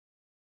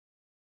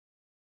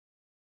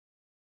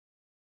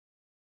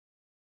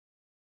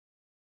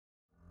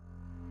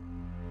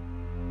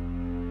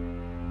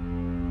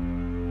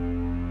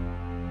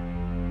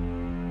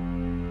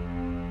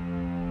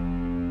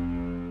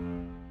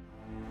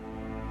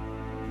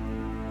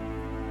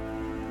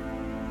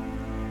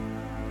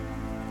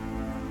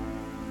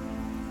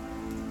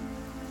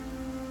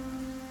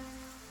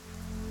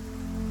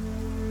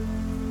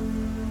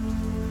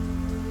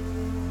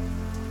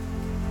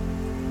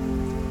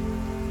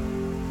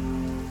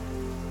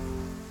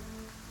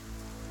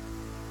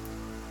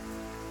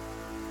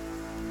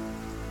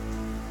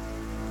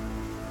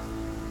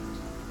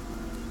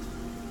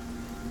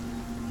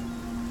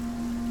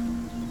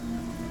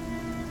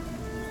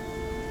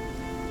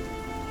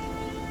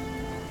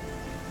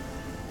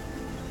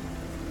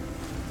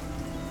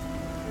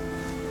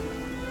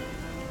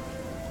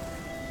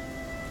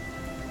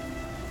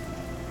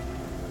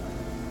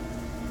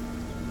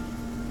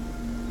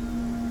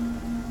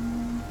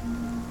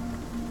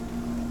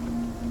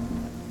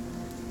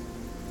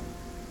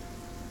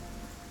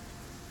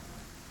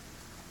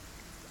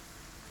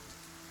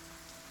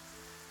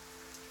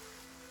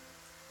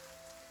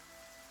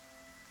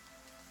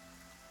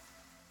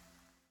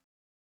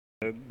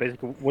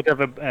basically,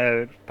 whatever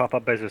Papa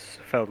Bezos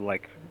felt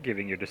like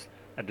giving you this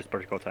at this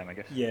particular time, I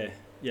guess. Yeah,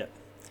 yeah.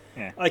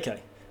 Yeah.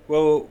 Okay.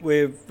 Well,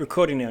 we're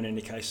recording now in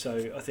any case,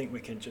 so I think we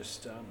can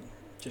just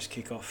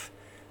kick off.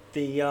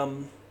 The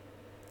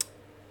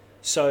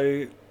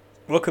So,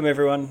 welcome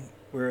everyone.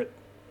 We're at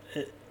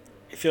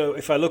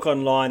if I look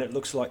online, it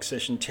looks like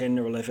session 10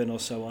 or 11 or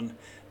so on,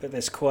 but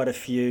there's quite a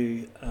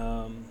few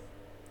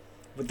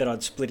that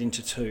I'd split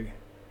into two,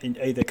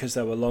 either because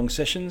they were long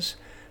sessions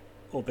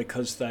or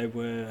because they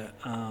were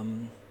a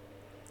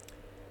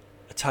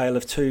tale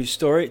of two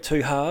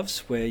halves,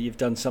 where you've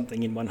done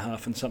something in one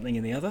half and something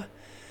in the other,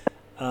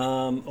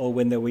 or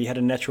when we had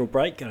a natural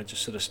break and I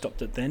just sort of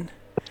stopped it then,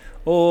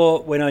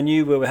 or when I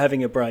knew we were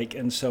having a break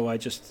and so I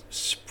just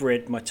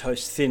spread my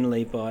toast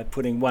thinly by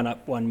putting one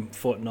up one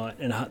fortnight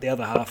and the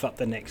other half up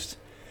the next,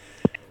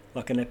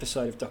 like an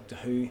episode of Doctor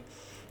Who.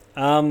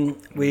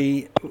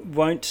 We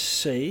won't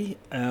see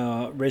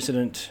our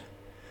resident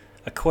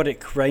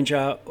aquatic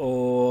ranger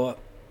or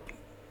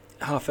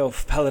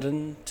half-elf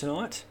paladin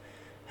tonight.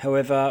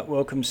 However,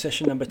 welcome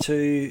session number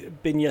 2,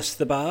 Binyas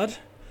the Bard.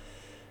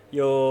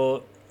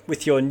 You're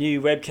with your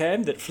new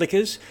webcam that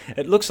flickers.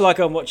 It looks like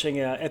I'm watching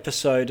an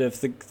episode of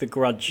The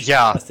Grudge,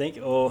 Yeah. I think.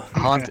 Or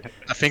I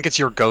think it's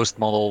your ghost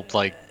model,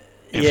 like,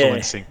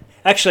 influencing.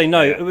 Yeah. Actually,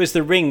 no, It was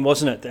The Ring,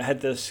 wasn't it, that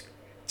had this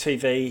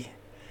TV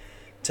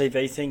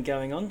thing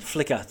going on?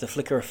 The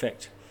flicker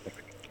effect.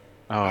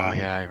 Oh,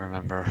 yeah, I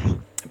remember.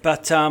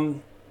 But,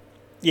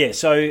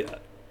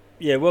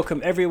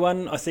 welcome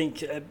everyone. I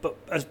think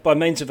by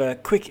means of a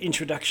quick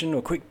introduction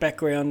or quick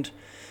background,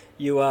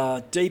 you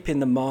are deep in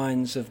the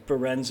mines of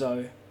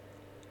Berranzo,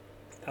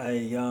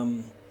 a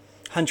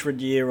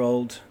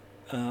 100-year-old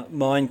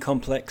mine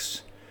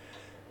complex,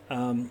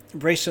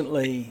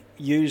 recently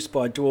used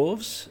by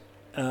dwarves,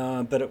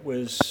 but it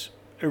was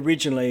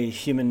originally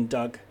human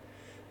dug,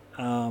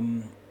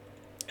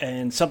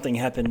 and something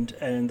happened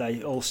and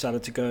they all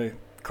started to go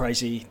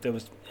crazy. There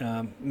was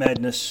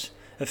madness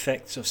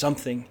effects of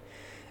something,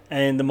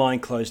 and the mine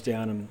closed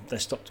down and they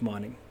stopped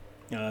mining.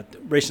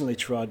 Recently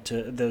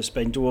there's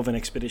been dwarven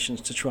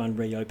expeditions to try and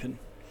reopen.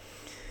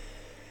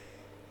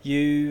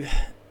 You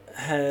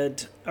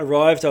had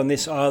arrived on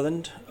this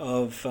island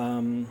of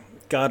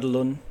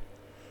Gardalun,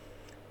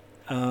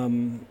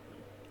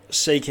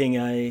 seeking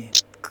a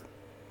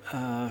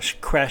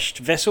crashed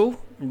vessel,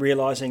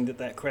 realising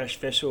that crashed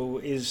vessel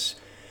is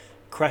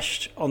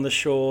crashed on the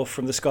shore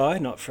from the sky,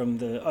 not from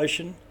the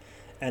ocean,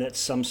 and it's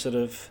some sort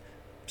of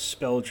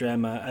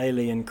spelljammer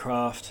alien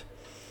craft.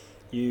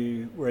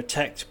 You were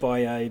attacked by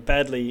a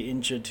badly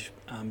injured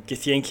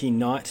Githyanki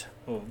knight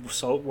or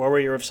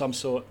warrior of some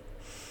sort,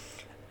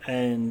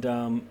 and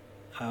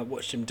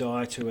watched him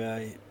die to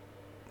a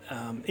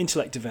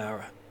intellect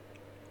devourer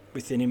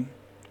within him,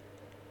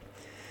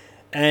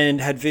 and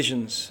had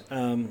visions,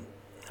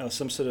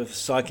 some sort of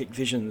psychic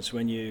visions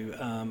when you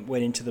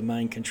went into the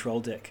main control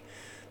deck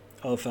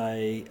of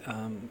a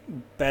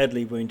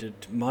badly wounded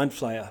mind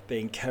flayer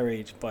being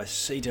carried by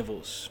sea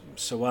devils,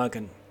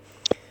 Sawagan,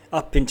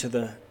 up into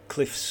the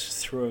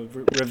cliffs through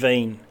a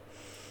ravine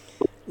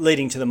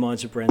leading to the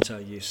mines of Berranzo,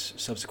 you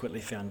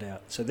subsequently found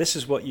out. So this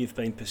is what you've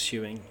been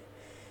pursuing.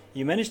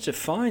 You managed to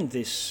find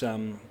this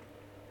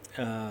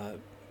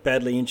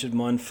badly injured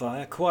mind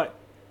flayer, quite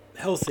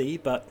healthy,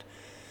 but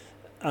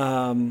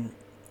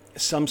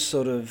some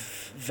sort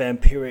of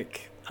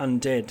vampiric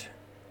undead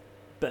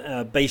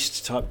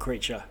beast type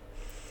creature,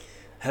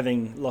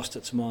 having lost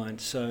its mind.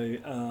 So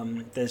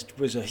there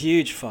was a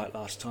huge fight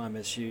last time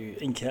as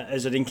it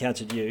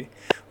encountered you,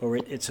 or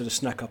it sort of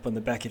snuck up on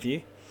the back of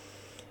you.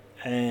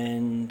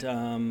 And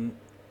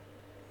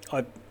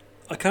I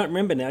can't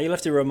remember now. You'll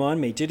have to remind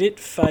me. Did it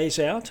phase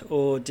out,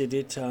 or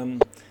did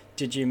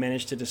you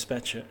manage to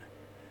dispatch it?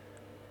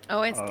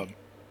 Oh, it's dead.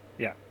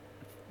 Yeah,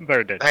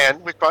 very dead. Hang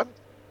on, which one?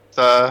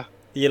 The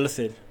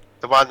Illithid.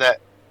 The one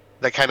that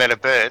came out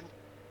of burn.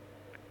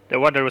 The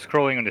one that was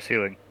crawling on the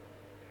ceiling.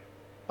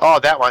 Oh,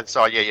 that one.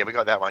 So yeah, we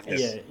got that one.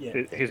 Yes.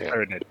 Yeah. He's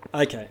very dead.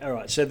 Okay, all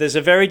right. So there's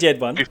a very dead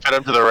one. We fed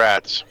him to the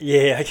rats.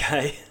 Yeah,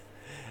 okay.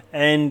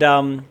 And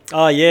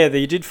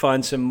you did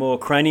find some more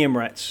cranium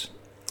rats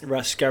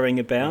scurrying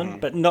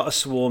about, but not a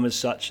swarm as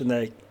such, and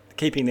they're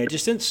keeping their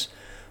distance,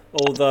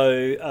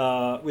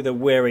 although with a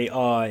wary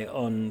eye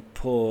on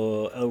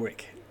poor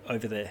Elric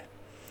over there.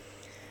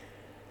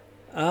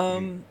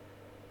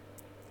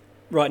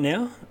 Right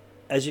now,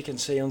 as you can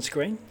see on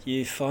screen,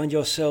 you find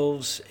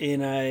yourselves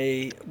in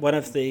one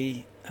of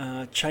the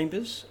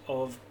chambers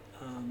of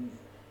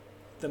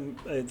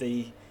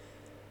the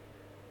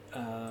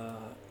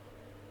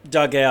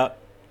dugout,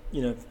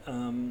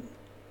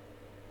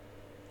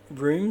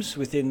 rooms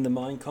within the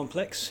mine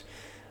complex.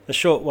 A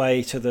short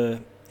way to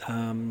the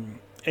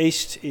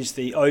east is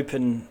the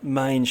open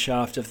main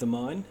shaft of the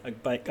mine,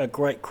 a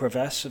great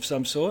crevasse of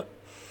some sort.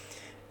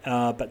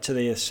 But to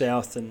the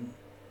south and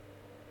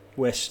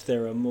west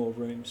there are more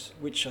rooms,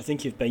 which I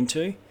think you've been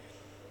to.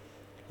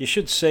 You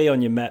should see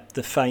on your map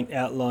the faint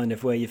outline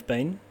of where you've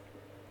been.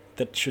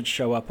 That should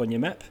show up on your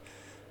map,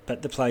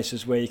 but the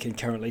places where you can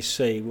currently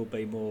see will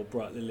be more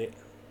brightly lit.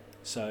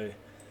 So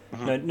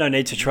No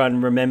need to try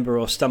and remember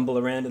or stumble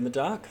around in the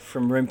dark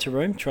from room to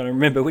room, trying to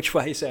remember which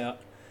way's out.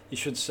 You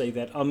should see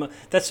that.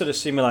 That sort of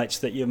simulates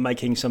that you're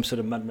making some sort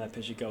of mud map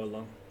as you go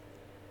along.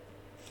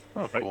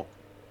 Oh, right. Cool.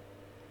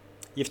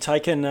 You've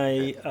taken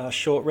a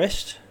short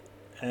rest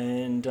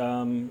and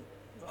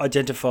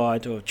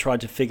identified or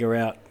tried to figure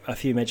out a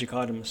few magic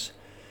items.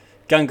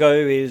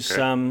 Gungo is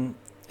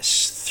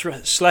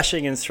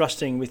slashing and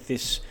thrusting with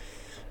this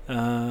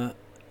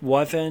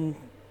wyvern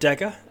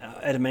dagger,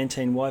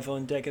 adamantine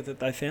wyvern dagger that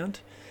they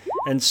found.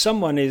 And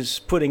someone is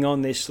putting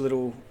on this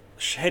little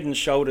head and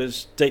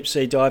shoulders deep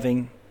sea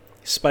diving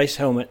space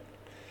helmet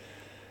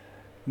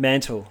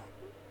mantle.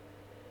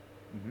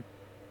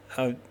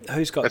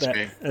 Who's got That's that?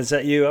 me. Is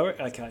that you, Eric?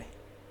 Okay.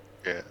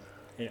 Yeah.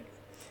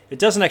 It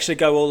doesn't actually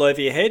go all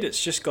over your head.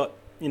 It's just got,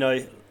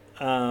 it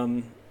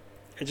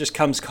just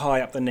comes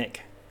high up the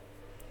neck.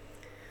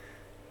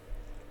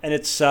 And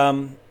it's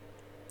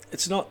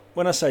not,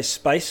 when I say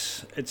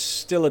space, it's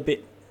still a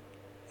bit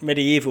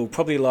medieval,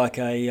 probably like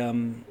a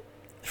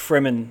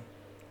Fremen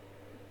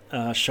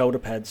shoulder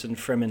pads and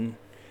Fremen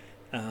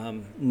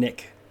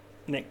neck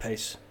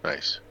piece.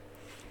 Nice.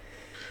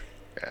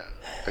 Yeah,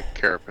 a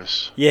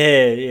carapace. Yeah,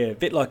 a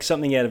bit like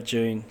something out of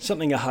Dune,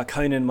 something a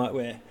Harkonnen might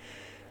wear.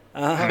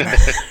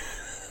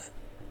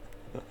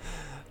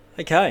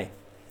 Okay,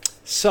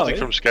 so Something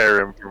from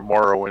Skyrim, from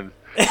Morrowind.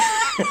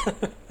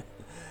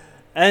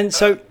 And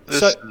so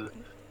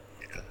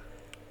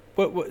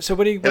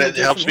what do you? And it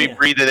helps me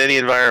breathe in any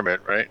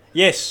environment, right?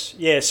 Yes,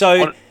 yeah. So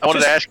I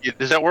wanted to ask you,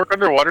 does that work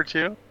underwater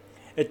too?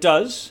 It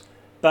does,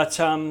 but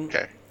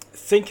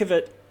think of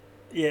it,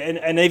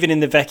 and even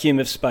in the vacuum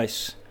of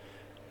space.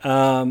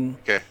 But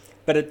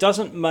it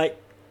doesn't make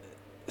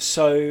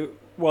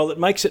while it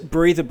makes it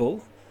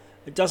breathable,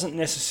 it doesn't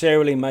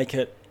necessarily make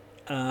it.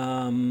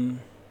 You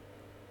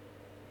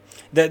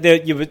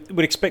would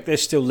expect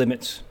there's still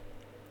limits.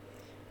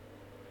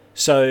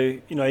 So,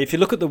 if you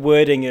look at the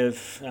wording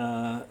of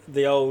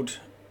the old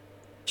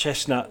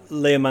chestnut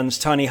Leomund's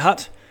tiny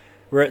hut,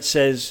 where it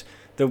says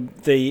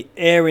the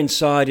air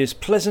inside is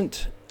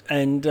pleasant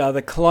and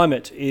the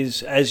climate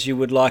is as you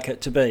would like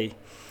it to be.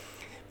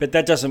 But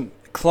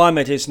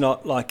climate is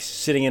not like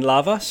sitting in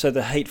lava, so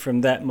the heat from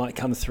that might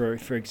come through,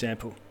 for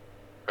example.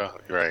 Oh,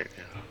 right.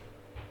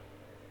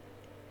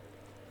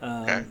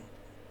 Yeah.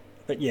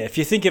 But yeah, if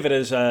you think of it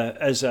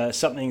as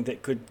something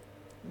that could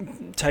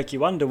take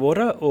you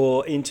underwater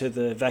or into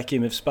the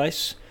vacuum of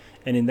space,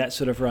 and in that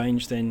sort of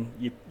range, then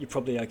you're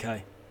probably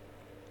okay.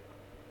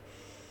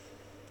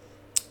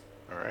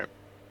 All right.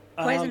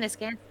 Poisonous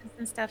gases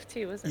and stuff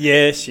too, wasn't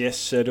it? Yes.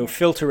 So it'll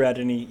filter out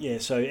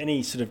any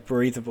sort of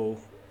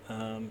breathable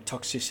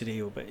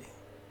toxicity will be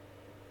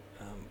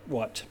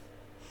wiped.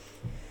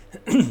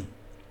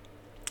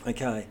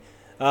 Okay.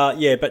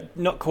 But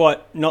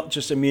not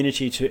just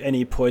immunity to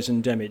any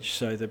poison damage.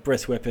 So the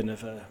breath weapon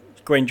of a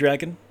green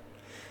dragon.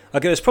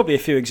 Okay, there's probably a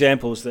few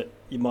examples that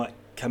you might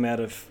come out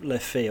of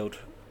left field.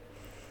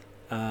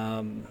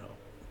 Fog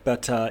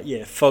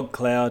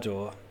cloud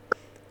or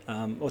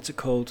what's it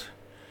called?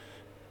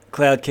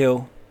 Cloud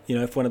kill.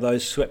 If one of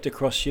those swept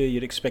across you,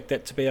 you'd expect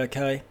that to be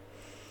okay.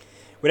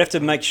 We'd have to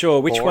make sure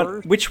which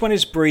one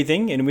is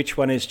breathing and which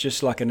one is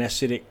just like an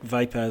acidic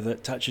vapor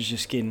that touches your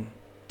skin.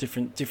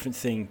 Different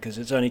thing, because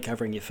it's only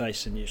covering your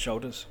face and your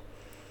shoulders.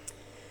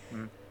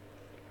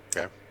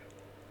 Yeah.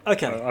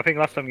 Okay. I think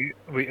last time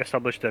we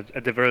established that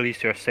at the very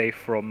least you're safe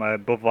from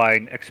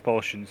bovine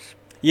expulsions.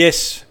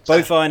 Yes,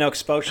 bovine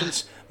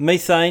expulsions.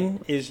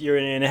 Methane you're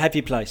in a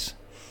happy place.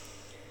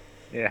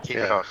 Yeah. Keep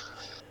it off.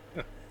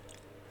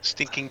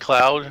 Stinking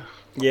cloud.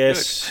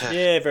 Yes. Good.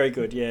 Yeah, very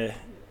good. Yeah.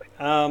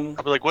 I'll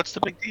be like, what's the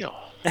big deal?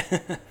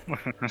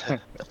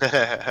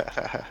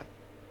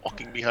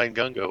 Walking behind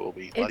Gungo will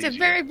be. It's a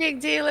very big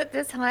deal at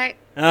this height.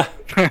 Yeah,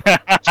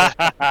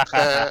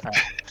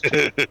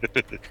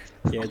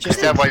 just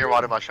stand while you're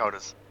water my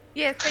shoulders.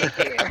 Yes, thank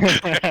you.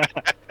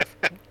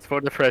 It's for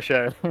the fresh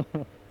air.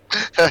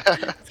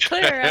 It's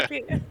clear up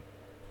here.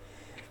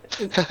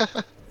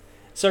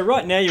 So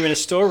right now you're in a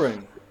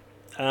storeroom.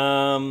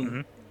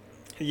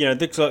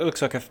 It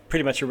looks like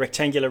pretty much a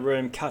rectangular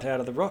room cut out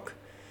of the rock,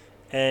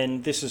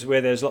 and this is where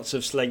there's lots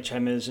of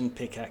sledgehammers and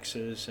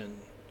pickaxes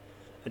and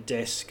a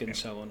desk and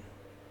so on.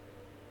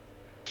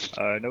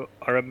 No,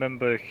 I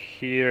remember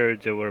here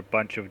there were a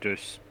bunch of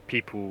those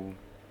people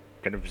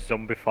kind of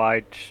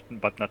zombified,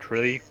 but not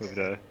really, with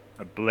a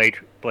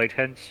blade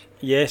hands.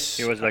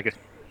 Yes. It was like a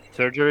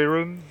surgery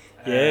room.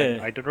 Yeah.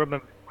 I don't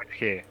remember what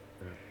here.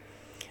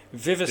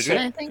 Vivisect.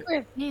 I think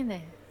we've seen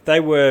that. They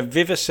were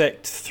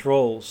vivisect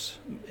thralls,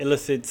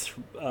 illithid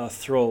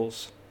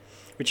thralls,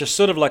 which are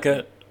sort of like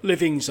a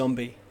living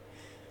zombie,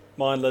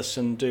 mindless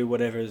and do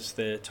whatever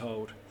they're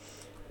told.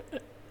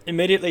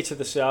 Immediately to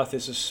the south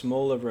is a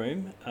smaller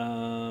room.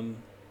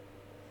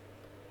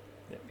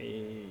 Let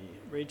me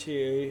read to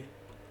you.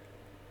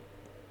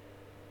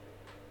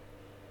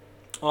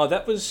 Oh,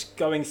 that was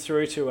going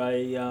through to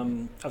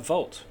a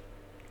vault.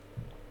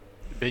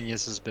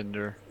 Benius has been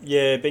there.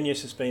 Yeah,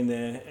 Benius has been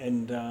there,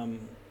 and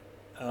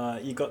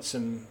you got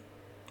some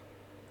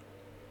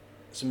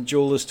some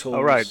jeweller's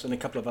tools, right. and a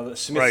couple of other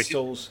smith's Right.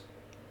 tools.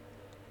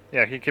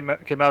 Yeah, he came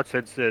out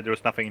said there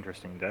was nothing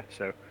interesting there.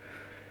 So,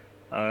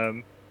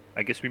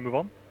 I guess we move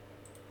on.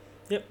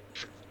 Yep.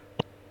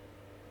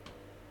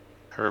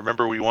 I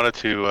remember we wanted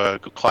to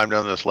climb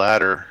down this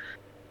ladder.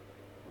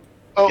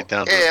 Oh, Get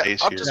down to yeah, the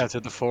base I'm here. just, Yeah, to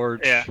the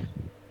forge. Yeah.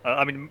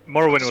 I mean,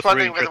 Morrowind was just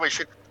really wondering whether we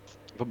should.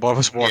 The bar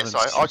was warm. Yeah,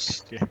 sorry, I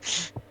was, Yeah.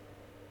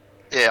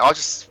 yeah, I was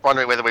just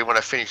wondering whether we want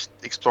to finish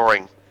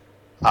exploring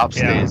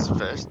upstairs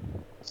first,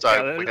 so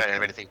Yeah, we don't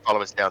have anything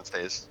follow us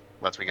downstairs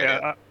once we get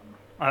out.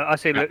 Yeah, I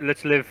say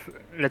let's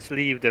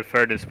leave the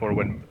furnace for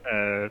when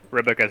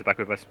Rebecca is back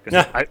with us,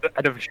 because I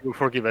don't think she will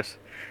forgive us.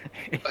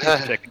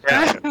 Yeah,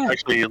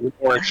 actually, a little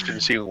more interested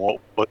in seeing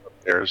what's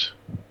upstairs,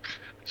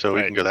 so we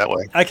Right. can go that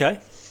way. Okay.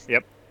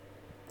 Yep.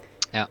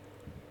 Yeah.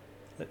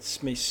 Let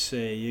me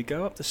see. You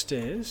go up the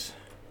stairs.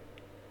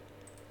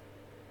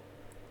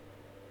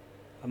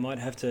 I might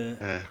have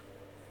to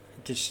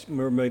just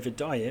remove a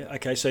die. Yeah.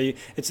 Okay. So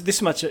it's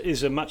this much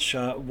is a much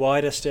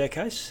wider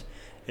staircase,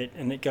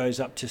 and it goes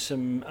up to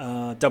some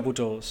double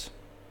doors.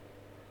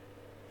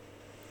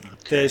 Okay.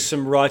 There's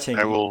some writing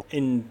I will-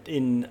 in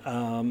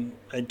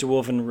a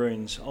dwarven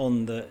runes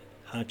on the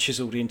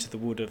chiseled into the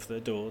wood of the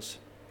doors.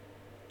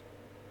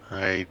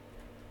 I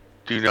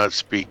do not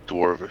speak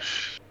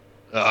Dwarvish.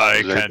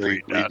 I Does can't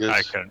anybody read that. I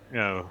this? can.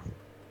 No.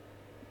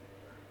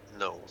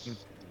 No.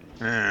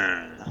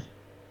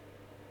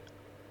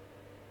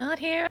 Not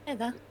here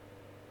either.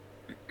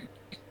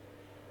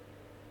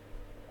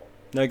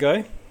 No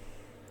go.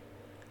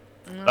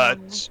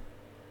 But.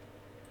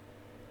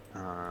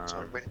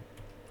 Sorry, wait,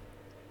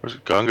 Where's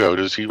Gongo?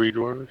 Does he read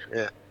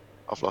Dwarvish?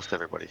 I've lost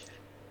everybody.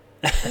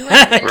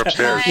 We're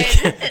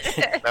upstairs. No,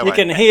 You wait.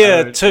 can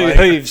hear two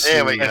hooves.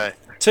 There we go.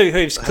 Two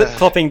hooves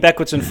clopping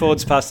backwards and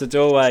forwards past the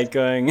doorway,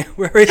 going,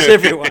 "Where is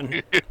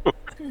everyone?"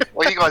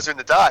 Well, you guys are in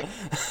the dark.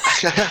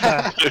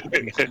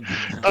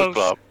 Oh,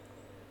 Bob.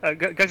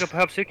 Gaga,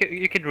 perhaps you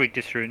can read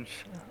these runes.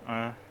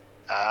 Uh,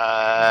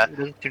 It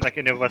doesn't seem like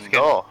any of us can.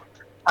 no.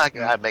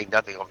 I made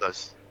nothing of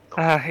those.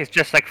 It's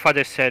just like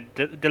Father said,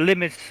 the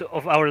limits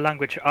of our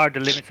language are the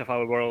limits of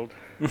our world.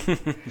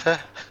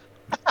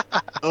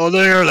 Oh,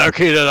 they're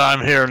lucky that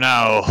I'm here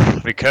now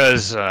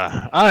because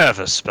I have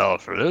a spell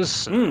for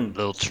this, a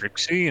little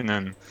tricksy, and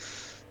then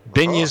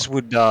Binius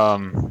would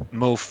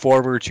move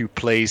forward to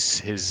place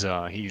his.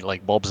 He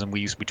like bobs and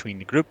weaves between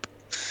the group.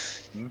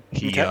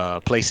 He Okay.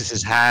 places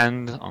his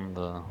hand on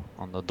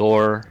the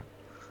door,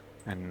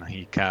 and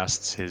he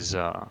casts his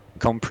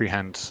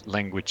comprehend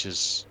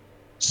languages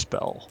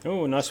spell.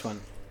 Oh, nice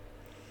one.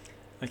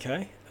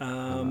 Okay.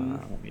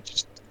 Let me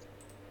just.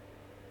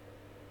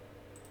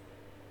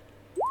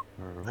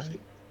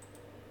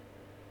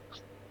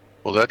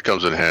 Well, that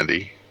comes in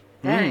handy,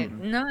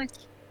 Nice.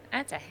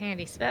 That's a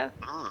handy spell.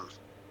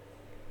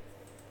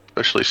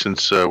 especially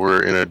since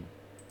we're in a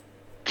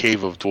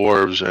cave of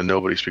dwarves and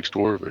nobody speaks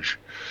Dwarvish.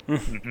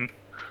 Mm-hmm.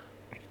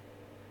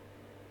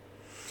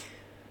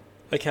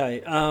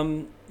 Okay.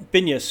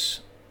 Binius.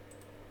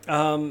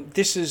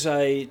 This is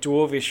a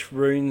dwarvish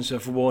runes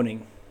of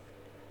warning.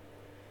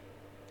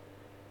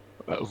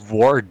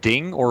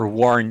 Warding or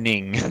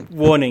warning?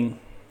 Warning.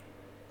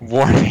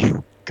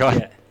 Warning.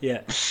 God.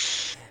 Yeah.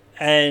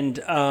 And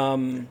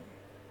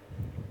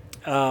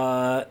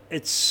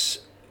it's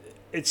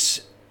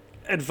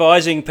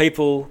advising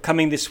people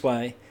coming this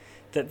way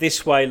that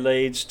this way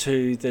leads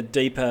to the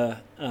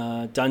deeper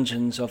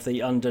dungeons of the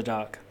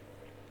Underdark.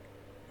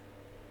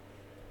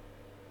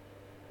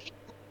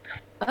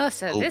 Oh,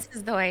 so this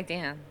is the way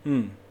down.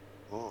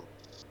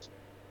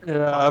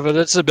 Yeah, but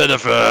it's a bit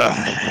of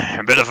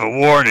a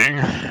warning.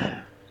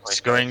 It's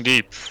going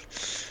deep.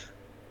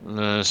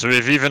 So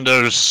if even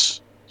those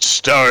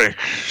stoic,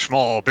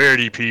 small,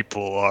 beardy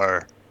people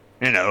are,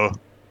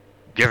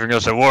 giving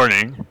us a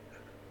warning,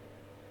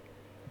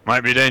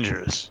 might be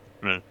dangerous.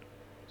 But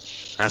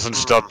hasn't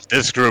stopped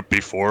this group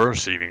before,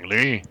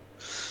 seemingly.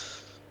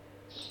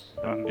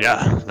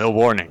 Yeah, no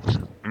warning.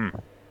 And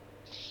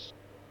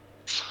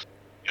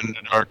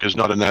the dark is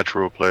not a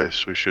natural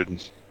place. We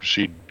should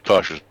proceed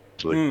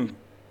cautiously.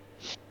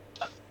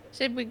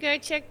 Should we go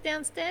check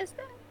downstairs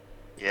then?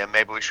 Yeah,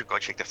 maybe we should go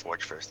check the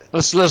forge first then.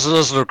 Let's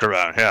look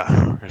around.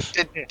 Yeah.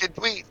 Did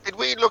we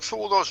look through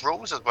all those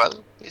rooms as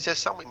well? Is there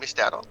some we missed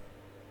out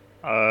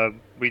on?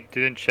 We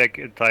didn't check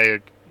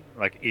entire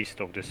east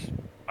of this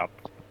up.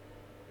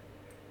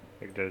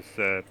 Like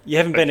there's You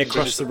haven't been But-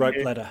 across the rope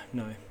ladder,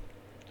 no.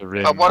 The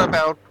ring. What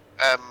about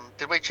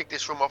did we check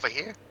this room over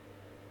here?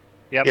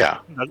 Yep, Yeah.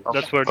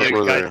 that's where That's the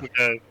where guys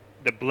they're- with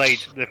the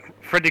blades, the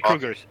Freddy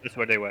Kruegers. That's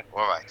where they were.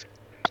 All right.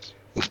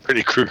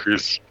 Pretty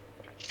Kruger's.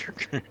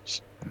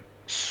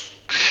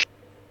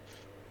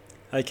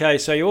 Okay,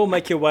 so you all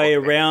make your way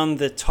around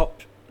the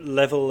top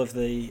level of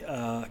the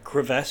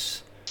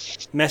crevasse.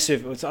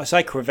 Massive, I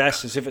say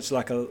crevasse as if it's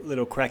like a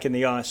little crack in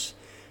the ice.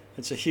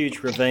 It's a huge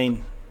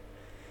ravine.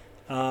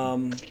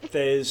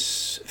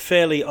 There's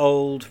fairly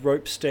old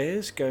rope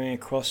stairs going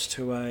across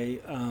to a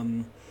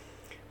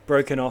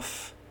broken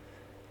off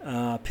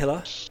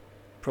pillar.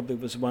 Probably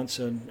was once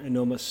an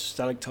enormous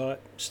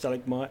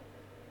stalagmite.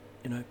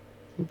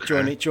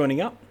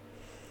 joining up.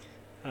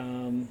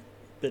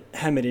 But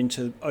hammered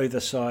into either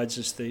sides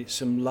is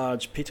some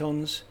large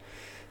pitons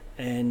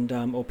and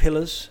or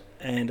pillars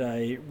and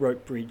a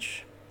rope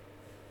bridge.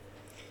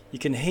 You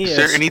can hear. Is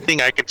there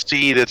anything I could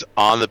see that's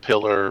on the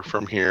pillar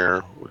from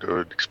here that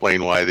would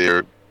explain why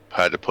they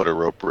had to put a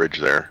rope bridge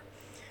there?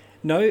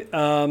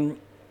 No,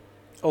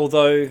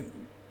 although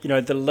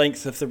the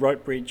length of the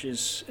rope bridge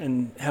is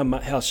and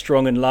how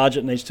strong and large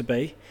it needs to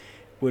be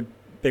would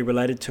be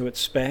related to its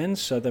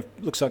spans. So it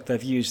looks like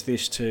they've used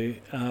this to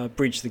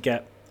bridge the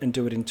gap and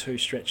do it in 2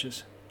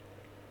 stretches.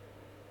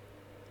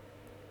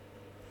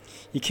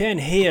 You can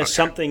hear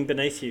something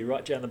beneath you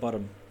right down the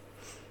bottom.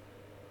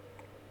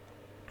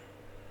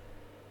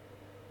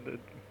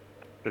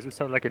 Does it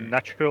sound like a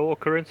natural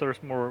occurrence or is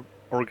it more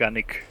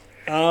organic?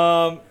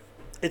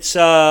 It's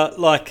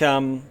like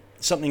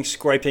something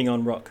scraping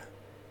on rock.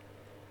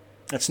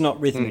 It's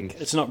not rhythmic.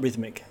 It's not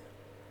rhythmic.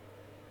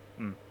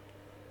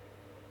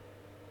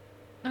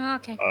 Oh,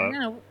 okay. I'm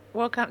gonna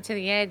walk up to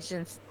the edge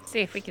and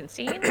see if we can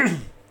see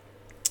him.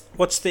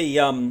 What's the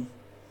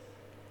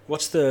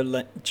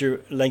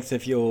length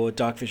of your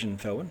dark vision,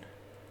 Felwyn?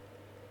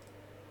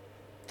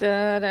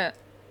 I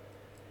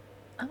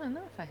don't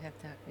know if I have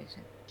dark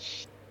vision.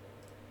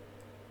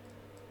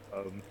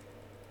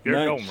 You're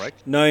a gnome, right?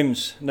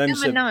 Gnomes. I'm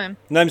a gnome.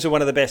 Gnomes are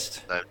one of the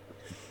best. No.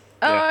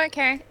 Oh,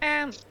 okay.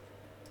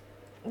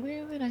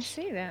 Where would I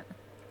see that?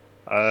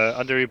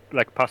 Under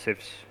like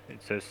passives,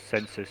 it says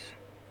senses.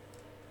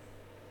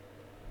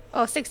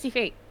 Oh, 60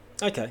 feet.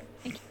 Okay.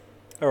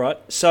 All right.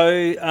 So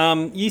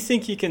you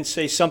think you can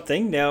see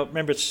something now?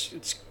 Remember,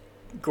 it's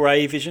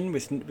grey vision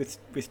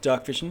with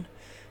dark vision,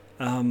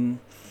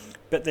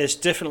 but there's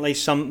definitely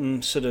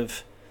some sort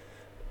of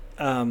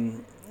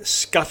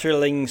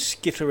scuttling,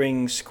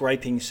 skittering,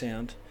 scraping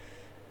sound,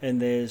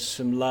 and there's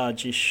some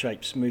large-ish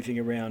shapes moving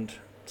around,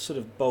 sort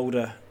of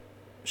boulder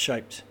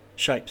shapes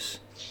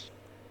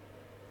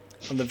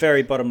on the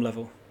very bottom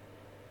level.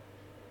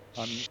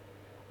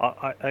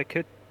 I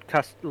could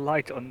cast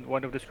light on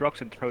one of these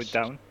rocks and throw it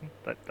down.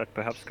 That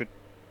perhaps could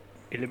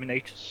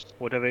eliminate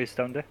whatever is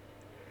down there.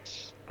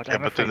 But Yeah,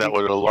 but then that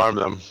would alarm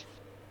them.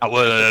 I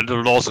would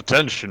lose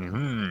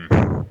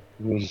attention.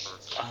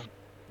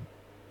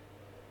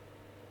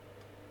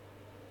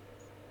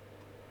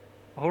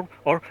 Or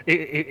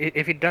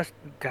if it does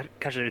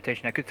catch their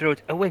attention, I could throw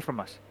it away from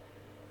us.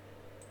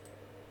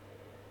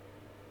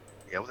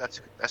 Yeah, well, that's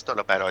not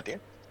a bad idea.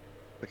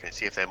 We can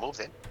see if they move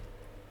then.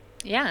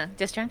 Yeah,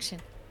 distraction.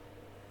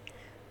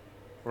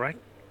 Right?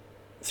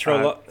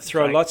 Throw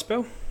a light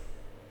spell?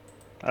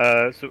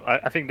 So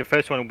I think the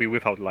first one will be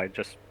without light.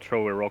 Just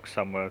throw a rock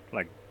somewhere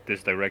like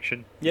this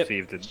direction. Yep. See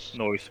if the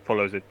noise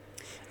follows it.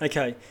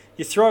 Okay.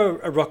 You throw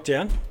a rock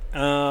down.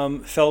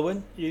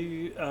 Felwyn,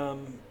 you've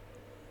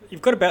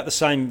got about the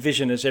same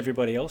vision as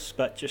everybody else,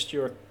 but just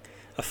you're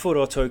a foot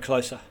or two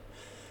closer.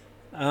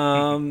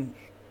 But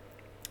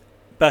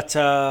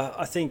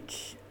I think,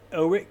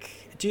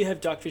 Ulrich, do you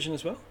have dark vision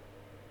as well?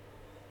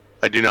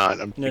 I do not.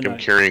 I'm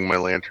carrying my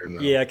lantern,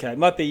 though. Yeah, okay. It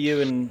might be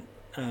you and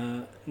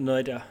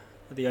Nida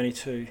are the only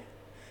two.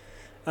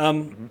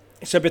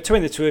 So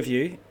between the two of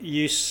you,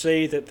 you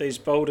see that these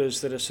boulders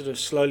that are sort of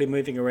slowly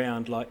moving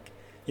around, like,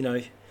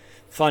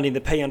 finding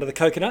the pea under the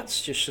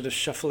coconuts, just sort of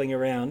shuffling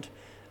around,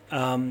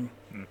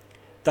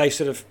 they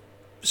sort of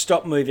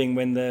stop moving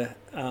when the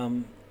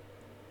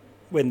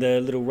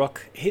little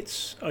rock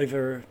hits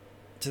over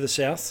to the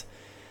south,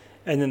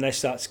 and then they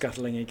start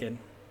scuttling again.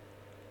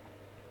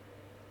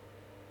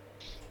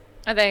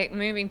 Are they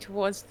moving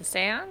towards the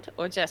sound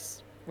or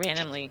just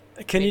randomly?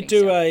 Can you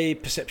do a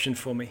perception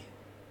for me?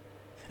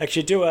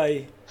 Actually, do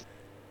a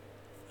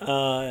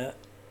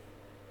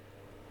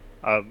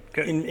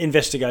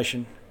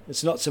investigation.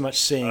 It's not so much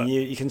seeing.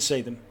 You can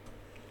see them.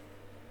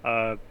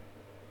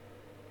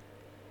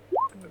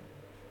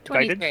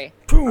 23.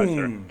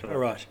 Boom! All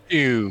right.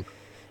 Ew.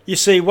 You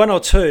see one or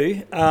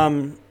two.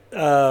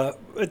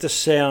 At the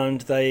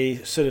sound,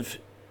 they sort of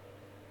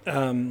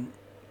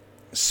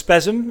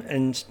spasm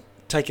and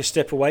take a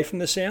step away from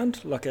the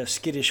sound, like a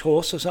skittish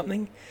horse or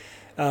something.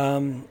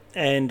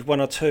 And one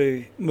or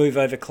two move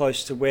over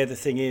close to where the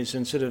thing is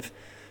and sort of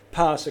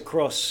pass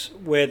across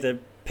where the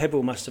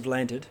pebble must have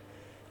landed.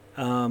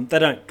 They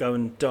don't go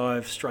and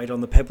dive straight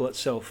on the pebble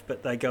itself,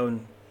 but they go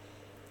and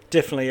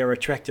definitely are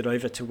attracted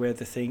over to where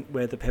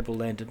the pebble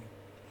landed.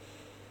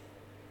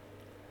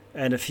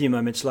 And a few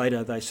moments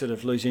later, they sort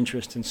of lose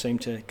interest and seem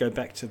to go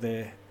back to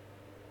their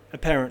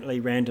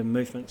apparently random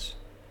movements.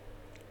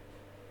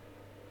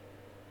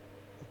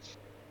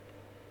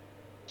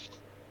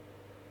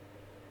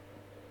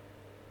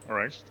 All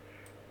right.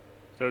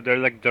 So they're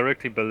like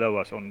directly below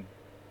us on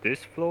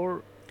this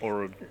floor,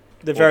 or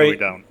The all very the way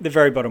down? the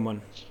very bottom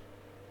one.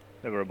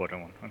 The very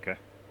bottom one. Okay.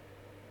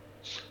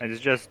 And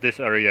it's just this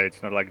area.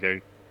 It's not like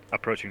they're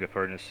approaching the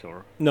furnace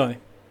or. No.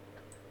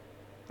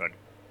 Good.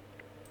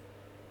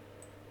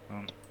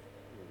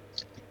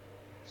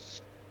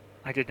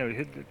 I didn't know.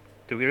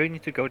 Do we really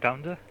need to go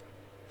down there?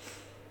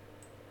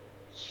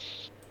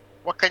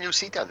 What can you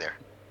see down there?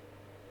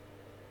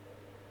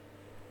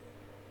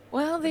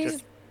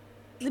 these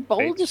the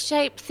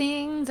boulder-shaped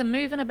things are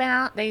moving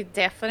about. They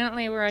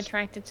definitely were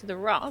attracted to the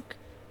rock,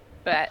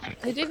 but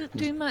they didn't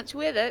do much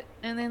with it,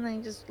 and then they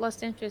just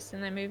lost interest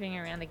and they're moving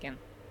around again.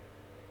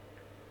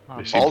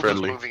 They seem Boulders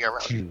friendly. moving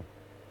around.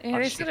 Yeah,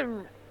 they're sort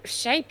of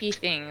shapy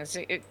things.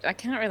 I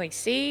can't really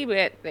see,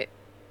 but they're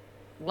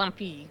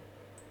lumpy.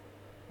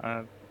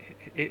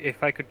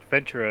 If I could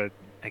venture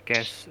a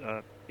guess,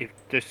 if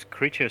these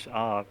creatures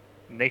are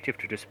native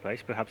to this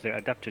place, perhaps they're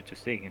adapted to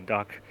staying in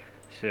dark.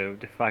 So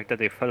the fact that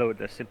they followed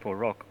a simple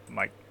rock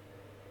might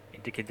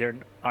indicate they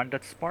aren't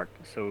that smart.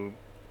 So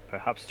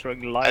perhaps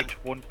throwing light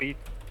won't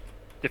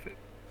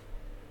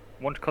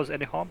cause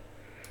any harm.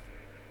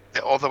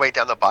 They're all the way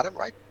down the bottom,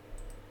 right?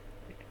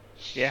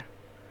 Yeah.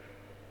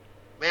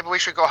 Maybe we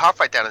should go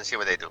halfway down and see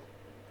what they do.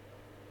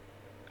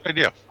 Good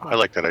idea. I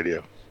like that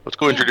idea. Let's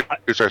go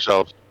introduce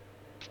ourselves.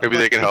 Maybe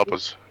they can help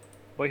us.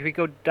 But if we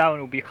go down,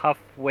 we'll be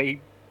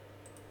halfway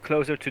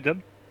closer to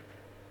them.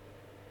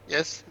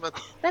 Yes, but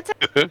That's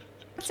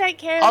take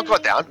care of I'll go you.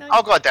 down. No,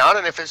 I'll go down,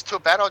 and if it's too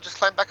bad, I'll just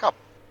climb back up.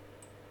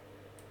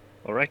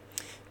 All right.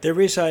 There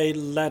is a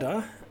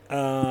ladder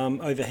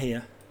over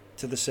here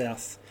to the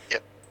south.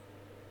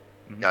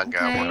 Gungo,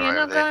 Okay, one you're right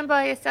not over there. going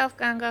by yourself,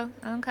 Gungo.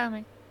 I'm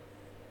coming.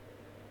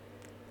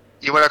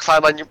 You want to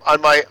climb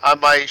on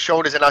my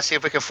shoulders, and I'll see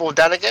if we can fall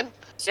down again.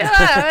 Sure,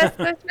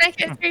 let's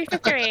make it 3 for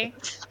 3.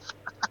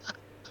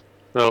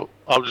 So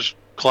I'll just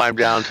climb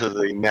down to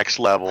the next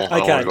level. I don't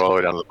want Okay. to go all the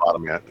way down to the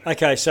bottom yet.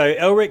 Okay, so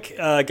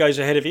Elric goes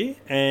ahead of you,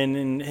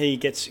 and he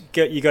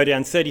you go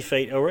down 30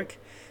 feet, Elric.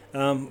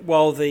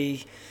 While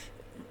the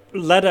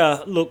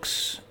ladder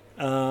looks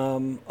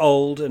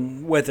old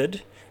and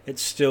weathered,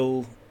 it's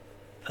still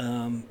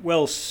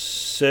well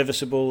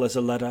serviceable as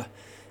a ladder,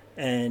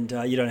 and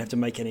you don't have to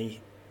make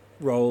any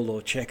roll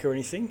or check or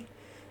anything.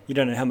 You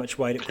don't know how much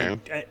weight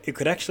it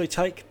could actually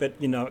take, but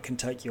you know it can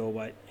take your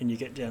weight, and you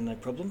get down no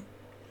problem.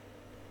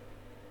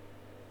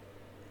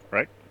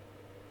 Right.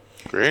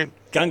 Great.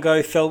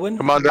 Gungo, Felwyn,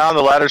 Come on down.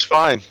 The ladder's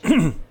fine.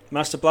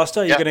 Master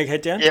Blaster, you're Yep. going to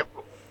head down? Yep.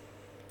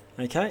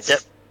 Okay. Yep.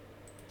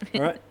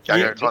 All right.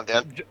 Gungo, climb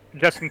down.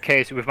 Just in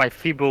case, with my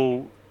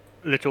feeble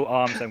little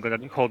arms, I'm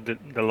gonna hold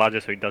the ladder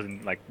so it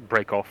doesn't like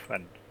break off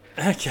and.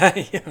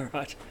 Okay, all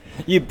right.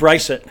 You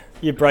brace it.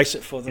 You brace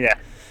it for them. Yeah.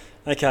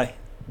 Okay.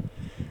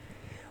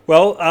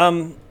 Well,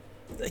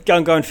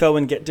 Gungo and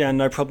Felwyn get down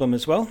no problem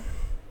as well.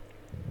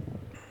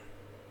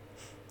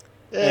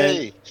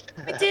 Hey.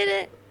 We did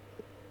it.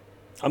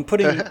 I'm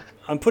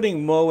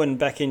putting Morwen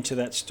back into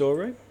that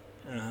storeroom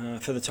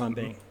for the time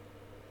being,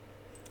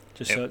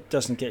 just so it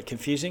doesn't get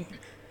confusing.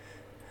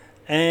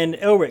 And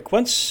Elric,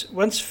 once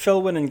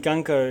Felwyn and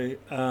Gungo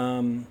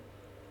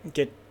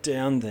get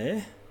down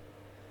there,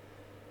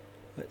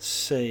 let's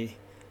see.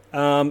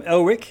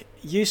 Elric,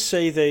 you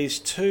see these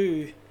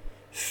two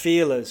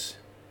feelers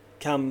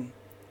come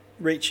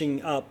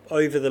reaching up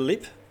over the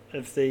lip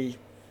of the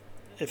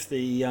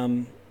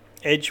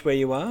edge where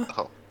you are,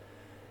 Oh.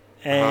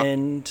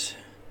 and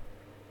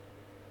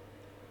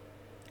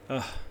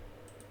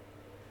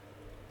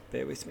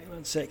bear with me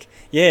one sec.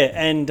 Yeah,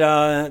 and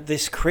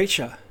this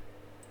creature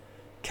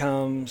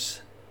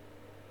comes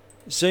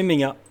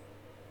zooming up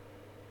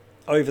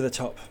over the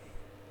top.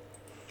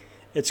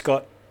 It's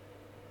got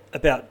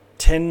about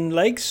 10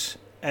 legs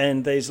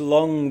and these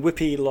long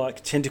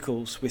whippy-like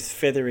tentacles with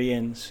feathery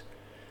ends.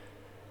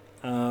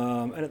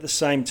 And at the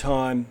same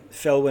time,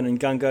 Felwyn and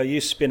Gungo,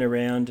 you spin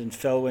around, and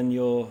Felwyn,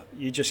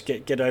 you just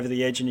get over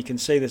the edge, and you can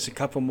see there's a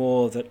couple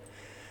more that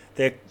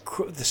they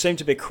seem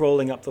to be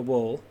crawling up the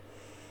wall,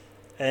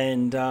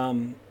 and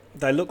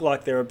they look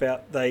like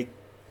they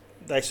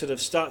sort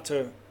of start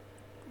to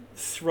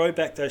throw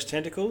back those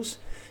tentacles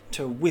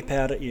to whip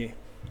out at you.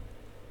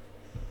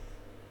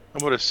 I'm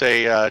going to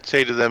say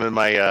to them in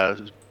my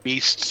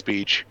beast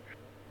speech,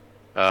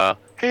 hey,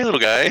 little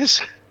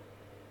guys.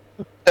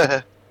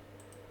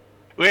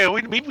 Well,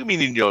 we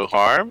mean no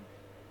harm.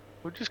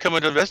 We're just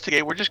coming to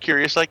investigate. We're just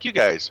curious like you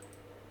guys.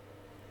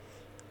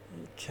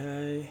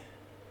 Okay.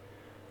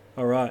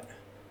 All right.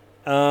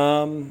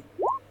 Can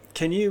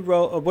you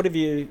roll... what have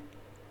you...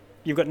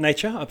 You've got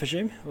nature, I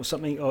presume, or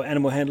something, or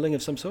animal handling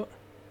of some sort?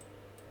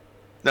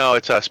 No,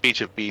 it's a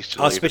speech of beasts.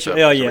 Oh, speech of...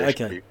 Oh, yeah,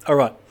 okay. All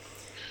right.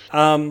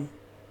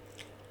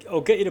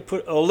 I'll get you to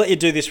put... I'll let you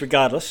do this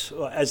regardless,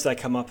 as they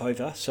come up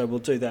over, so we'll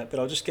do that, but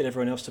I'll just get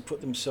everyone else to put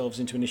themselves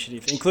into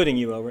initiative, including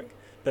you, Elric.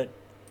 But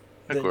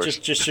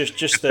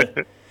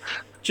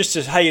just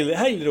a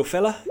hey little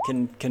fella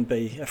can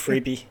be a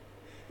freebie.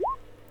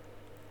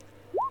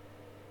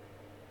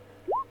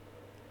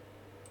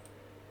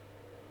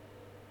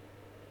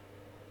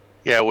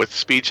 Yeah, with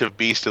speech of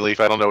beast and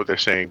leaf, I don't know what they're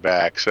saying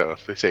back, so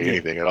if they say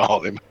anything at all,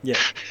 they... Yeah.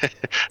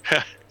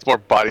 It's more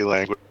body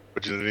language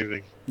than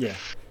anything. Yeah.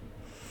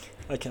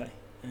 Okay,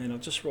 and I'll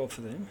just roll for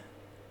them.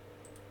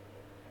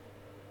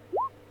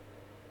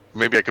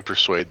 Maybe I could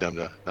persuade them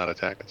to not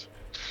attack us.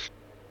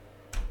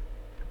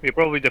 We're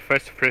probably the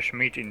first fresh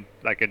meat in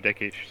like a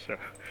decade, so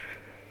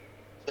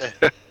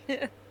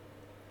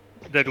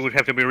that would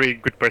have to be a really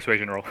good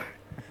persuasion roll.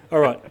 All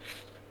right.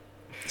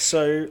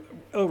 So,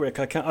 Ulrich,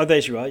 I can't. Oh,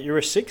 there's you are. You're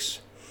a 6.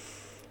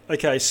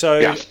 Okay, so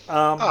Yeah.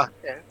 Oh,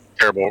 yeah.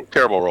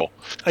 Terrible roll.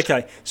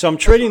 okay, so I'm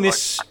treating That's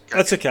this. all right.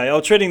 That's okay.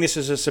 I'm treating this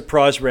as a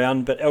surprise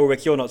round, but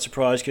Elric, you're not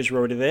surprised because you're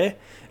already there,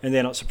 and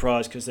they're not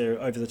surprised because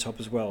they're over the top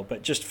as well.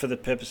 But just for the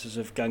purposes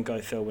of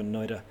Gungo, Felwyn,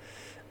 Noda.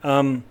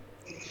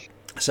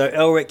 So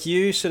Elric,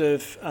 you sort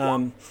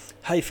of,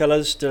 hey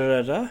fellas, da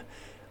da da.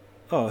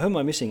 Oh, who am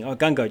I missing? Oh,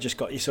 Gungo just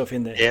got yourself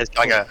in there. Yeah,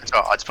 I go. So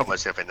I just put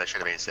myself in. That should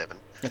have been 7.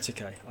 That's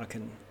okay. I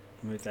can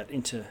move that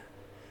into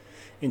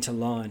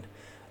line.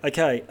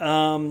 Okay.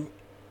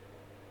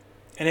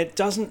 And it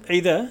doesn't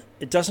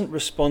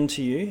respond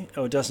to you,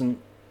 or it doesn't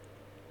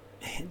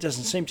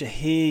seem to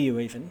hear you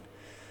even.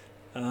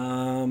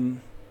 Let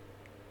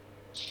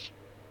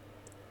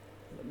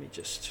me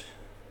just.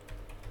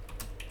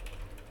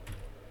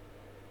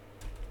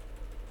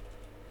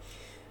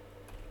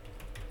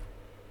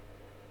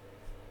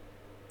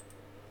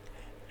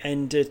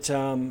 And it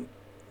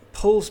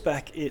pulls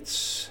back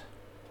its,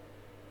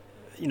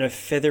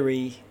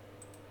 feathery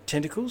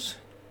tentacles.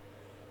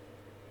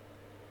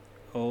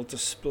 I'll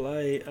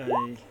display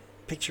a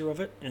picture of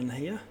it in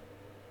here.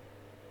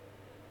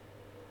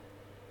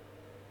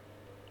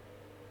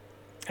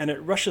 And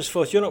it rushes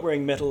forth. You're not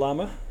wearing metal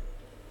armor,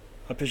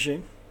 I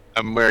presume?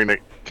 I'm wearing the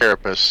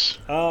carapace.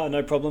 Ah,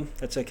 no problem.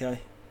 That's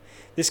okay.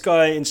 This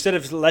guy, instead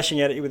of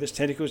lashing out at you with its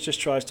tentacles, just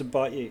tries to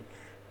bite you.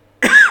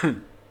 All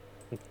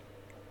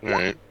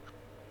right.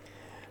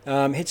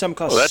 Hits armor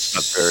class. Oh, that's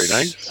not very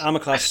nice. Armor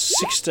class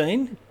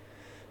 16,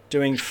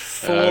 doing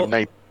 4.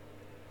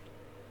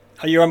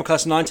 Are you armor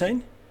class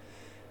 19?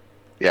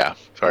 Yeah.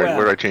 Sorry, Wow.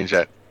 where did I change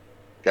that?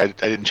 I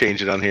didn't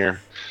change it on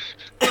here.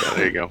 Yeah,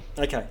 there you go.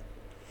 Okay.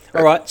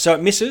 All right. So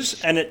it misses,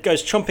 and it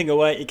goes chomping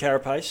away at your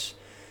carapace,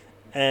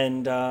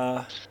 and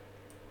that's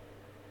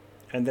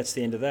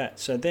the end of that.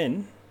 So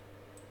then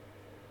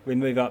we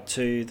move up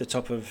to the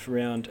top of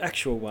round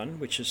actual 1,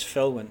 which is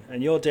Felwyn,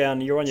 and you're down.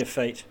 You're on your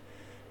feet.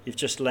 You've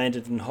just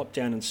landed and hopped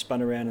down and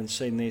spun around and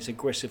seen these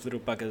aggressive little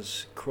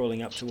buggers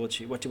crawling up towards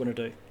you. What do you want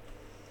to do?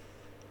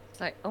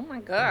 It's like, oh my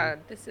god,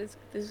 this is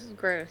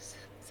gross.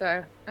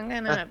 So I'm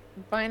gonna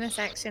bonus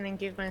action and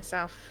give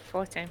myself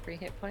 4 temporary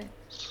hit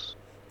points.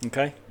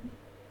 Okay.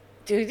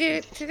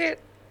 Do.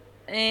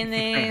 And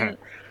then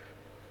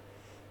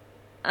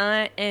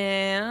I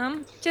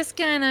am just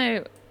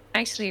gonna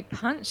actually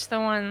punch the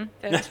one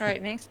that's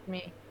right next to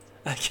me.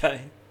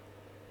 Okay.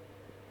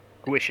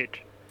 Wish it.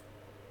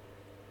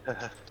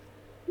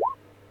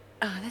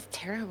 Oh, that's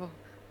terrible.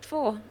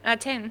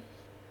 10.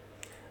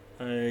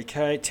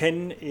 Okay.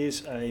 10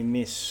 is a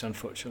miss,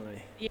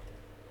 unfortunately.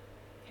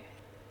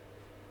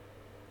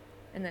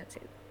 And that's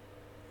it.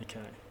 Okay.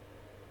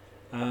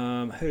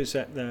 Who's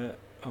that?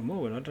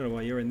 Morwen. I don't know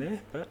why you're in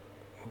there, but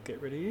we'll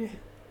get rid of you.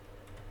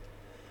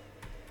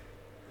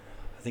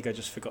 I think I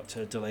just forgot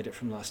to delete it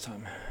from last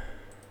time.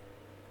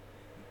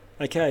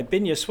 Okay,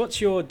 Binyas,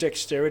 what's your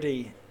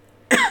dexterity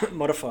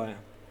modifier?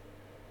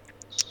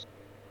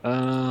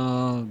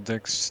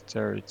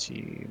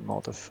 Dexterity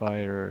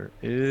modifier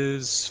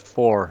is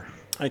 4.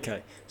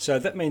 Okay, so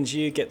that means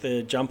you get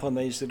the jump on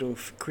these little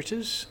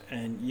critters,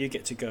 and you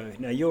get to go.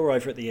 Now you're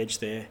over at the edge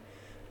there.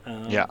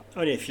 Yeah.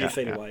 Only a few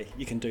feet yeah. away.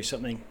 You can do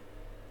something.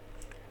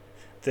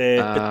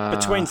 They're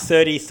between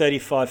 30,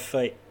 35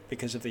 feet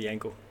because of the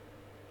angle.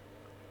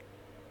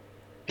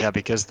 Yeah,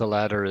 because the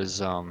ladder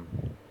is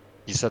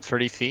you said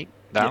 30 feet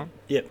down?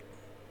 Yep.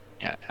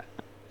 Yeah.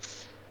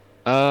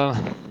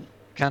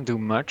 Can't do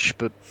much,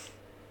 but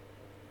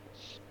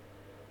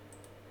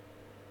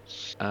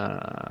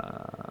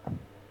I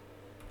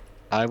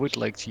would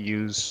like to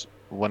use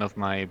one of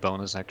my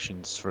bonus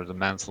actions for the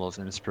Mantle of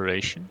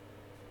Inspiration.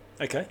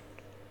 Okay.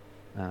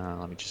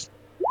 Let me just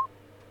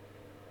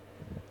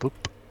boop.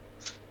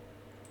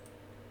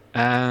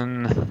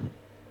 And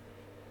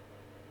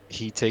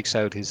he takes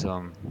out his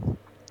little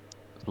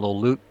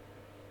lute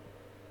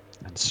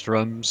and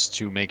strums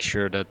to make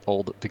sure that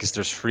because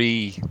there's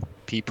 3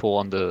 people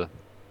on the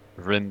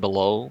rim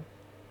below,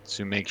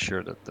 to make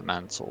sure that the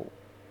Mantle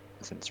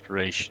of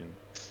Inspiration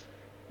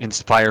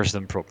inspires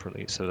them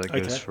properly. So that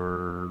goes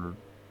for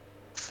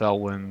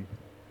Felwyn,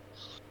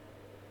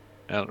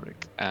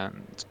 Elric,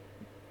 and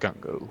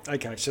Gungo.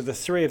 Okay, so the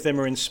 3 of them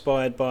are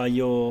inspired by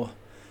your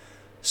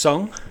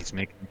song. He's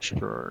making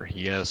sure.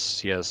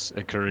 Yes,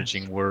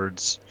 encouraging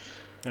words.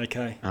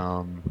 Okay.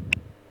 Um,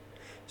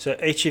 So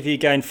each of you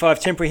gain 5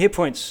 temporary hit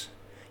points.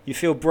 You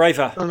feel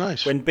braver Oh,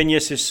 nice. when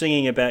Binyas is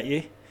singing about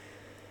you.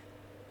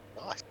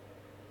 Nice.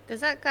 Does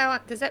that go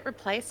up? Does that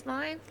replace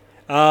mine?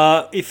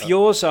 If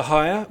yours are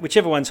higher,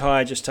 whichever one's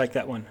higher, just take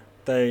that one.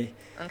 They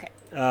Okay.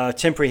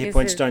 temporary hit This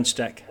points is- don't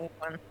stack. One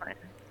point.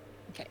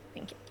 Okay,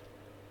 thank you.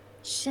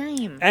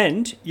 Shame.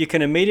 And you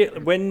can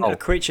immediately, when Oh. a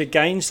creature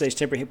gains these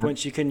temporary hit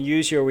points, you can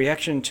use your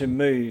reaction to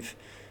move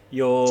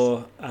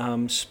your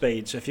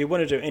speed. So if you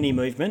want to do any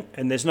movement,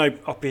 and there's no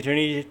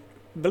opportunity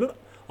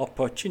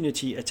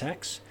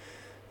attacks.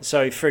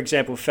 So, for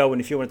example, Felwyn,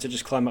 if you wanted to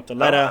just climb up the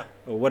ladder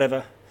or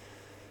whatever,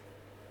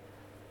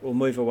 or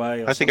move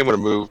away. Or I think I'm going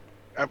to move.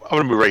 I'm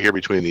going to move right here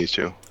between these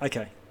two.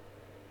 Okay.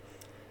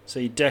 So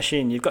you dash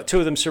in. You've got two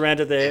of them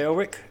surrounded there,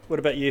 Elric. What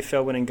about you,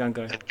 Felwyn and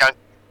Gungo? And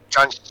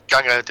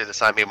Gungo do the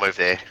same. He'll move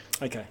there.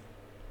 Okay.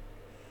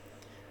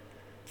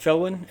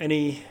 Felwyn,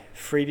 any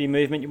freebie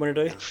movement you want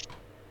to do?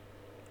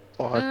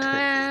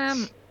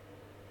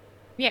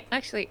 Yeah,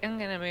 actually, I'm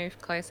gonna move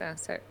closer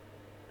so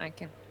I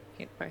can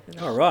hit both of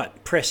them. All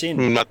right, press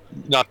in. Not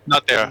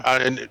there.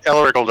 And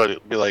Elric will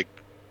be like,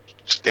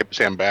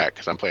 stand back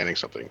because I'm planning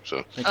something.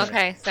 So.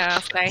 Okay, so I'll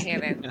stay here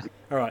then.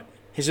 All right.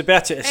 He's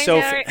about to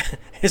Hey,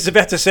 he's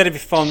about to set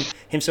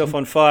himself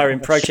on fire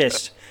in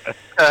protest.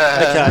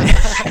 Okay.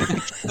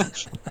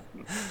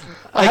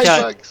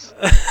 Okay.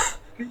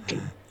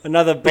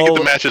 Another We ball. get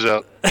the matches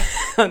out.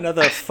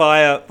 Another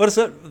fire. What is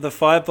it? The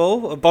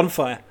fireball? A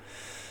bonfire.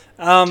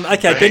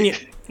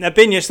 Okay, Right.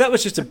 Benius, that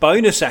was just a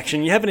bonus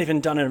action. You haven't even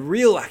done a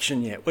real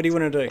action yet. What do you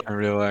want to do? A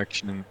real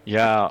action.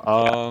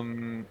 Yeah.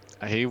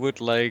 He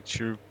would like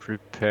to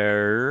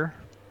prepare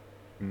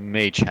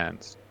mage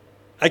hands.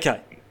 Okay.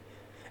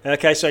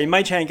 Okay, so your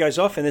mage hand goes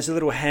off and there's a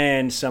little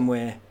hand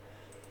somewhere.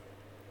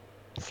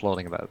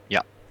 Floating about.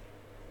 Yeah.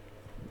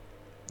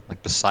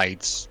 Like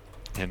besides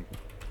him.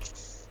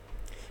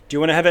 Do you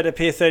want to have it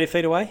appear 30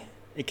 feet away?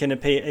 It can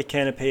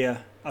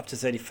appear up to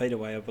 30 feet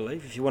away, I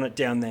believe, if you want it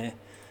down there.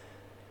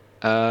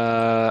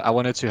 I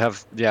wanted to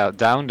have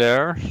down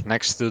there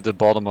next to the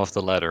bottom of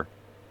the ladder.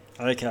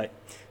 Okay.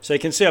 So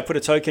you can see I put a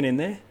token in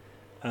there.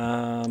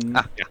 Yeah.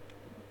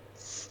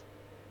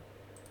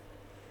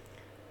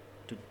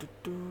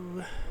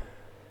 Do.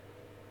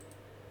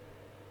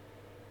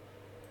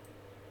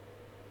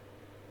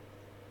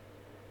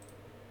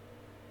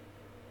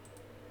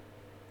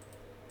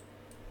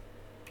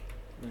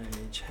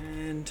 Mage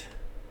hand.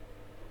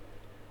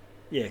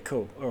 Yeah,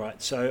 cool. All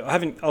right. So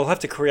I'll have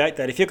to create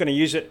that if you're going to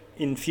use it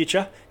in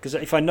future. Because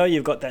if I know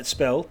you've got that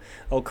spell,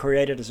 I'll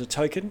create it as a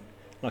token,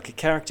 like a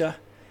character,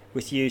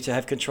 with you to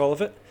have control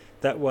of it.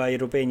 That way,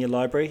 it'll be in your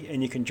library,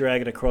 and you can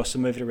drag it across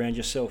and move it around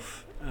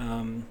yourself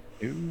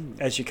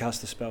as you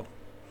cast the spell.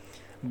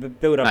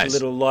 Build up a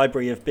little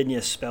library of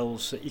Binya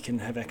spells that you can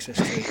have access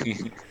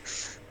to.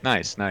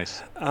 Nice.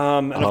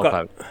 And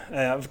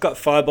I've got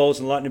fireballs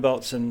and lightning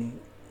bolts and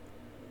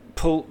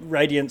pull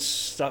radiance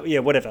stuff. Yeah,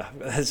 whatever.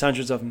 There's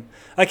hundreds of them.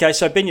 Okay,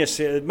 so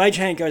Binya, mage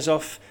hand goes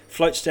off,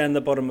 floats down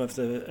the bottom of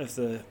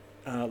the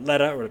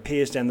ladder, or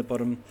appears down the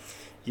bottom.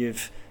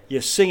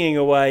 You're singing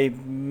away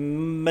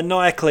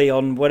maniacally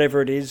on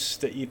whatever it is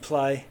that you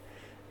play,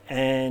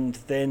 and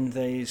then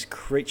these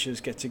creatures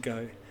get to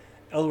go.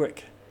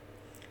 Elric,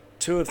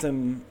 two of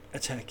them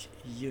attack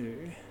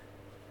you.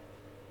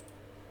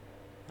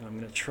 I'm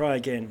going to try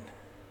again.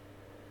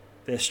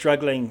 They're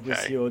struggling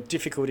with your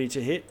difficulty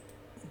to hit.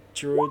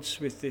 Druids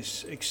with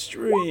this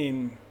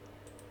extreme.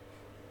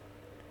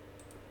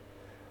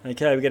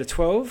 Okay, we get a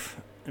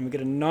 12 and we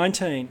get a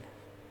 19.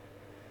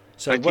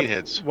 So 19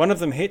 hits. One of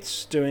them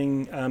hits,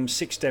 doing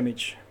 6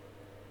 damage.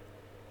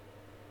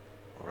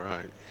 All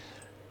right.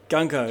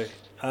 Gunko,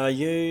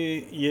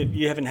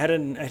 you haven't had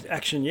an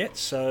action yet,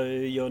 so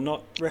you're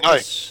not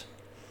reckless.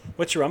 No.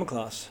 What's your armor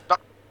class?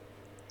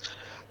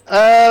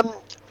 Yeah,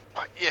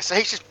 so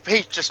he's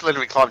just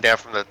literally climbed down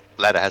from the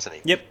ladder, hasn't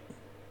he? Yep.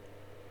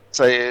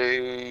 So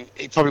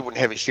he probably wouldn't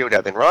have his shield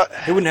out then, right?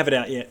 He wouldn't have it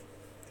out yet.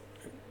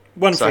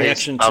 One free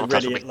action to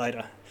ready it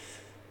later.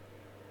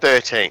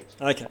 13.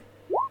 Okay.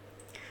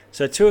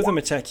 So two of them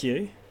attack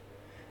you.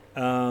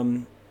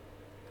 One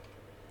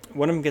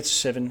of them gets a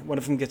 7. One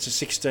of them gets a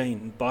 16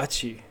 and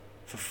bites you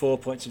for 4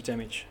 points of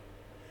damage.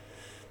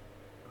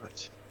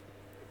 Right.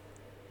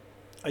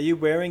 Are you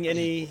wearing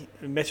any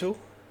metal?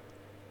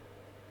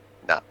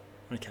 No.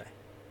 Okay.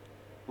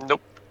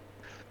 Nope.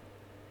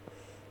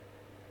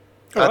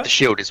 Right. The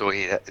shield is all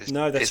he has.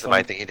 No, that's is the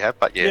main thing he'd have,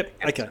 but yeah.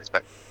 Yep. Okay.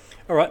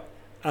 All right.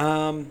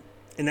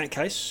 In that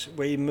case,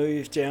 we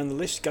move down the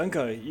list.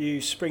 Gunko,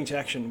 you spring to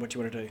action. What do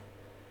you want to do?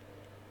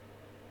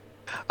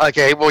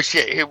 Okay, well,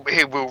 yeah,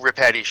 he will rip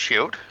out his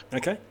shield.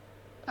 Okay.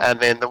 And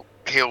then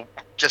he'll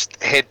just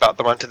headbutt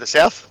the one to the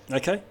south.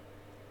 Okay.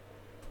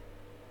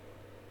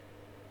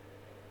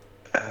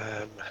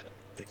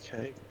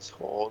 Okay, it's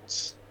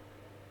horns.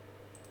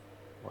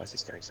 Why is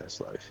this going so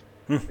slow?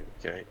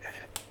 Okay.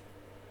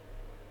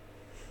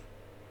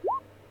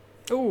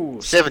 Ooh.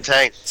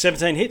 17.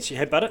 17 hits. You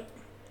headbutt it.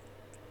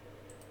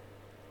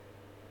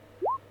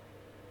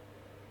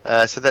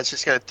 So that's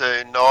just going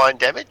to do 9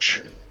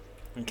 damage.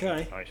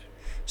 Okay. Nice.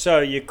 So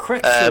you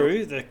crack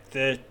through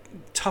the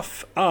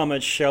tough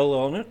armoured shell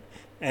on it,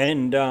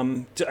 and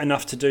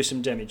enough to do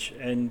some damage.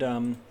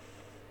 And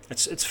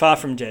it's far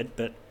from dead,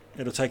 but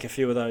it'll take a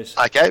few of those.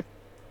 Okay.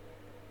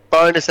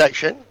 Bonus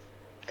action.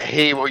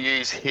 He will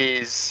use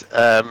his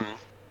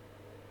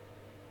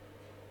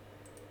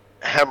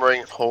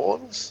hammering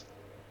horns.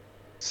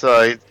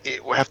 So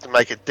it will have to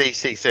make a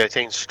DC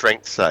 13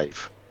 strength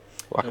save.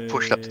 I can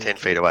push it up to 10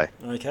 feet away.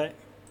 Okay.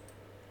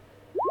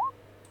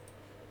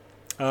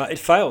 It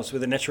fails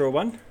with a natural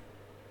 1.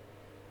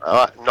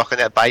 Alright, knocking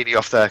that baby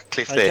off the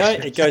cliff there.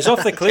 Okay, it goes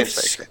off the cliff,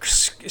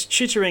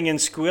 chittering and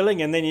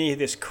squealing, and then you hear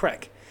this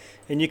crack.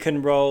 And you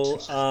can roll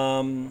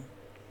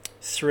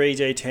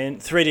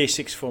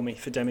 3d6 for me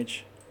for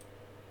damage.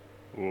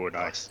 Oh,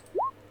 nice.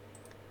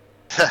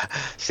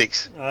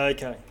 6.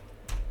 Okay.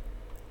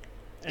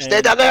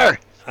 Stay down there!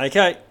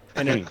 Okay,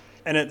 and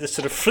it just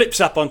sort of flips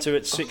up onto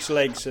its 6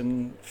 legs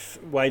and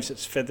waves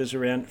its feathers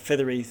around,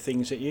 feathery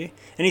things at you.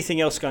 Anything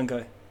else,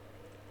 Gungo?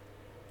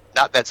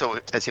 No, that's all.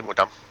 That's him. We're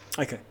done.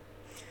 Okay.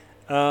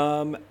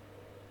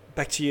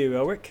 Back to you,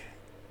 Elric.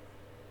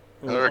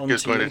 Or Ulrich on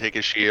is going you. to take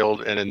his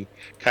shield and then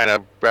kind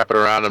of wrap it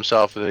around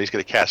himself, and then he's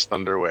going to cast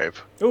Thunder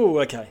Wave Oh,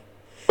 okay.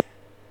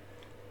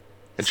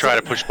 and try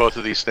to push both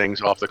of these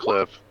things off the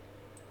cliff.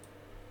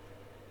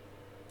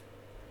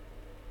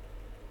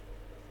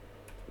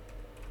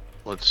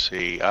 Let's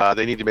see.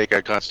 They need to make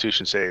a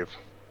Constitution save.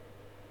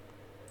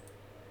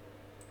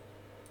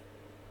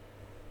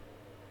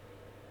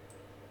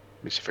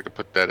 Let me see if I can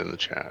put that in the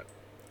chat.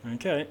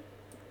 Okay.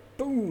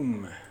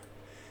 Boom.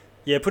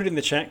 Yeah, put it in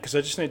the chat because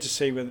I just need to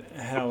see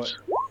how it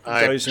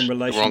goes in The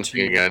relation wrong to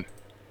thing again.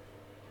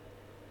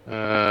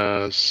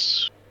 There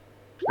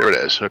it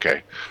is.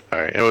 Okay. All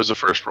right. It was the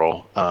first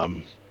roll.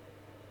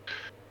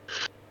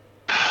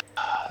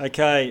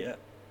 Okay,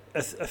 a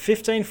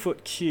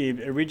 15-foot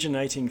cube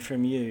originating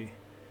from you.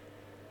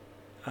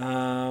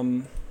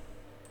 I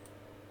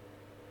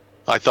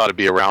thought it'd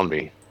be around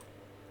me.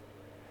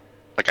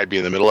 Like I'd be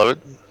in the middle of it.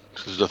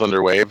 This is a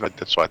thunder wave.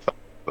 That's why I thought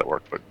that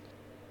worked. But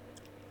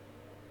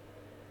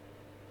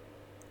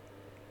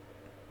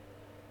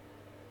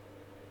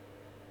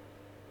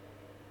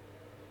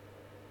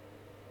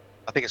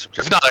I think it's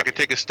if not, I could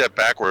take a step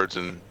backwards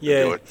and do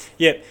Yeah, it.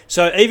 yeah.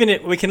 So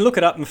we can look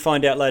it up and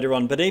find out later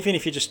on. But even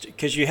if you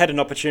because you had an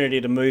opportunity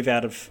to move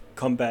out of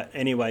combat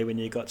anyway when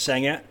you got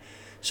sang out,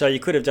 so you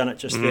could have done it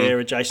just there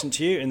adjacent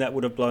to you, and that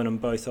would have blown them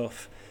both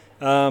off.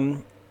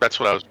 That's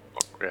what I was.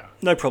 Yeah.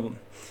 No problem.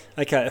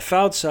 Okay, a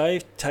failed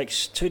save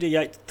takes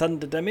 2d8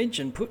 thunder damage,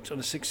 and put on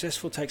a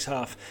successful takes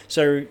half.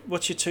 So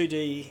what's your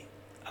 2d8?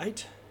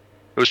 It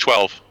was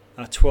 12.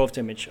 12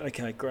 damage.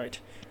 Okay, great.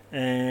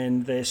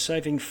 And they're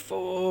saving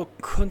for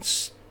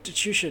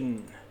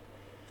Constitution.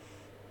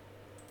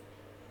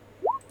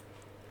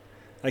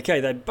 Okay,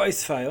 they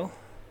both fail.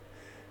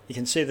 You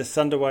can see the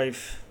thunder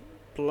wave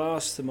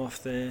blast them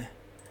off there.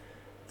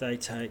 They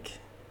take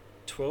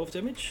 12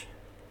 damage.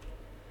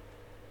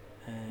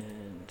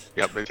 And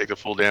Yep, they take the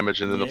full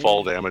damage and then Yeah. the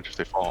fall damage if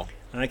they fall.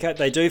 okay,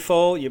 they do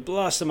fall. You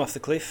blast them off the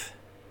cliff.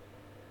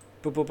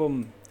 Boom, boom,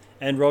 boom.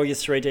 And roll your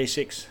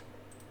 3d6.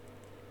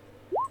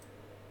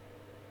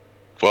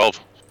 12.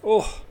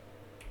 Oh,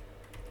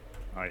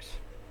 Nice.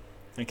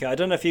 okay. I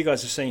don't know if you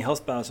guys are seeing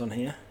health bars on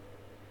here.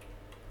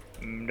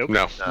 Nope.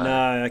 No.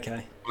 No,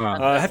 okay.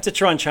 I have to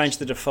try and change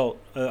the default.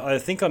 I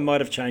think I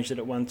might have changed it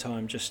at one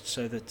time just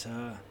so that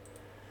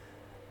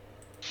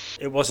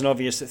it wasn't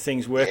obvious that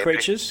things were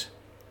creatures.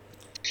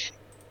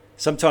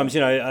 Sometimes,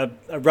 a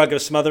rug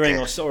of smothering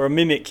or a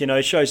mimic,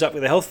 shows up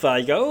with a health bar.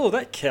 You go, oh,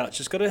 that couch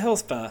has got a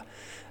health bar.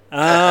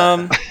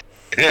 I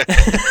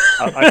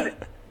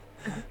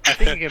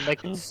think you can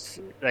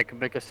make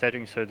make a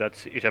setting so that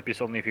it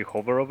appears only if you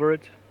hover over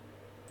it.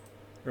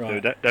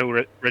 Right. So that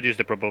will reduce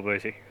the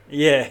probability.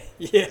 Yeah.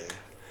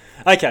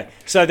 Okay,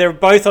 so they're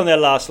both on their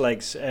last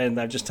legs, and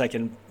they've just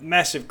taken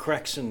massive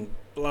cracks and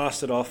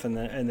blasted off, and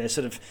they're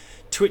sort of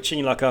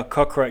twitching like a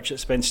cockroach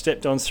that's been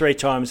stepped on 3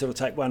 times. It'll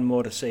take one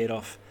more to see it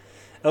off.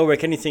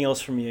 Elric, anything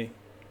else from you?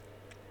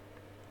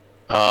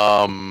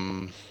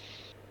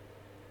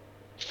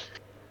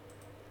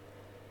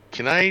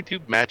 Can I do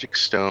Magic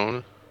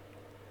Stone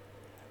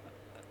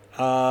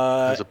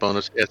as a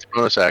bonus? It's a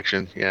bonus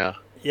action, yeah.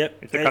 Yep.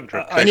 It's a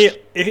cantrip.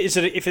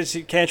 If it's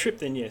a cantrip,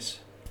 then yes.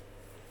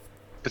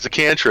 It's a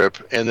cantrip,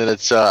 and then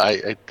it's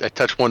I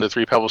touch 1 to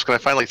 3 pebbles. Can I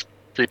find like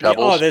 3 Yeah,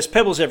 pebbles? oh, there's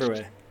pebbles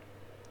everywhere.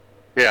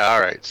 Yeah,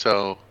 all right.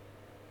 So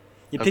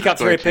You I'm pick just up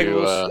 3 going to,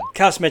 pebbles,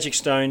 cast Magic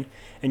Stone,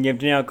 and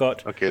you've now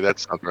got... okay,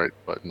 that's not the right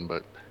button,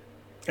 but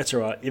That's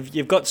all right.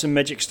 You've got some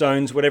Magic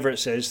Stones, whatever it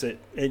says,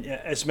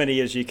 as many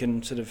as you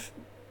can sort of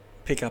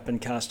pick up and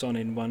cast on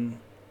in one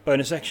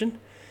bonus action.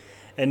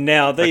 And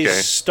now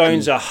these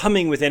stones are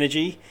humming with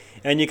energy,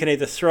 and you can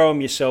either throw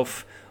them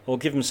yourself or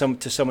give them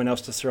to someone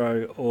else to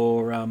throw,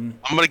 or... I'm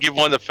going to give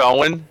 1 to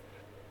Felwyn,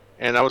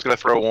 and I was going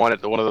to throw 1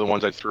 at one of the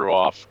ones I threw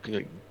off.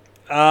 Can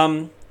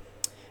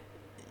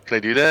I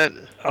do that?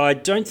 I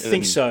don't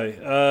think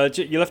so.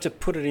 You'll have to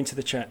put it into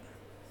the chat.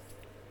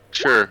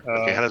 Sure.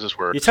 Okay, how does this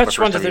work? You It's my touch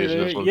first 1 to time using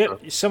this 3. one, Yep,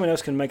 so- someone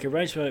else can make a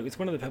range with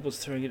one of the pebbles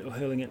throwing it or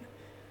hurling it.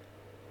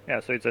 Yeah,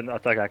 so it's an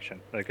attack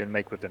action that you can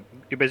make with them.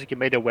 You basically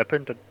made a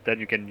weapon that then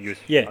you can use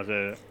Yeah. as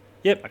a...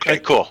 Yep. Okay,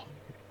 cool.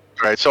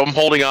 All right, so I'm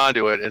holding on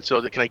to it, and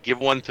so can I give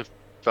 1 to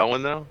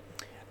Felwyn though?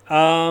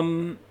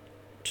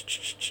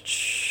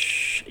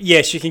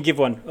 Yes, you can give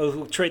one.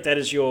 We'll treat that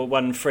as your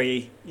one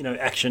free,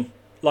 action,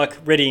 like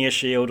readying a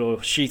shield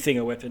or sheathing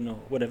a weapon or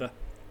whatever.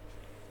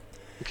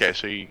 Okay,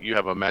 so you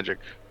have a magic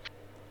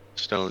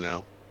stone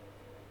now,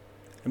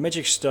 A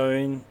magic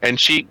stone. and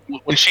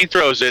when she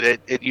throws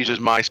it, it uses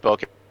my spell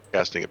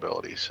casting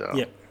ability. So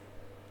Yep.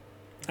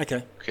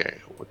 Okay. Okay.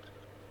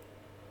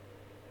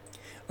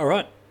 All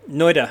right.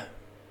 Noida,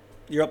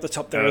 you're up the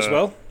top there as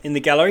well in the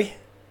gallery.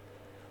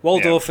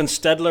 Waldorf and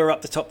Stadler are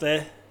up the top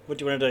there. What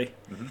do you want to do?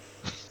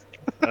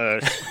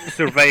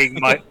 Surveying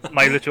my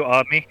little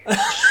army.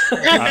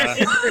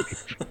 I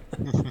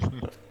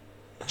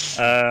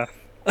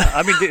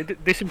mean,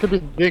 they seem to be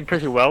doing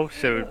pretty well,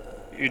 so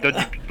you don't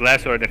need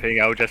bless or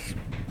anything. I'll just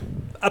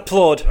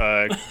Applaud.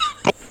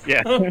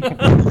 yeah,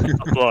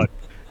 applaud.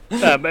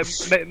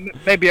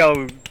 Maybe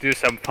I'll do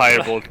some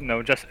fireball.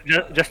 No, just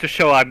to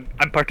show I'm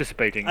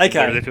participating in Okay.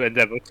 their little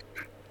endeavor.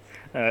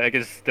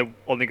 Against the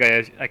only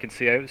guy I can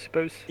see, I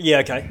suppose. Yeah.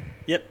 Okay.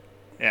 Yep.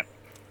 Yeah.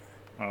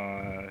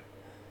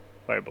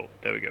 Fireball.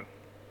 There we go.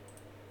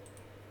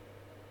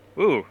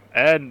 Ooh,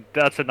 and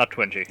that's a nat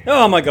 20.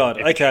 Oh my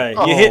god. Okay.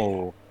 You hit.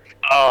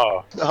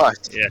 Oh,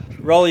 Nice. Yeah.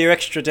 Roll your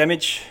extra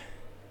damage.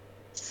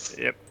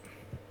 Yep.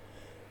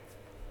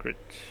 Crit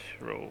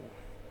roll.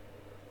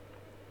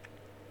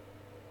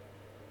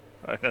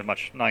 Not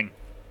much. 9.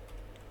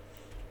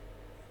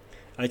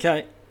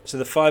 Okay. So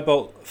the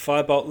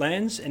firebolt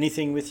lands.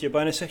 Anything with your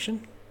bonus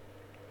action?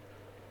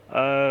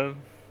 No,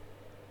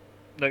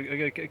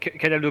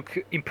 can I look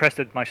impressed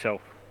at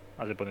myself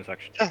as a bonus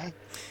action?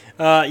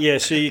 Yeah.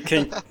 So you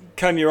can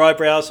comb your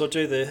eyebrows or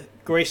do the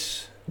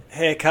grease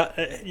haircut,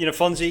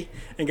 Fonzie,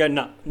 and go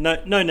no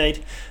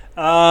need,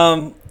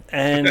 and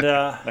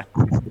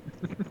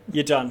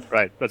you're done.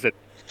 Right, that's it.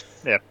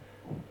 Yeah.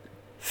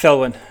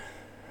 Felwyn.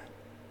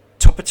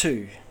 Top of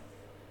 2.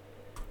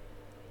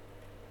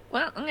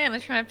 Well, I'm going to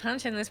try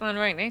punching this one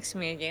right next to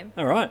me again.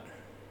 All right.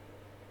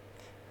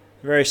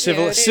 Very Yeah, it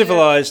is.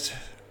 civilized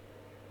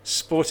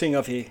sporting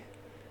of you.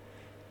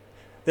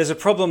 There's a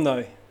problem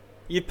though.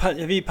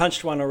 Have you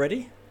punched one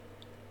already?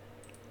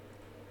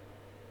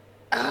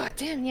 Oh,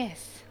 damn,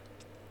 yes.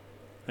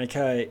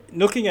 Okay.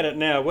 Looking at it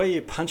now, where you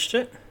punched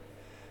it,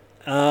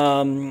 a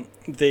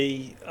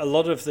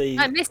lot of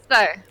I missed,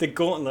 though. the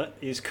gauntlet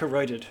is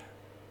corroded.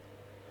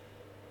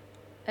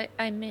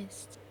 I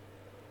missed.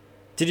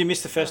 Did you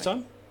miss the first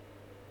time?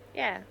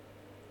 Yeah.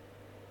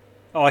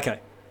 Oh, okay.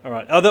 All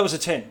right. Oh, that was a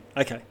 10.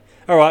 Okay.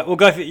 All right. We'll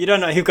go for it. You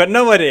don't know. You've got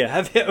no idea.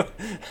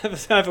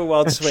 Have a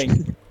wild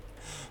swing.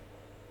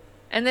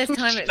 And this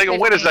time it's Like,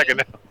 wait a 15.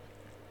 second.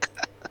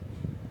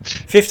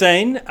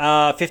 15.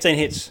 15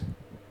 hits.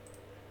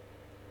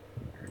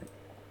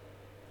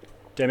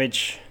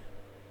 Damage.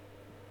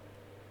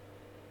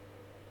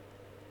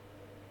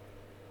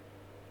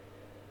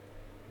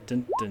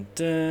 Dun, dun,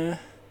 dun.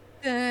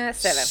 7.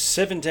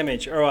 7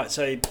 damage. All right,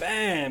 so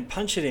bam,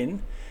 punch it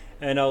in,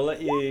 and I'll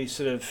let you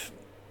sort of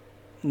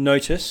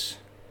notice.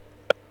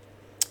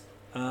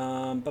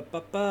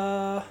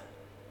 Ba.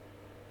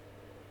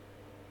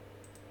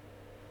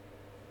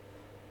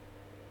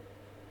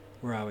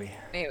 Where are we?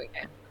 There we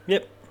go.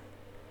 Yep.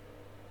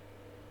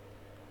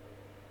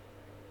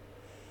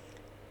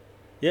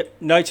 Yep,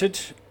 noted.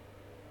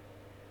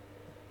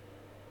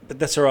 But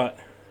that's all right.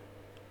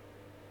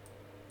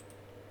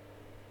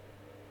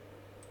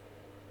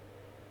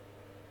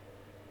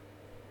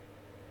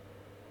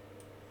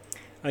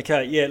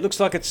 Okay, yeah, it looks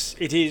like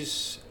it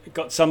is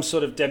got some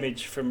sort of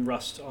damage from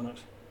rust on it.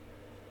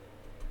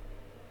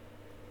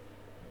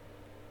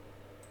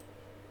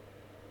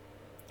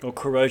 Or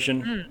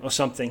corrosion or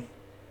something.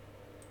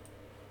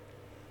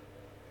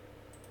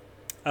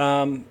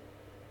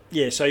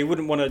 Yeah, so you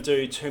wouldn't want to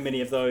do too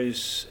many of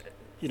those,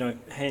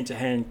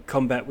 hand-to-hand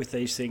combat with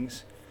these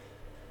things.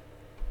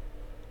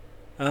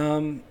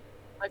 Look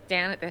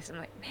down at this. I'm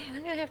like, man,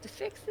 I'm gonna have to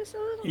fix this a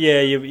little.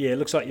 Yeah, it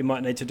looks like you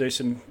might need to do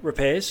some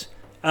repairs.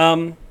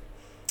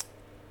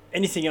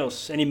 Anything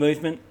else? Any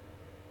movement?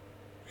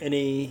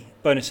 Any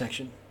bonus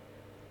action?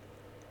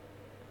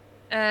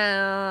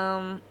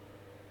 Can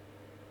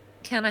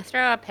I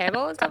throw a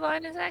pebble as a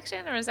bonus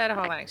action, or is that a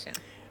whole action?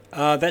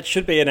 That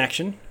should be an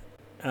action.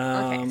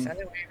 Okay, so don't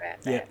worry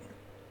about that. Yeah.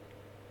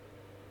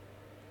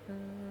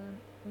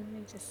 Let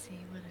me just see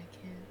what I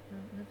can.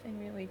 Oh, nothing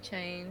really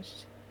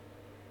changed.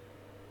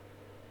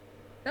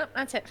 Nope,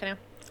 that's it for now.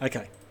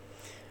 Okay.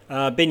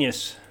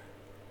 Binius.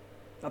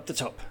 Up the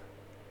top.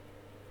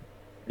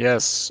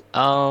 yes.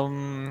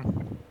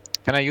 Can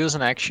I use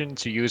an action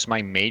to use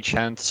my mage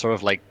hand to sort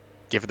of like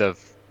give it a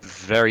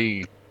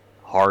very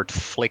hard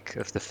flick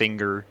of the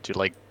finger to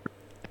like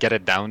get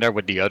it down there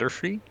with the other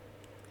 3?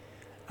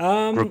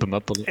 Group them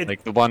up a little,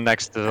 like the one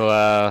next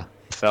to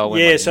Felwyn.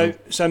 Yeah, like,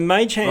 so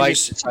mage hand right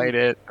is beside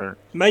it. Or...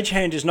 mage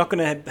hand is not going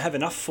to have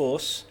enough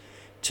force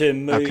to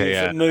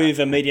move move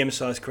a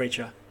medium-sized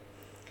creature.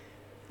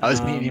 Oh,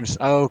 it's mediums.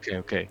 Oh,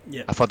 okay.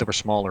 Yeah. I thought they were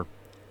smaller.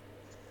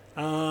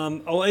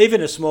 Or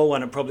even a small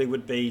one, it probably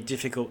would be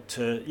difficult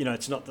to.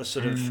 It's not the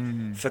sort of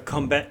for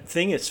combat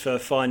thing. It's for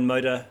fine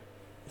motor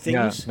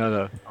things. Yeah,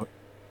 no.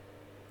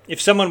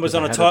 If someone was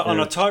on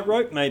a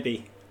tightrope,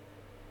 maybe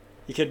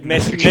you could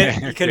mess.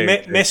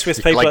 Mess with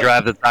people. Like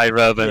grab the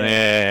tightrope and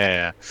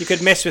yeah. You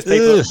could mess with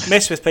people.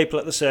 Mess with people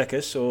at the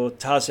circus or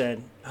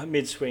Tarzan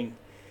mid swing.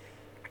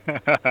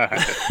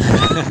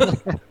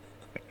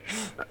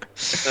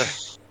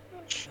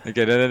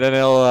 Okay, then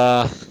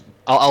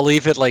I'll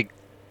leave it like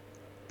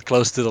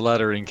close to the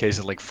ladder in case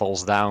it like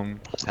falls down,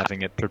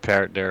 having it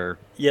prepared there.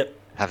 Yep.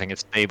 Having it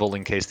stable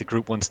in case the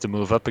group wants to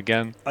move up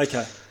again.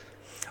 Okay.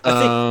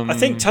 I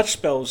think touch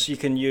spells you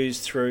can use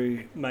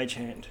through Mage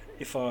Hand.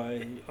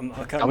 I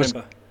can't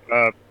remember.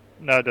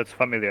 No, that's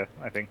familiar,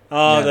 I think.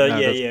 Oh,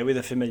 Yeah, with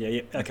a familiar.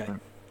 Yep. Okay.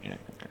 Yeah.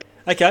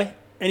 Okay.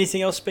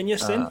 Anything else,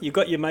 Benyus? Then you've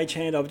got your Mage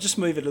Hand. I'll just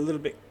move it a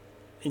little bit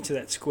into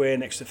that square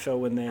next to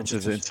Felwyn there. Into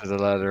the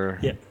ladder.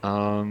 Yep.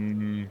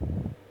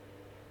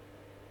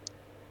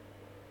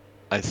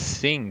 I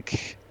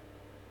think.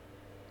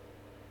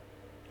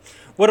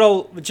 What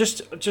I'll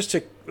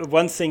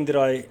one thing that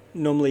I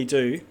normally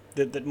do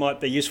that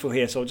might be useful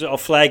here, so I'll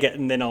flag it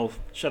and then I'll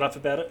shut up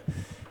about it.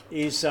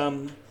 Is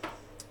the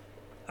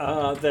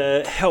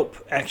help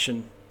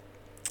action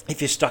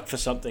if you're stuck for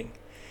something.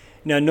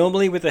 Now,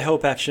 normally with the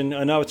help action,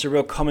 I know it's a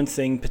real common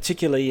thing,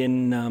 particularly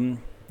in I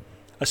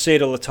see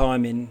it all the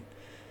time in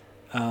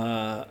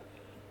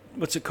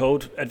what's it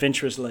called?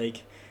 Adventurers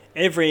League.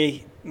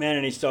 Every man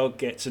and his dog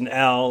gets an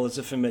owl as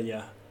a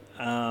familiar,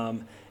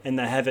 and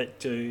they have it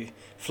do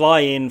fly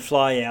in,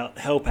 fly out,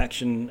 help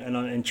action,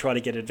 and try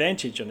to get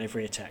advantage on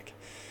every attack.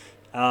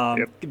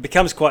 It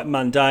becomes quite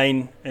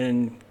mundane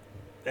and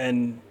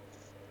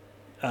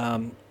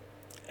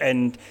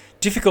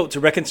difficult to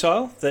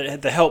reconcile.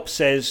 The help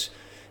says,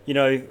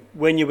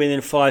 when you're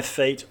within 5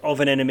 feet of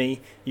an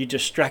enemy, you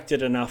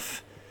distracted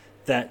enough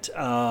that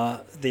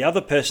the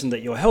other person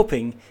that you're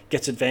helping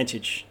gets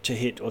advantage to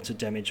hit or to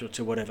damage or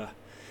to whatever.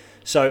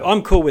 So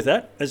I'm cool with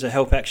that as a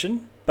help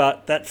action,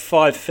 but that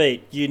 5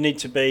 feet, you need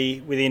to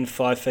be within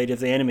 5 feet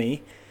of the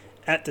enemy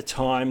at the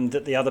time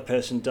that the other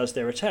person does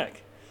their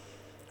attack.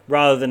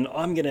 Rather than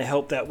I'm going to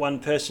help that one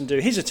person do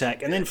his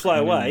attack and then fly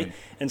away,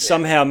 and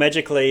somehow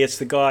magically it's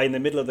the guy in the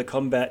middle of the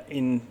combat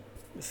in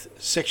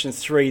section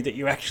 3 that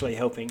you're actually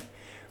helping.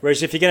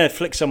 Whereas if you're going to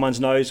flick someone's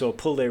nose or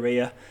pull their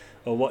ear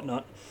or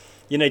whatnot,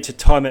 you need to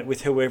time it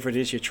with whoever it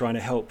is you're trying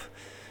to help.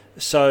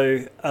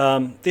 So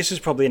this is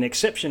probably an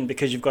exception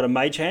because you've got a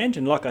mage hand,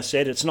 and like I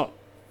said, it's not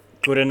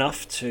good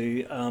enough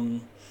to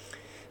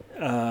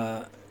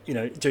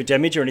do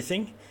damage or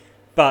anything.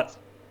 But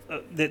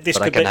this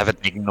But I can have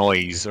it make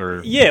noise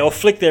or or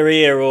flick their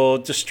ear or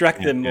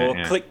distract them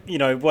or click,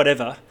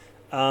 whatever.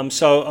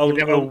 So I'll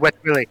Give them a wet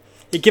willy.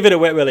 You give it a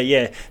wet willy,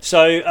 yeah.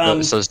 So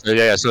so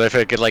if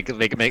I could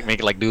make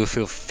it like do a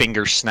few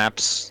finger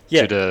snaps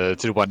to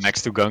the one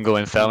next to Gungo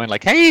and Felwyn,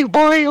 like, hey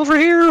boy, over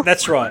here.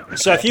 That's right.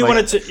 So if you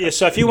wanted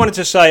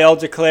to say, I'll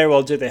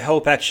do the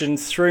help action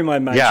through my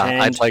mage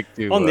hand I'd like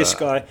to, on this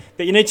guy,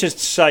 but you need to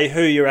say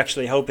who you're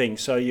actually helping.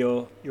 So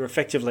you're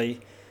effectively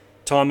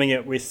timing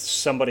it with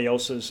somebody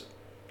else's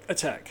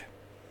attack.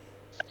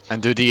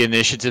 And do the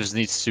initiatives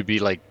needs to be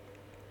like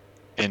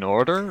in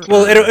order?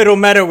 Well, it'll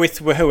matter with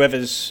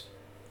whoever's.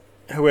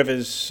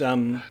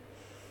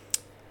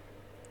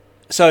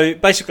 So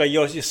basically,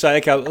 you say,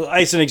 okay,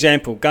 as an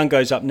example,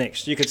 Gungo's up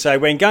next. You could say,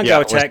 when Gungo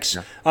attacks,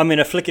 I'm going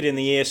to flick it in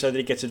the air so that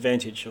it gets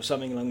advantage, or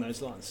something along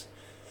those lines.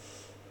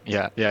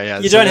 Yeah.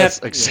 You don't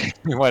have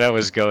exactly what I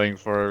was going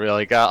for.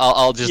 Like,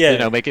 I'll just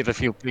make it a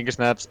few finger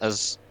snaps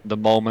as the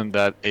moment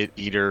that it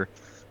either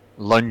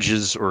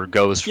lunges or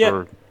goes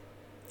for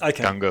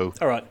Gungo.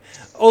 All right.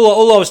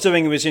 All I was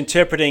doing was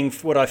interpreting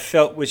what I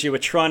felt was you were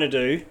trying to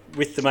do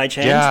with the mage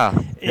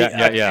hand.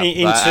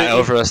 I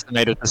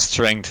overestimated the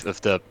strength of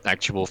the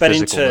actual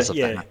physicalness of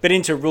that. But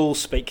into rule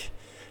speak.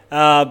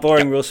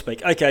 Boring rule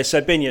speak. Okay,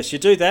 so Benyus, you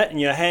do that, and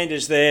your hand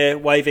is there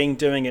waving,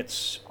 doing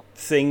its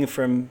thing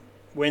from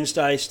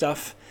Wednesday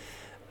stuff.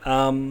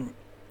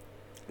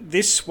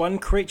 This one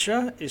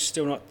creature is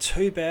still not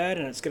too bad,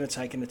 and it's going to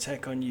take an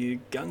attack on you,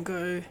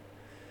 Gungo.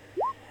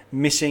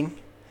 Missing.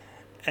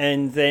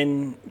 And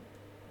then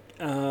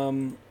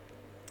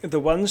the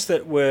ones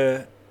that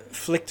were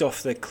flicked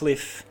off the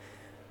cliff,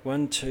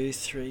 1, 2,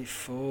 3,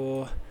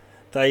 4,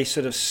 they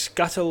sort of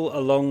scuttle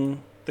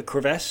along the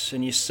crevasse,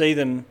 and you see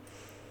them,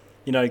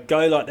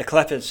 go like the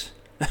clappers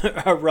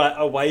right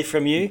away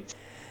from you,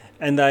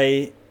 and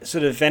they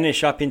sort of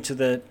vanish up in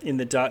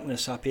the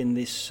darkness, up in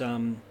this,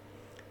 where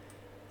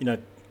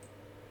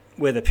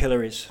the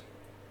pillar is.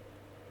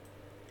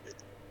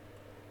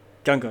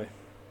 Gungo.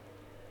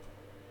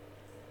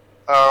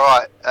 All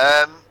right.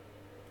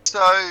 So,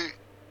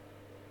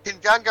 can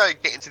Gungo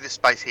get into this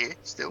space here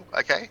still?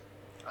 Okay.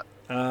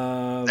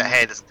 The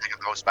hand doesn't take up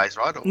the whole space,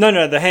 right? Or?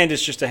 No. The hand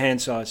is just a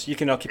hand size. You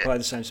can occupy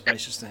the same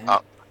space as the hand.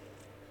 Oh.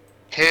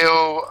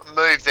 He'll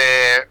move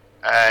there.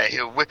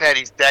 He'll whip out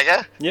his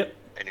dagger. Yep.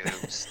 And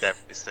he'll stab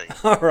this thing.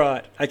 All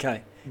right.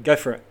 Okay. Go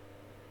for it.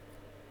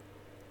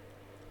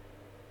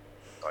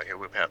 Oh, he'll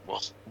whip out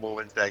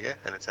Morwen's dagger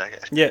and attack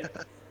it. Yeah.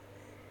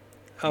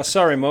 Oh,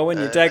 sorry, Morwen.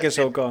 Your dagger's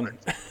all gone.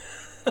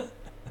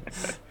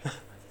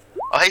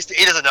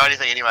 He doesn't know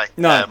anything anyway.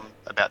 No.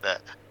 About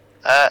that.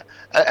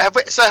 Have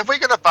we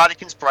got a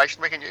bardic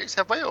inspiration we can use?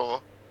 Have we,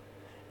 or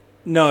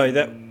no?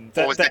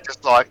 Or was that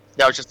just like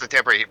that was just the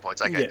temporary hit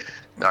points? Okay. Yeah.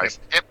 No.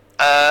 Yep.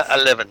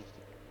 11.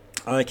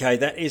 Okay,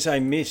 that is a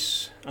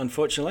miss,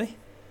 unfortunately.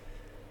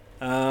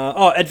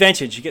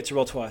 Advantage. You get to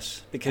roll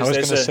twice because I was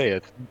going to say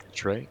it.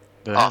 That's right.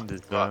 The hand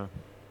is. Right.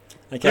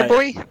 Okay. Good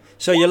boy.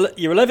 So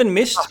your 11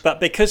 missed, but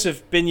because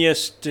of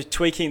Binyas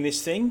tweaking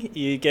this thing,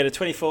 you get a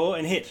 24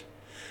 and hit.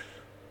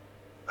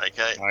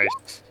 Okay.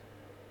 Nice.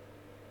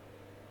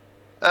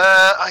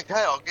 Okay,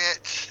 I'll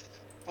get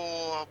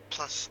 4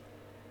 plus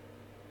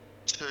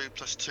 2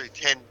 plus 2,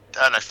 10.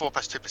 No, 4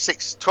 plus 2 plus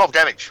 6, 12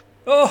 damage.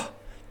 Oh,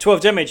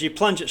 12 damage. You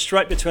plunge it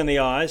straight between the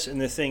eyes,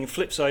 and the thing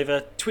flips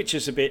over,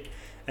 twitches a bit,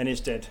 and is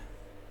dead.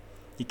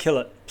 You kill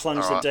it,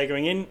 plunge the dagger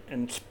in,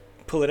 and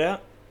pull it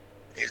out.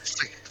 Yeah,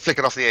 flick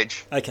it off the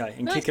edge. Okay,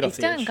 and kick it off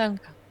the edge.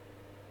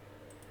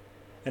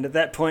 And at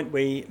that point,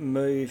 we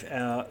move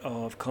out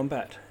of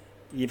combat.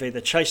 You've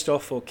either chased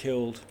off or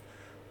killed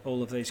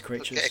all of these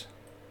creatures. Okay.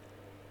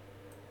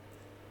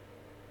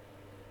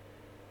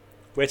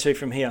 Where to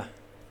from here?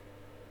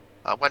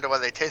 I wonder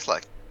what they taste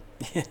like.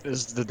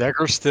 Is the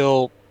dagger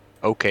still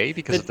okay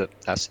because of the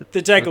acid?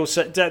 The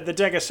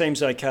dagger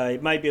seems okay.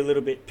 Maybe a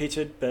little bit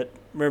pitted, but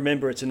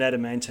remember it's an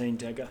adamantine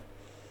dagger.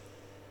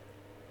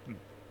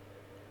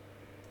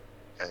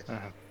 Okay.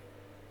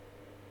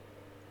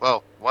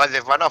 Well, while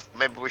they've run off,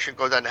 maybe we should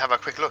go down and have a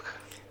quick look.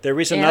 There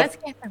is another.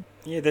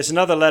 There's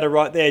another ladder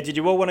right there. Did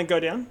you all want to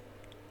go down?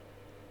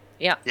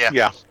 Yeah.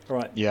 All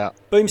right. Yeah.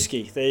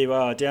 Boomski, there you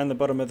are, down the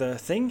bottom of the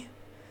thing.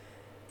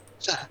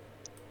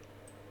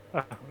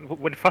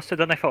 Went faster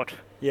than I thought.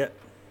 Yeah.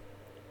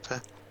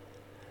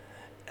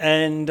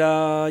 And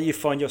you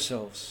find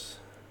yourselves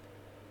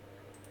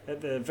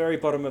at the very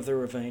bottom of the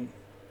ravine.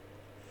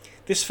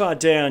 This far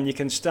down, you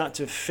can start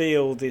to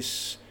feel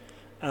this.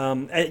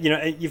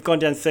 You've gone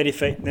down 30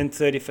 feet, and then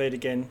 30 feet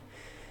again.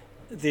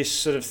 This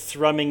sort of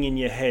thrumming in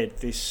your head,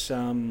 this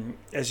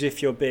as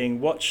if you're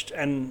being watched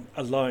and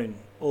alone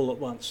all at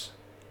once.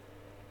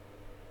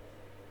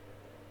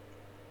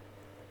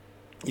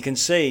 You can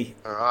see,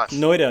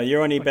 Noida,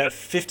 you're only about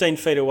 15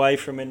 feet away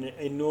from an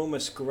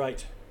enormous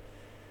grate.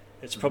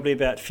 It's probably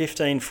about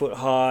 15 foot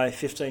high,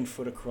 15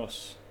 foot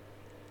across.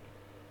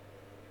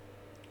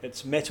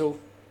 It's metal,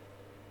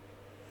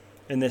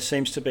 and there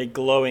seems to be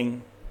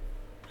glowing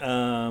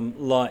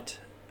light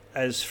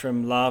as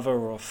from lava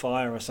or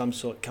fire or some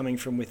sort coming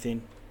from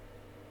within.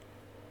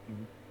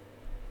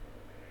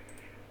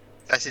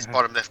 That's his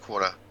bottom left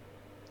quarter,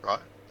 right?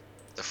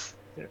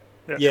 Yeah.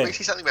 Can we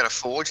see something about a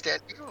forge down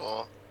here,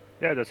 or?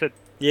 Yeah, that's it.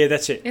 Yeah,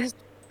 that's it. Yes.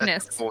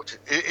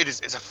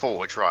 It's a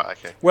forge, right?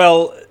 Okay.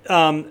 Well,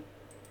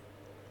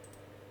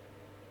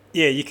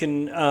 you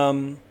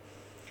can.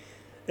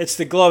 It's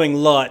the glowing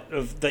light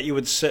that you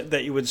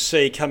would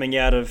see coming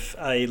out of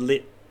a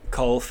lit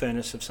coal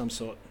furnace of some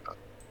sort.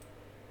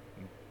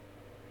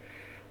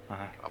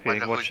 I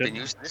wonder who's been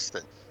using this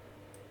then.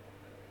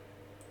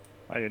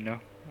 I don't know.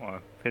 Well,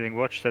 feeling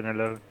watched and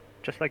alone,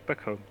 just like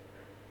back home.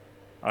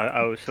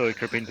 I was slowly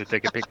creeping to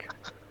take a peek.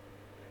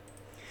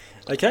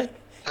 Okay,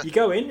 you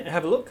go in and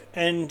have a look,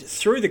 and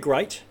through the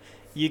grate,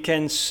 you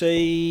can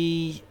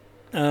see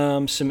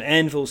some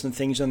anvils and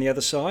things on the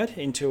other side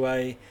into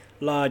a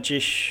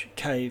largish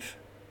cave.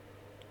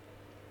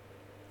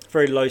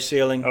 Very low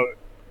ceiling.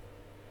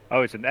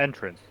 Oh, it's an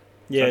entrance.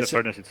 Yeah, it's the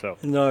furnace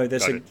itself. No,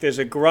 there's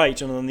a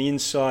grate, and on the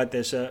inside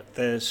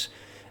there's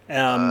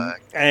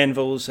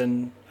anvils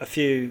and a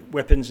few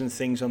weapons and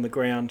things on the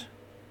ground.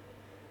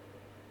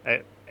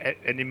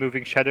 Any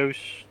moving shadows?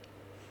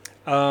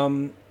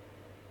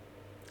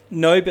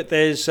 No, but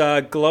there's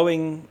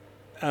glowing.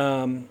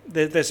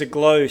 There's a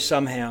glow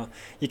somehow.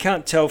 You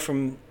can't tell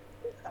from.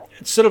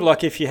 It's sort of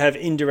like if you have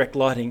indirect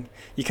lighting.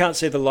 You can't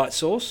see the light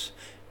source,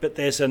 but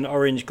there's an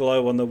orange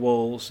glow on the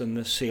walls and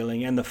the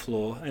ceiling and the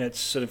floor, and it's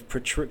sort of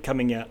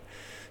coming out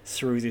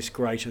through this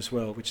grate as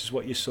well, which is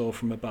what you saw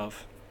from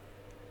above.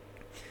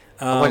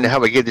 I wonder how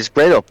we get this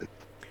grate open.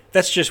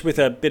 That's just with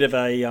a bit of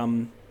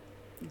a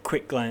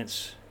quick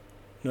glance,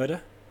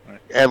 Noida.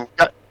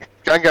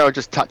 Gungo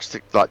just touched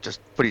it, like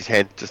just put his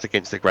hand just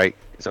against the grate.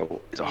 Is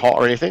it hot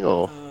or anything,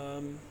 or?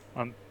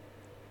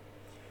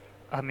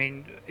 I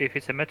mean, if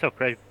it's a metal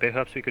grate,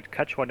 perhaps we could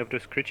catch one of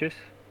those creatures.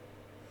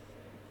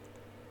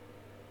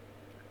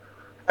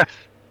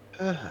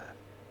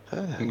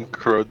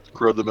 Corrode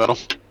the metal.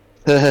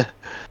 I'm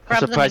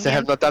surprised I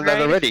have not done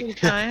that already.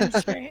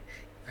 Times, right?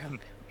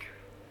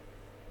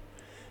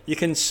 You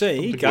can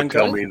see Gungo.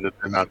 Tell me that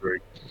they're not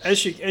very.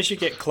 As you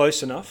get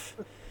close enough,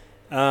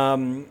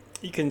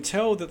 you can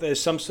tell that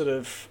there's some sort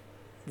of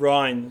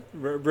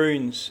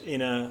runes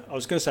in a. I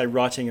was going to say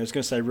writing. I was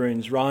going to say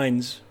runes.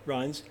 Rines.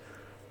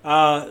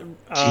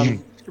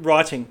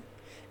 Writing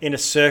in a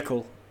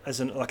circle as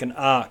like an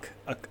arc,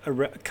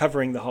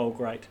 covering the whole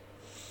grate.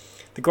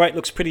 The grate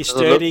looks pretty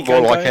sturdy.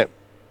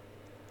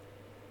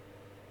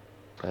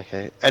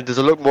 Okay, and does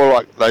it look more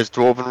like those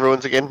dwarven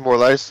ruins again? More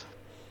of those?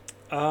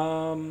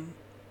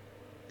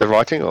 The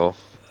writing, or?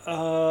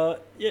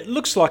 It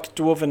looks like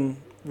dwarven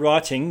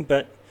writing,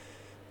 but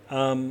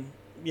you're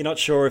not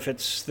sure if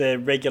it's their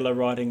regular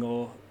writing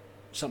or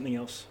something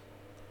else.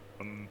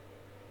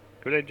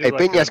 Could I do hey,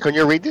 Binyas, can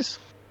you read this?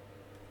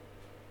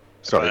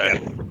 Sorry.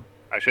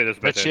 Actually, that's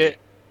That's better. it.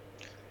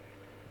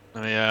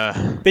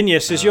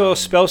 Binyas, is your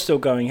spell still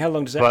going? How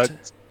long does that take?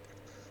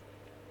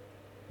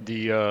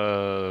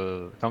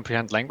 The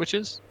comprehend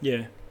languages?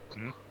 Yeah.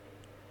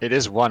 It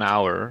is 1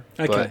 hour,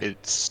 Okay. but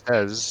it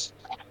says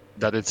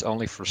that it's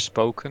only for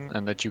spoken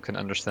and that you can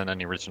understand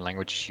any written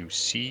language you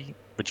see,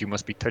 but you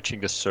must be touching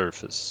the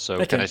surface. So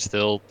Okay. can I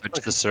still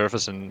touch the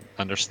surface and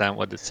understand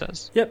what it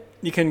says? Yep,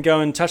 you can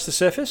go and touch the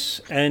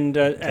surface, and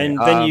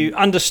then you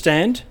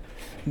understand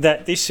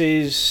that this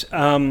is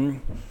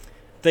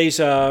these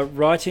are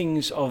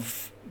writings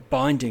of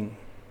binding.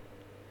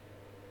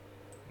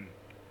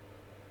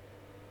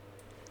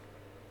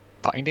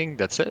 Binding,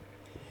 that's it?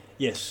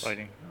 Yes,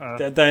 Fighting.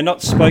 they're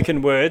not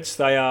spoken words.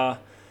 They are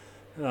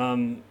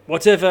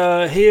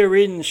whatever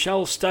herein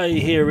shall stay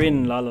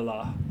herein. La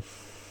la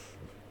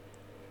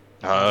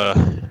la.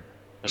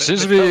 It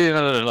seems to be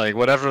like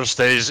whatever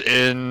stays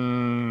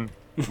in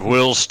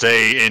will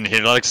stay in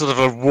here, like sort of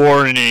a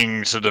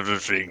warning sort of a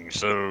thing.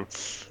 So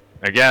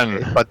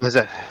again, But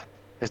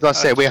it's not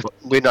saying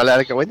we're not allowed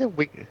to go in there.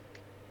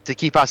 To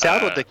keep us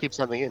out or to keep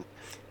something in.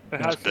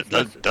 Perhaps it's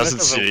that less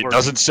of a warning.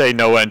 doesn't say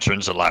no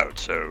entrance allowed.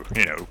 So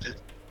you do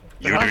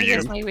you.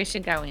 Obviously, we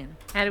should go in.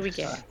 How do we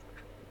get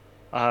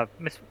it?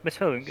 Miss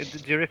Helen, do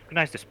you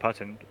recognize this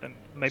pattern?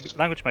 Maybe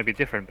language might be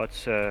different, but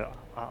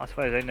as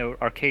far as I know,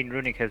 Arcane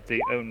Runic has their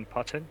own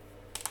pattern.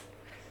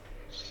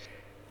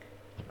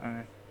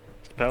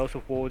 Spells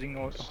of warding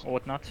or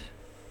whatnot.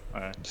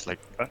 It's like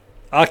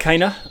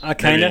Arcana,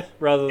 Maybe.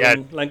 rather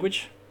than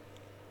language.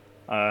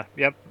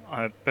 Yep.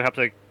 Perhaps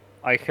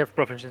I have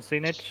proficiency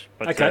in it,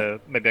 but Okay.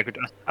 maybe I could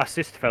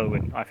assist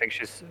Felwyn. I think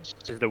she's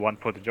the one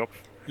for the job.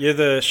 You're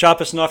the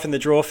sharpest knife in the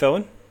drawer,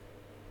 Felwyn.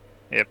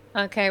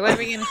 Okay, what are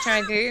we going to try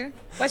and do?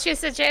 What's your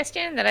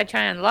suggestion? That I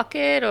try and lock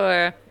it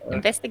or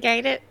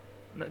investigate it?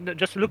 No,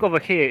 just look over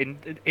here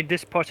in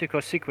this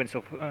particular sequence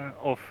of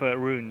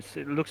runes.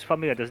 It looks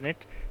familiar, doesn't it?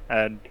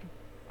 And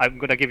I'm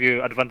gonna give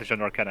you advantage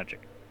on Arcana check.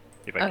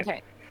 If I can.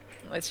 Okay,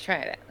 let's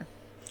try that.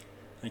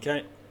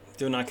 Okay,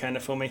 do an Arcana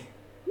for me.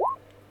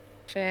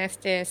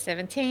 First is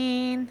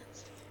 17.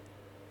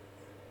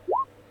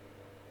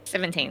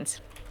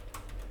 17s.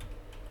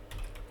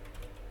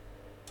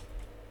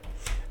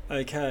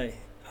 Okay.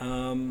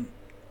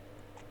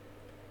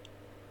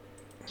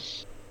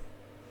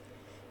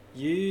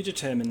 You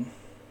determine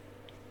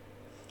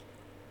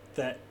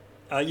that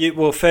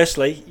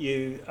firstly,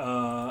 you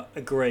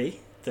agree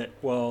that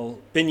while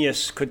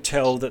Binius could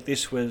tell that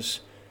this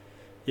was,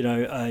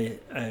 a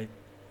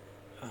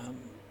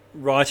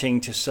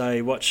writing to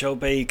say what shall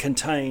be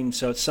contained,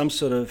 so it's some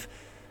sort of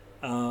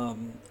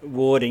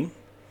warding,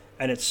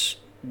 and it's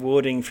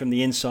warding from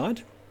the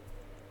inside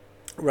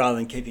rather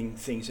than keeping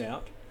things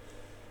out.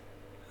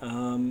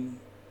 Let's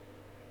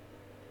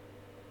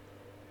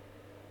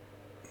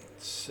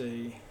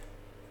see.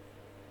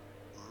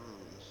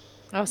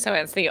 Oh, so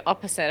it's the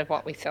opposite of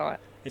what we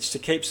thought. It's to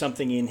keep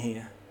something in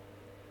here.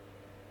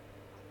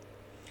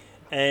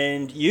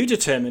 And you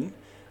determine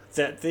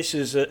that this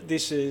is a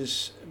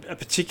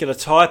particular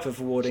type of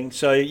warding.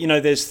 So,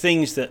 there's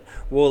things that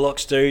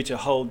warlocks do to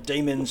hold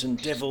demons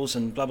and devils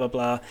and blah, blah,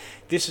 blah.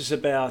 This is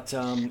about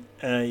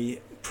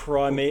a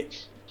primordial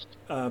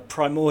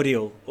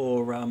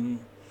or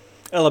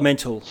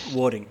elemental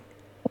warding.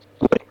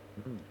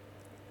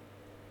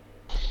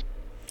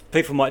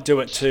 People might do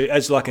it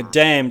as like a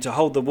dam to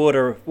hold the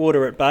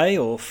water at bay,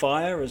 or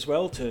fire as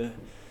well to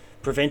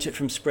prevent it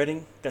from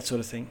spreading, that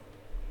sort of thing.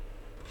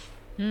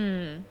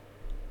 And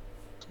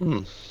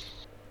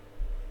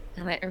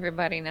let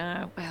everybody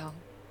know, well,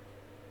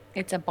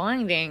 it's a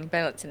binding,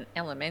 but it's an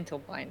elemental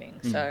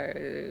binding.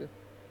 So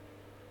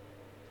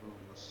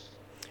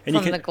And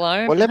from the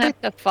globe,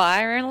 the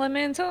fire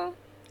elemental?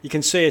 You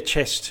can see a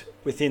chest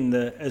within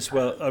as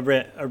well,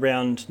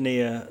 around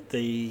near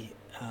the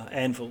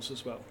anvils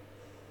as well.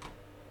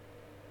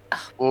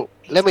 Well,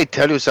 let me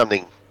tell you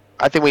something.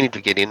 I think we need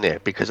to get in there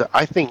because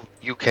I think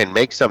you can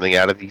make something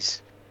out of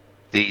these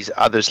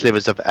other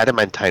slivers of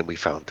adamantine we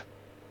found.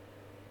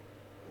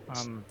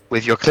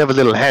 With your clever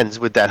little hands,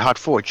 with that hot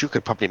forge, you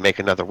could probably make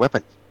another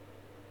weapon.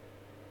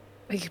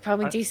 We could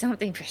probably do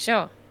something for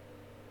sure.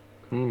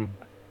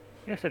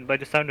 Yes, and by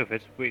the sound of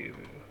it, we,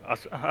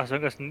 as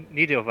long as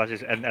neither of us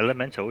is an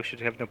elemental, we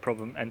should have no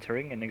problem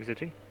entering and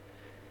exiting.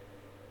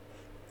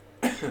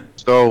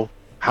 So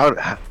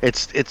how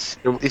it's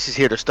this is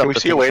here to stop. Can we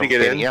see a way to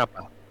get in?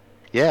 Up.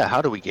 Yeah,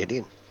 how do we get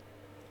in?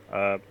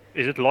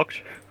 Is it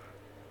locked?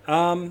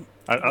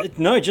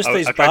 No, just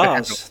these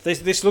bars.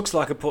 This looks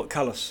like a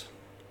portcullis.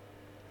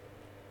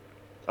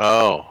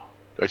 Oh,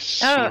 do I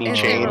see any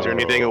chains or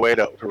anything, a way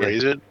to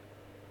raise it?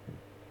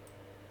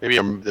 Maybe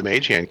the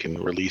mage hand can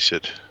release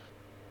it.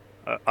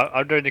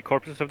 Are there any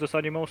corpses of those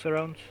animals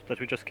around that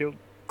we just killed?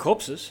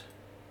 Corpses?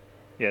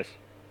 Yes.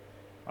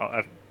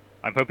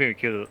 I'm hoping we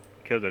killed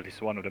at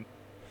least one of them.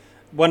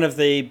 One of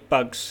the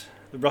bugs,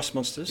 the rust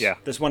monsters? Yeah.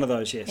 There's one of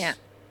those, yes. Yeah.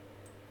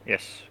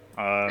 Yes.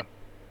 I'm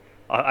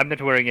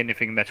not wearing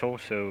anything metal,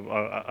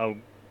 so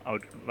I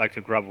would like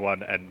to grab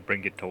one and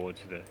bring it towards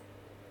the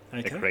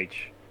crate.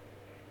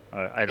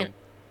 I don't.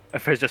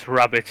 If I just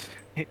rub its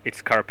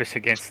carapace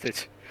against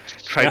it,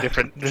 try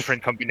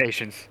different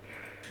combinations.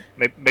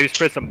 Maybe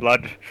spread some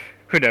blood.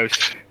 Who knows?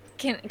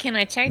 Can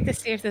I check to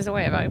see if there's a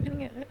way of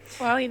opening it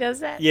while he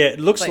does that? Yeah,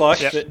 it looks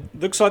like Yep.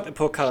 the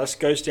portcullis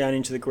goes down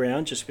into the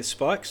ground just with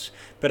spikes,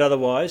 but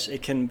otherwise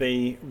it can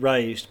be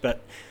raised.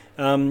 But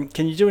can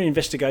you do an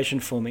investigation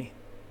for me?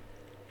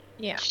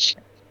 Yeah.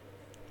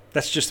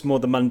 That's just more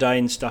the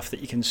mundane stuff that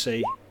you can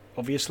see,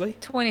 obviously.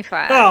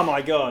 25. Oh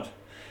my god.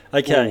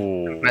 Okay.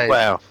 Ooh.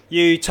 Wow.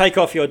 You take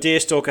off your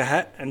deerstalker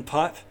hat and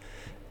pipe,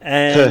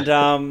 and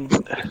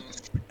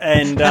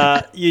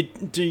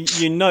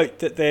you note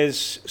that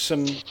there's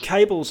some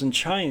cables and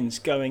chains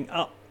going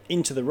up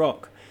into the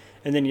rock,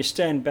 and then you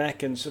stand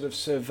back and sort of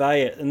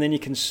survey it, and then you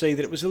can see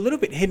that it was a little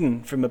bit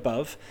hidden from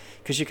above,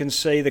 because you can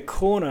see the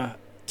corner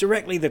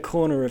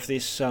of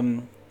this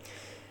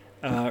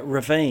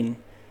ravine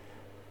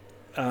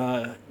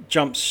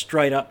jumps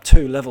straight up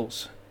 2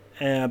 levels.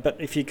 But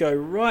if you go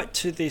right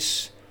to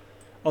this,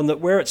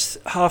 where it's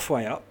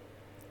halfway up,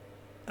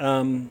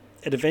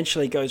 it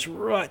eventually goes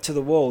right to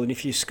the wall, and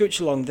if you scooch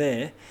along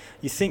there,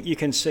 you think you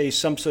can see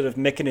some sort of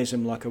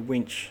mechanism like a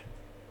winch.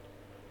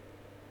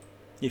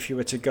 If you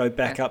were to go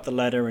back up the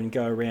ladder and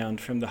go around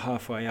from the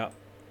halfway up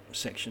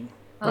section.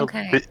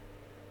 Okay.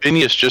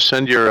 Phineas, just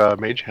send your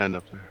mage hand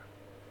up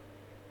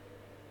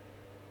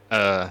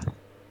there.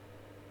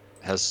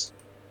 Has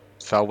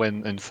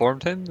Falwyn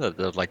informed him that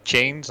there's like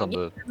chains on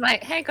the...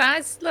 Like, hey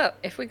guys, look,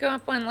 if we go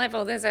up 1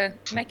 level, there's a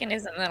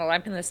mechanism that'll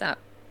open this up.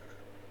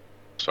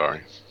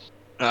 Sorry.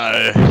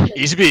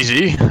 Easy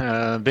peasy.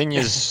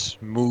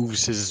 Binyas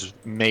moves his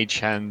mage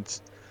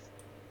hand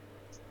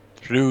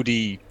through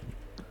the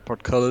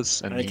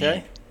portcullis and Okay.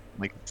 he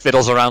like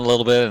fiddles around a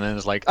little bit and then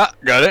is like, got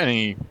it, and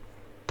he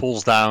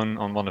pulls down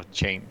on one of the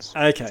chains.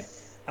 Okay.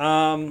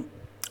 All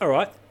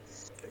right.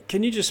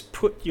 Can you just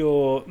put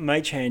your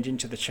mage hand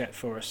into the chat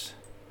for us?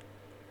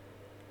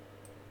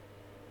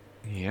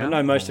 Yeah. I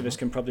know most of us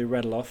can probably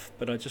rattle off,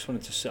 but I just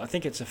wanted to say, I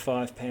think it's a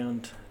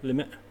 £5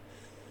 limit.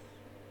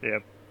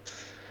 Yep.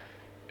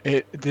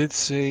 It did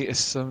say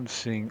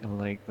something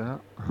like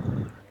that.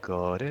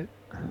 Got it.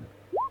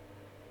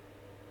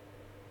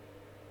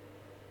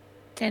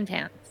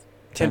 £10.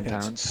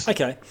 £10.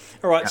 Okay.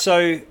 All right.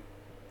 So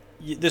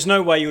there's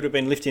no way you would have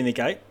been lifting the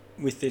gate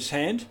with this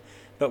hand,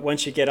 but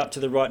once you get up to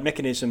the right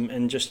mechanism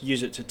and just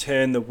use it to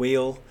turn the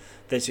wheel,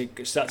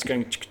 it starts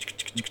going,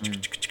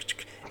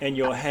 and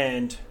your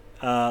hand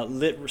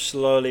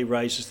slowly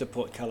raises the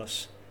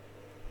portcullis.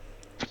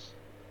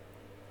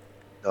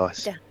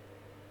 Nice. Yeah.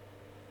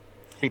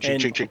 Yeah,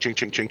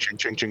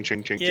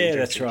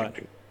 that's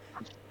right.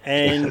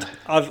 And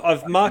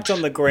I've marked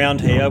on the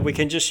ground here. We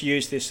can just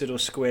use this little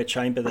square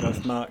chamber that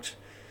I've marked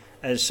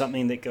as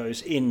something that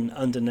goes in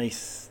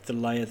underneath the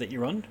layer that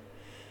you're on.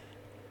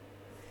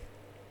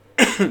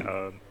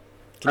 Are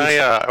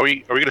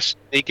we gonna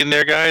sneak in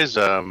there, guys?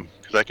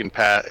 Because I can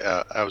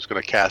I was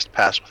gonna cast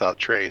Pass Without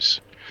Trace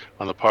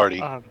on the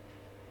party. I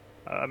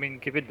mean,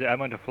 given the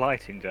amount of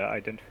light in there, I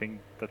don't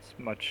think that's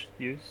much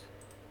use.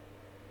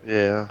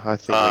 Yeah, I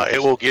think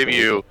It will give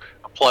you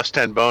a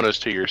 +10 bonus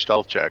to your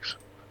stealth checks.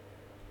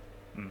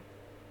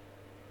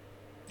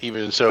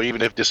 Even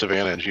if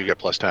disadvantage, you get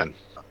 +10.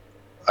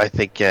 I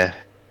think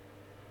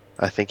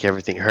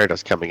everything heard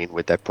us coming in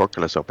with that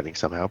portcullis opening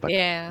somehow. But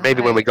Yeah.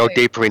 maybe when we go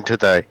deeper into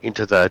the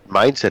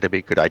mindset, it'd be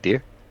a good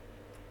idea.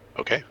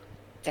 Okay.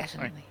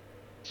 Definitely.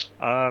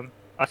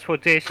 As for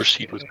this,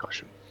 Proceed with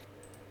caution.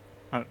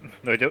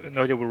 no, they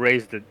will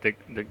raise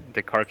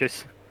the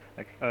carcass.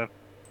 Like,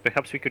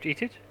 perhaps we could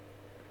eat it.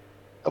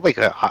 Oh wait,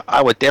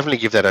 I would definitely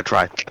give that a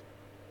try.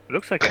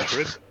 Looks like a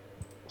shrimp.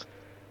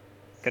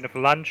 Kind of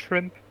land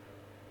shrimp.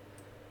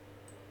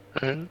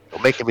 You're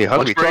making me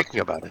hungry Lunch break. talking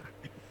about it.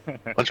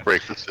 Lunch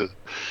break. This is...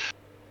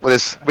 Well,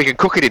 we can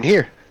cook it in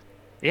here.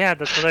 Yeah,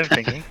 that's what I'm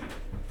thinking.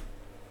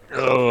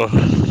 Oh,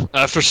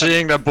 after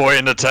seeing that boy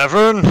in the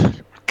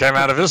tavern came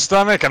out of his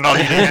stomach, I'm not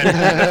eating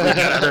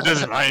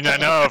it.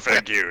 No,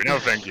 thank you. No,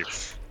 thank you.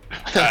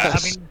 I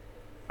mean,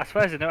 as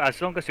far as I know,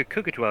 as long as you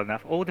cook it well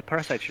enough, all the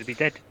parasites should be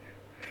dead.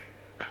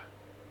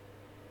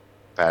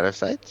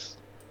 Parasites?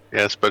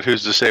 Yes, but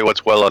who's to say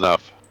what's well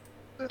enough?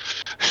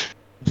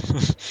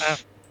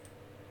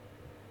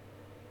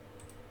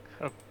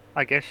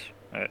 I guess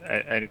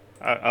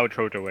I would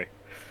throw it away.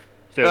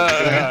 So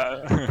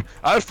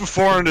I've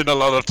performed in a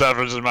lot of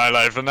taverns in my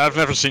life, and I've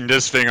never seen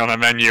this thing on a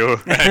menu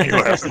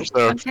anywhere.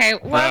 So, Okay,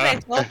 while they're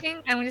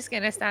talking, I'm just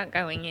gonna start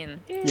going in.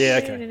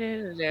 Yeah,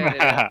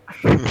 okay.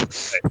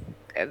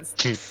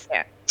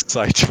 Yeah,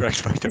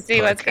 sidetracked by the to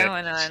see what's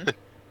going on.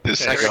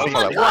 This Yeah, is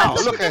right. Wow,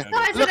 look at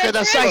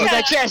the size of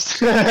that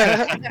chest!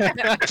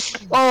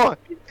 Oh,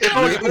 if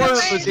only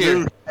Morris was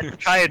here.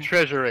 entire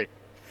treasury.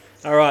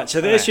 All right,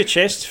 so there's your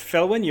chest.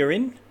 Felwyn, you're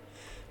in.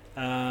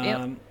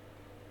 Yep.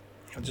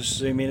 I'll just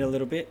zoom in a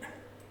little bit.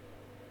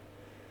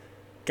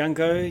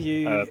 Gungo,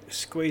 you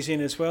squeeze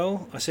in as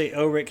well. I see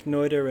Elric,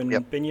 Noida, and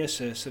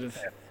Binyas are sort of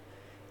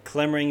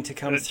clamouring to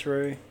come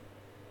through.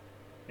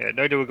 Yeah,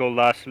 Noida will go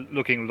last,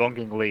 looking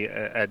longingly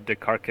at the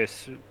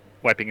carcass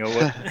wiping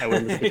over. I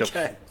will look it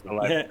Okay. up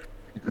alive.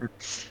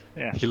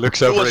 Yeah. He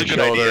looks It over was his a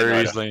good idea, shoulder.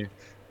 Noida. He's like,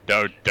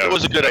 "Don't. It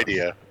was a good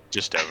idea.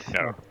 Just don't.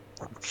 No."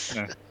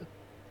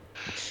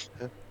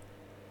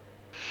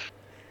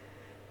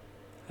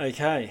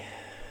 Okay.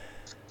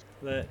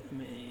 Let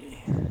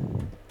me...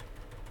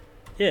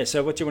 Yeah,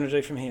 so what do you want to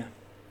do from here?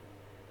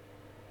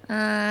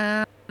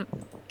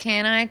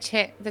 Can I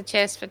check the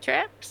chest for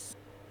traps?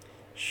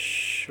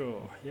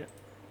 Sure, yeah.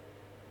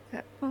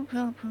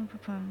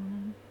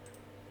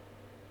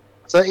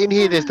 So in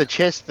here, there's the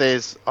chest.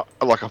 There's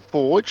like a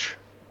forge.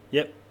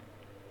 Yep.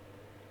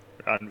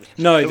 And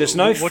No, so there's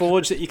no what's-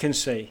 forge that you can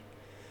see.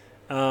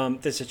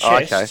 There's a Oh,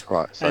 chest. okay,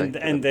 right. So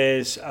And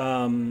there's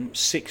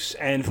 6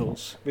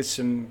 anvils with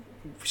some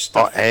oh,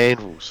 stuff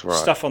anvils, right?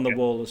 stuff on the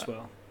wall as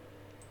well.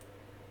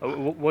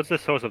 What's the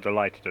source of the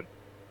light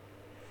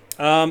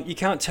then? You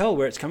can't tell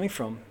where it's coming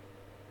from.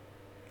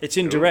 It's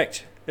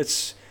indirect.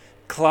 It's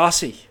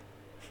classy.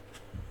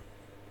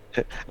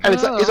 And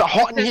is it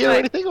hot in here or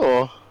anything,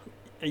 or?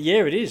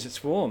 Yeah, it is.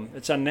 It's warm.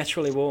 It's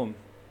unnaturally warm.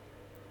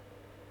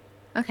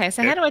 Okay,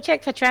 so how do I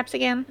check for traps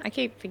again? I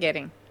keep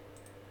forgetting.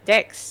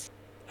 Dex.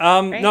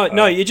 Right?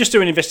 No, you just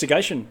do an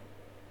investigation.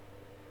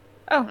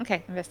 Oh,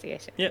 okay.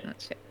 Investigation. Yep. Oh,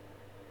 shit.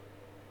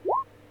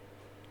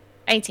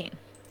 18.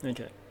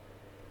 Okay.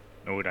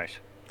 Oh, nice.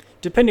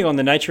 Depending on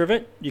the nature of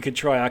it, you could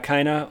try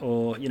Arcana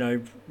or,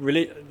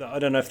 I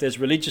don't know if there's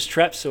religious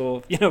traps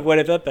or,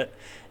 whatever, but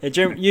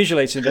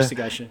usually it's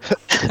investigation.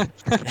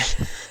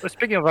 Well,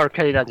 speaking of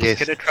Arcana,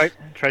 Yes. can I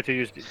try to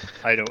use,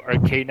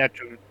 Arcana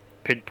to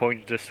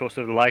pinpoint the source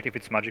of the light if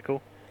it's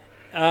magical?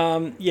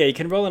 Yeah, you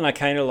can roll an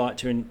Arcana light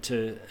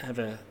to have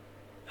a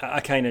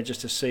Arcana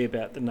just to see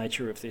about the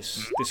nature of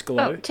this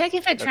glow. Oh,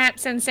 checking for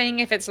traps and seeing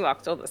if it's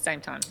locked all at the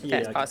same time. If Yeah,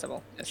 that's okay.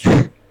 possible.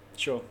 Just-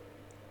 Sure.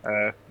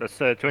 That's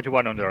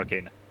 21 on the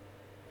Arcana.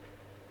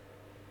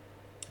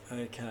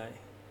 Okay.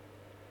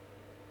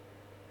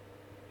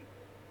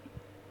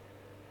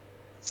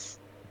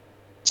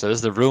 So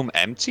is the room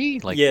empty?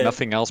 Like Yeah.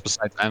 nothing else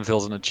besides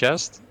anvils in the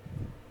chest?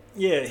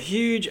 Yeah,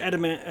 huge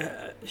adamant,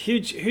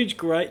 huge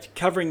grate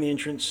covering the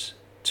entrance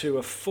to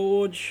a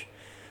forge.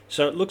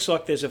 So it looks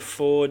like there's a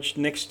forge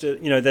next to,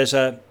 there's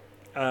a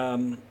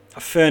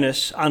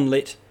furnace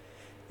unlit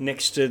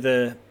next to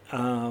the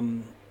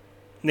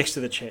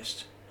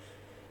chest.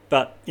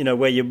 But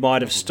where you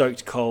might have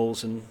stoked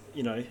coals and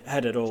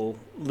had it all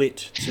lit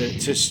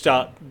to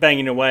start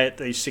banging away at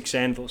these 6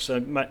 anvils.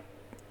 So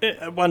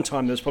at one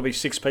time there's probably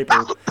 6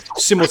 people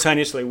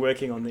simultaneously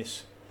working on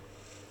this.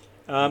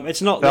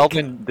 It's not.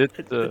 Belvin did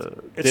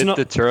it's not-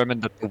 determine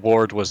that the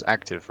ward was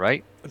active,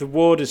 right? The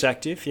ward is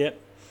active, yep.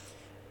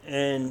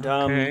 And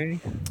Okay.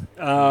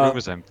 The room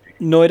is empty.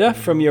 Noida,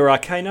 from your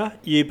Arcana,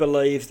 you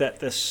believe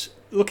that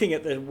looking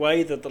at the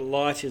way that the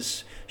light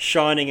is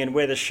shining and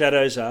where the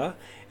shadows are,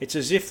 it's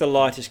as if the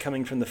light is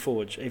coming from the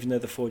forge, even though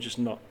the forge is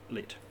not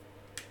lit.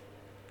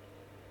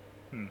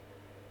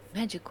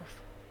 Magical.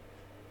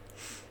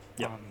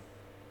 Yeah.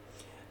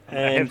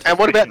 And And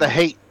what about the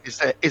heat?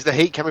 Is the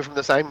heat coming from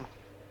the same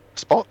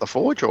spot, the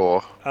forge,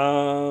 or?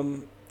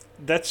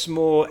 That's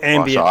more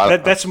ambient. sorry,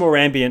 That's more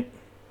ambient.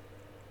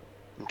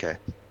 Okay.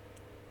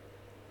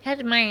 How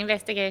did my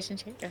investigation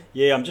check go?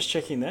 Yeah, I'm just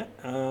checking that.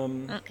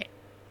 Okay.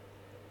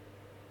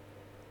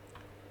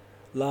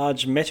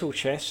 Large metal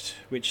chest,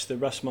 which the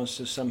rust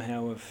monsters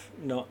somehow have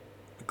not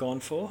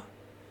gone for.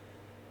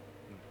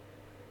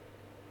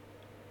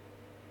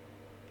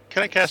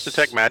 Can I cast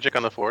detect magic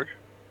on the forge?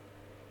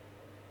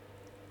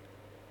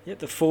 Yep,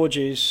 the forge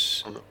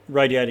is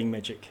radiating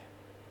magic.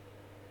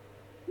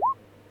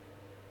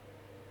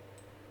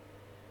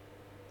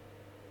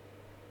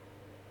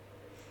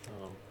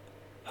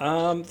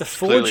 The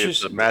forge Clearly,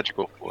 is it's a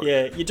magical forge.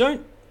 yeah. You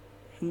don't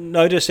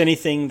notice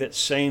anything that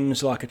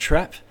seems like a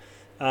trap.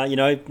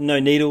 No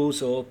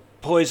needles or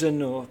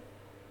poison or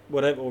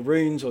whatever, or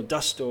runes or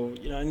dust or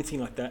anything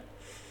like that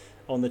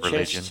on the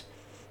Religion. chest.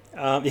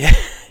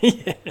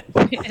 Yeah.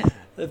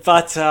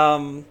 But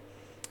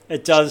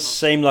it does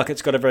seem like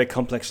it's got a very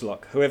complex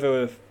lock.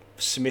 Whoever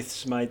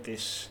Smith's made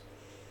this,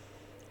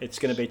 it's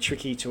going to be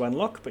tricky to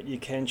unlock, but you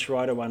can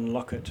try to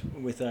unlock it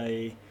with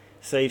a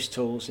Thieves'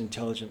 Tools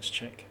intelligence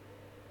check.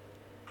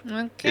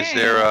 Okay. Is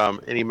there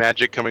any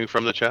magic coming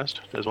from the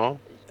chest as well?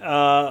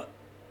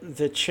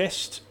 The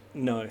chest,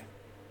 no.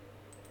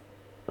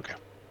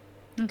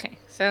 Okay,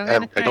 so I'm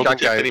gonna I try- don't Gunga-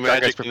 detect any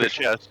Gunga's magic in the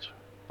proficient. chest,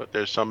 but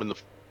there's some in the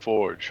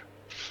forge.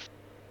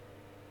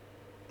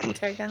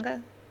 Sorry,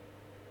 Gunga?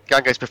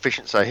 Gunga's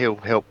proficient, so he'll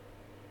help.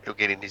 He'll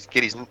get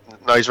his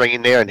nose ring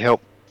in there and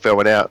help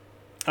Felwyn out.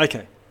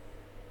 Okay.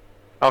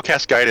 I'll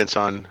cast guidance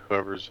on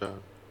whoever's.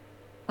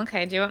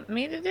 Okay, do you want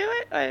me to do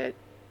it? Or...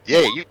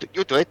 Yeah, you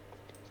do it.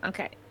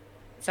 Okay.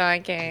 So I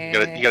get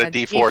You got a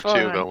D4 too,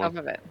 on don't we? top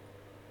of it.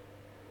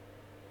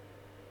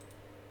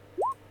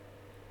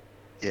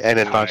 Yeah, and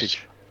an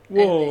advantage.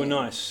 Whoa,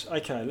 nice.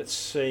 Okay, let's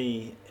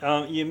see.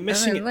 You're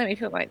messing it. Let me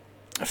put like...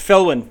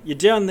 Felwyn, you're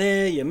down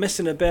there, you're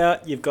messing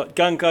about, you've got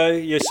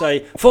Gungo, you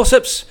say,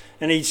 forceps,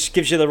 and he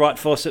gives you the right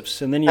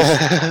forceps, and then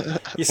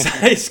you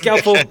say,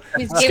 scalpel.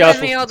 He's Scalpel.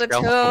 giving me all the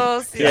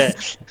tools. Yeah.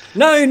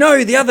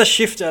 No, the other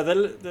shifter,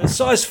 the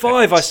size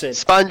 5, I said.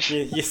 Sponge.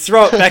 You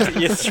throw it back.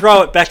 You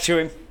throw it back to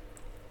him.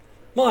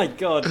 My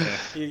God,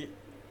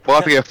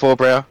 Wiping a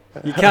forebrow.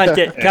 You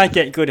can't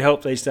get good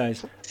help these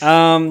days.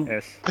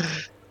 Yes.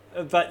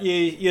 But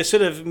you're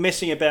sort of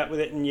messing about with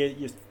it, and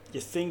you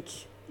think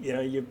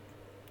you're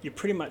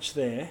pretty much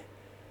there.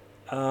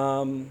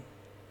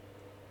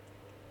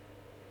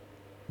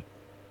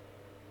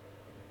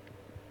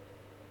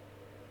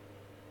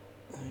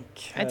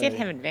 Okay. I did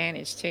have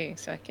advantage too,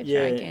 so I could yeah,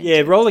 try again.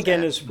 Yeah, roll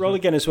again as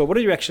well. What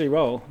did you actually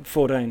roll?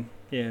 14.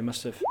 Yeah,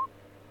 must have.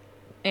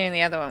 And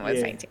the other one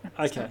was 18.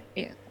 Okay. So,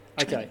 yeah.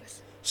 Okay.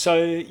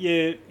 So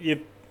you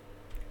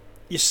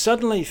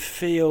suddenly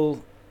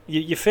feel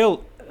you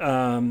feel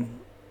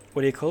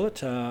what do you call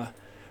it?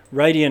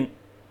 Radiant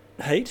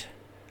heat.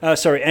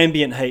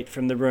 Ambient heat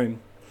from the room.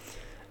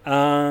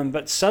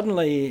 But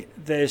suddenly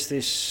there's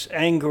this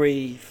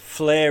angry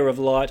flare of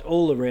light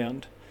all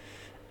around,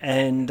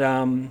 and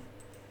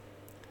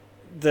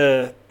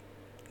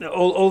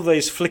all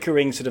these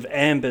flickering sort of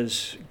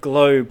ambers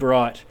glow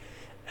bright,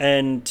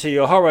 and to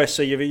your horror,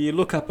 so you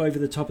look up over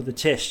the top of the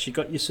chest. You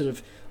got your sort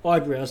of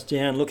eyebrows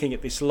down, looking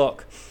at this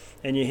lock,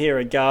 and you hear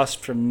a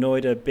gasp from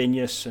Noida,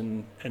 Benius,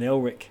 and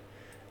Elric.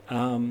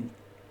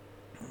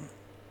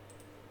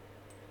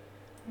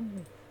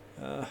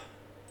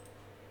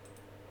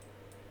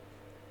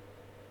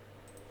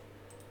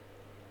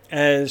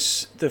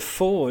 As the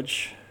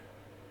forge,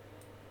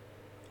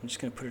 I'm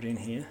just going to put it in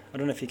here. I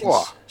don't know if you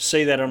can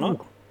see that or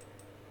not.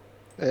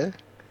 Yeah.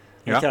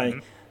 Okay,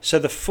 so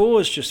the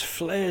forge just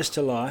flares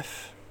to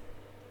life,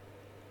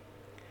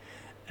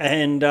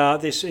 and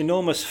this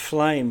enormous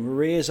flame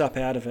rears up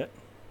out of it,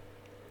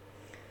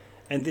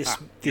 and this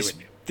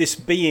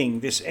being,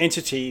 this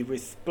entity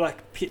with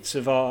black pits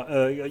of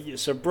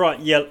so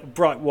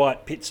bright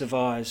white pits of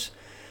eyes,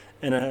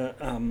 and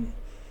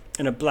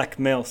a black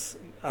mouth,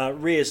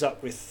 rears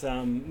up with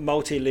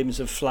multi limbs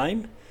of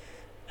flame,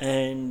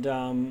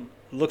 and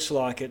looks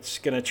like it's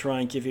going to try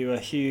and give you a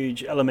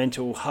huge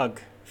elemental hug,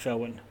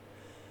 Felwyn.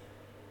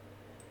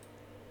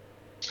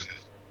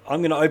 I'm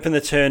going to open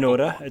the turn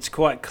order. It's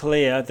quite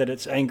clear that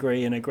it's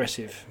angry and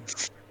aggressive.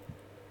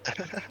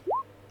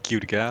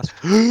 Cute gasp.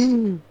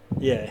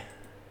 Yeah.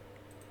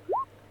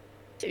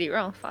 Did he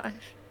roll 5?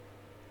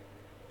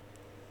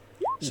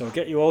 So I'll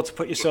get you all to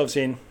put yourselves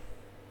in.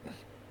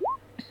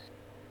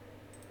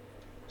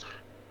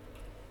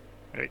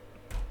 Right.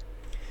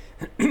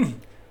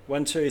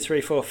 1, 2,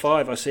 3, 4,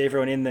 5. I see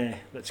everyone in there.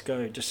 Let's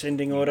go.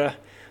 Descending order.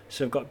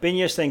 So I've got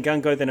Benius, then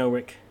Gungo, then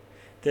Elric.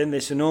 Then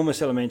this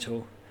enormous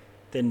elemental.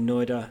 Then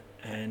Noida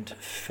and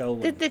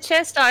Felwyn. Did the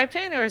chest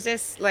open, or is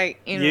this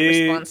like in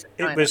response?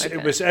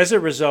 It was as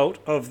a result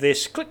of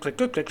this click, click,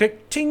 click, click,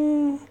 click,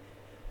 ting.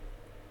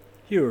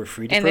 You are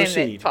free to proceed. And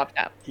then it popped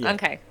up. Yeah.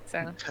 Okay,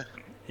 so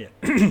yeah,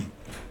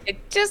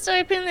 it just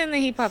opened and then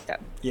he popped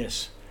up.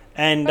 yes,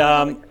 and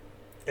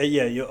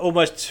you're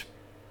almost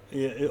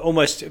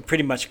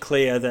pretty much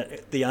clear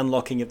that the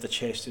unlocking of the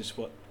chest is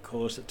what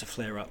caused it to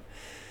flare up.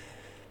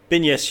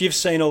 Ben, yes, you've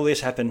seen all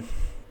this happen.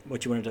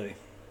 What do you want to do?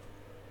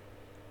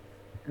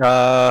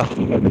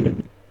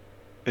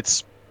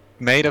 It's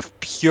made of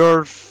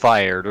pure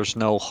fire. There's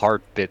no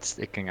hard bits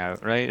sticking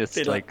out, right? It's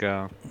like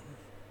it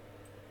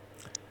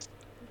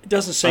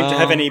doesn't seem to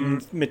have any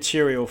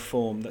material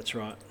form. That's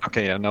right.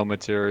 Okay, yeah, no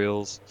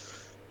materials.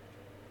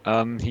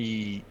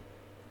 He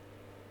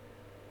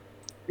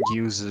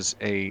uses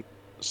a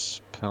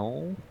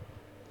spell.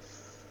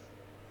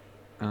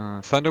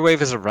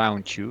 Thunderwave is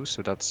around you,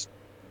 so that's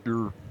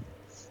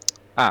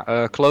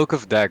a Cloak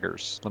of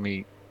Daggers. Let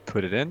me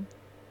put it in.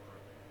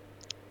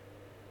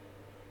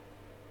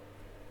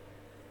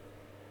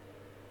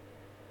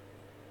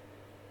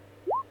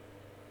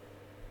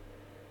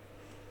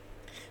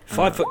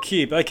 Five-foot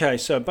cube. Okay,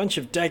 so a bunch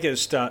of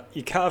daggers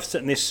you cast it,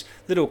 and this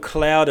little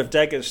cloud of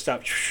daggers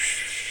start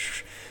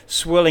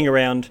swirling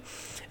around,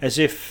 as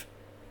if,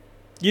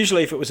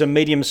 usually if it was a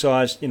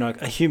medium-sized,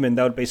 a human,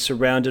 they would be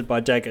surrounded by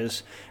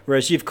daggers,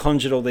 whereas you've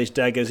conjured all these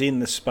daggers in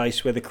the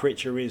space where the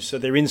creature is, so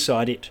they're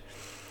inside it,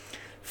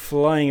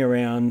 flying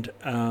around,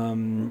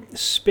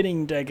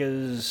 spinning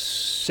daggers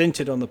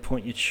centered on the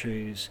point you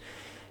choose.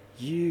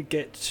 You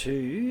get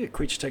to... A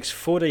creature takes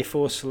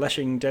 4d4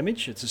 slashing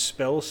damage. It's a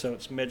spell, so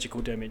it's magical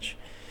damage.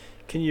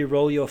 Can you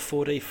roll your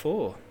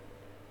 4d4?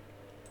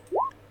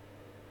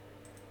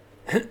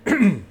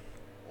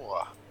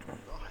 Wow,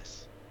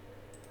 nice.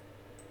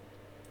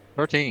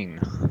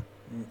 13.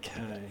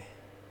 Okay.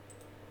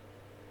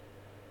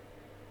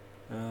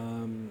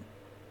 I'm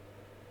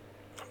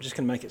just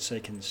going to make it so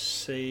you can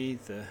see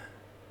the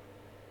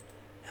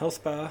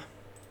health bar.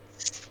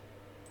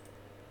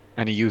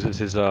 And he uses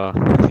his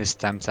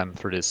tam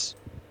for this,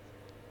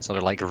 sort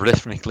of like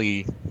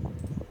rhythmically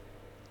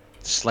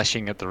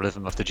slashing at the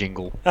rhythm of the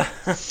jingle.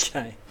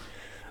 Okay.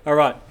 All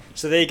right.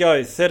 So there you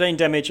go. 13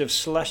 damage of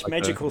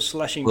magical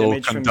slashing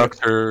damage from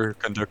your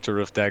conductor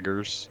of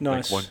daggers.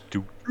 Nice. Like 1,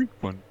 2, 3,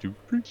 1, 2,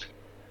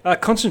 3.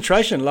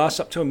 Concentration lasts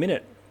up to a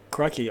minute.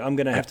 Crikey, I'm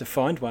going to have to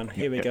find one.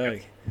 Here we go.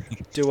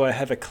 Do I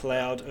have a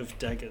cloud of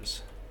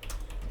daggers?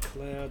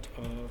 Cloud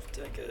of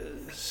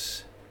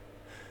daggers.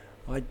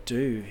 I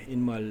do,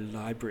 in my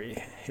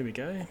library. Here we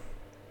go.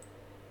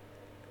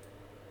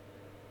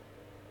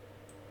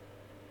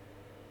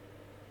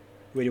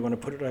 Where do you want to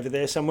put it? Over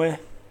there somewhere?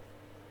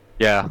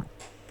 Yeah.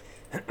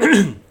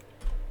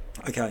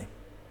 Okay.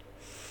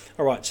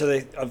 All right,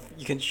 so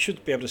you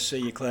should be able to see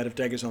your cloud of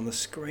daggers on the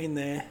screen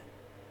there.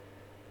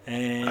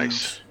 And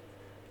Nice.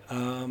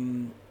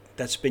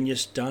 That's been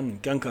just done.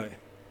 Gunko.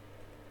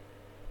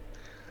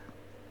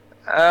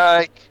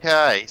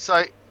 Okay,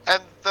 so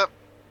and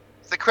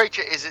the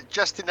creature, is it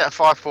just in that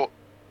 5-foot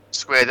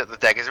square that the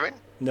daggers are in,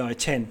 No,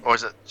 10. or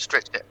is it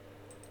stretched out?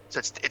 So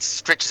it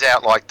stretches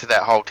out like to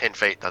that whole 10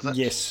 feet, does it?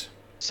 Yes.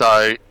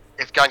 So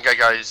if Gungo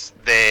goes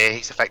there,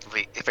 he's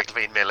effectively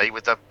in melee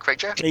with the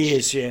creature. He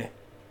is, yeah.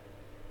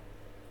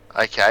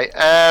 Okay.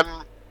 Yeah,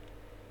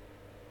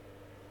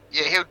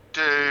 he'll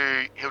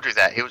do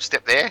that. He'll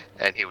step there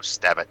and he'll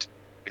stab it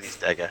with his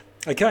dagger.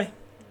 Okay.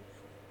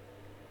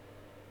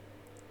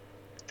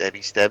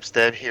 Stabby, stab,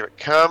 stab. Here it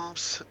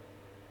comes.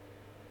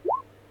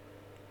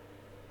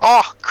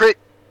 Oh, crit!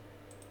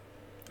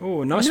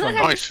 Oh, nice one.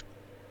 Nice.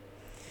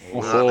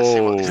 Let's see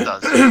what this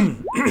does.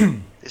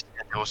 This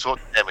can do all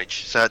sorts of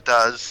damage. So it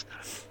does.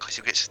 Because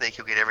he'll get sneak,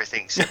 he'll get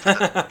everything except for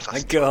the My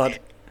God.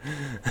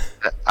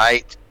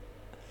 8,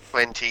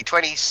 20,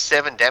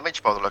 27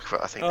 damage by the look of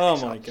it, I think. Oh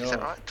my Is that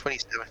God. right?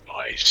 27.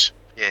 Nice.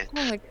 Yeah.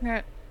 Holy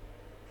crap.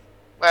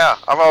 Wow,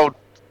 I rolled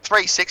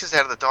 3 6s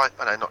out of the die.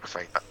 Oh no, not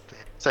 3, but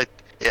so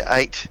yeah,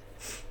 8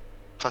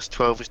 plus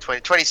 12 is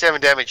 20.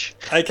 27 damage.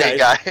 Okay. There you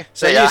go.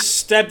 So There you you are.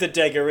 stab the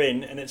dagger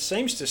in, and it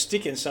seems to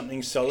stick in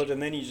something solid, and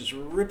then you just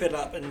rip it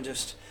up and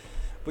just.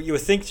 Well, you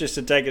would think just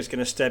a dagger's going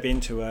to stab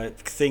into a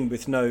thing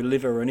with no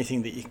liver or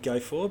anything that you can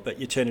go for, but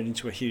you turn it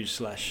into a huge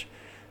slash.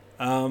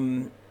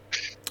 Awesome.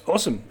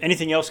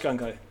 Anything else,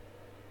 Gungo?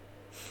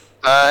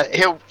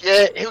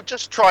 He'll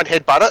just try and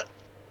headbutt it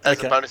as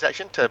Okay. a bonus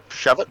action to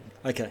shove it.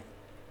 Okay.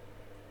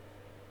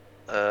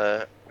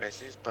 Where's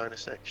his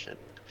bonus action?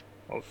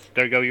 Oh,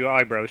 there go your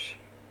eyebrows.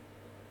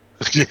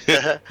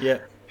 Yeah.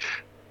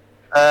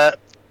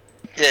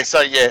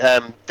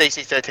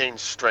 DC 13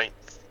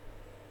 strength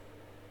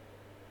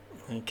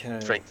Okay.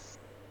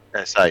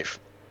 save.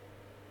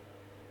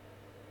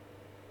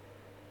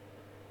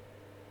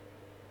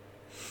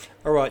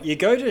 All right. You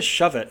go to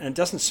shove it, and it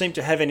doesn't seem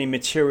to have any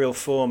material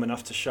form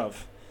enough to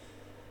shove.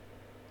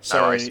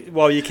 So worries.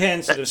 while you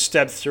can sort of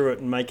stab through it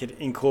and make it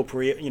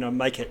incorporate,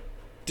 make it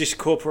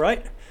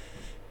discorporate,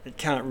 it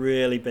can't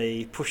really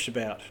be pushed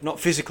about. Not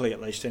physically,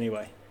 at least,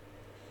 anyway.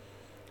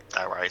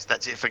 No worries.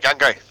 That's it for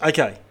Gungo.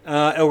 Okay.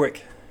 Elric.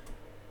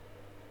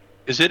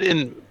 Is it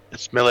in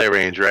its melee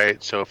range,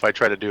 right? So if I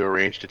try to do a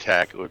ranged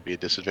attack, it would be a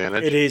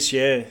disadvantage. It is,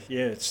 yeah.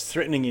 Yeah, it's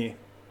threatening you.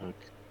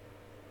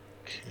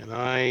 Can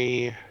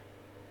I?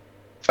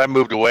 If I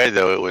moved away,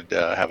 though, it would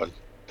have an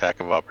attack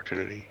of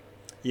opportunity.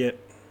 Yep.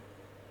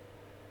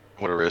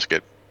 I'm gonna risk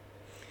it.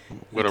 I'm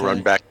gonna Okay.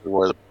 run back to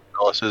where the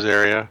palace's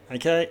area.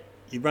 Okay.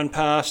 You run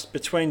past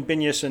between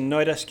Binyas and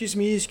Noida. Excuse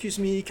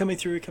me, coming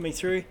through.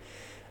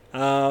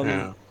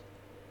 Yeah.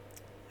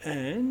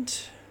 And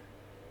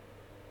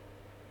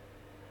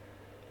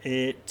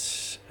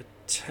it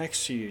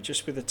attacks you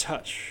just with a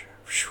touch.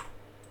 Whew.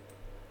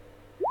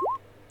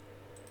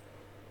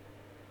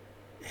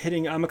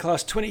 Hitting armor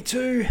class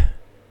 22,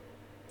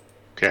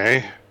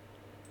 Okay.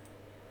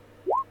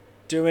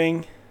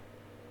 doing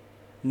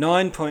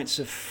 9 points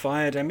of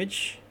fire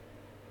damage.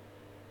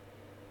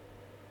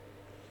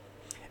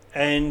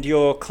 And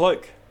your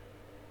cloak,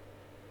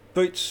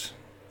 boots,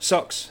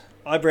 socks,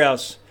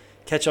 eyebrows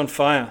catch on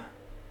fire.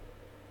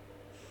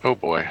 Oh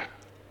boy.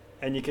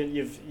 And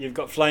you've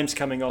got flames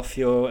coming off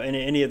your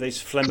any of these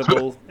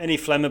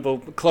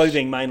flammable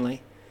clothing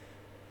mainly.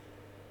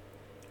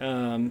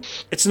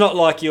 It's not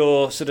like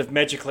you're sort of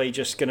magically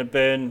just going to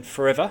burn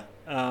forever.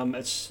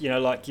 It's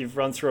like you've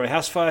run through a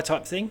house fire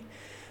type thing,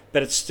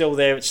 but it's still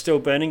there. It's still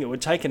burning. It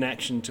would take an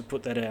action to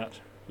put that out.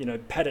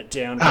 Pat it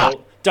down,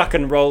 duck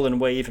and roll and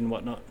weave and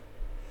whatnot.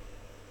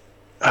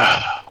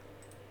 I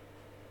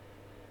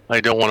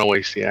don't want to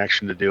waste the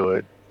action to do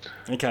it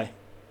Okay.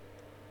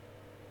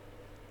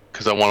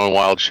 because I want a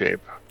wild shape.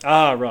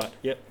 Ah, right.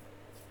 Yep.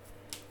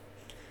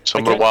 So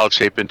I'm Okay. gonna wild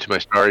shape into my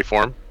starry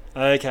form,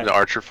 Okay. the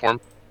archer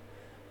form,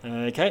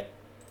 Okay.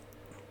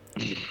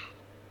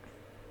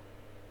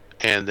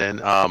 and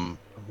then I'm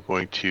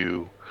going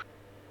to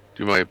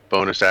do my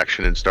bonus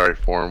action in starry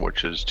form,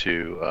 which is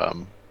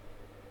to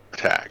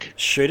attack.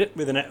 Shoot it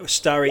with a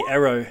starry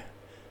arrow,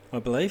 I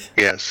believe.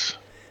 Yes.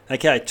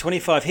 Okay,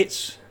 25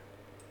 hits.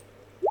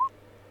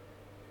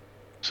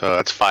 So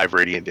that's 5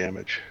 radiant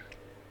damage.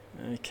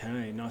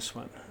 Okay, nice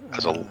one.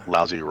 That's a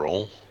lousy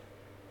roll.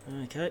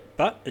 Okay,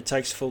 but it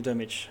takes full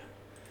damage.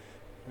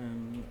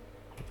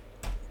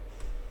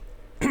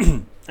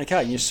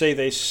 Okay, you see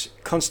this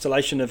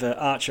constellation of an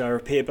archer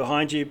appear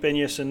behind you,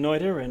 Benius and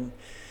Noida, and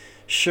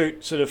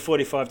shoot sort of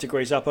 45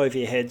 degrees up over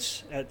your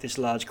heads at this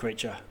large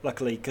creature.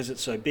 Luckily, because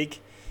it's so big, it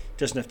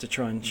doesn't have to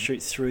try and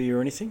shoot through you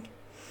or anything.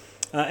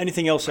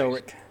 Anything else,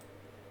 Elric?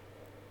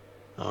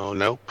 Oh,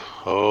 nope.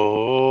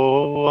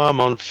 Oh, I'm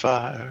on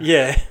fire.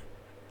 Yeah.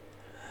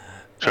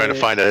 Trying to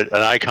find an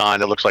icon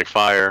that looks like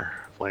fire.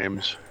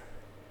 Flames.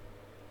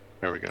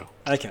 There we go.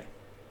 Okay.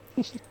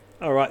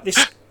 All right,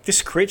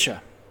 this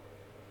creature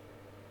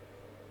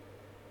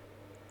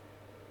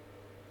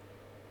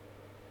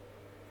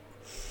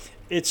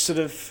it's sort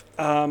of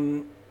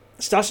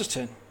starts its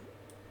turn.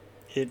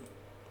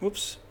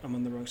 Whoops, I'm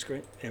on the wrong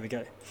screen. There we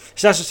go.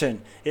 Starts its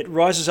turn. It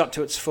rises up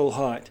to its full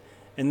height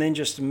and then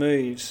just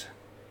moves.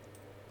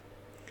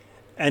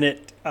 And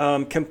it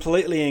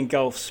completely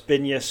engulfs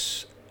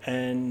Binyas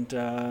and...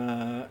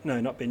 no,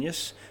 not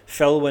Binyas.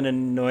 Felwyn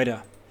and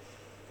Noida.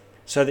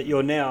 So that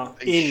you're now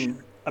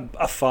in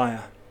a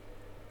fire.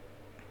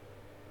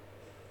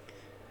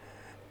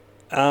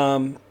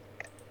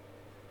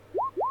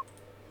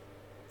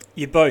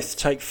 You both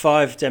take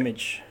 5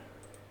 damage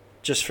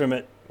just from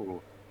it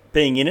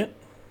being in it.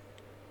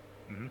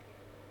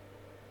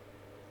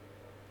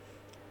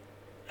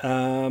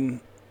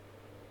 And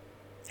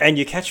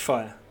you catch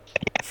fire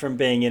from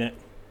being in it.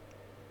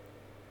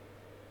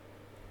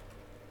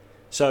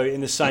 So in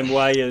the same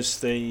way as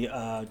the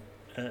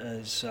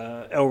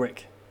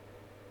Elric.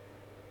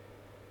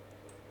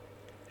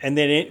 And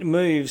then it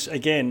moves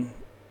again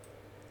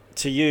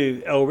to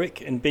you,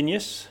 Elric and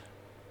Binyas.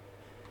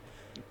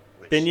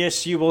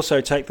 Binyas, you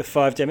also take the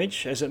 5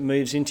 damage as it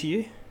moves into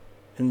you.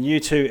 And you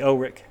too,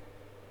 Elric.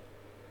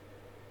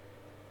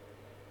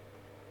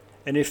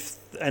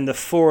 And the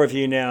 4 of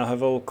you now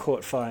have all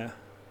caught fire.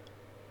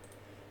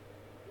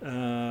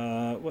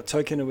 What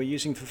token are we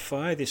using for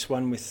fire? This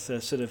one with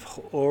a sort of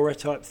aura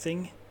type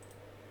thing.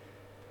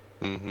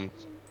 Mm-hmm.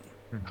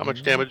 How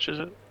much damage is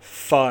it?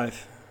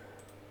 5.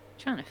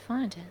 Trying to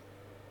find it.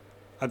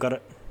 I got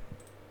it.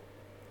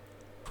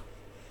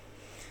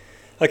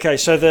 Okay,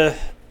 so the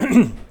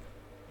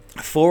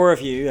 4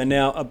 of you are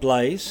now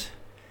ablaze,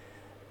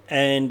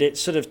 and it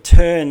sort of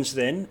turns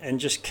then and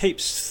just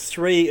keeps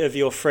 3 of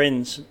your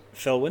friends,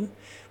 Felwyn,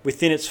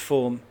 within its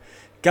form.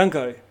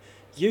 Gungo,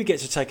 you get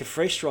to take a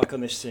free strike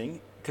on this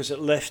thing because it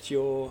left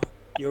your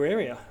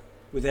area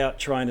without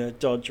trying to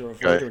dodge or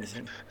avoid or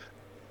anything.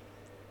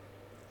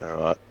 All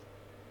right.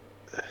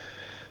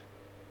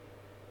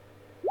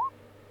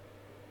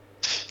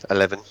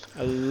 11.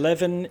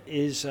 11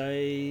 is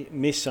a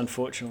miss,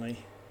 unfortunately.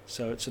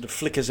 So it sort of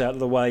flickers out of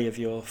the way of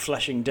your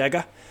flashing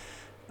dagger.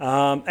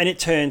 And it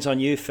turns on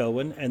you,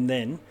 Felwyn, and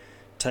then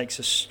takes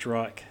a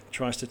strike.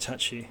 Tries to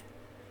touch you.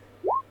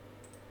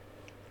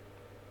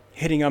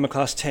 Hitting armor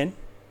class 10.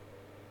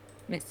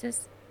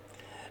 Misses.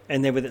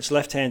 And then with its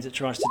left hand, it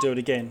tries to do it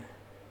again.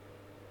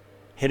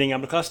 Hitting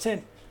armor class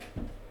 10.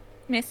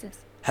 Misses.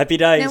 Happy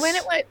days. Now, when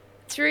it went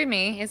through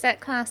me, is that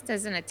classed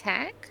as an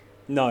attack?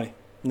 No.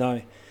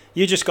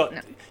 You're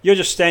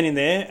just standing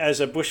there as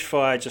a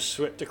bushfire just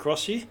swept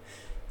across you.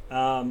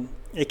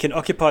 It can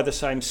occupy the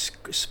same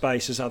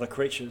space as other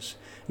creatures.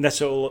 And that's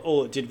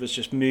all it did was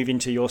just move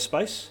into your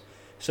space.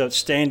 So it's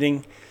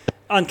standing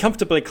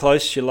uncomfortably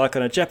close. You're like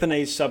on a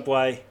Japanese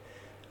subway.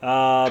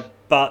 But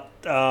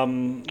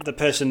the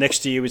person next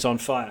to you is on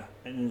fire.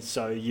 And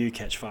so you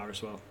catch fire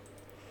as well.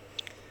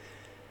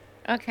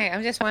 Okay,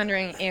 I'm just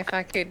wondering if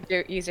I could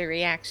use a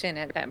reaction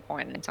at that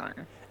point in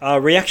time.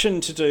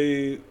 Reaction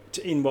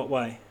in what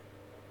way?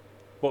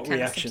 What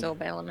Kind reaction? of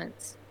absorb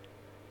elements.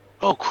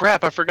 Oh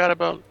crap! I forgot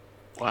about.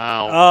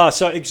 Wow.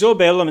 So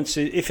absorb elements.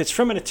 If it's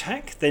from an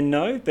attack, then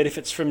no. But if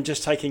it's from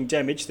just taking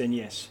damage, then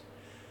yes.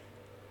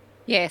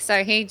 Yeah. So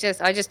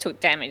I just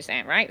took damage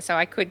then, right? So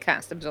I could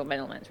cast absorb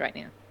elements right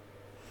now,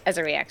 as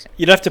a reaction.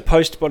 You'd have to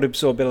post what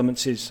absorb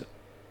elements is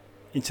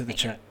into the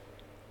chat.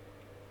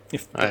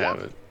 I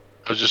haven't.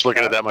 I was just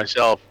looking at that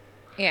myself.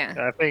 Yeah.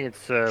 I think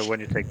it's when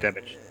you take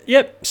damage.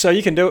 Yep, so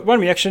you can do it. One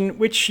reaction,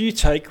 which you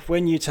take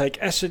when you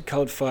take acid,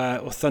 cold fire,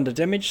 or thunder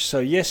damage. So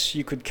yes,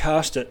 you could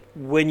cast it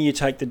when you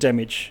take the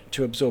damage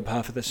to absorb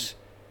half of this.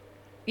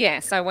 Yeah,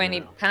 so when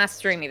it passed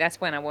through me,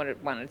 that's when I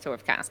wanted to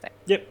have cast it.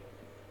 Yep.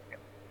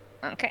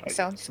 Okay,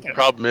 so I'll just The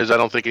problem is I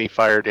don't think any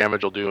fire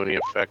damage will do any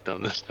effect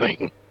on this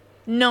thing.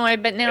 No,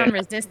 but now I'm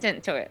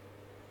resistant to it.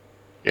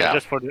 Yeah.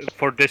 Just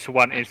for this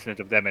one instant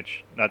of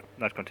damage,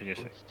 not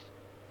continuously.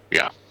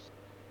 Yeah.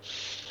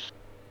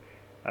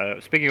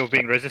 Speaking of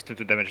being resistant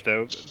to damage,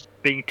 though,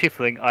 being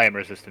tiefling, I am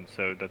resistant,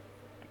 so that...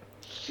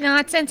 No,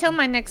 it's until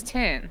my next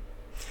turn.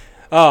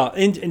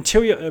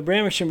 Until your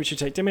reaction which you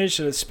take damage,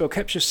 so the spell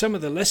captures some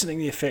of the lessening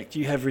the effect.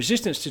 You have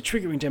resistance to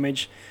triggering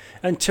damage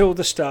until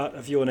the start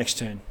of your next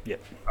turn.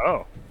 Yep.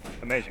 Oh,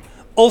 amazing.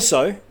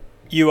 Also,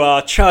 you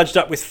are charged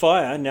up with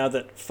fire now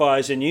that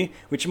fire's in you,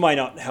 which may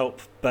not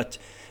help, but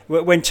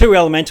when 2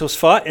 elementals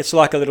fight, it's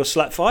like a little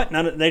slap fight.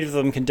 Neither of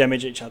them can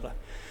damage each other.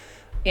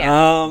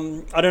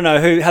 Yeah. I don't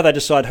know how they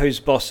decide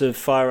who's boss of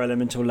fire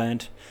elemental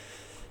land.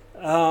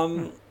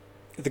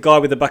 The guy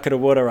with the bucket of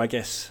water, I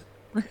guess.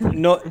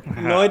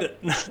 Noida,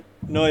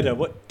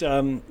 what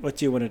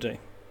do you want to do?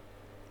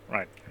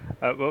 Right.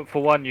 Well,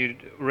 for one, you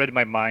read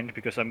my mind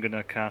because I'm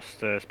gonna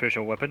cast a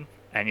spiritual weapon,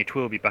 and it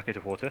will be bucket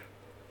of water.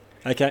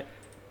 Okay.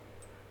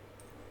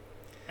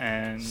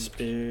 And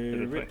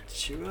spiritual.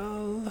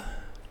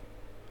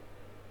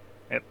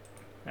 Yep.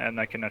 And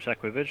I can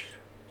attack with it,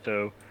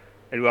 so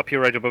it will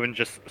appear right above and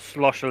just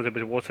slosh a little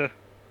bit of water.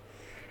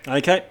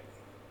 Okay.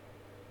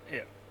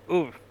 Yeah.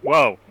 Ooh.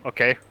 Wow.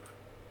 Okay.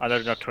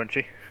 Another not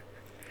 20.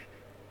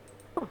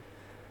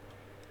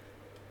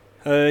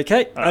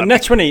 Okay.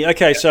 Nat 20.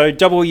 Okay, so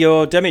double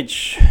your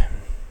damage.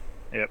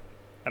 Yep.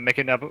 I'm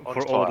making up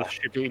for all the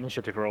shitty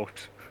initiative rolls.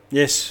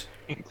 Yes.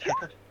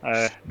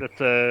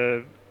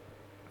 That's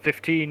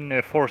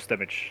 15 force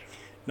damage.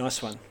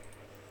 Nice one.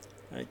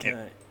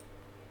 Okay.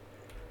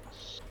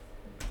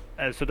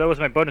 So that was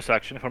my bonus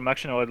action. For my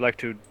action, I would like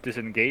to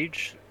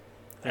disengage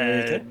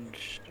and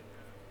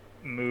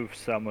move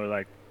somewhere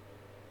like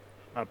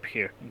up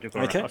here into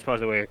the corner, as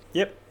far away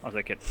as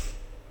I can.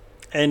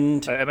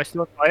 And am I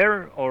still on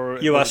fire, or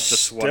you are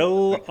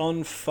still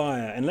on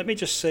fire? And let me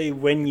just see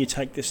when you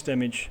take this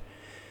damage.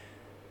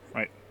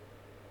 Right.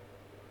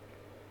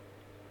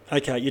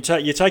 Okay, you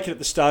take it at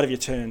the start of your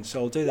turn,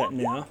 so I'll do that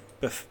now,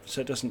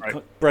 so it doesn't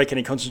break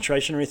any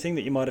concentration or anything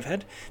that you might have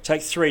had.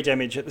 Take 3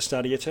 damage at the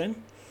start of your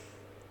turn.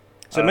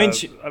 So it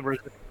means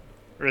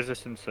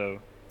resistance. So.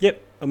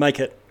 Yep, I'll make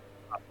it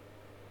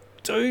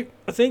 2,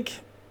 I think.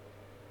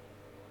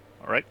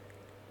 All right.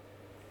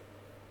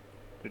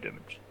 2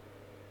 damage.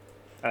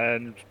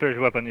 And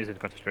spiritual weapon is in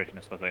concentration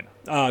as far as I know.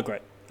 Ah,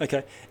 great.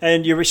 Okay,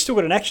 and you've still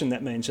got an action.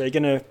 That means so you're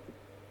going to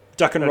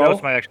duck and roll. That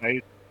was my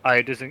action.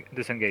 I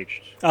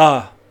disengaged.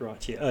 Ah,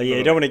 right. Yeah. Oh, yeah.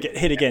 You don't want to get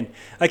hit again.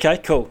 Okay,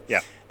 cool.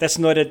 Yeah. That's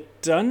not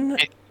done.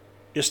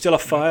 You're still a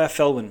fire,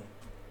 Felwyn.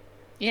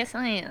 Yes,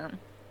 I am.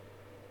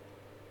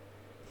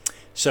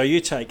 So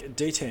you take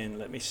D10.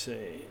 Let me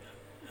see.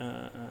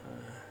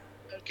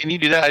 Can you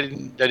do that? I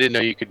didn't know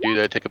you could do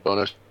that. Take a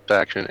bonus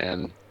action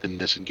and then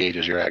disengage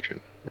as your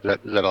action. Is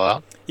that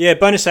allowed? Yeah,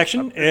 bonus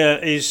action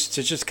is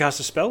to just cast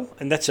a spell,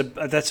 and that's a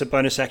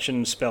bonus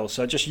action spell.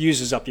 So it just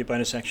uses up your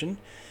bonus action.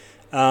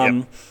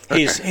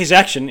 His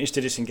action is to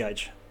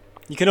disengage.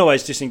 You can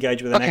always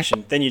disengage with an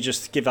action. Then you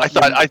just give up.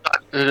 I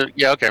thought.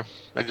 Yeah. Okay.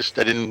 I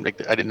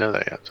didn't know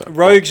that yet. So.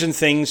 Rogues and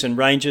things and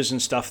rangers and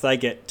stuff, they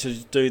get to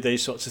do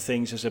these sorts of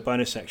things as a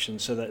bonus action,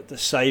 so that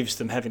saves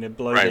them having to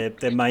blow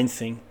their main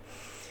thing.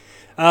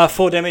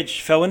 4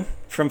 damage, Felwyn,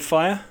 from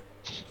fire.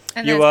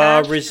 And you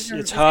are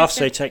it's half,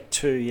 so you take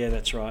 2. Yeah,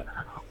 that's right.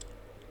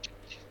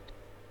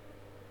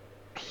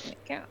 There you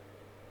go.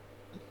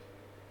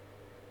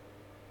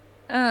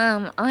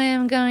 I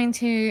am going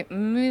to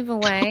move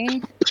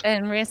away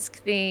and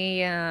risk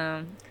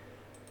the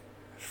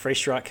free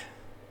strike.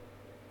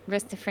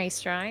 Risk the free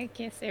strike,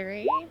 yes,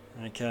 sir.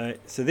 Okay,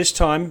 so this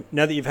time,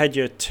 now that you've had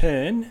your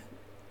turn,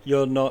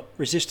 you're not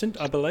resistant,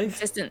 I believe.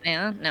 Resistant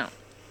now? No.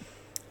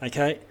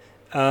 Okay.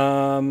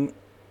 I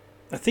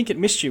think it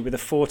missed you with a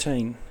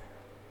 14.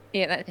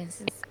 Yeah, that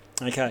is.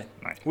 Okay.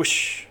 Nice.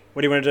 Whoosh.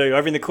 What do you want to do?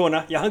 Over in the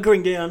corner. You're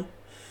hunkering down.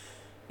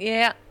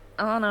 Yeah.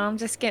 Oh no, I'm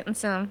just getting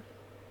some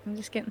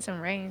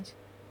range.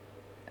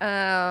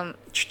 I'm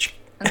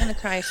gonna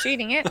try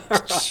shooting it.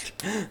 Right.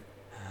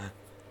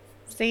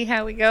 See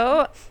how we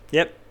go.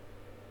 Yep.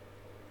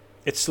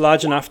 It's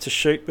large enough to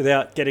shoot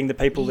without getting the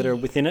people that are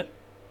within it.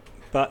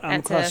 But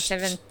that's a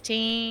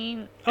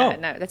 17. Oh.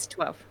 No, that's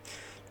 12.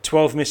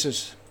 12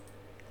 misses.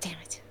 Damn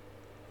it.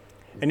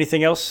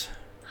 Anything else?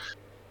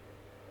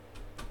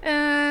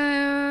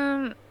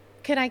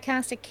 Could I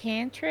cast a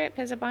cantrip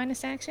as a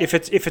bonus action? If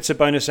it's a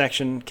bonus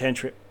action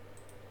cantrip.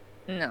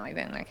 No,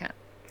 then I can't.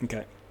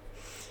 Okay.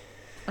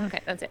 Okay,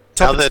 that's it.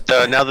 Now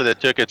that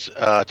it took its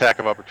attack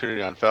of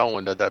opportunity on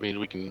Felwyn, that means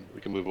we can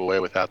move away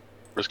without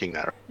risking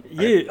that. Right?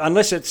 Yeah,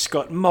 unless it's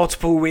got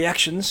multiple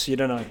reactions, you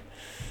don't know.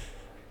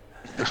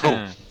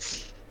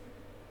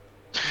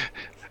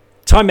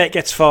 Time Matt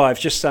gets 5,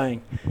 just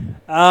saying.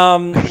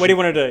 What do you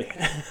want to do?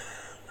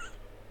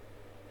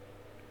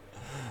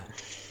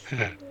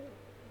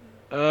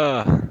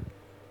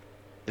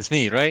 It's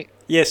me, right?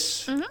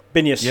 Yes. Mm-hmm.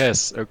 Binius.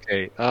 Yes,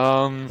 okay.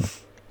 Can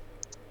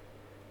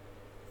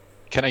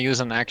I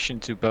use an action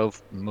to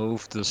both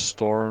move the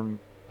storm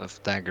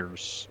of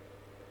daggers,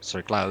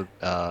 cloud,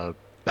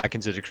 back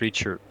into the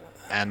creature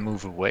and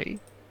move away?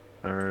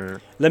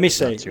 Or let me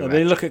see. Let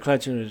me look at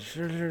cloud.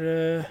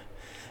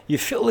 You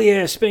fill the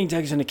air, spinning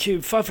daggers in a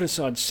cube, 5 foot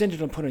aside, send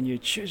it on point on you.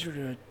 Choose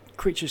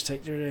creatures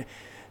take.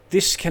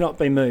 This cannot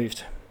be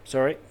moved.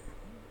 Sorry.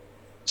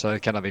 So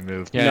it cannot be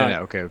moved. No. Yeah.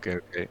 Okay.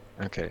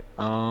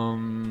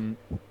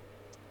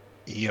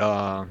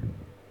 Yeah.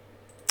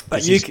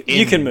 But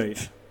you can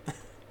move.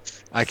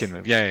 I can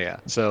move. Yeah.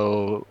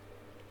 So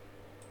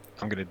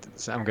I'm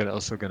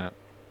also gonna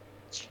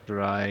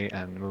try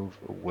and move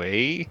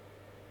away,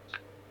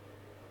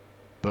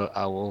 but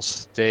I will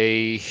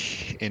stay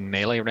in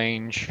melee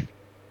range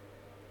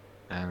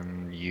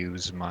and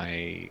use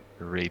my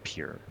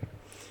rapier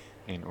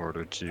in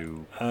order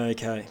to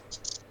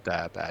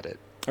stab at it.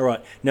 All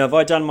right. Now, have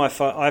I done my?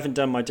 I haven't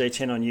done my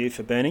D10 on you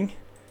for burning.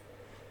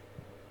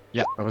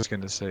 Yeah, I was going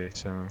to say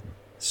so.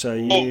 So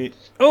you.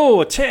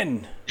 Oh,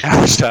 10.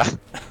 Yeah,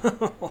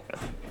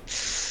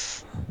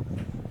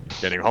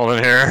 getting hot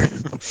in here.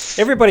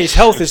 Everybody's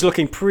health is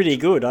looking pretty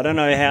good. I don't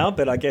know how,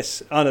 but I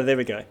guess. Oh no, there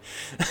we go.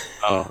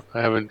 Oh,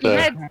 I haven't. We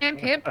had 10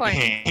 hit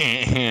points.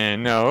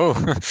 No.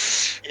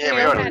 Yeah,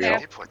 we already had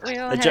hit points. We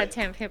all had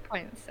 10 hit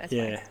points. That's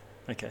yeah. fine.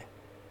 Okay.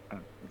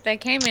 They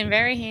came in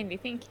very handy.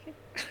 Thank you.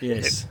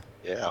 Yes.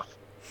 Yeah.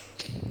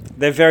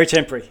 They're very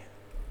temporary.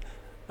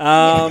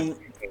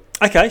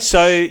 Okay,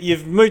 so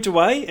you've moved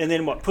away, and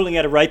then what? Pulling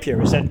out a rapier,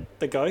 is that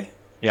the go?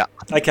 Yeah.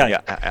 Okay.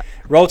 Yeah.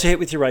 Roll to hit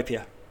with your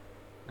rapier.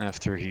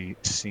 After he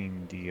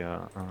seen the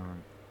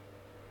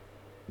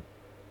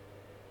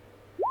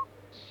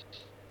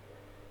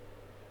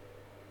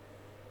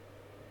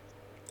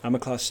I'm a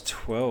class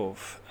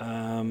 12.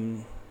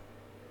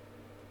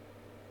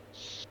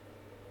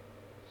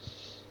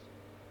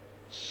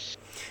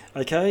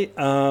 Okay.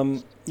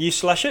 You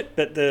slash it,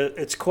 but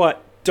it's quite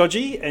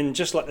dodgy, and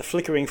just like the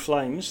flickering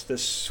flames, the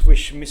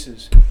swish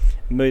misses,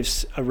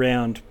 moves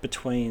around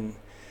between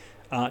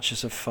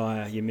arches of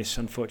fire. You miss,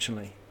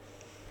 unfortunately.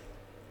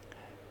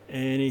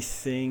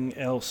 Anything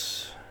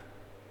else?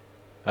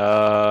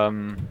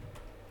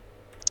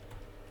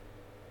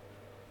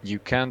 You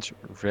can't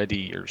ready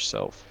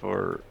yourself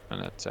for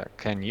an attack,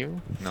 can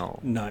you? No.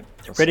 No.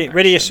 That's Ready an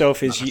action.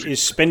 yourself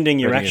is spending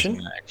your Ready is action.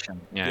 an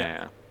action.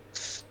 Yeah.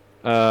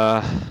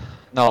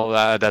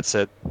 No, that's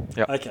it.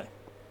 Yeah. Okay.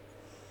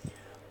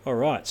 All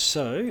right.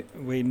 So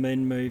we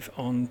then move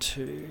on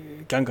to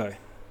Gungo.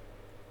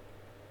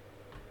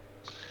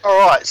 All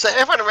right. So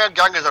everyone around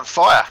Gunga's on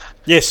fire.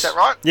 Yes. Is that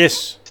right?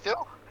 Yes.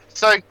 Still.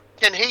 So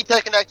can he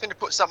take an action to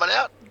put someone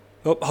out?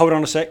 Oh, hold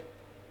on a sec.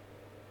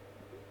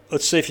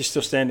 Let's see if you're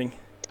still standing.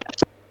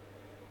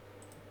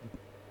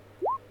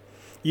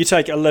 You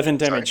take 11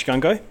 damage,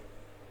 Gungo.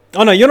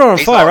 Oh no, you're not on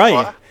fire, are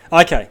you?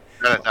 Okay.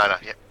 No.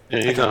 Yeah.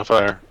 Yeah, he's on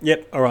fire.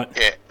 Yep. All right.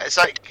 Yeah.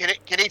 So can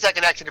he take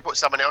an action to put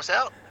someone else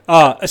out?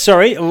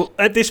 Sorry.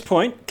 At this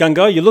point,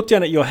 Gungo, you look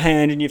down at your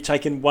hand and you've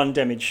taken 1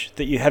 damage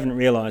that you haven't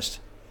realised.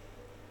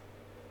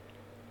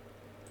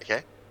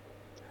 Okay.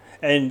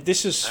 And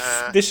this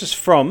is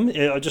from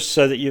just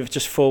so that you've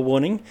just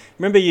forewarning.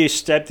 Remember, you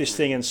stabbed this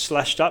thing and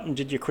slashed up and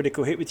did your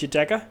critical hit with your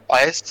dagger.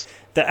 Yes.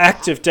 The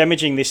act of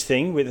damaging this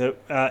thing with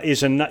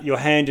your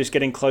hand is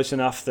getting close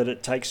enough that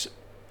it takes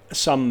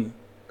some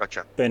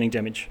burning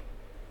damage.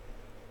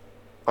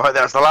 All right,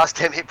 that was the last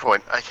 10 hit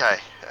point. Okay.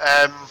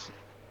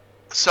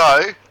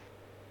 So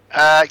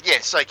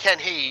can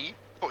he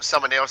put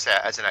someone else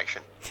out as an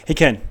action? He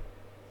can.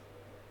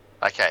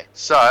 Okay,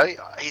 so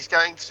he's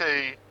going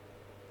to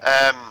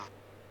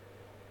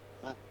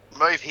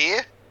move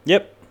here.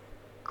 Yep.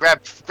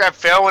 Grab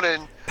Felwyn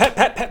and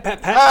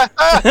pat.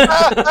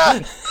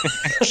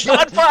 You're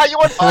on fire!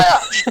 You're on fire!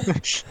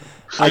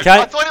 Okay.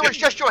 I thought it was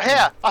just your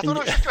hair. But you're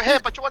on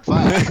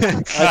fire.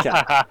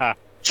 Okay.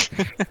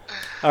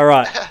 All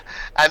right.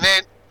 And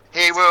then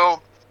he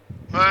will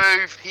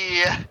move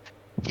here,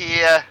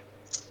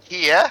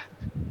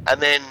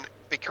 and then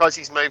because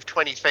he's moved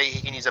 20 feet,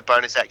 he can use a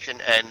bonus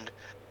action and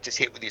just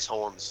hit with his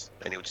horns,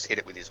 and he'll just hit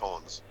it with his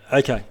horns.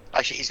 Okay.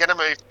 Actually, he's going to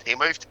move.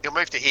 He'll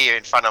move to here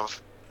in front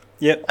of.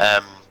 Yep.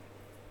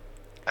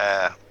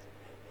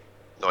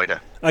 Noida.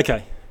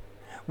 Okay.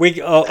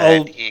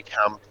 And here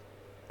comes.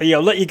 Yeah,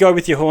 I'll let you go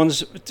with your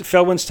horns.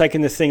 Felwyn's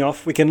taking the thing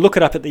off. We can look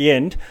it up at the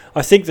end.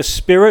 I think the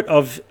spirit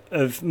of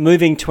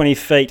moving 20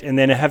 feet and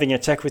then having an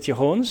attack with your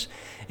horns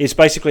is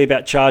basically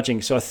about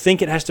charging. So I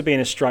think it has to be in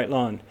a straight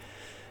line.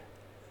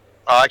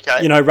 Oh,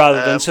 okay. You know,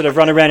 rather than sort of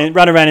run around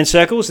in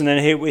circles and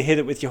then we hit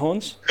it with your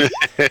horns.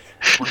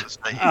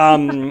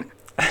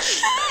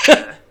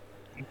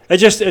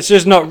 It's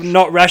just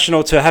not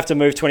rational to have to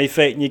move 20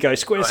 feet and you go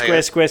square,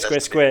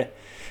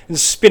 and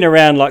spin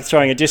around like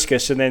throwing a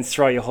discus and then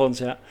throw your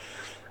horns out.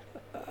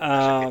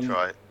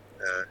 Try.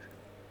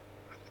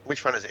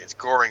 Which one is it? It's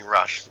Goring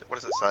Rush. What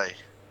does it say?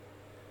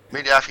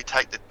 Immediately after you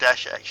take the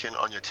dash action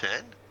on your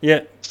turn.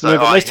 Yeah. So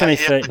move at least 20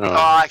 feet.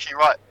 Oh, actually,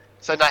 right.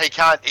 So no, he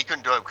can't. He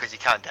couldn't do it because he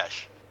can't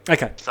dash.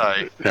 Okay. So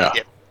yeah.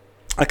 Yep.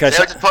 Okay.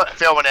 So just put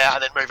Felwyn out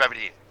and then move over to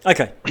you.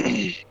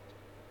 Okay.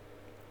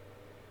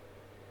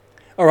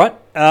 All right.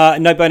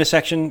 No bonus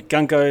action.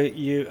 Gungo,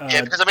 you.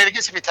 Yeah, because I mean, I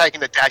guess if you're taking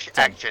the dash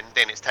action,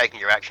 then it's taking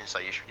your action, so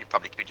you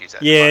probably could use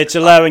that. Yeah, it's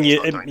allowing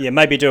you.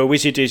 Maybe do a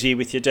whizzy dizzy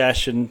with your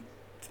dash and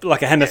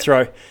like a hammer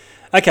throw.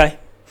 Okay.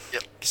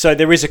 Yep. So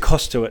there is a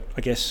cost to it,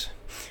 I guess.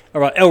 All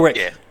right, Elric.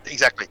 Yeah,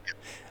 exactly.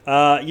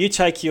 You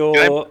take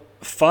your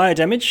fire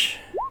damage.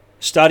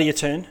 Start of your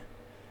turn.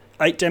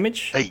 8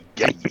 damage. Hey,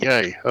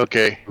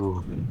 okay.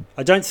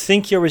 I don't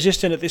think you're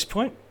resistant at this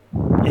point.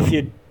 If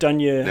you've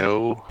done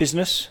your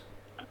business.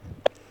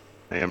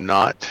 I am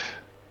not.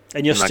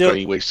 And you're I'm still not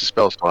going to waste a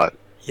spell slot.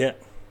 Yeah.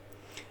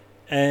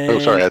 And oh,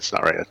 sorry, that's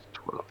not right. That's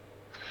 12.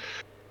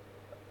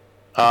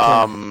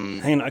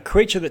 Hang on. A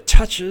creature that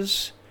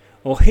touches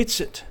or hits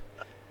it.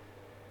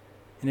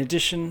 In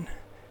addition,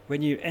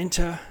 when you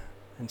enter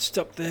and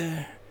stop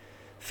there,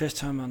 first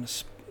time on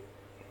the.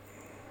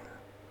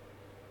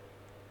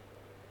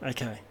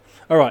 Okay.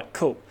 All right.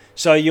 Cool.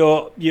 So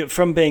you're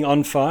from being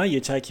on fire. You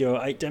take your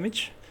 8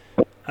 damage.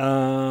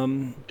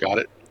 Got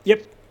it.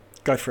 Yep.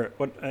 Go for it.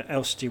 What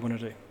else do you want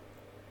to do?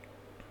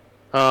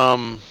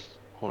 Hold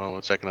on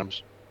 1 second. I'm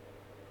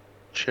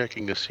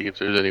checking to see if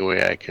there's any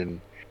way I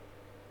can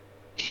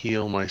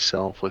heal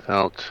myself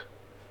without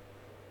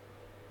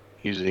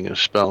using a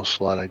spell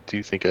slot. I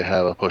do think I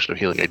have a potion of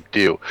healing. I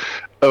do.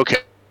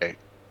 Okay.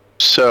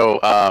 So,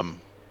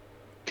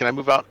 can I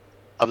move out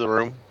of the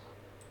room?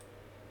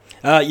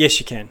 Yes,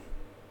 you can.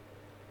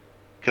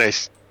 Can I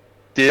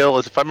still,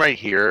 if I'm right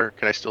here,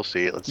 can I still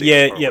see it? Let's see.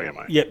 Yeah, how far away am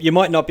I? yeah. You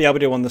might not be able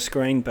to on the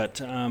screen, but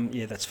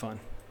yeah, that's fine.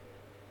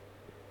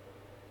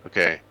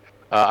 Okay.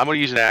 I'm going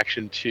to use an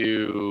action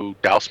to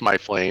douse my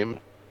flame.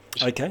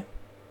 Okay.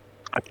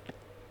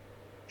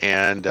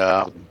 And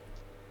can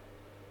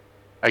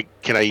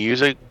I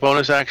use a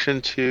bonus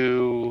action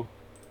to?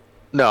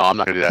 No, I'm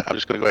not going to do that. I'm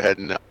just going to go ahead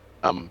and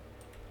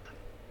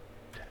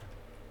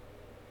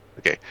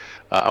okay.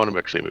 I'm going to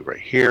actually move right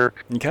here.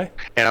 Okay.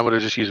 And I'm going to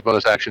just use a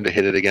bonus action to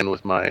hit it again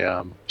with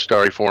my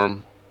starry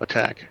form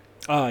attack.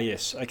 Ah,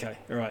 yes. Okay.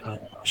 All right.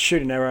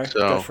 Shoot an arrow. So,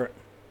 Go for it.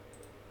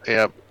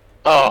 Yeah.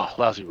 Oh,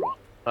 lousy roll.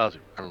 Lousy.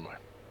 Never mind.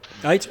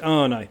 8.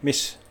 Oh no,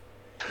 miss.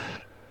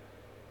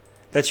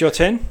 That's your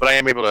 10. But I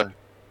am able to.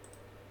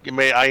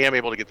 I am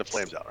able to get the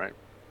flames out, right?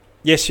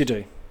 Yes, you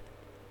do.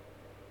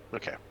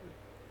 Okay.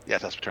 Yeah,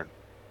 that's my turn.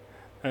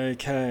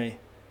 Okay.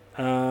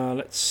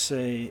 Let's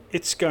see.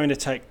 It's going to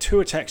take 2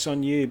 attacks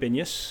on you,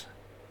 Benius.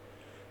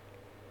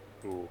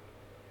 Ooh.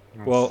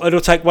 Well,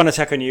 it'll take 1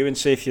 attack on you and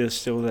see if you're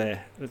still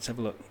there. Let's have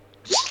a look.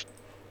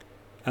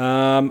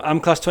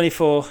 I'm class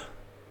 24.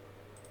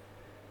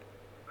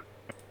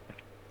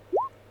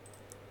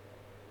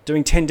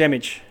 Doing 10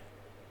 damage.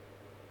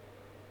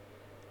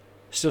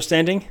 Still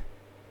standing?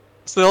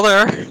 Still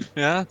there.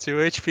 Yeah, 2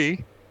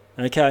 HP.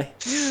 Okay.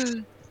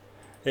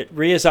 It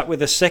rears up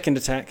with a second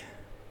attack.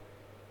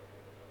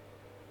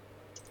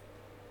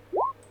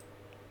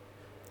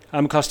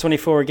 I'm class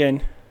 24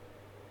 again.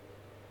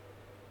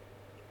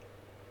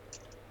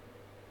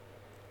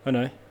 Oh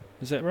no,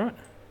 is that right?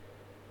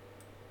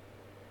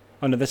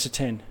 Oh no, that's a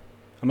 10.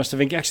 I must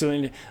have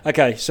accidentally...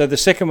 Okay, so the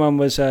second one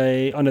was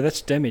a... Oh no,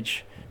 that's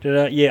damage.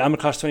 Yeah, I'm a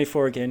class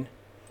 24 again.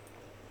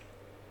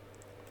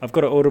 I've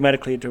got it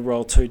automatically to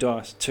roll 2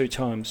 dice 2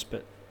 times,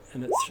 but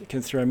and it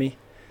can throw me.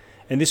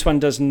 And this one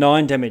does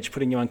 9 damage,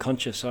 putting you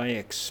unconscious, I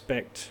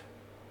expect.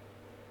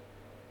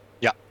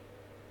 Yeah.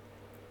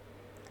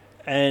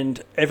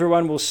 And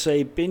everyone will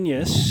see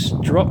Binius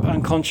drop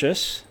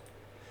unconscious.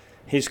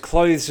 His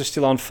clothes are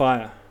still on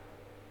fire.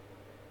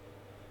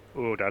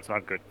 Oh, that's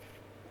not good.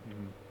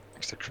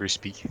 Extra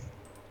crispy.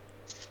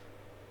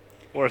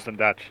 Worse than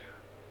that.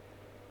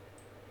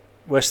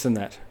 Worse than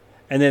that.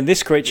 And then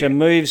this creature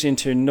moves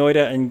into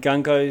Noida and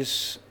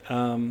Gungo's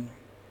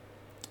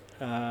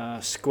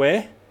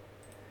square,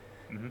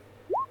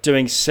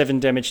 doing 7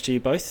 damage to you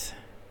both.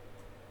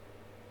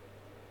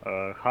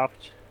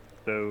 Halved,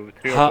 so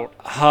 3 or 4.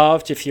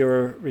 Halved if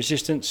you're a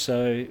resistance,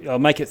 so I'll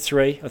make it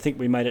 3. I think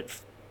we made it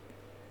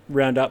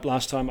round up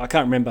last time. I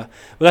can't remember.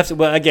 We'll have to.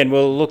 Well, again,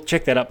 we'll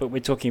check that up, but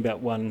we're talking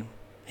about 1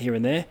 here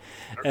and there.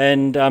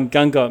 And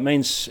Gungo, it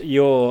means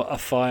you're a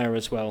fire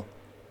as well.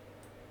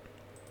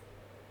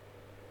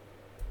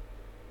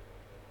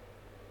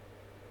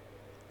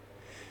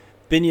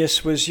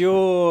 Binius, was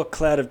your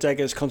Cloud of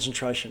Daggers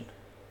concentration?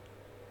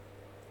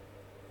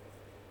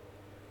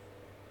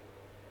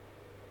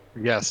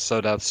 Yes,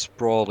 so that's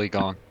probably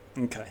gone.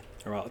 Okay,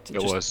 all right.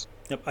 It was.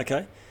 Yep,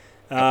 okay.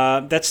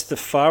 That's the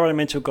fire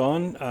elemental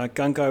gone.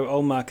 Gungo,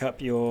 I'll mark up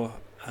your...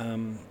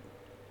 There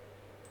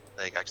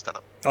you go, it's done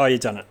it. Oh, you've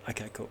done it.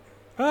 Okay, cool.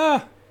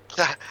 I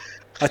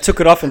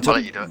took it off and I'll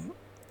let you do it.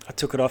 I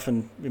took it off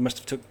and we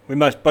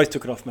both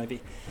took it off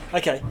maybe.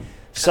 Okay,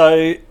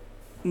 so...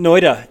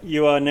 Noida,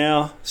 you are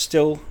now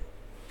still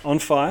on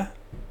fire,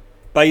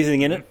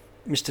 bathing in it,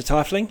 Mr.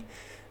 Tiefling.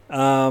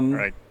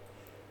 Right.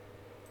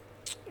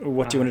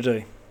 What do you want to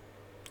do?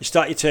 You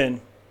start your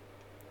turn.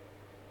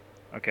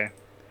 Okay.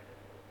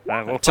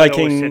 Well,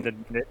 taking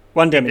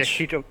 1 damage.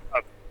 Heat of,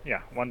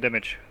 1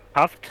 damage.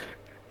 Halved?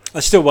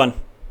 Still 1.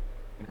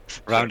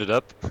 Round it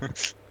up.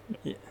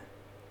 Yeah.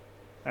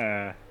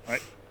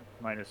 Right.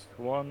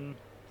 -1.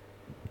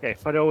 Okay,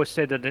 but I always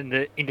say that in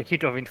the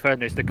heat of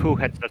Inferno, it's the cool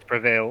heads that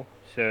prevail.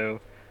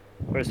 So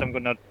first I'm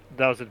gonna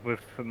douse it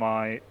with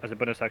as a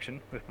bonus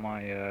action with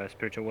my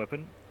spiritual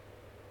weapon.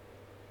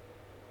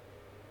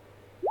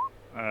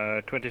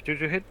 22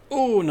 to hit.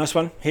 Oh, nice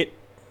one. Hit.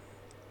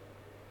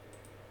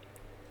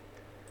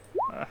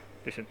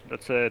 Listen,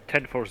 that's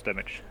 10 force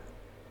damage.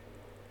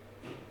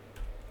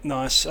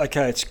 Nice.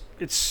 Okay,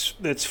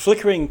 it's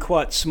flickering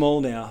quite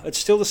small now. It's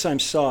still the same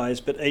size,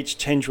 but each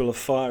tendril of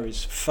fire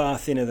is far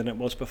thinner than it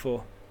was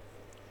before.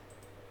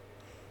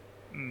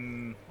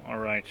 All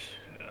right.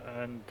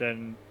 And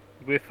then,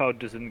 without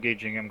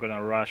disengaging, I'm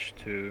gonna rush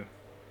to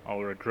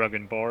our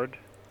dragon board.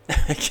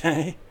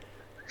 Okay.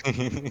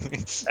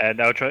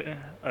 And I'll try.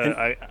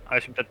 I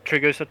assume that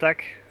triggers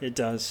attack. It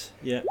does.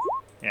 Yeah.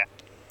 Yeah.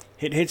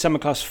 Hit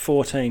someone class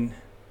 14.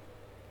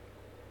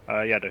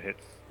 Yeah, that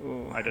hits.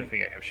 Ooh. I don't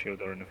think I have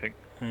shield or anything.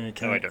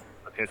 Okay. No, I don't.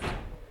 That hits.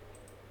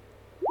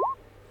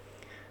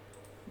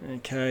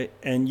 Okay,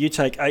 and you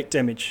take 8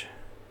 damage.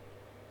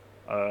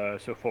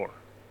 So 4.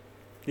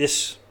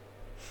 Yes.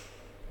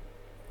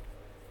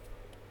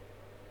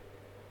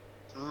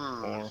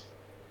 4.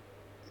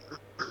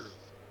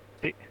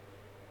 See?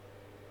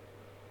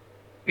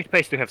 It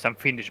pays to have some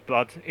fiendish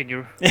blood in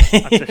your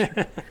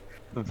ancestry.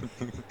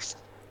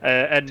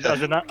 And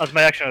as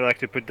my action, I'd like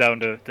to put down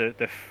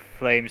the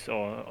flames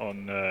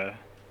on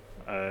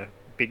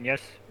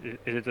Binyas.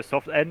 Is it a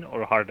soft N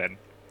or a hard N?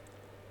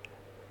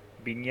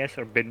 Binyas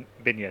or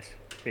Binyas?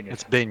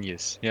 It's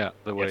Benius. Yeah,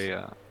 the way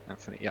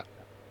Anthony. Yeah.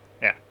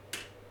 Yeah.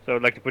 So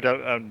I'd like to put out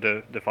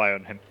the fire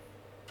on him.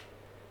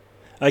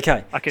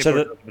 Okay. I can So,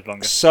 put it a bit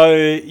longer. so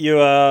you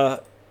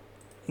are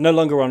no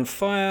longer on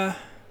fire,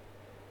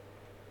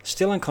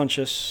 still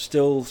unconscious,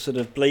 still sort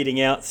of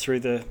bleeding out through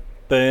the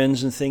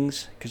burns and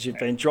things because you've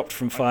been dropped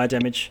from fire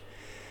damage.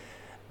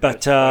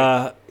 But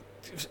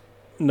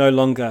no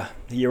longer.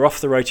 You're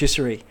off the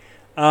rotisserie.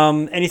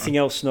 Anything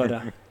else,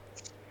 Noda?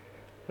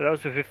 So that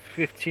was with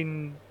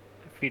 15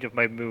 feet of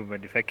my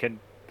movement. If I can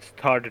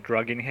start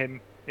drugging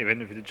him,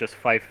 even if it's just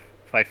 5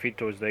 feet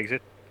towards the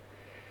exit.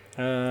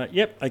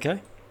 Yep,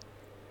 okay.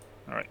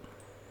 Alright.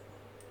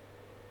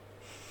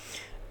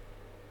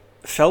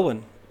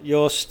 Felwyn,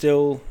 you're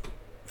still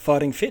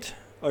fighting fit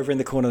over in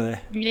the corner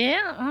there.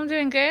 Yeah, I'm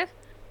doing good.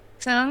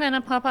 So I'm going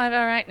to pop over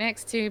right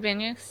next to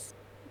Benius.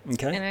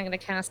 Okay. And I'm going to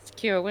cast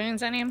Cure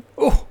Wounds on him.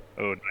 Oh,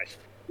 Nice.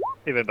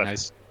 Even better.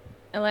 Nice.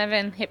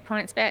 11 hit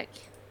points back.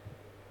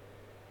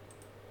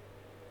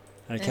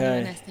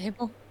 okay.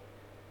 Stable.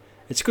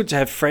 It's good to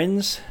have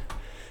friends.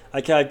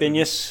 Okay,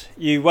 Benius,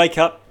 you wake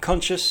up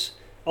conscious,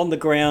 on the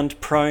ground,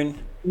 prone.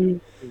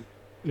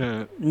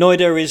 Yeah.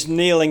 Noida is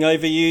kneeling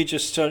over you,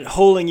 just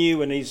hauling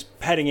you, and he's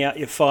patting out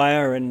your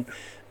fire, and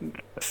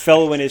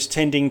Felwyn is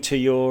tending to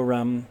your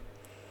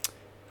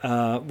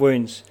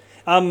wounds.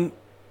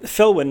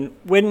 Felwyn,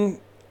 when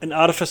an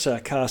artificer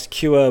casts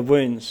Cure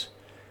Wounds,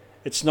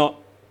 it's not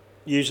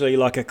usually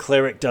like a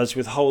cleric does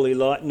with holy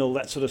light and all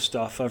that sort of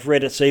stuff. I've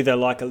read it's either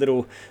like a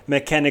little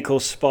mechanical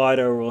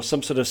spider or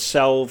some sort of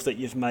salve that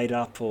you've made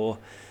up, or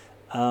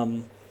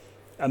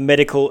a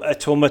medical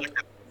atomic,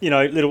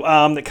 little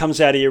arm that comes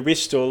out of your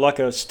wrist, or like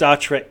a Star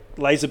Trek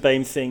laser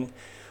beam thing.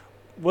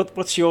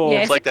 What's your?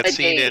 Yeah, It's like that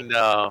scene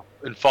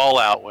in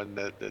Fallout when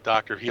the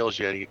doctor heals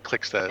you and he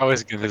clicks the. I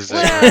was gonna say.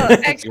 Well,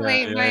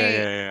 actually,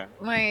 yeah.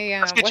 my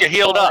Let's get you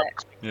healed up.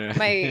 Yeah.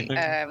 My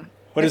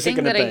What the is it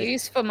thing going to that I be?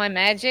 use for my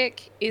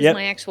magic is Yep.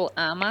 my actual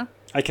armor.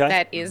 Okay.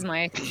 That is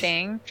my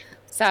thing.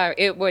 So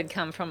it would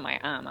come from my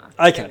armor.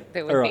 Okay,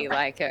 There would alright. be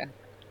like a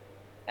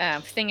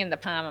thing in the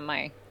palm of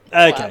my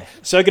Okay, glove.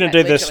 so we're going to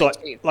that do this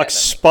literally like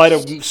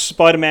shoots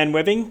Spider-Man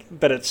webbing,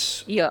 but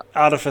it's Yeah.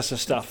 artificer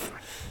stuff.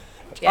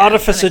 Yeah,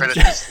 Artificer. and it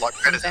Predators, like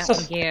comes out predators.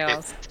 with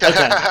yells.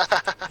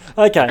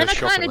 Okay. And I Let's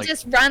go for, kind of like,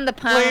 just run the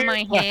palm of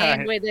my Where-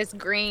 hand with this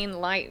green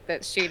light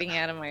that's shooting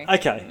out of my.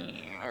 Okay.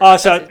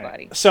 across so his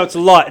body. so it's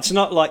light. It's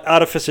not like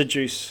artificer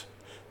juice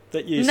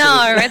that you. No,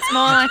 sort of- it's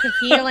more like a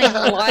healing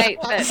light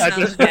that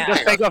comes Just out.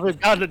 take off his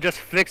gun and just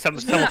flick some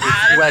of his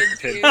sweat at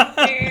him.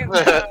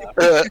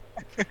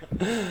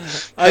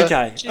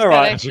 Okay. She's All got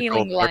right. a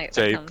healing Duct light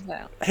that tape. comes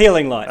out.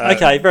 Healing light.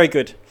 Okay. Very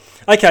good.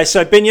 Okay.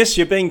 So Benius,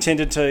 you're being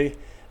tended to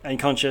and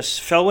conscious.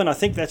 Felwyn, I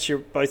think that's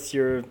both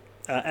your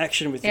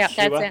action with the Yeah,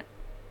 cure. that's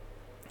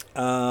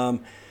it.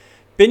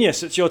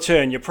 Benius, it's your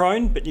turn. You're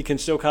prone, but you can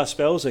still cast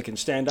spells. Or can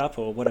stand up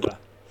or whatever.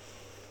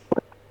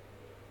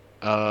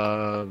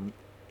 Yeah,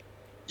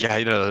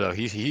 no.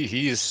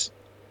 He's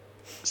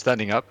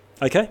standing up,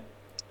 Okay.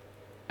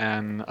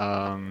 and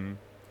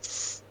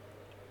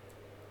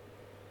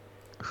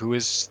who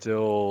is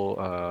still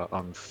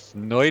on?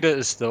 Noida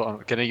is still on.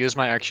 Can I use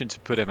my action to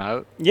put him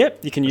out Yep.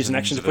 You can use As an a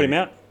action to means put of him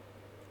out.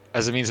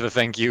 as a means of a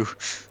thank you?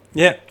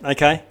 Yeah.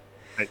 Okay.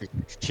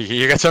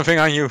 You got something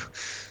on you?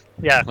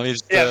 Yeah. Let me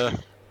just, Yeah.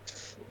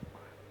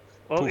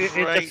 Well, Poof.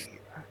 it's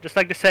just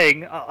like the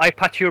saying, I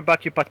pat your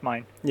butt, you pat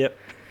mine. Yep.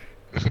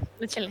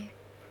 Literally.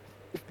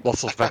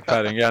 lots of back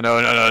padding. Yeah,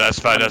 no, that's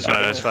fine. That's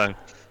fine.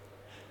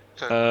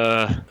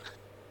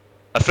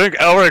 I think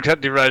Elric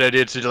had the right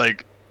idea to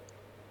like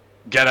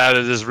get out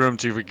of this room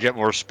to get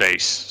more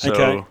space. So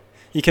Okay.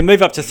 You can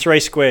move up to 3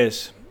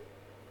 squares.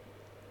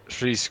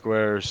 3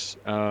 squares.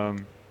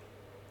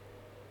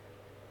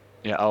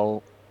 Yeah,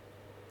 I'll.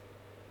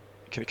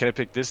 Can I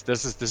pick this?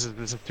 This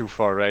is too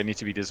far, right? I need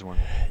to be this one.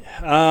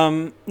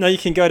 No, you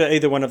can go to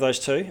either one of those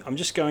two. I'm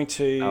just going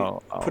to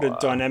put a I'll,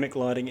 dynamic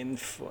lighting in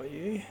for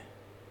you.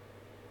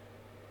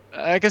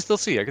 I can still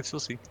see.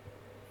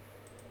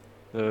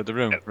 The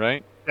room, Yep.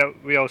 right? Yeah,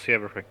 we all see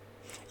everything.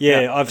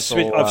 Yeah, Yeah, I've it's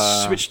all,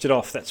 I've switched it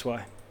off. That's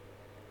why.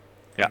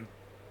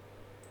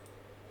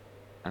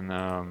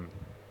 And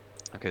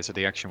okay, so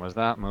the action was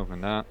that,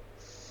 moving that,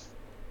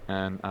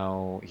 and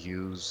I'll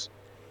use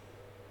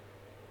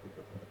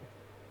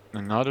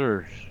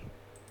another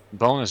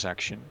bonus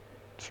action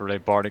for a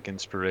bardic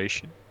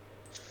inspiration.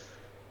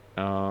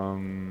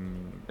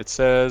 It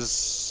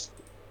says,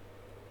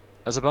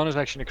 as a bonus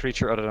action, a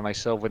creature other than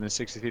myself within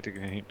 60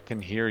 feet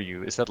can hear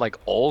you. Is that like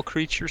all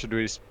creatures, or do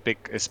we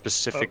pick a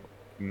specific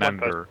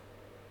member?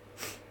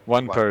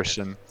 One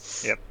person.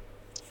 Yep.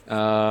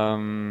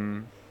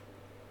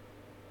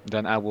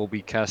 Then I will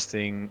be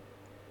casting.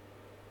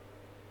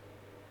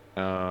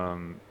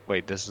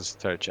 Wait, this is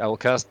touch. I will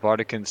cast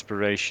Bardic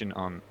Inspiration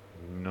on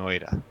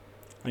Noida.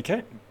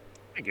 Okay.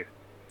 Thank you.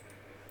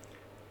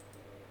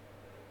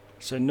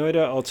 So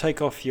Noida, I'll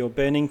take off your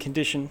burning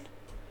condition.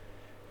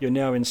 You're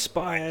now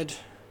inspired.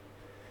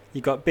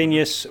 You got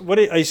Benius. What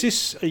is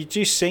this? Do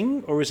you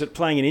sing or is it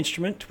playing an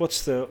instrument?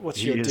 What's your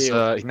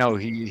deal? No,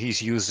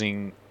 he's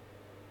using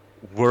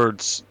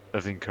words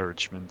of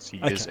encouragement. He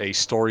is a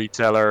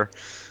storyteller,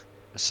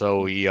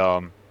 so he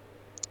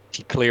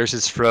clears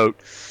his throat,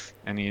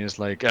 and he is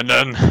like, and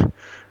then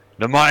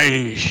the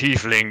mighty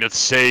tiefling that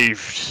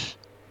saved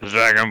the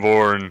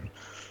Dragonborn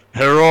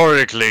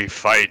heroically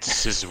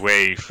fights his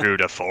way through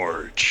the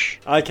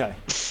forge. Okay.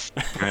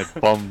 And it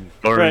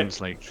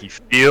burns, like he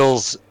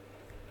feels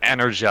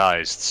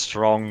energized,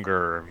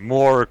 stronger,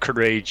 more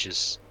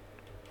courageous.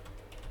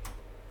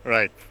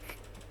 Right.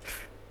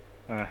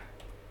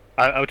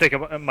 I'll take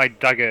my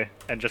dagger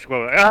and just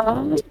go.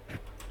 Ah!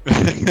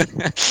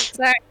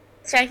 So,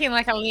 shaking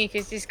like a leaf,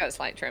 he's just got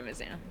slight tremors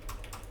now.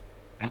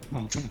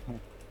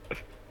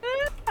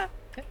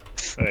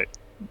 Right.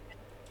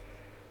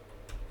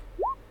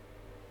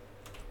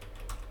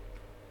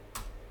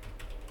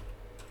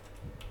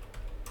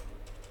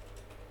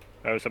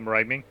 That was some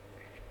rhyming.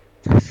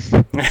 I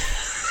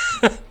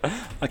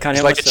can't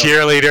It's help like myself. a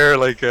cheerleader,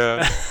 like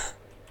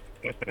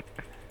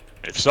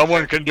if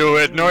someone can do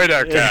it,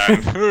 Noida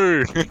can.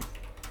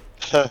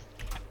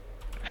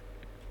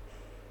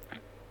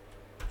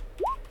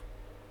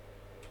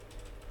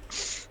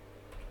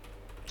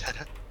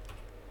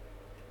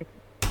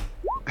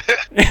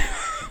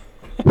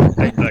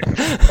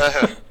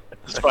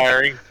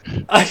 Inspiring.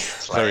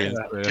 Very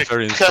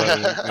inspiring.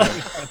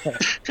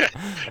 Yeah.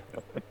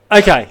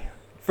 Okay,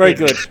 very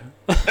good.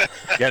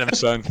 Get him,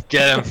 son.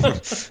 Get him.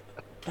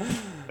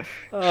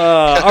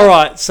 All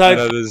right, so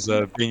That is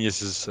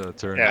Benius's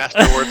turn. Yeah. Master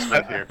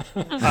wordsmith here.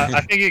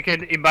 I think you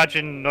can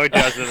imagine Noida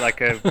as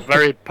like a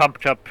very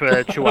pumped up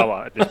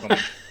chihuahua at this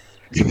moment.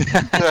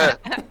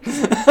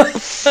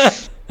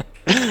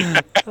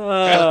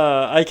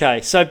 okay,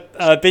 so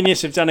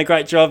Benius, you've done a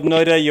great job.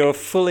 Noida, you're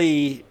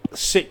fully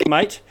sick,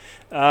 mate.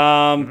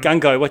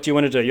 Gungo, what do you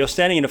want to do? You're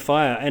standing in a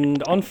fire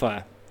and on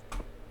fire.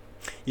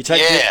 You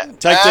take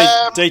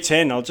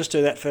D10. I'll just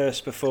do that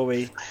first before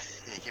we. Yeah,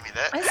 give me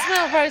that. I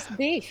smell roast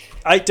beef.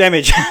 8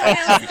 damage.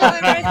 I smell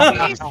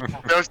roast beef.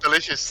 Smells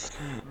delicious.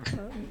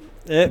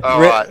 Yeah,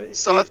 All right.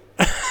 So,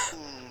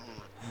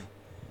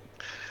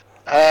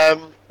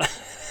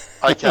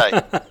 okay. 8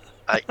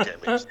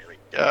 damage. There we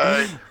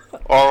go.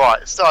 All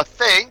right. So I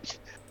think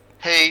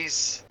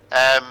he's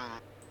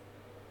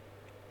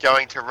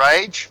going to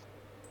rage.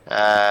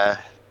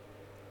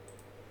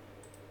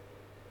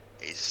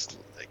 He's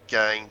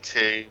going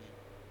to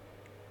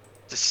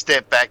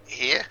step back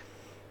here.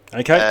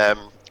 Okay.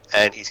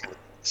 And he's going to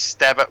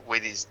stab it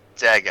with his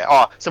dagger.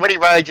 Oh, so when he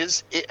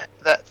rages,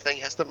 that thing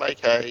has to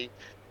make a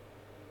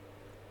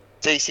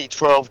DC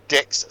 12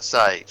 Dex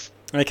save.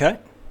 Okay.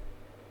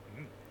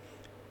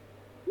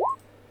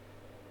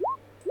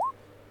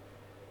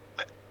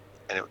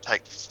 And it will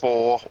take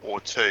 4 or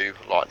 2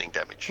 lightning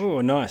damage. Oh,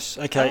 nice.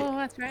 Okay. Oh,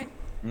 that's right.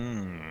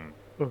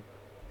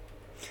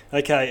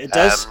 Okay. It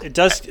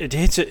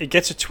hits it. It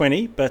gets a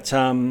 20, but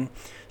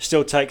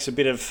still takes a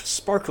bit of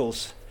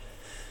sparkles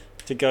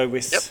to go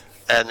with. Yep.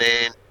 And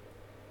then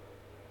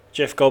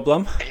Jeff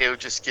Goldblum. he'll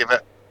just give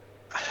it.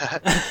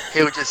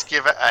 He'll just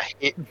give it a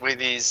hit with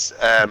his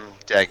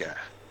dagger.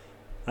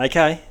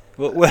 Okay.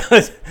 Well,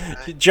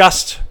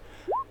 just.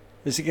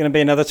 Is it going to be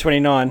another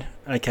 29?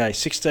 Okay,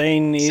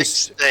 16 is.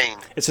 16.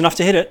 It's enough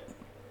to hit it.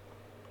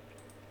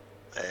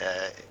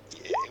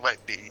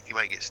 He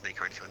won't get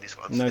sneak or anything on this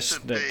one. No so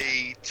this would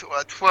sneak. be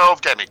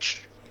 12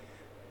 damage.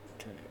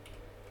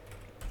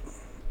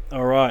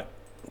 All right.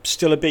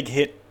 Still a big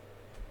hit.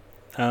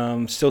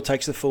 Still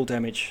takes the full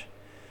damage,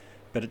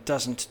 but it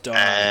doesn't die.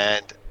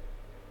 And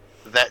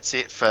that's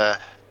it for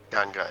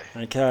Gungo.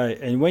 Okay,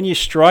 and when you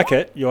strike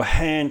it, your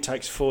hand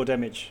takes 4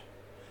 damage.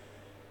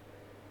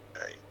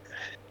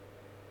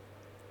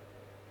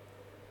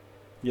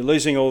 You're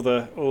losing all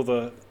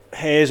the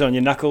hairs on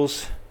your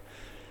knuckles.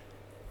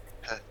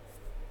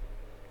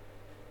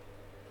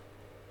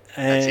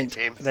 And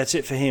that's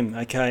it for him.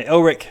 Okay,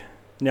 Elric.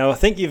 Now I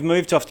think you've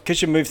moved off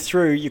because you moved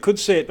through. You could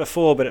see it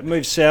before, but it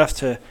moved south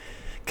to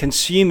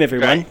consume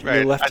everyone.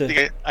 Right. You'll have to. I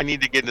think I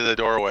need to get into the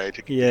doorway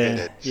to Yeah, get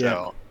it.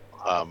 So,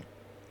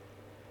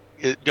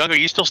 Gungo, are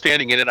you still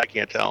standing in it? I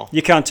can't tell.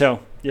 You can't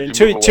tell. Yeah, You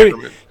move away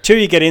from it. till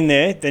you get in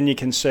there, then you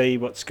can see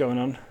what's going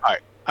on. All right,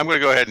 I'm going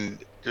to go ahead and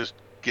just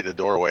get the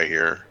doorway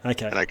here.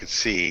 Okay. And I can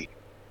see.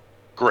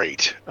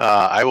 Great.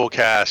 I will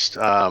cast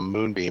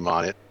Moonbeam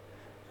on it.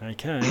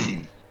 Okay.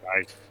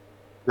 Nice.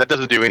 That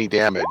doesn't do any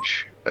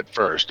damage at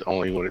first,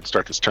 only when it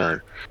starts its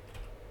turn.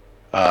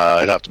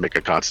 I'd have to make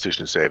a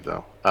Constitution save,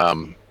 though.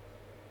 And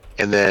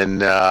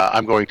then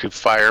I'm going to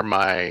fire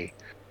my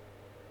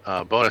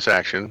bonus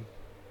action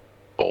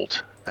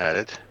bolt at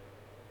it.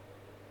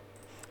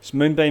 Is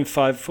Moonbeam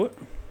 5 foot?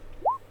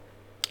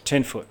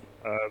 10 foot.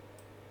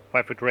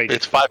 5 foot radius.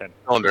 It's 5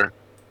 cylinder.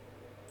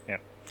 Yeah.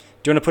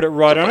 Do you want to put it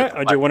right on it,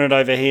 or do you want it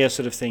over here,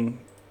 sort of thing,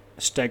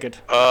 staggered?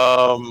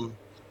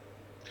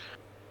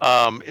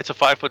 It's a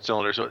 5 foot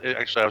cylinder, so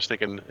actually I was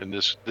thinking in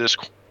this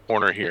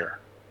corner here.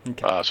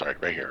 Okay. Sorry,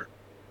 right here.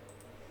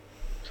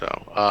 So,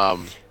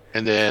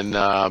 and then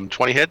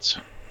 20 hits.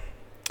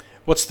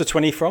 What's the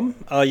 20 from?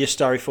 Your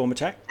Stariform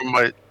attack?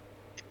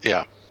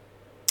 Yeah.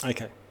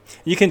 Okay.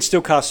 You can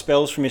still cast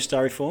spells from your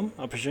Stariform,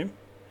 I presume?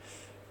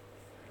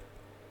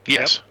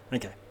 Yes.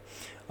 Okay.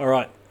 All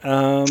right.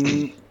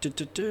 Armor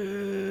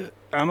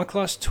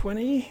class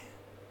 20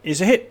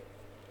 is a hit.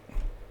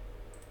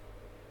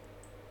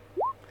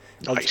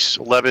 Nice.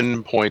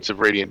 11 points of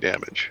radiant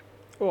damage.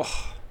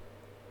 Oh.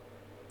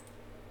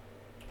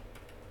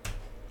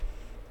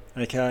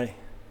 Okay.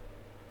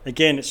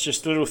 Again, it's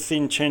just little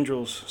thin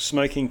tendrils,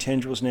 smoking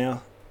tendrils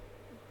now,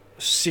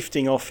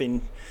 sifting off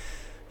in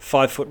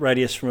 5-foot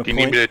radius from a Do you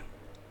point. need me to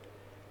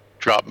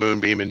drop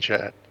Moonbeam in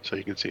chat so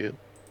you can see it?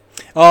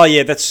 Oh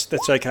yeah, that's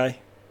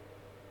okay.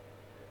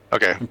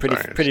 Okay. I'm pretty.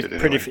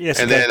 Yes.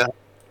 And okay. then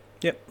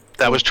Yep.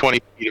 that was 20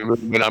 feet of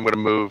movement. I'm going to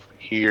move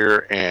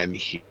here and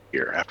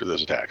here after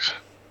those attacks.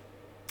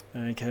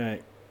 Okay.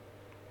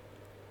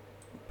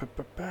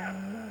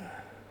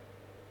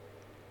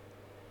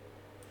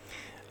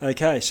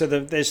 Okay, so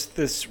there's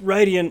this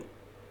radiant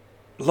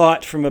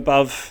light from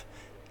above,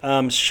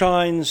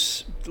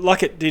 shines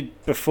like it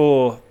did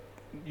before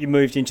you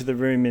moved into the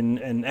room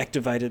and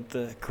activated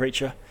the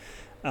creature.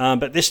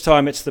 But this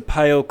time it's the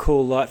pale,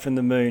 cool light from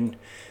the moon,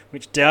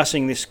 which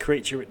dousing this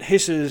creature, it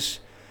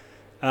hisses,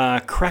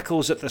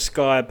 crackles at the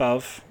sky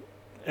above,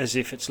 as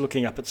if it's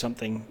looking up at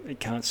something it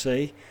can't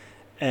see,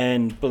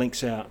 and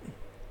blinks out.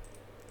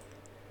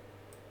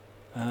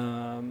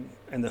 And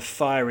the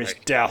fire is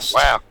doused.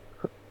 Wow.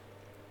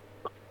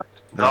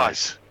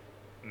 Nice.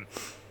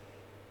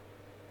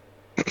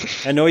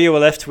 And all you were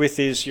left with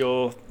is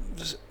your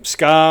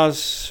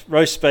scars,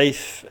 roast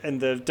beef,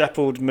 and the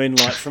dappled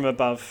moonlight from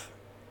above.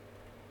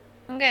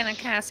 I'm going to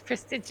cast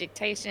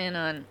Prestidigitation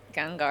on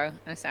Gungo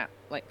and start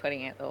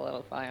putting out the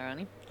little fire on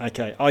him.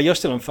 Okay. Oh, you're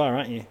still on fire,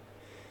 aren't you?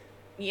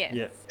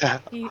 Yes. Yeah.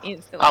 He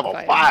is still I'm on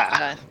on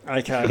fire.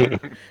 Okay.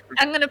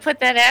 I'm going to put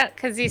that out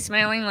because he's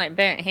smelling like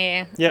burnt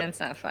hair and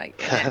stuff like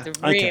that.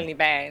 It's really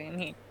bad in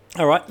here.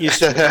 All right. You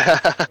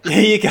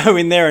go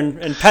in there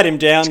and pat him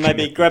down,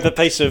 maybe grab a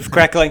piece of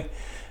crackling.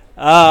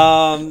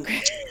 Gungo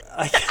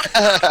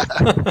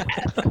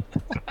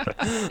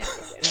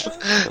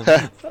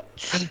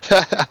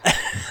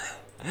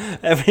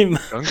and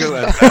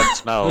bad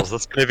smells.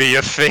 That's going to be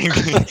a thing.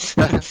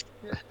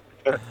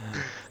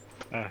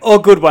 All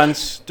good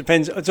ones.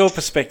 Depends. It's all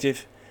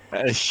perspective.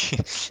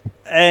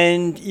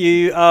 And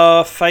you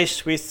are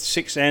faced with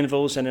 6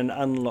 anvils and an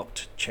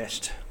unlocked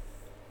chest.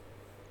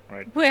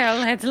 Right. Well,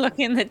 let's look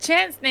in the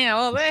chest now.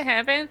 All that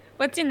happened.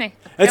 What's in there?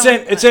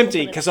 It's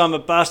empty because I'm a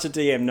bastard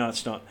DM. No,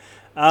 it's not.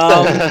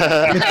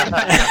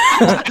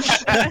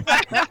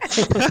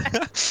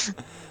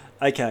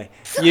 Okay.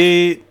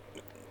 You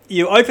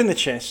open the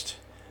chest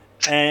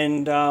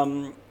and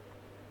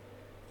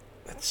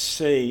let's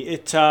see.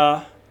 It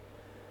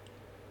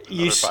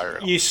you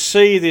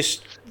see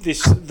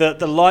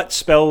the light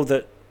spell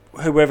that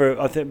whoever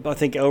I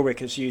think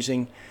Elric is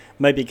using,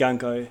 maybe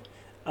Gungo,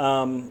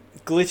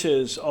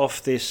 glitters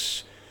off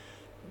this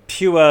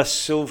pure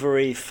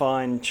silvery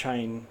fine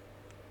chain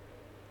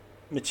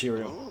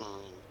material.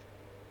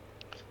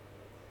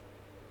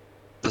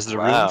 Does the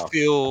room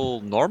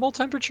feel normal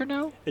temperature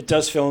now? It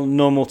does feel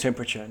normal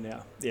temperature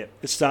now. Yeah,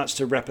 it starts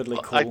to rapidly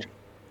cool.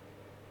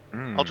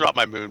 I'll drop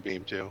my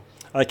Moonbeam too.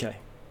 Okay.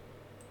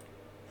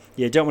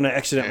 Yeah, don't want to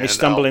accidentally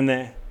stumble in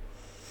there.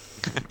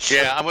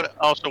 Yeah, I want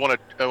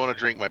to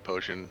drink my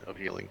potion of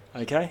healing.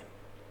 Okay.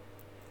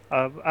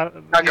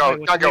 Can't go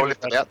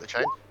lift it out the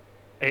chain.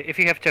 If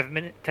you have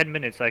 10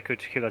 minutes, I could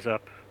heal us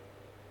up.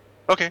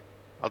 Okay,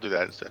 I'll do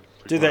that instead.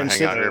 Do that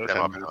instead.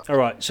 All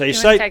right. So you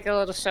want to take a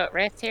little short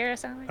rest here or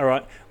something? All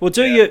right. Well,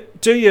 do your.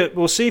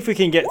 We'll see if we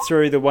can get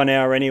through the 1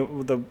 hour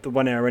the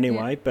 1 hour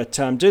anyway. Yeah. But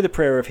do the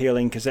prayer of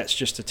healing because that's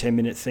just a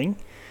 10-minute thing.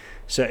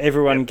 So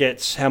everyone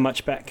gets how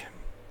much back?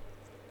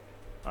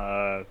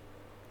 2d8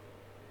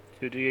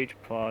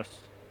 plus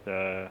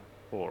 4.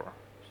 So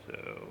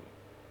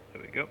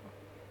there we go.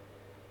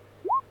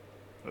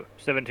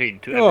 17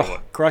 to everyone. Oh,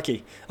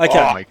 crikey. Okay.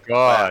 Oh my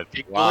god.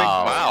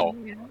 Wow.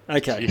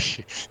 Okay.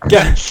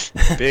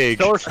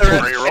 Big.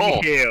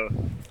 Sorcerer,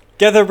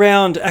 gather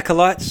round,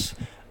 acolytes.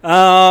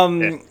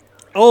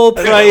 All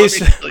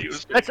praise.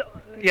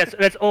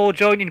 Let's all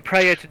join in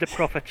prayer to the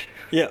prophet.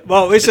 Yeah.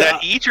 Well, is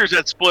that each or is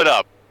that split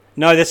up?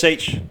 No, that's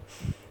each.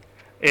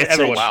 Yeah,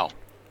 everyone. Wow.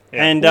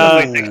 Yeah. And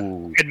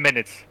 10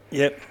 minutes.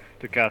 Yep.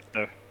 To cast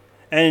though.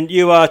 And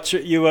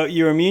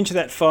you're immune to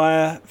that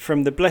fire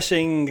from the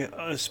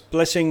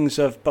blessings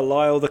of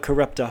Belial the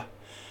Corruptor.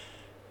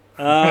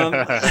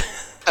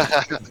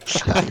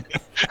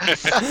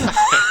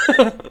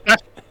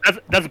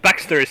 That's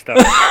backstory stuff.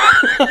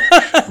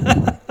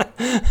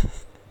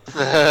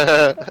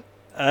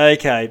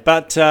 Okay,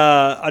 but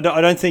I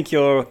don't think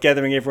you're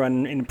gathering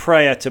everyone in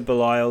prayer to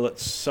Belial.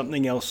 It's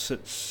something else.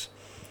 It's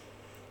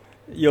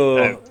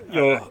your.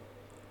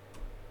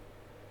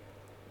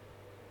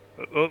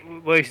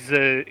 Well, he's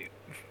a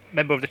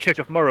member of the Church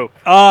of Morrow.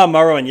 Ah,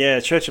 Morrowind, yeah,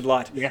 Church of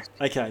Light. Yeah.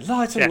 Okay,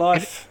 light and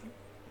life.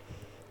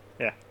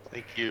 Yeah.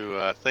 Thank you,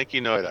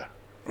 Noida.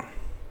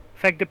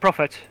 Thank the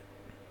prophet.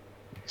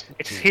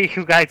 It's he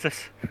who guides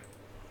us.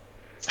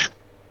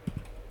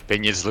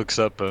 Binions looks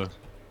up.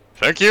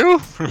 Thank you.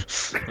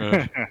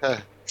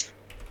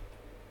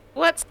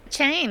 What's the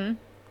chain?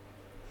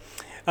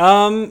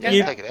 You,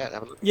 Take it out.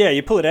 Have a look. yeah,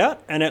 you pull it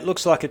out, and it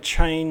looks like a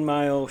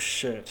chainmail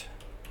shirt.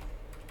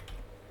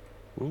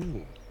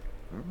 Ooh.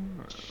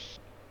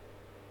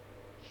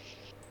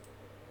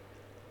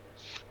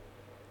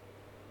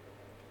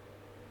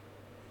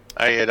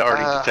 I had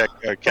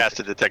already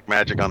casted detect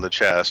magic on the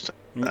chest.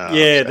 Yeah,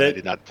 I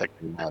did not detect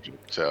any magic.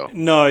 So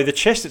No, the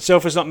chest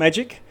itself is not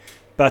magic,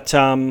 but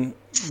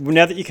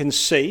now that you can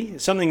see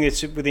something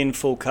that's within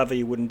full cover,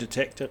 you wouldn't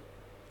detect it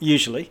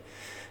usually.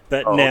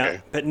 But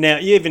now,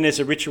 even as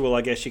a ritual,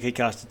 I guess you could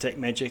cast detect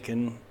magic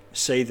and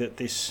see that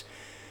this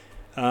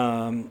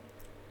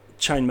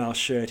chainmail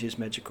shirt is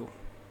magical.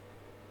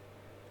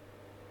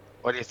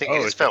 What do you think Oh, it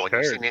is, it's a Phil? Have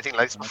you shirt. seen anything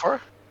like this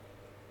before?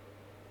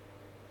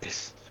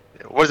 Yes.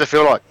 What does it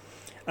feel like?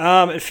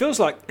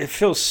 It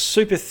feels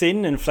super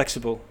thin and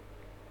flexible.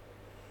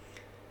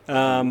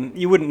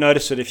 You wouldn't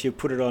notice it if you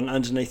put it on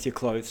underneath your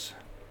clothes.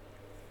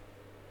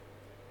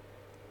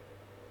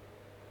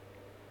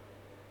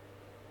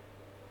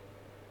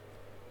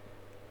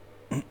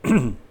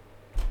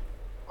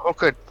 Oh,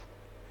 good.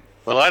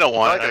 well, I don't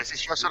want. Is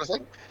this your sort of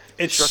thing?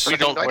 It's We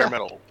don't wear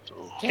metal. So.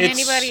 Can It's-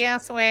 anybody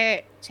else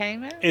wear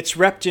chainmail? It's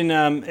wrapped in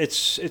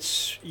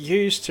it's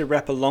used to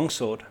wrap a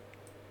longsword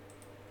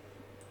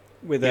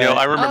with I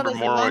a remember there's a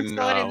more long when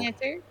sword in there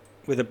too?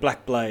 with a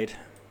black blade.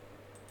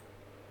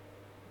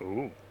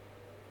 Ooh.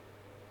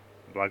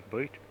 Black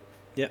boot.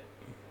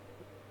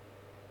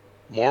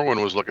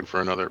 Morwen was looking for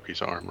another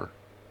piece of armor.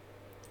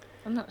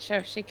 I'm not sure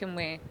if she can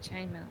wear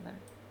chainmail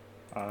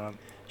though.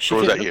 She Or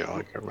was can- that you?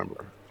 I can't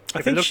remember. I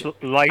If it think looks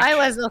she- light. I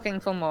was looking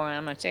for more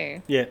armor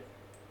too. Yeah.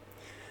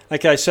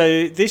 Okay,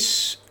 so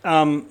this,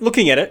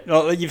 looking at it,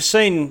 well, you've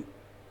seen,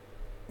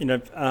 you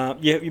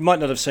might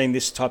not have seen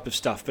this type of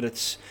stuff, but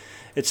it's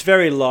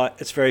very light,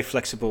 it's very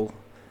flexible.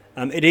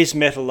 It is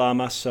metal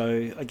armor,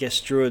 so I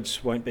guess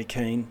druids won't be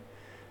keen.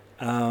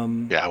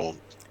 Yeah, I won't.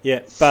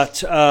 Yeah,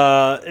 but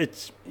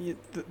it's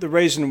the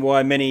reason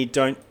why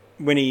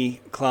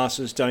many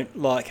classes don't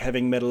like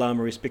having metal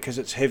armor is because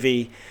it's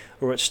heavy,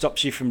 or it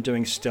stops you from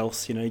doing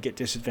stealth. You get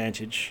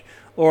disadvantage,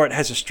 or it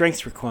has a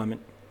strength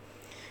requirement.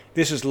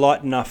 This is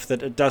light enough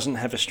that it doesn't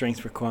have a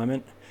strength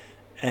requirement,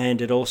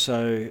 and it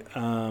also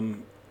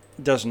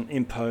doesn't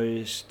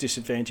impose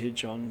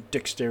disadvantage on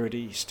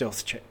dexterity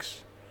stealth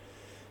checks.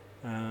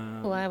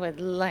 Well, I would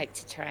like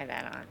to try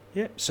that on.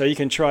 Yeah, so you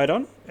can try it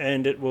on,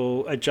 and it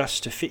will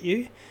adjust to fit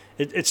you.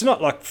 It's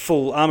not like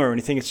full armor or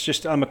anything. It's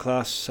just armor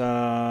class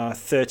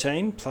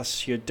 13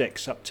 plus your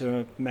dex up to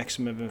a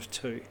maximum of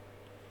 2.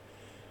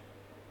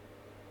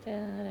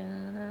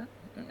 Da-da-da.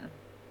 Yeah.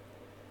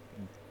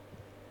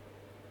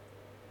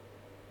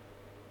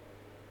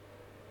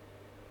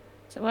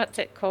 So what's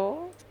it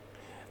called?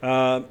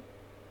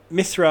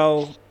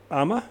 Mithril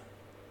armor,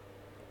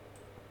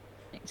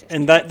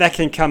 and that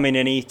can come in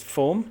any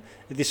form.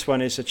 This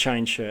one is a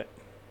chain shirt.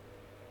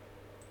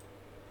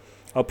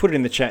 I'll put it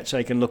in the chat so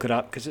you can look it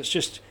up, because it's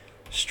just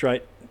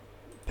straight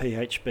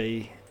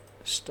PHB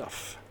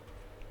stuff.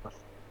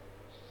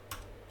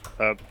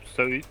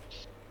 So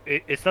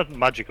it's not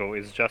magical.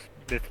 It's just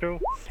mithril.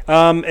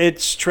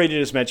 It's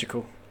treated as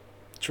magical.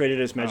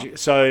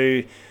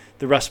 So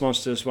the rust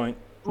monsters won't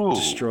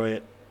destroy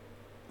it.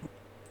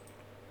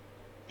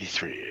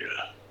 Mithril.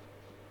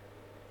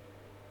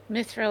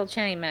 Mithril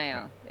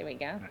chainmail. There we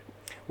go.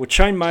 Well,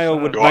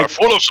 chainmail would You are make...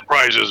 full of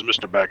surprises,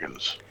 Mr.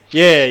 Baggins.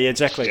 Yeah,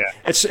 exactly. Yeah.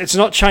 It's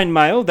not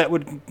chainmail. That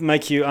would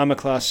make you armor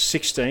class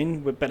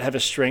 16, but have a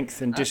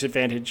strength and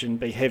disadvantage and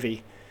be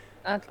heavy.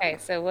 Okay,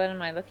 so what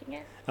am I looking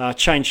at?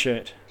 Chain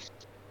shirt.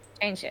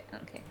 Change it.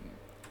 Okay.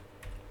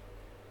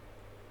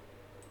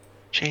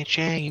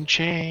 Chain.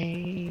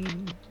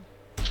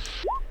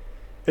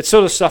 It's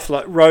sort of stuff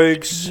like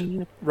rogues,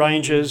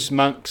 rangers,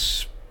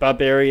 monks,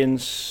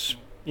 barbarians.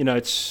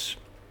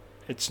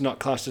 It's not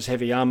classed as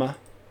heavy armor.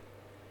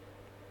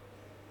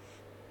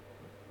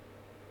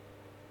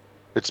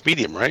 It's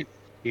medium, right?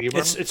 Medium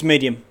armor? It's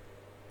medium.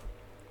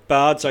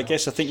 Bards, I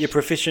guess. I think you're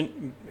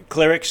proficient.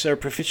 Clerics are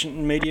proficient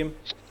in medium.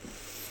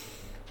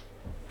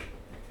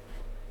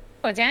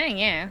 Oh dang,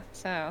 yeah.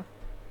 So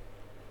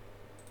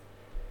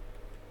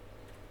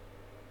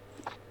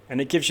And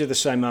it gives you the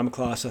same armor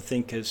class, I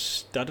think, as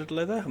studded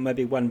leather, or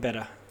maybe one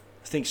better.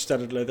 I think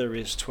studded leather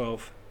is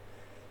 12.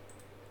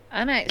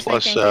 I'm actually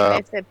Plus, thinking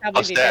this would probably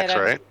Plus be dex,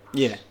 better. right?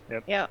 Yeah.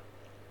 Yeah.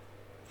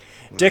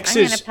 Dex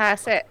I'm gonna is...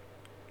 pass it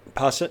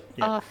Pass it?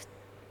 Yeah. off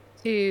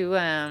to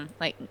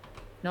like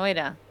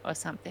Noida or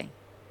something.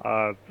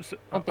 So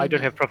Or I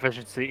don't have Binion.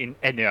 proficiency in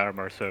any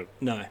armor, so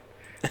No.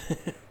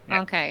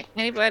 Yeah. Okay.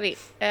 Anybody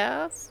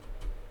else?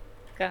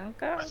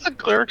 Gunka? I thought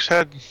clerics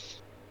had.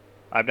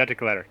 I'm not a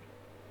cleric.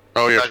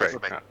 Oh, No, yes, that's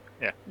right. me.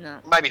 Yeah. No.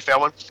 Maybe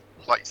Felwyn,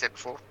 like you said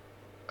before.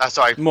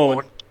 Sorry,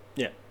 Morwen.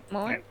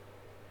 More?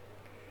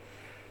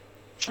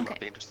 She might Okay.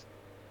 be interested.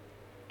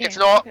 Yeah, If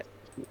not, okay.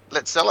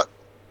 let's sell it.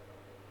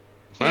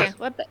 Yeah.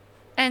 What?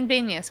 And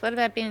Binius. What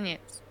about Binius?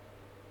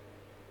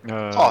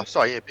 Oh,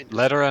 sorry, yeah. Been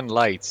Leather and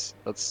lights.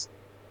 That's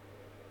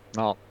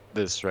not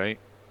this, right?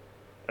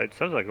 It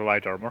sounds like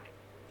light armor.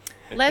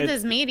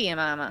 Leather's medium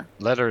armor.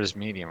 Leather is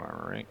medium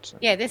armor, right? So.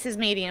 Yeah, this is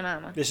medium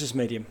armor. This is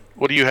medium.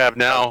 What do you have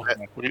now?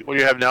 What do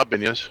you have now,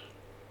 Binyas?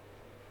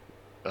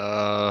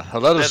 A leather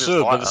Leather's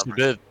suit, light but it's a armor.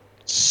 bit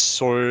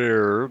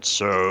soiled,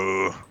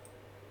 so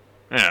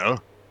no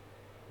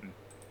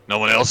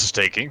one else is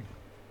taking.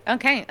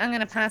 Okay, I'm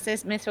gonna pass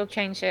this mithril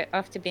chain shirt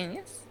off to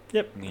Binius.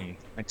 Yep. And he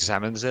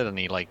examines it and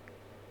he like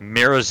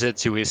mirrors it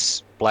to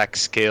his black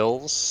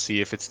scales,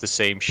 see if it's the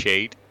same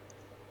shade.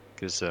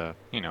 Because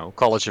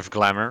College of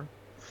Glamour.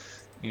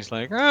 He's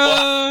like,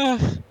 yeah,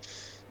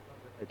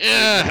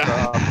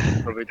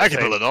 I can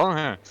pull it on.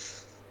 Huh?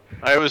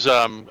 I was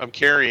I'm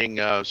carrying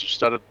some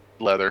studded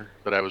leather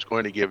that I was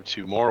going to give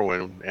to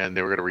Morrowind, and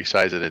they were going to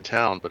resize it in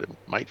town, but it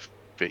might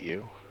fit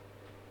you.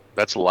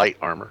 That's light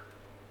armor.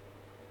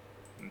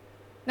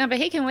 No, but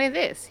he can wear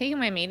this. He can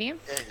wear medium.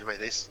 Yeah, you wear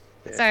this.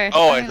 Yeah. So.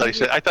 Oh, I'm gonna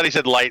I thought he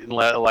said light and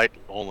light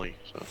only.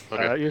 So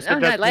okay. You Oh said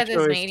no, that leather's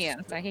mithril is-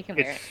 medium, so he can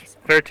wear It's it.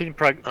 13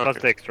 plus Okay.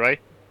 dex, right?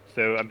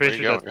 So I'm pretty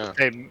There sure you that's go,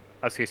 the same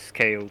as his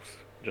scales,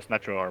 just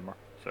natural armor.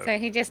 So, So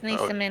he just needs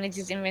Oh. to manage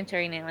his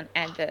inventory now and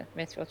add the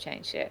mithril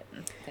chain shirt.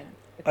 And then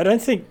I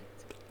don't think.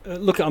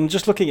 Look, I'm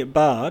just looking at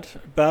Bard.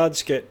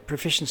 Bards get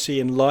proficiency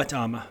in light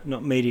armor,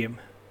 not medium.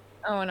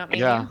 Oh, not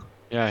Yeah, medium.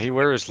 yeah. He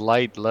wears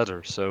light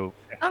leather, so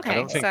Okay, I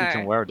don't think so he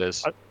can wear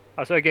this.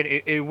 so again,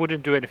 it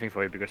wouldn't do anything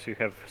for you because you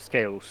have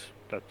scales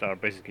that are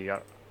basically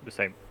the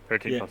same,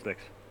 13 Yeah. plus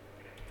dex.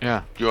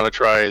 Yeah. Do you want to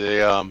try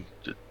the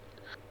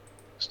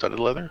studded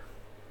leather?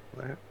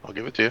 I'll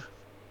give it to you.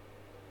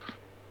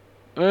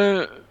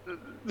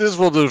 This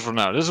will do for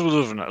now. Let's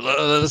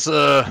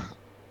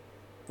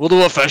we'll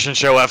do a fashion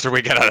show after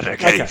we get out of the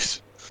Okay.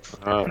 caves.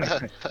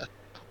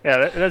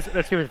 Yeah,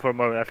 let's give it for a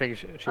moment. I think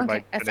she okay,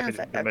 might that sounds benefit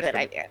like a good immensely.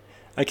 idea.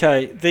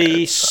 Okay,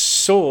 the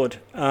sword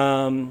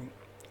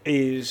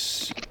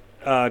is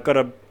got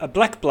a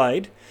black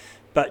blade,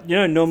 but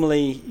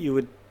normally you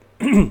would,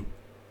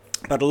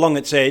 but along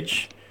its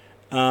edge,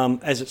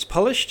 as it's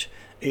polished,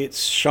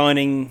 it's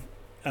shining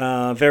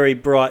very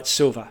bright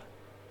silver.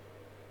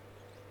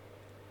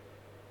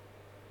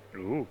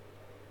 Ooh.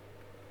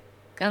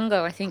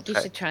 Gungo, I think you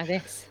Okay. should try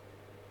this.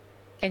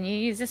 Can you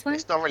use this one?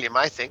 It's not really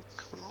my thing.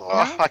 Well,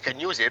 No? I can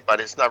use it, but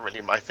it's not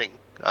really my thing.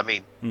 I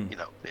mean, Hmm.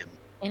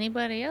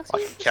 Anybody else? I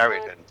use can this carry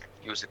one? it and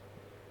use it.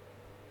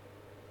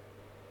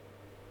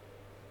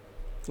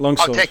 I'll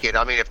Longsword. take it.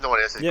 I mean, if no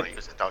one else is Yep. going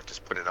to use it, I'll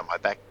just put it on my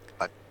back.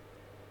 But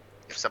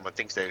if someone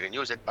thinks they can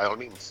use it, by all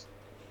means.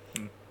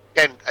 Hmm.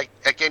 Can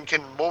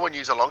Morwen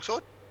use a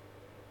longsword?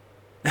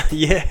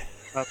 Yeah.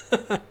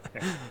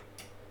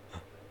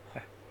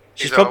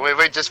 She's So prob-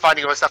 we're just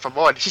finding all the stuff for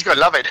Morwen. She's going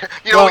to love it.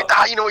 You Well- know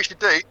what we should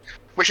do?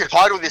 We should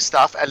hide all this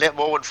stuff and let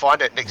Morwen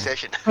find it next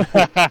session.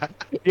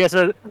 Yeah,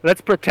 so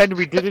let's pretend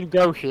we didn't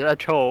go here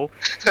at all.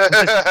 Just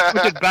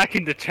put it back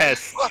in the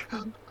chest.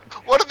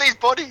 What are these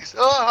bodies?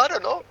 Oh, I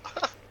don't know.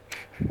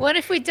 What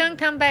if we don't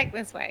come back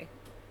this way?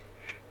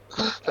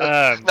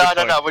 No. Fine.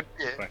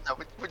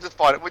 We'll just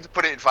find it. We'll just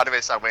put it in front of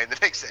her somewhere in the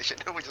next session.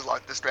 We just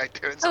like distract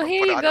her and Oh, sort of here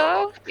put you it under a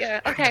go. rock.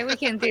 Yeah, okay, we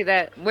can do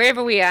that.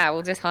 Wherever we are,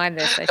 we'll just hide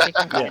this so she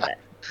can find it.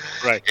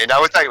 Right. Yeah, no,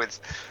 we'll take it.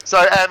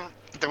 So,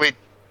 did we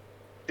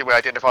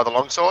identify the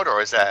longsword,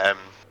 or is that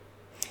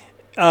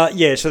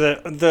Yeah, so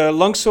the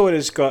longsword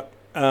has got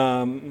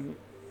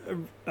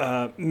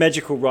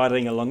magical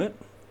writing along it,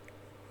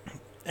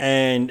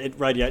 and it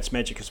radiates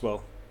magic as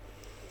well.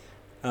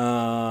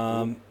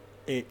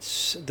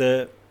 It's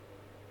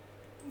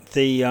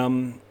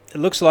it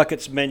looks like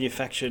it's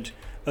manufactured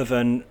of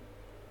an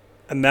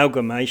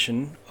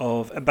amalgamation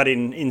of, but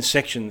in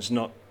sections,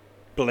 not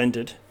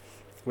blended.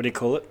 What do you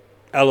call it?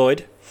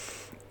 Alloyed.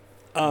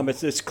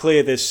 It's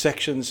clear there's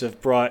sections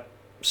of bright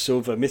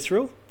silver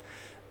mithril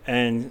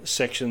and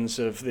sections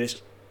of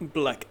this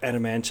black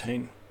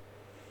adamantine.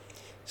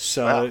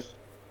 So Wow.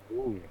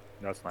 Ooh,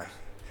 that's nice.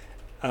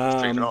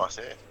 pretty um, nice?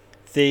 Yeah.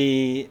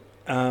 the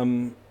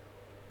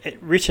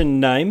written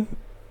name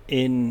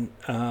in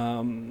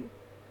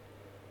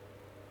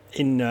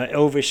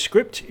Elvish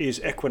script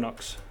is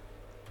Equinox.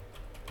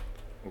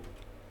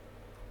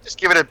 Just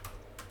give it a.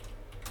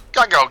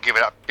 Go give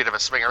it a bit of a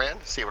swing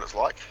around, see what it's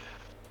like.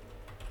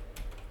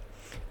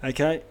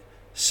 Okay,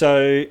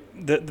 so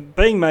the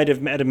being made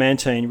of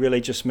adamantine really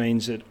just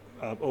means it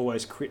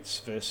always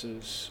crits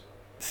versus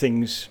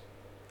things,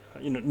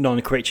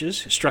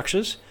 non-creatures,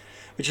 structures,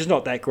 which is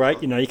not that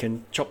great. You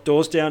can chop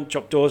doors down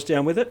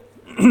with it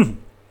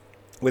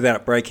without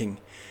it breaking.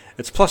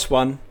 It's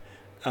 +1,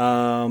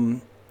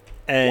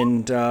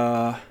 and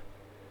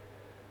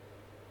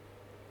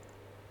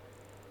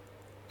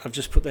I've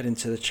just put that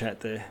into the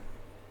chat there.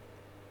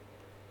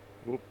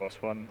 Ooh,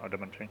 +1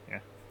 adamantine, yeah.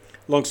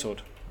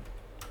 Longsword.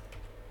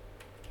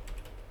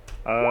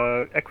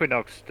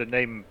 Equinox, the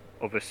name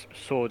of a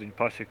sword in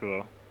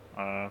particular.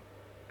 Can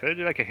I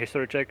do like a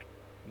history check?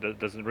 That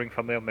doesn't ring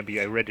familiar. Maybe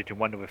I read it in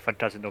one of the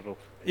fantasy novels.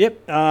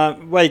 Yep.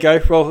 Way you go.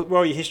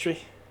 Roll your history.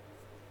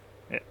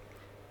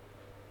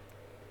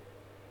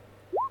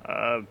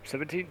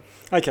 17.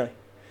 Okay.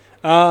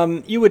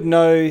 You would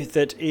know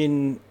that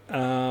in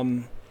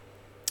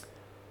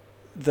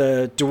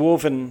the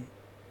dwarven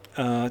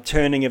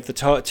turning of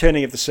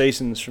the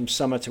seasons from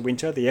summer to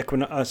winter, the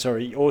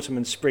autumn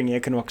and spring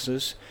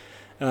equinoxes,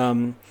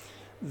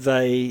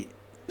 they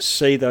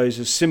see those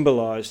as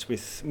symbolised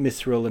with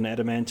mithril and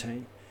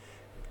adamantine.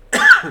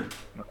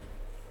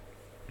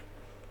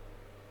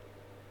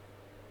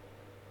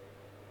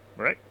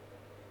 Right.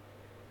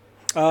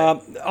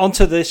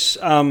 Onto this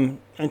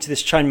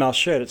chainmail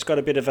shirt, it's got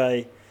a bit of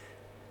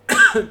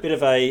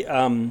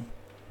a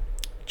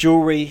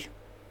jewellery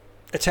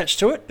attached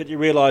to it, but you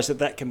realise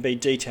that can be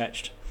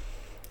detached.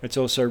 It's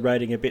also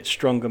rating a bit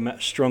stronger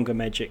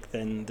magic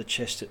than the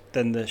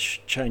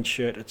chain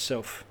shirt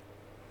itself,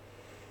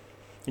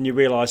 and you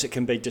realise it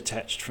can be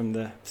detached from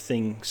the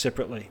thing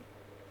separately.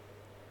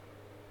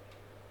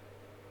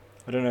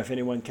 I don't know if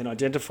anyone can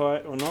identify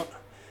it or not.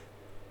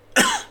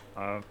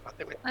 I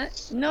think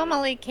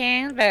Normally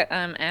can, but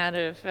I'm out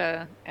of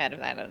that at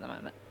the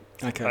moment.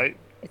 Okay.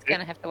 It's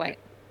gonna have to wait.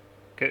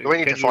 Do we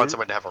need to find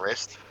someone to have a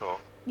rest? Or?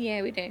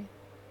 Yeah, we do.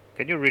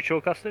 Can you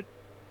ritual cast it?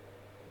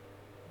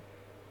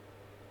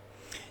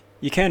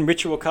 You can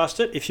ritual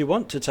cast it if you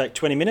want to take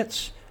 20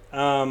 minutes.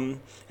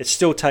 It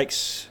still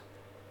takes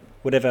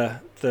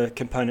whatever the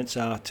components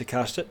are to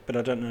cast it, but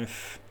I don't know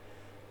if...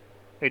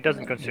 It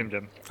doesn't consume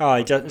them. Oh,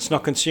 it's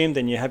not consumed,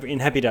 then you have it in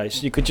happy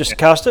days. You could just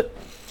cast it.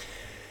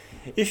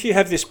 If you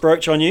have this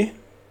brooch on you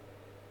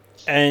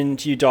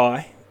and you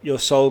die, your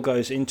soul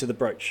goes into the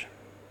brooch.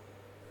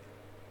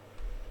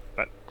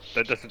 But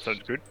that doesn't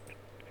sound good.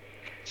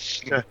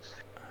 Yeah.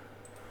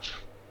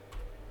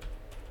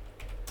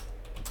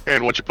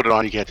 And once you put it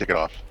on, you can't take it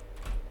off.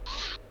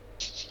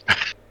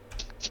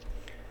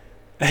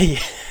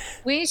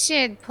 We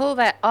should pull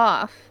that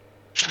off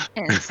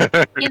and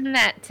pin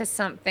that to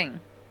something.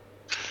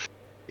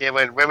 Yeah,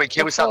 when we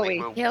kill Before something, we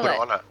we'll kill put it it.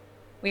 on it.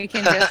 We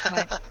can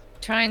just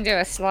try and do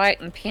a slide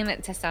and pin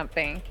it to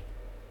something.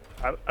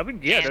 I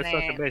mean, yeah, And that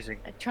sounds then amazing.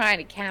 Try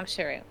to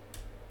capture it.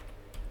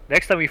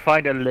 Next time we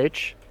find a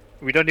lich,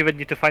 we don't even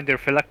need to find their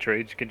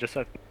phylacteries. You can just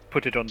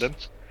put it on them.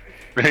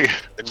 The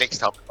next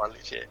time we find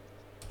it,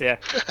 Yeah.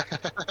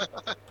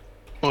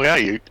 Oh yeah,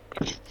 you.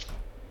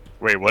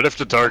 Wait, what if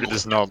the target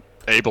is not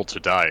able to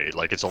die?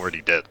 Like it's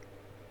already dead?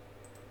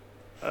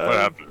 What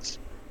happens?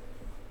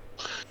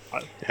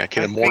 Yeah,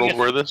 can I immortals think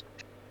wear this?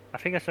 I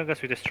think as long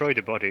as we destroy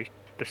the body,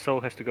 the soul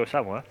has to go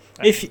somewhere.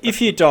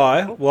 If you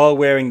die while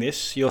wearing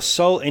this, your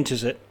soul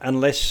enters it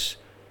unless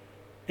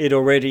it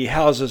already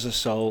houses a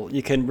soul.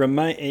 You can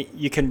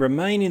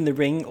remain in the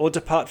ring or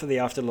depart for the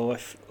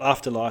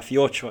afterlife,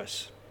 your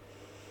choice.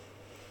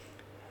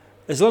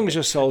 As long as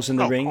your soul's in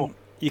the ring, cool.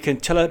 you can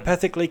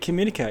telepathically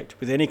communicate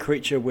with any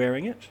creature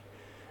wearing it,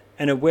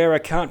 and a wearer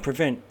can't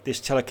prevent this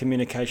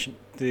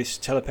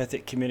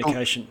telepathic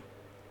communication.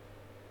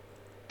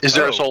 Is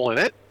there Oh. a soul in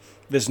it?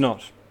 There's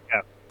not.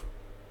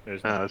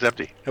 There's No, it's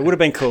empty. It would have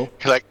been cool.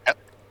 You're like,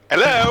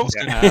 hello.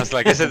 I was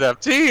like, is it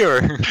empty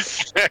or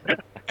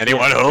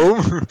anyone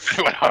home?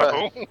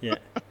 Yeah.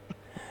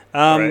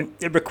 Right.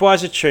 It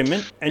requires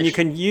attunement, and you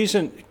can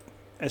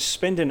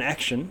spend an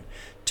action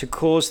to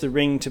cause the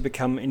ring to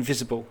become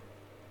invisible,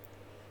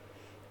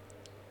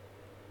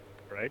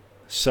 right.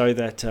 so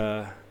that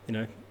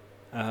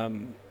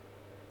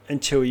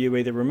until you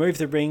either remove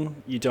the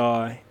ring, you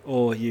die,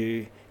 or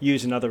you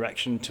use another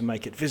action to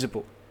make it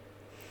visible.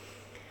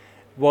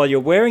 While you're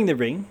wearing the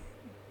ring,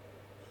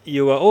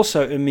 you are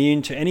also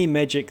immune to any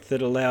magic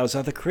that allows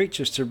other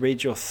creatures to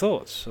read your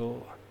thoughts,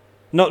 or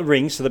not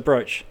rings, so the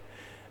brooch.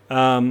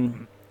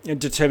 And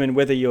determine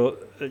whether you're,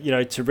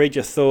 to read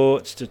your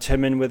thoughts,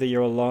 determine whether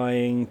you're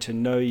lying, to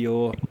know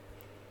your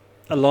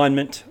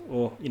alignment,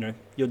 or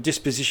your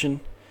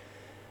disposition,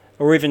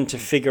 or even to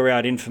figure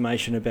out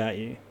information about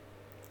you,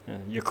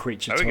 your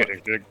creature Now we're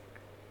type. getting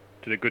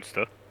to the good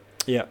stuff.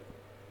 Yeah.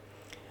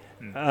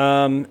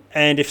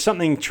 And if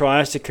something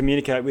tries to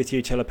communicate with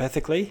you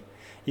telepathically,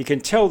 you can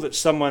tell that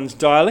someone's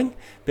dialing,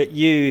 but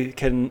you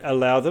can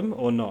allow them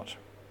or not.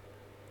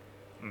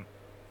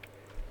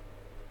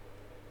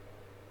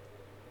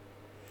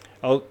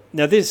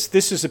 Now this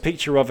is a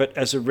picture of it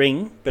as a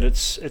ring, but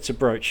it's a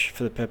brooch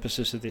for the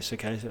purposes of this.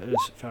 Okay, so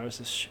as far as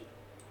this.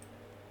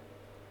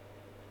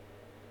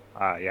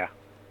 Yeah.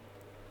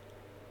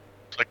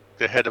 It's like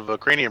the head of a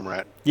cranium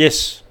rat.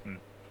 Yes.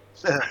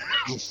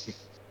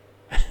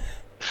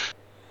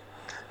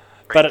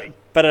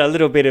 But a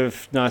little bit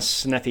of nice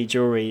snappy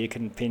jewelry you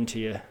can pin to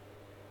your.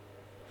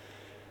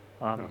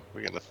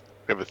 We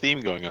have a theme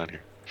going on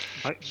here.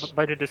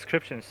 By the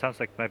description, it sounds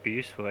like it might be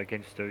useful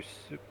against those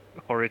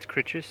horrid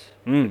creatures.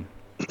 Mm.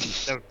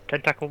 No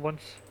tentacle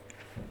ones.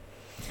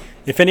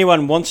 If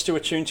anyone wants to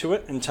attune to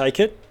it and take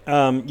it,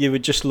 you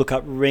would just look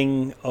up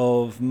Ring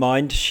of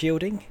Mind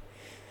Shielding,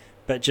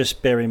 but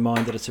just bear in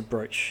mind that it's a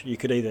brooch. You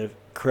could either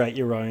create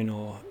your own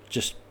or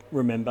just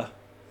remember.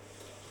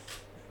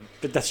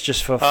 But that's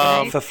just for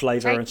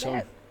flavour and so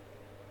on.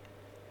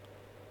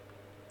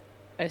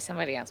 Oh,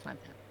 somebody else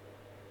wants that.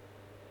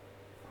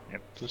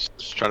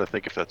 Just trying to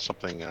think if that's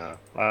something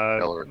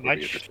Eller would be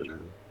interested in.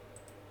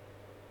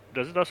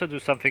 Does it also do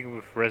something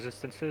with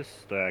resistances,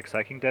 like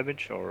psychic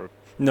damage, or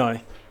No.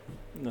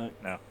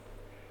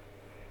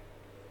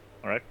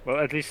 All right. Well,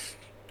 at least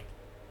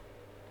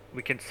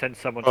we can send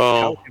someone to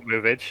scout the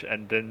movage,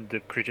 and then the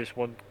creatures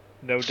won't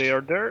know they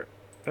are there.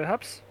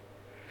 Perhaps.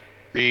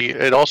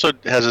 It also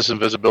has this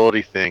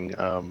invisibility thing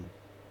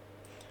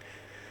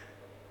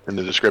in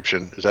the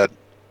description. Is that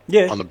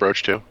on the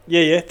brooch too?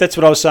 Yeah. That's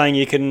what I was saying.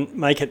 You can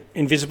make it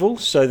invisible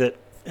so that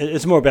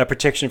it's more about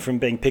protection from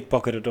being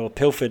pickpocketed or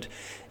pilfered.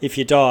 If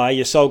you die,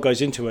 your soul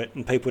goes into it,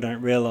 and people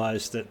don't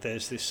realise that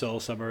there's this soul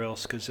somewhere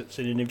else because it's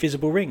in an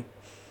invisible ring.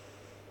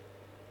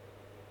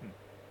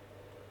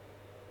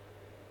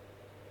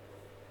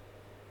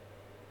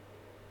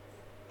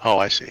 Oh,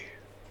 I see.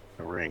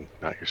 A ring,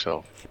 not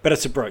yourself. But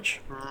it's a brooch.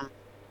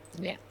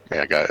 Yeah.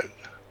 Yeah, I got it.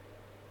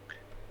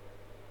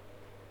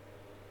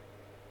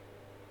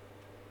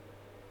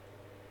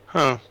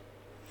 Huh.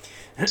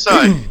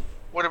 So,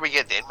 what do we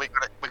get then? We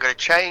got a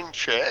chain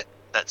shirt.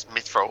 That's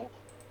mithril.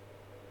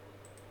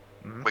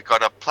 Mhm. We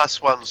got a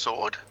 +1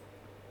 sword,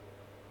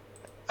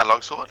 a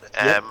long sword,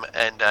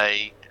 and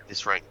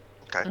this ring.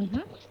 Okay.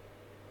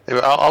 Mm-hmm.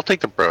 I'll take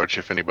the brooch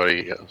if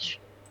anybody else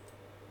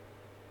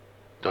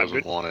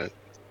doesn't want it.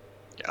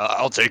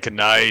 I'll take that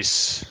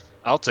nice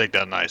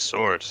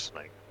sword.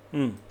 Like,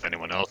 if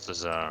anyone else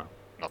is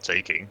not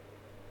taking.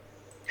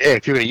 Yeah,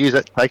 if you're going to use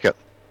it, take it.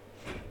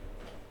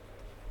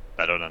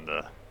 Better than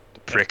the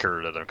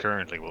pricker that I'm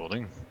currently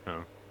wielding.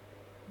 Oh.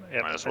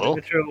 Yeah, Might as well.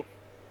 Mithril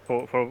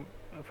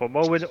for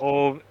Morwen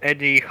or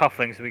any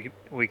halflings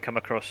we come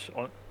across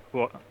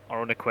who are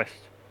on a quest.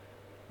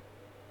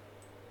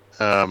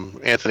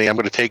 Anthony, I'm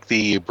going to take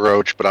the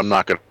brooch, but I'm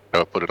not going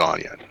to put it on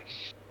yet.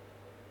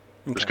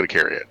 I'm just going to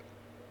carry it.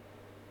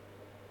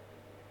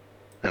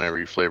 And I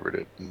reflavored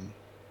it in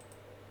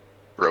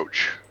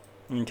brooch.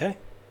 Okay.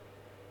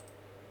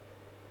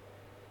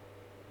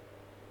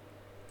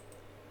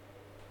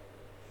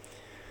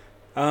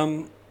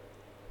 In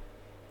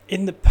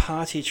the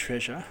party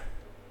treasure,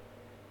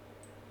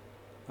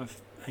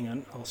 hang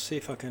on, I'll see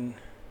if I can.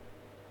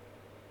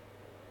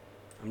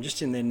 I'm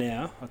just in there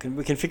now.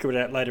 We can figure it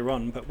out later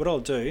on. But what I'll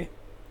do,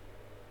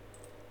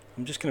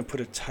 I'm just going to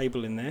put a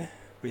table in there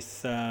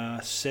with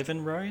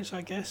 7 rows,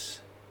 I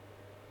guess.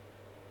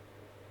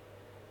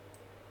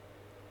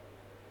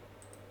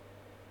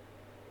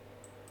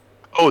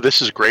 Oh,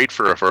 this is great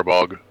for a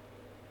furbog.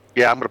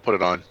 Yeah, I'm going to put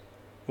it on.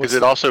 Because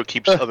it also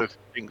keeps other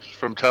things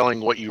from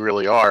telling what you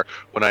really are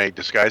when I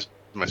disguise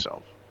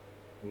myself.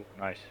 Ooh,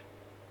 nice.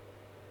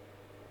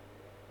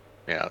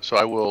 Yeah, so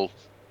I will,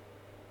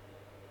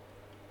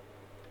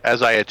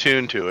 as I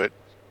attune to it,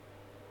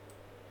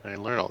 I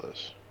learn all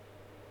this.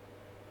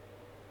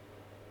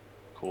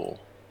 Cool.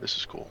 This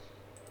is cool.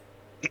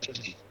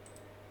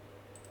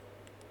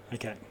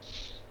 Okay.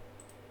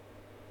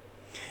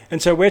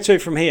 And so where to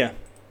from here?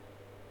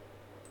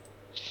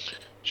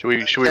 Should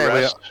we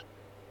rest?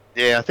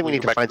 Yeah, I think we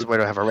need to find somewhere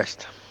to have a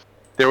rest.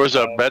 There was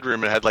a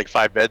bedroom that had like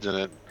 5 beds in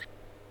it.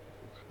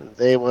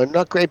 They were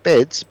not great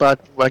beds, but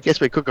I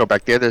guess we could go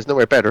back there. There's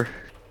nowhere better.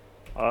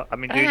 I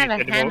mean, I do you have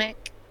need a hammock.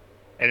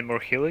 any more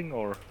healing,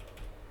 or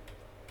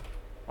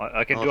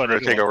I can Well, do if we're another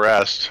gonna take a one.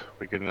 rest.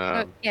 We can.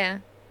 Yeah.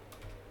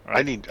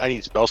 I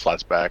need spell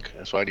slots back,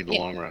 so I need a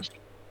long rest.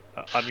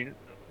 I mean,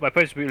 my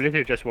point is we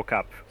literally just woke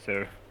up,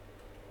 so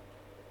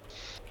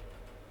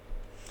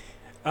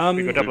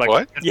we got up like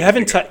what? You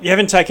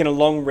haven't taken a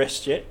long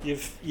rest yet.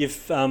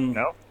 You've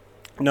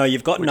No,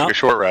 you've gotten We took up. a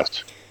short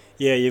rest.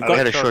 Yeah, you've I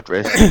had a got short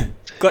rest.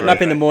 gotten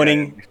up in the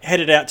morning,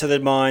 headed out to the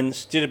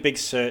mines, did a big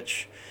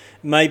search.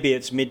 Maybe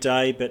it's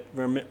midday, but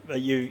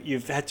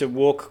you've had to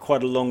walk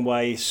quite a long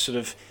way, sort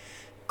of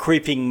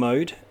creeping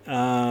mode,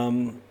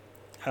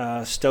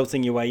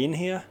 stealthing your way in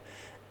here.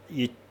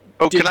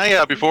 Can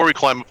I, before we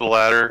climb up the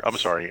ladder, I'm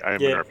sorry, I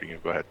am interrupting you,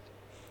 go ahead.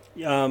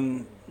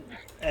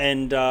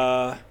 And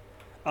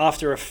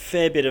after a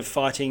fair bit of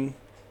fighting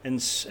and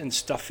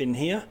stuff in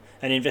here,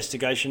 and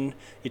investigation,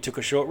 you took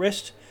a short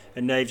rest,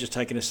 and now you've just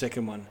taken a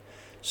second one.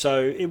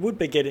 So it would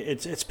be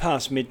it's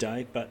past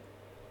midday, but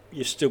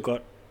you've still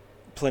got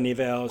plenty of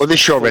hours. Well, this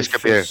short rest for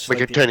could be we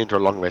sleeping. could turn into a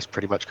long rest,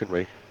 pretty much, couldn't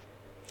we?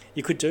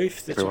 You could do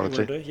if that's what you want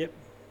to do. Yep.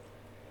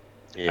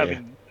 Yeah. I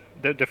mean,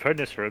 the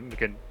furnace room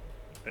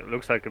it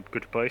looks like a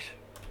good place.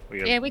 We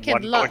could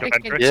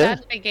point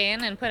shut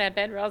again and put our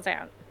bedrolls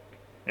out.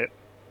 Yep.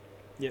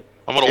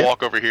 I'm gonna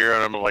walk over here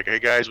and I'm like, hey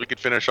guys, we could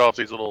finish off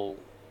these little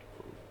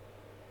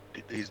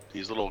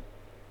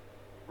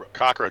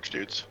cockroach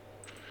dudes.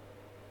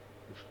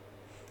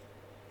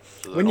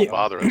 So they don't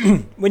bother us.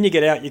 When you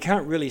get out, you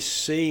can't really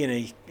see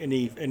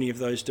any of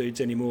those dudes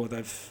anymore.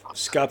 They've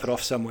scarpered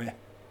off somewhere.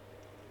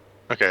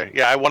 Okay,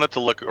 yeah, I wanted to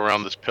look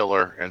around this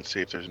pillar and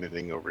see if there's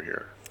anything over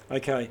here.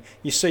 Okay,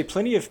 you see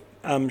plenty of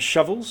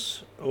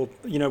shovels, or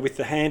with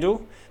the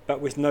handle,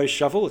 but with no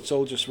shovel. It's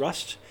all just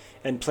rust,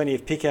 and plenty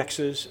of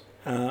pickaxes,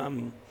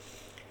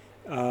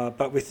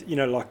 but with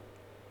like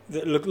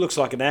it looks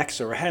like an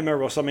axe or a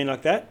hammer or something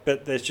like that.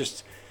 But there's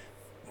just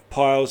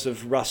piles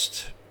of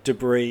rust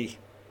debris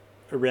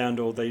around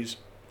all these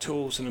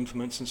tools and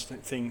implements and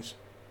things.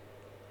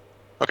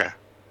 Okay.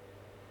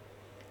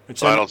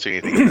 So I don't see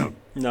anything now.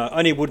 No,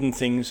 only wooden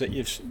things that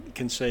you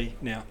can see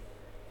now.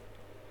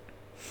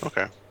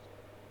 Okay.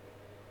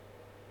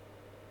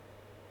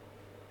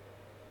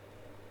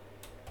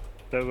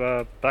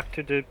 So back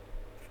to the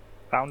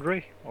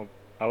foundry, or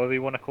however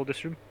you want to call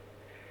this room.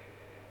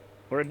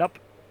 We're up.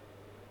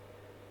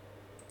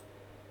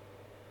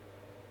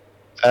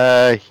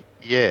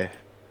 Yeah.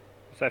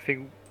 So I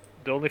think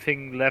the only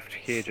thing left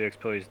here to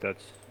explore is that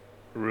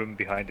room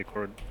behind the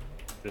corridor,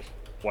 this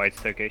wide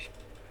staircase.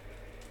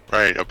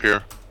 Right up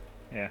here.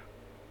 Yeah.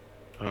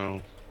 Oh.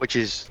 Which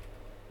is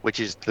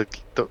the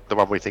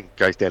one we think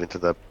goes down into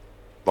the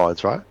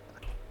mines, right?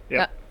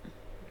 Yep.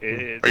 Are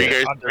you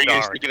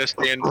guys thinking of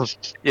staying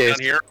Yes. down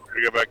here, or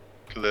to go back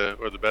to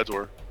where the beds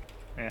were?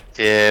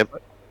 Yeah.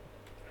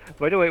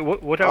 By the way,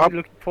 what are we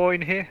looking for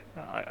in here?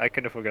 I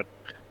kind of forgot.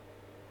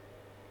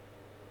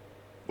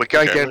 We're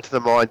going down to the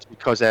mines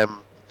because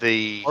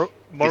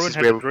Morwen is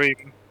had where a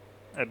dream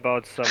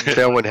about some.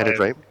 Selwyn had a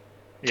dream.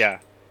 Yeah.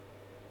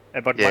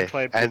 About Yeah,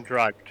 Mantlife being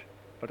dragged,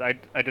 but I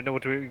don't know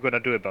what we're gonna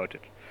do about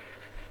it.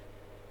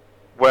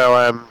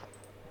 Well,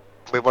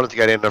 we wanted to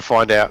go down and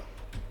find out.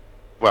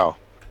 Well,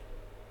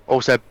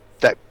 also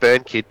that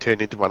burn kid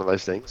turned into one of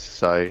those things,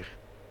 so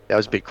that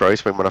was a bit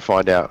gross. We want to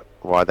find out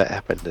why that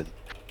happened. And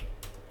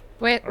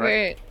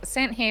we're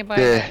sent here by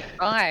the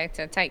guy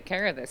to take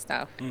care of this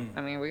stuff.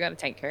 I mean, we got to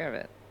take care of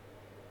it.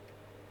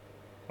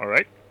 All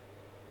right.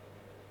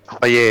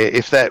 Oh yeah,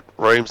 if that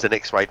room's the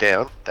next way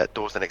down, that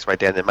door's the next way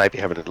down, then maybe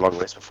having a long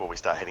rest before we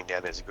start heading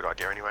down there's a good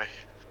idea anyway.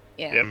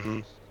 Yeah. Yep. Mm-hmm.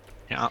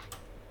 Yeah.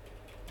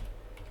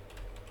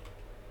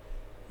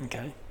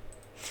 Okay.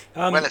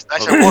 Well, it's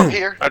nice and warm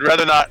here. I'd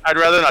rather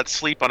not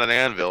sleep on an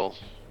anvil,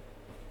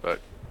 but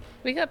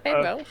We got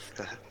bedrolls.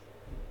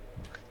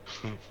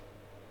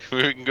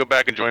 we can go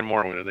back and join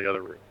Morwen in the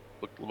other room.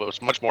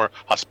 It's much more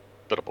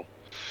hospitable.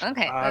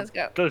 Okay, let's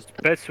go. Those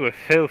beds were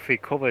filthy,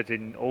 covered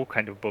in all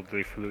kind of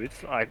bubbly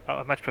fluids. I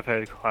much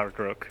prefer hard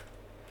rock.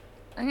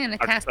 I'm going to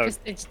cast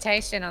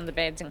prestidigitation on the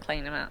beds and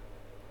clean them up.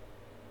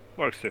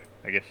 Works too,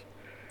 I guess.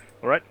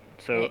 All right.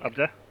 So up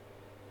there.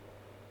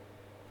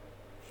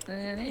 So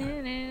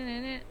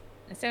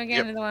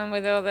again, the one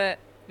with all the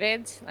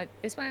beds, like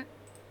this one.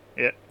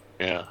 Yeah.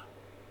 Yeah.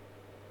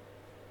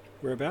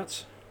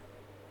 Whereabouts?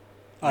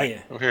 Oh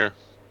yeah. Over here.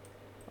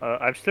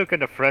 I'm still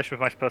kind of fresh with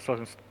my spell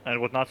slots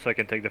and whatnot, so I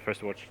can take the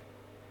first watch.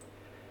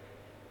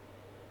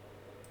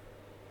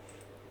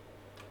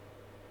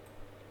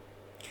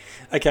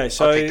 Okay,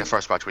 so I'll take the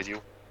first watch with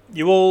you.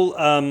 You all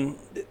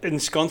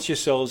ensconce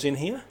yourselves in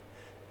here.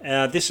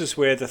 This is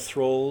where the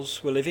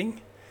thralls were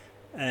living,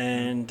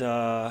 and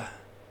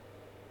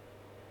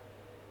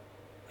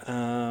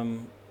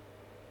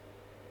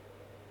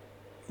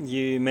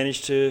you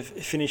managed to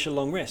finish a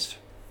long rest.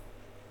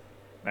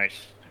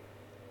 Nice.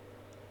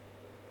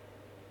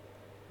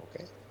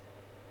 Okay.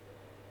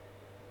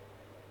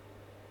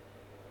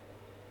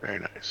 Very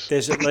nice.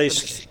 There's at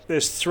least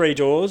 3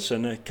 doors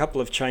and a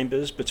couple of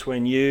chambers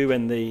between you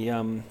and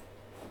the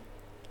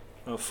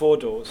 4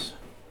 doors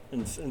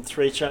and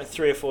three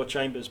or four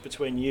chambers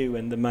between you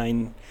and the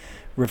main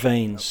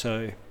ravine.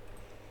 So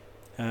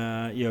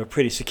you're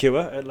pretty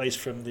secure, at least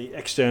from the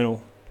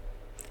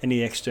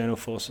any external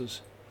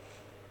forces.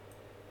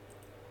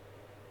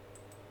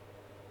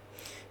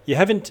 You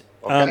haven't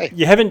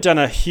done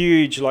a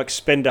huge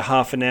spend a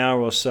half an hour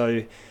or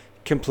so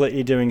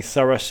completely doing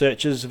thorough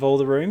searches of all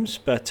the rooms,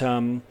 but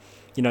some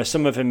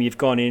of them you've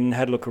gone in,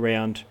 had a look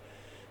around,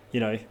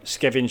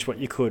 scavenged what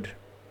you could,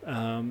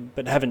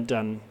 but haven't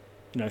done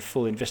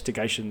full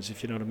investigations,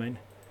 if you know what I mean.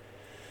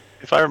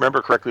 If I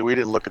remember correctly, we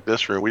didn't look at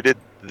this room. We did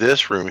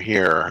this room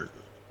here,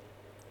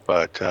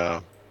 but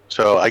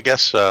so I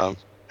guess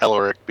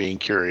Elric, being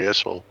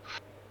curious, will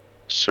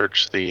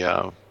search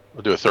we'll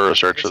do a thorough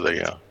search of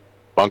the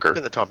bunker.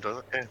 In the time,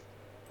 doesn't it?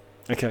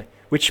 Yeah. Okay.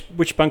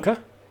 Which bunker?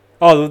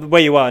 Oh,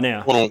 where you are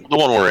now. The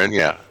one we're in,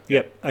 yeah.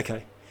 Yep.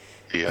 Okay.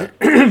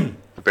 The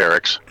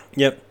barracks.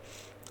 Yep.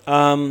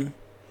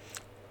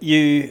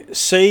 You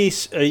see,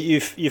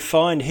 you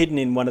find hidden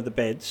in one of the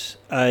beds,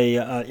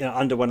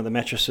 under one of the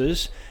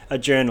mattresses, a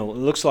journal. It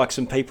looks like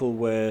some people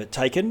were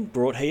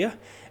brought here,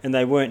 and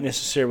they weren't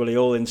necessarily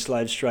all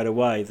enslaved straight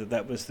away.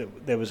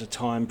 There was a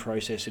time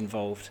process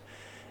involved,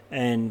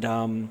 and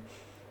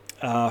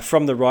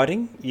from the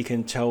writing, you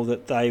can tell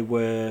that they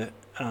were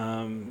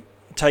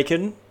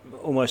taken,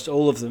 almost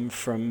all of them,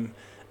 from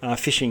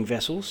fishing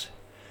vessels,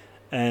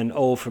 and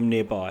all from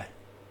nearby.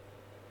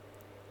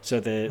 So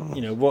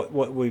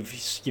what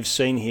you've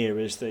seen here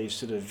is these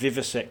sort of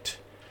vivisect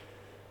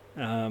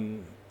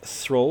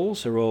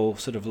thralls are all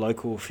sort of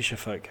local fisher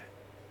folk.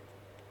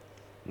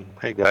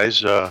 Hey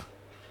guys,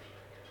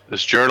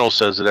 this journal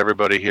says that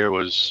everybody here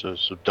was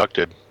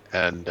abducted,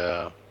 and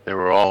they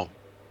were all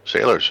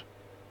sailors,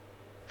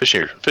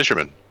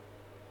 fishermen.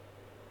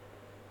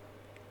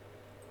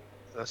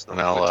 That's not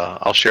And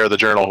I'll share the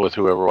journal with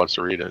whoever wants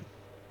to read it.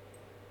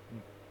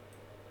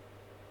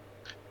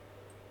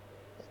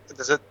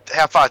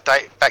 How far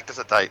back does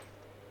it date?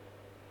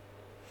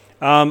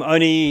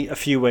 Only a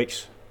few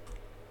weeks.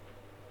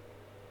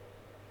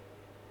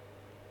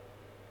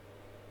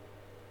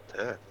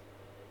 Yeah.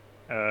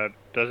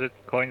 Does it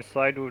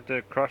coincide with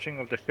the crashing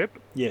of the ship?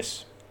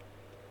 Yes.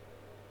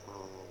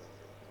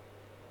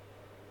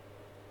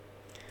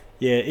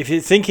 Yeah, if you're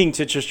thinking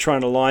to just try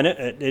and align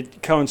it,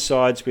 it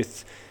coincides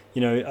with,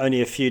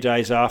 only a few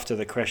days after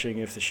the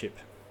crashing of the ship.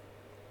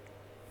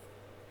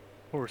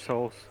 Poor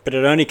souls. But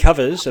it only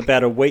covers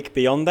about a week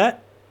beyond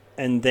that,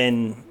 and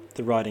then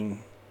the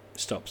writing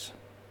stops.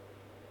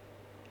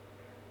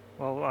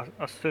 Well,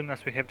 as soon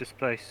as we have this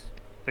place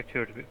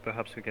secured,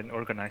 perhaps we can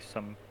organize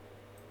some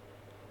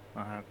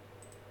not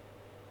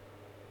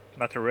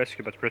a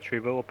rescue but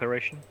retrieval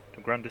operation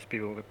to grant these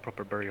people with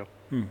proper burial.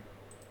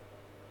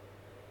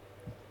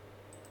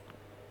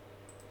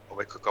 Or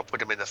we could go put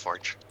them in the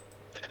forge.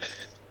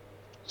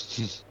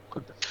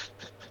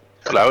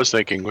 What I was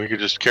thinking, we could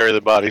just carry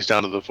the bodies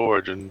down to the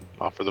forge and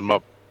offer them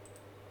up.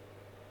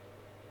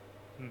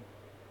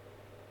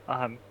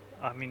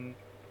 I mean,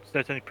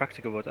 certainly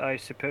practical, but I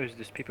suppose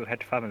these people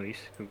had families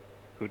who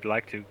would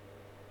like to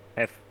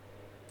have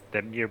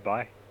them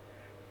nearby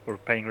for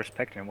paying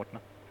respect and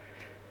whatnot.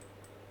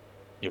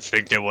 You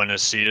think they want to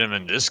see them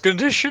in this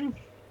condition?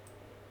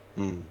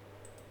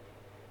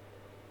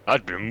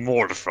 I'd be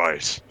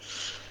mortified.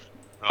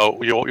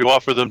 Oh, you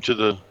offer them to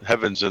the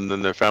heavens, and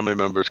then their family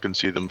members can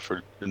see them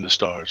in the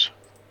stars.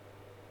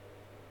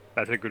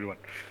 That's a good one.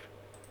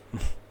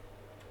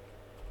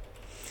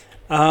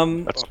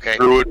 That's Okay. a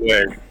druid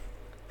way.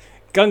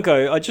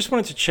 Gungo, I just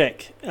wanted to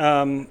check.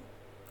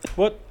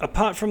 What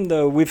apart from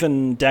the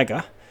Wyvern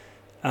dagger,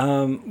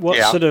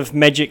 what sort of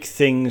magic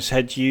things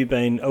had you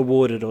been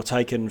awarded or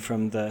taken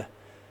from the,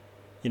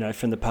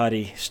 from the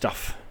party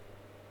stuff?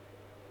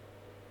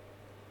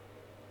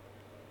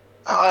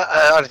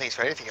 I don't think it's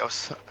for anything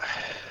else.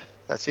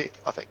 That's it,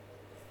 I think.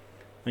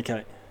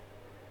 Okay.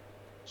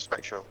 Just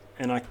make sure.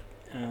 And I,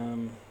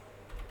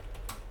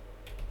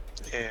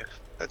 Yeah,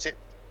 that's it.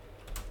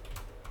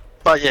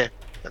 But yeah,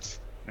 that's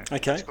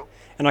okay. cool.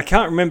 And I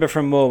can't remember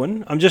from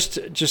Morwen. I'm just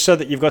so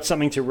that you've got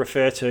something to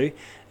refer to.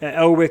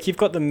 Elric, you've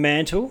got the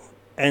mantle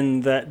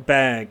and that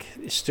bag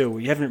still.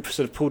 You haven't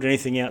sort of pulled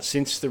anything out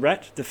since the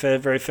rat, the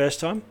very first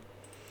time.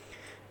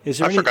 I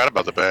forgot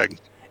about the bag.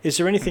 Is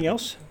there anything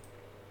else?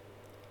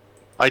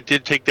 I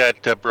did take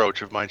that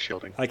brooch of mind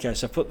shielding. Okay,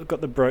 so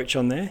got the brooch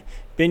on there.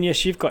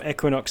 Benius, you've got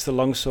Equinox the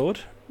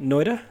longsword.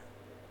 Noida?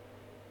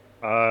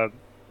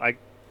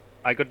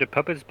 I got the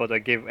puppets, but I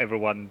gave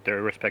everyone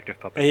their respective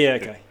puppets. Yeah,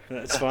 okay,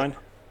 that's fine.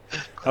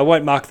 I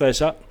won't mark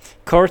those up.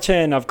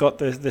 Coritan, I've got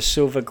the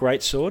silver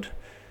greatsword.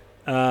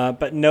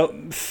 But no,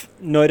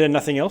 Noida,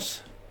 nothing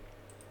else?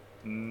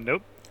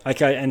 Nope.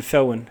 Okay, and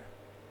Felwyn?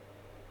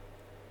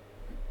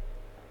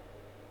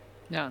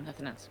 No,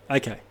 nothing else.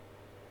 Okay.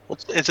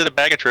 Is it a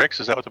bag of tricks?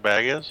 Is that what the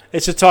bag is?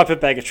 It's a type of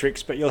bag of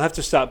tricks, but you'll have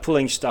to start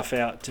pulling stuff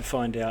out to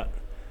find out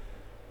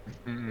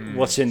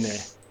what's in there.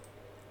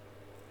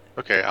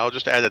 Okay, I'll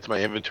just add that to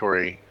my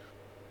inventory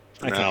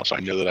for now, so I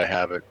know that I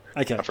have it.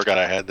 Okay. I forgot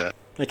I had that.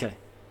 Okay.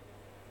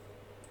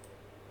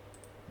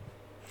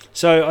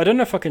 So I don't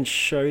know if I can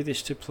show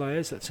this to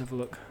players. Let's have a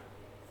look.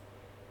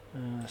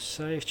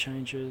 Save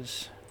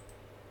changes.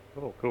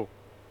 Oh, cool.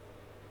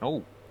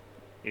 Oh,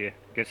 Yeah, you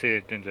can see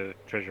it in the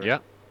treasury. yeah.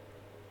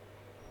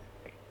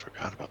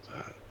 Forgot about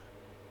that.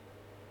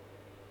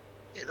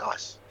 Yeah,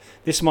 nice.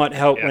 This might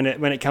help when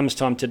it comes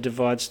time to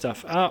divide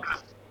stuff up.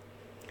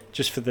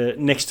 Just for the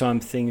next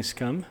time things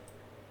come.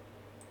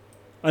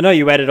 I know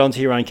you added onto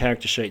your own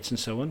character sheets and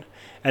so on,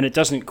 and it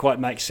doesn't quite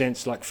make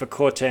sense. Like for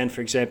Cortan, for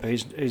example,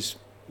 who's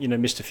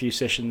missed a few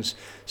sessions,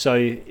 so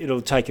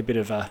it'll take a bit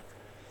of a,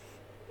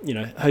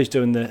 who's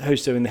doing the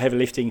heavy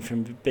lifting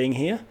from being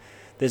here.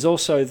 There's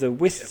also the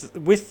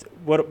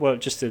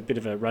just a bit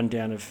of a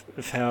rundown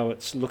of how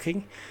it's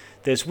looking.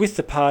 There's with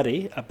the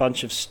party a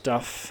bunch of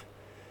stuff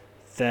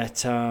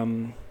that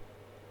I'm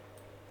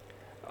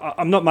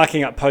not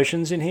marking up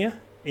potions in here.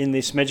 In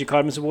this magic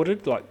items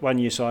awarded, like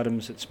one-use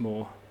items, it's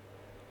more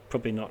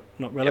probably not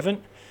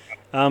relevant.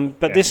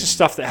 But this is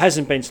stuff that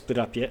hasn't been split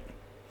up yet.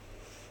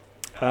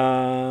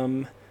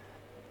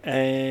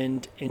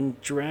 And in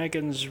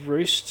Dragon's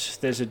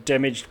Roost, there's a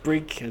damaged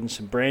brig and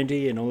some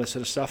brandy and all that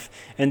sort of stuff.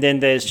 And then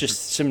there's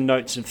just some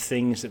notes of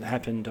things that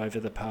happened over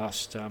the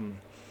past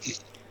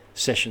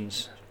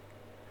sessions.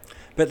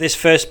 But this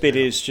first bit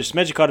is just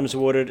magic items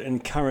awarded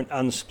and current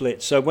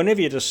unsplit. So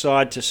whenever you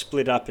decide to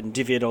split up and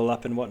divvy it all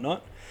up and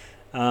whatnot,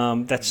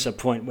 that's a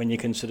point when you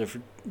can sort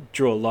of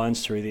draw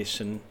lines through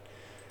this and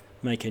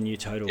make a new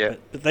total. Yeah.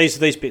 But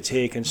these bits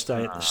here can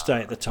stay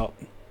at the top.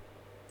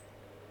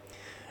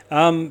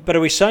 But are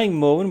we saying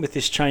Morwen with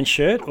this chain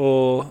shirt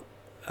or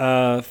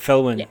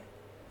Felwyn? Yeah.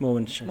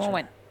 Morwen. Chain Morwen.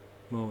 shirt.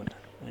 Morwen.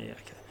 Oh, yeah,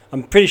 okay.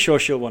 I'm pretty sure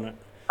she'll want it.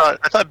 I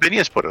thought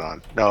Binius put it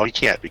on. No, he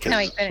can't because No,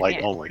 he it's couldn't, light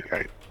yeah. only,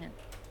 right? Yeah.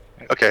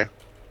 Okay.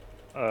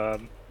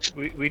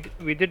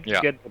 We did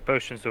get the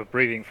potions of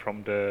breathing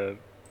from the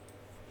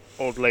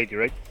old lady,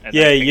 right? And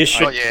Yeah, I think you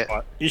should- I-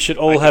 yeah. You should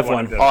all have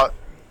one.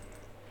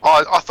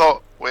 I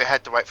thought we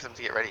had to wait for them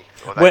to get ready.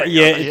 Or they Well, were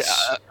yeah, ready.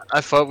 it's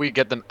I thought we'd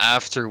get them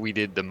after we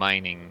did the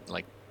mining.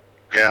 Like,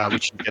 Yeah. we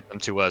should get them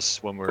to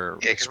us when we're.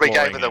 Yeah, because we gave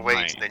her the exploring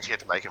weeds and then she had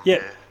to make them.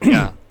 Yeah.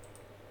 Yeah.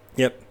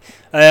 Yep.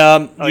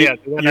 Oh yeah,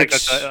 the one you I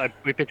got,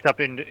 we picked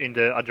up in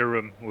the other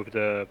room with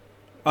the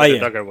Oh, the yeah.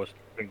 dagger was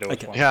doing those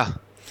Okay. ones. Yeah.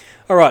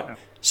 All right.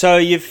 So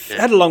you've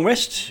had a long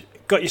rest,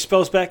 got your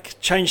spells back,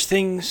 changed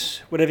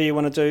things, whatever you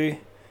want to do.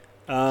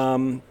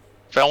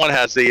 Felon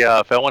has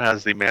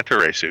the manta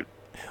ray suit.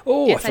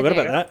 Oh, Yes, I forgot I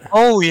do. about that.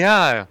 Oh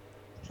yeah.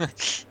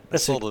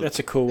 That's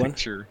a cool one.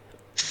 Picture.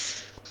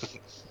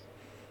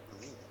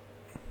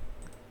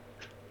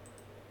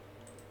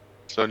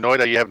 So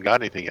Noida, you haven't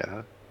got anything yet,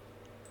 huh?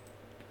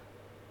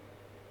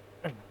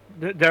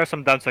 There are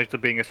some downsides to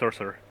being a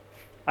sorcerer.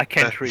 I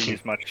can't really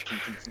use much.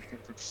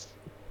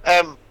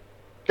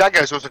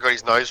 Gago's also got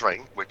his nose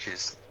ring, which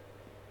is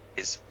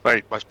his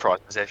most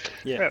prized possession.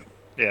 Yeah.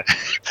 Yeah.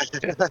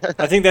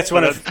 I think that's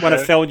one of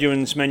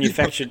Feldun's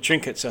manufactured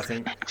trinkets, I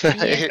think.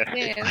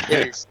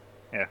 Yes.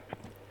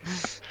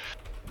 Yes.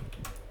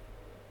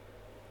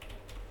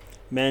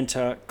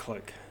 Manta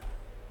cloak.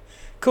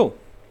 Cool.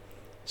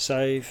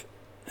 Save.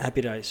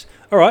 Happy days.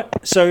 All right.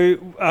 So,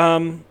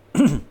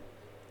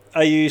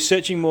 are you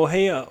searching more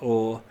here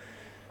or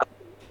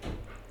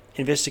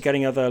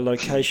investigating other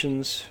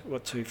locations?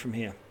 What to from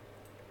here?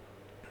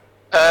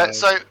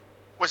 So,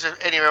 was there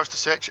anywhere else to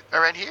search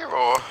around here,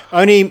 or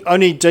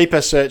Only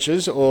deeper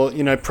searches, or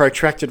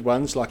protracted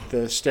ones like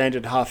the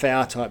standard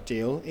half-hour type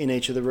deal in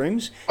each of the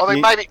rooms. I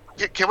mean, maybe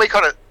can we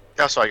kind of?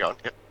 Oh, sorry, go on.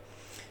 Yep.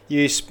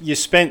 You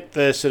spent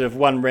the sort of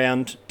one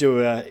round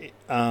do a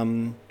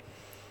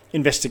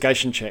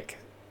investigation check.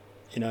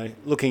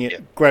 Looking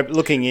at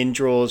looking in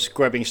drawers,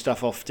 grabbing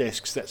stuff off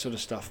desks, that sort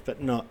of stuff,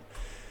 but not.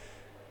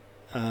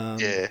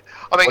 Yeah,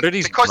 I mean, What are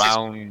these because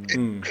brown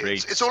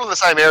crates? it's all in the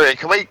same area.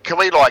 Can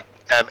we like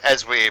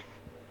as we're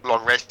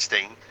long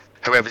resting,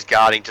 whoever's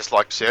guarding just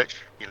like search,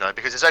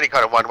 because there's only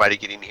kind of one way to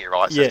get in here,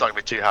 right? So it's not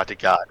going to be too hard to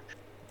guard.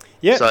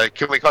 Yeah. So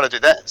can we kind of do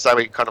that? So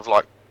we kind of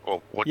like,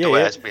 or do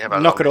it as we have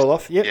our knock it long all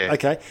rest? off. Yep. Yeah.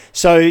 Okay.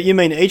 So you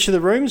mean each of the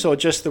rooms, or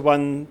just the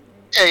one?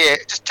 Yeah.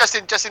 Just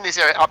in this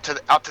area up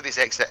to this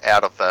exit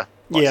out of the.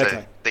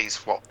 Okay. These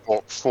four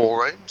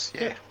rooms.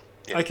 Yeah.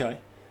 Okay.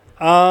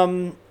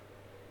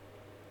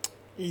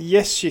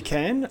 Yes, you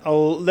can.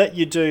 I'll let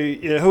you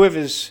do.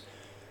 Whoever's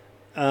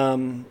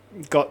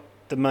got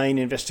the main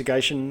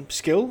investigation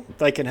skill,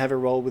 they can have a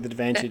roll with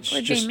advantage.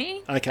 That would be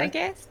me, okay. I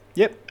guess.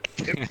 Yep.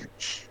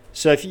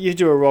 So if you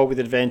do a roll with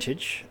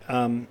advantage,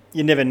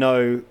 you never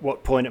know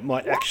what point it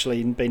might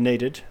actually be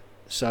needed.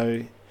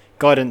 So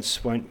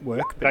guidance won't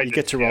work, but you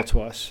get to roll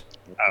twice.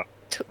 Oh,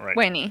 right.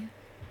 20.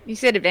 You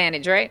said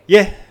advantage, right?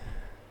 Yeah.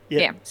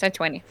 Yeah, so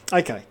 20.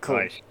 Okay, cool.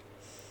 Right.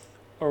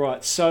 All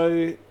right,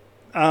 so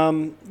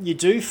you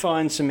do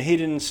find some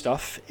hidden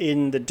stuff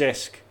in the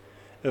desk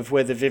of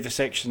where the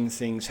vivisection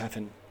things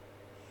happen.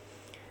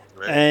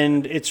 Right.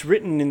 And it's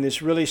written in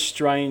this really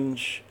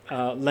strange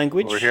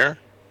language. Over here?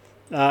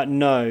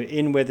 No,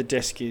 in where the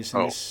desk is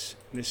in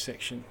this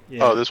section.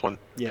 Yeah. Oh, this one.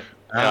 Yeah.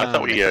 Yeah, I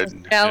thought we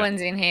had. Felon's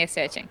in here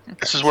searching. Okay.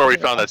 This is where we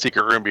found that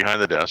secret room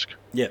behind the desk.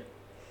 Yeah.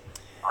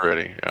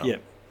 Already. Yeah. Yeah.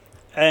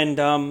 And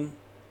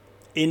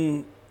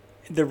in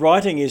the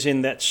writing is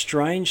in that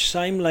strange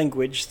same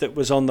language that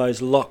was on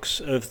those locks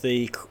of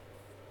the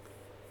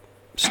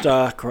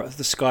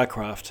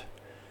skycraft.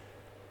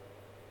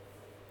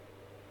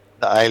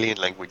 The alien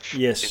language.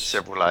 Yes. In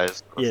several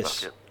layers. Yes.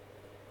 Stuff,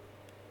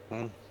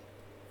 yep.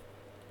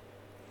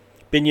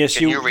 Binius,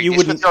 Can you read you this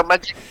wouldn't. with your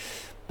magic?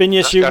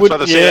 Binius, you I was would.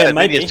 about to say Yeah, that.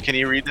 maybe. Binius, can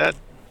you read that?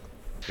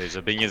 Okay,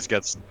 so Binius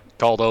gets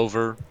called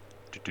over.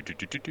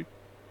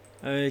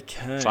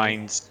 Okay.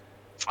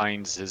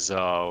 Finds his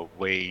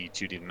way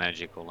to the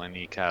magical, and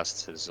he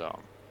casts his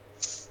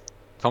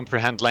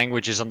comprehend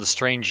languages on the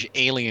strange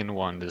alien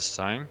one this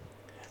time.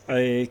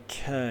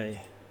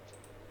 Okay.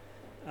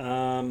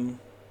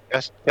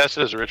 Cast it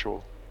as a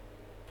ritual.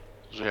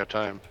 Because we have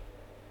time.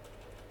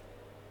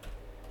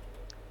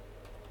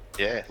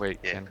 Yeah. Wait,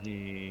 Yeah. can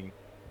he?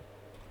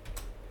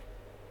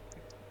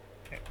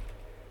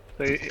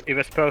 So if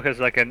a spell has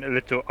like a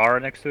little R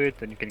next to it,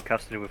 then you can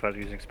cast it without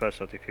using spell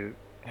slot if you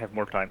have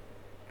more time.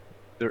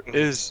 There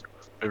is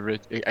a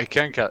I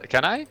can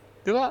I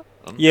do that?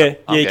 Yeah, you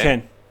Okay.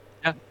 can.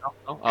 Yeah.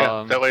 No,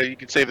 Yeah, that way you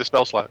can save the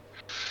spell slot.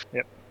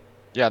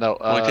 Yeah, no.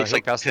 Only takes he'll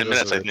like cast 10 it as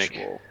minutes, a I think.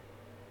 ritual.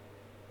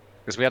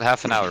 Because we had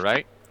half an hour,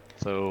 right?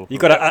 So You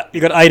got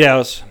 8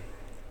 hours.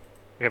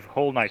 We have a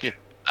whole night. Yeah.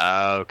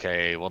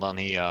 okay. Well, then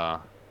he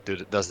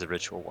does the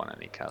ritual one,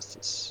 and he casts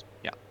his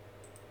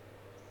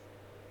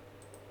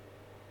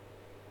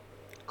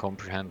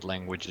comprehend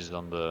languages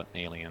on the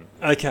alien.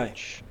 Okay.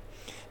 language.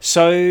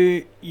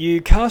 So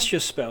you cast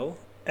your spell,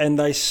 and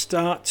they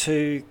start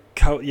to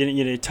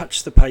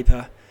touch the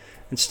paper,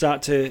 and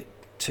start to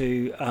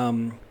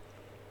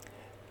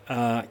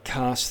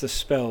cast the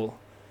spell.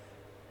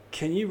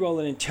 Can you roll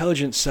an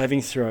intelligence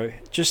saving throw?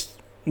 Just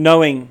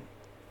knowing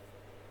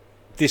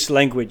this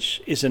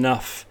language is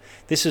enough.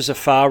 This is a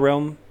Far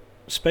Realm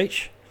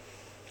speech,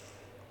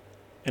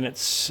 and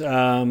it's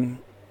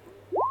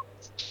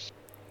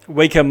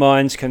weaker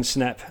minds can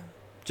snap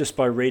just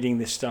by reading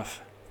this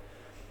stuff.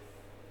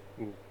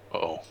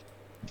 Uh-oh.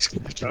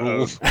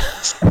 Uh-oh.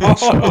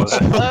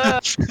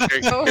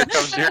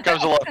 Here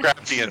comes a lot of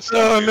crafty and stuff.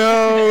 Oh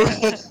no!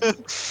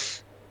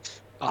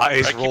 I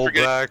Eyes keep roll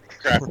forgetting back.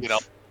 crafty and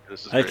all.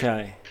 This is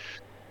great.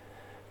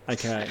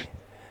 Okay.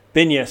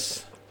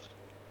 Binius.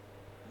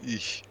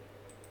 Eesh.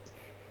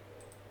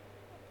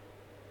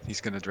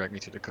 He's gonna drag me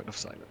to the cone of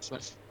silence.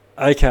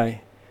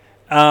 Okay.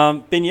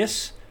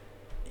 Binius,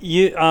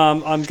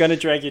 I'm going to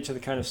drag you to the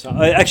cone of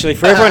silence. Actually,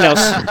 for everyone else,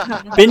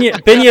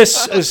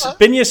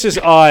 Binius's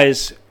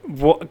eyes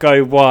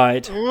go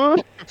wide,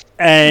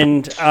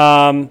 and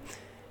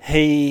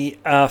he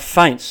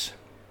faints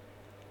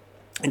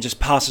and just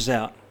passes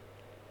out.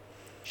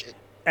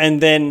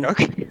 And then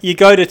you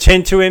go to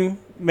tend to him,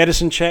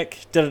 medicine check,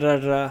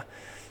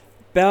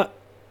 About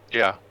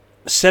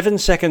 7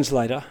 seconds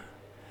later,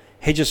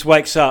 he just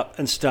wakes up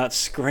and starts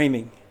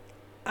screaming.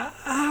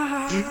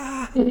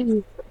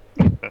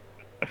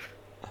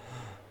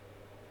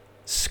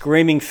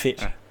 Screaming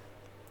fit.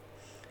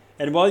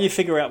 And while you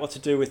figure out what to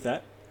do with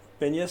that,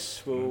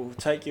 Benius will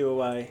take you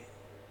away.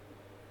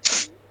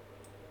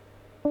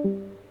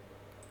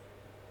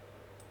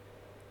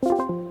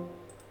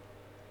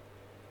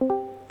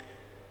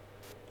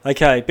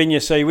 Okay,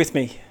 Benius, are you with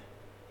me?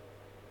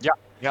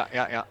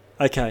 Yeah.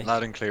 Okay.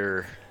 Loud and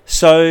clear.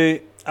 So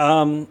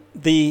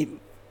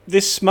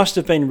this must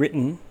have been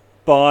written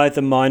by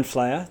the Mind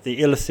Flayer,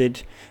 the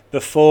Illithid,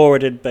 before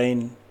it had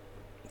been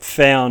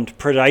found,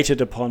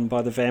 predated upon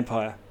by the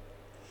vampire.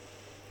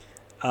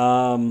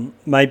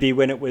 Maybe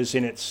when it was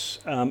in its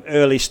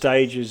early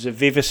stages of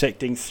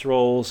vivisecting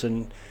thralls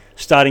and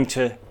starting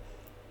to,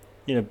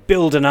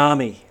 build an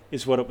army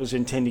is what it was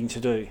intending to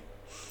do.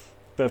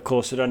 But of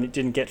course, it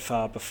didn't get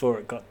far before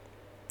it got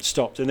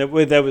stopped, and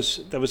there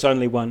was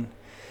only one.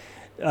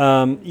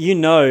 From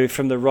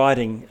the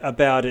writing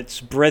about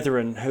its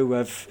brethren who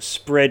have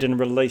spread and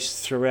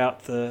released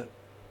throughout the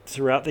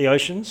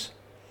oceans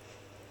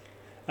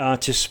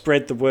to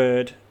spread the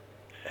word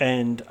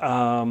and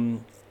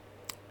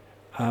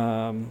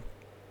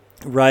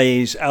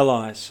raise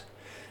allies.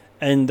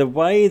 And the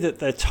way that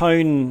the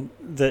tone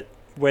that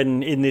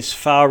when in this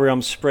Far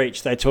Realm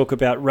speech they talk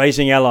about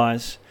raising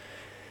allies,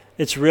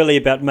 it's really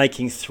about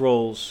making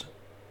thralls.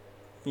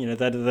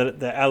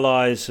 The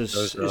allies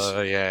is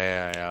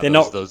they're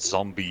not those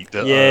zombies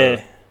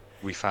that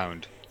we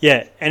found.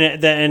 Yeah, and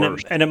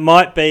it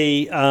might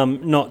be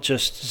not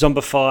just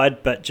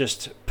zombified, but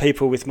just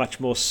people with much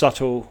more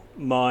subtle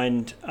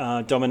mind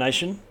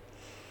domination.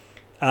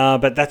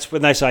 But that's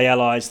when they say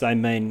allies, they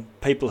mean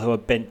people who are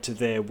bent to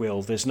their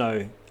will. There's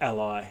no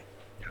ally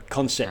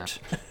concept.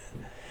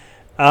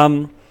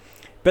 But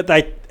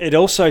it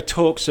also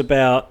talks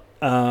about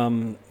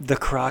the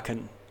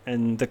Kraken.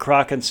 And the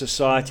Kraken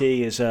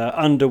Society is an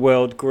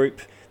underworld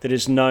group that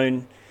is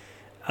known,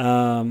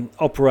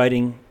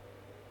 operating,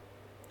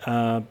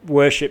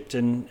 worshipped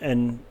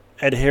and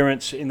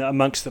adherents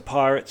amongst the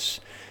pirates,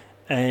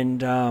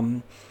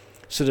 and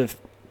sort of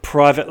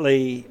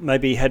privately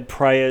maybe had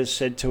prayers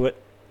said to it.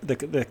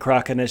 The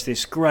Kraken as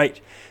this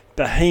great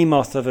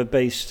behemoth of a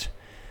beast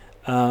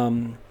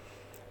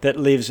that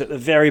lives at the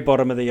very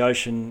bottom of the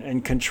ocean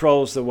and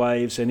controls the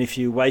waves, and if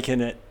you waken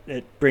it,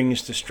 it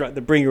brings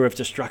the bringer of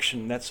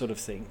destruction, that sort of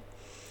thing.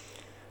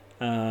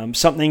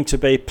 Something to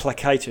be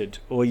placated,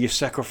 or you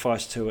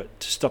sacrifice to it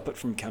to stop it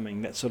from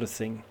coming, that sort of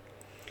thing.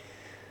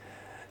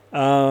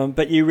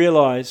 But you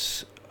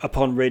realise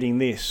upon reading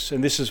this,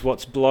 and this is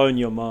what's blown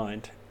your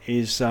mind,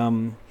 is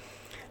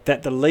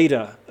that the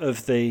leader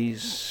of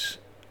these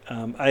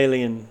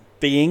alien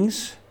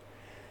beings,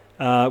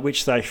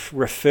 which they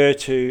refer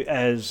to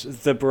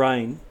as the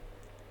brain,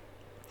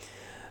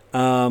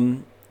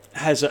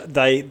 has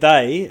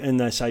they and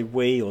they say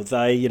we or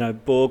they,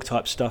 Borg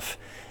type stuff.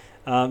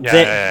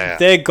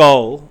 Their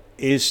goal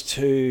is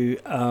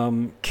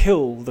to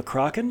kill the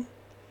Kraken,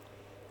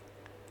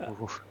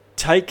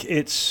 take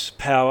its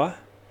power,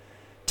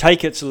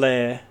 take its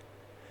lair,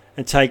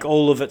 and take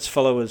all of its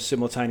followers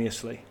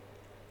simultaneously,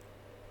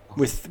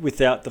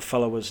 without the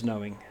followers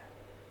knowing.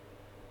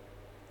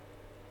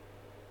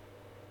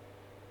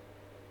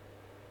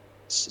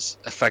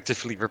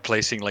 Effectively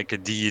replacing like a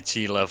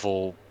deity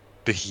level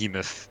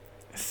behemoth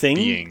thing.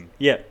 Being.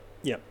 Yeah.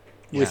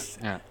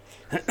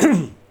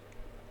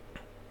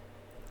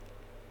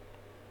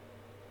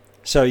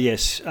 So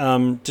yes,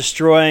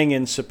 destroying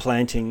and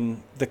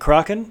supplanting the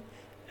Kraken,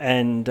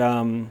 and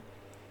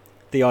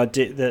the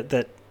idea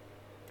that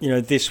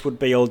this would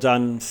be all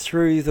done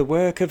through the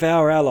work of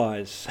our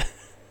allies.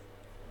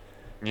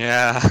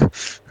 Yeah.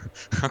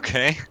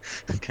 Okay.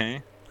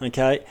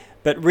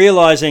 But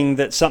realising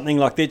that something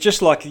like that,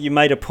 just like you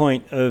made a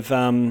point of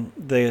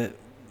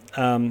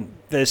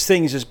there's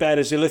things as bad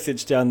as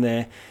Illithids down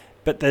there,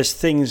 but there's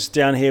things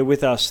down here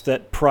with us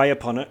that prey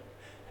upon it,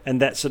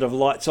 and that sort of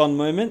lights on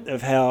moment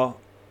of how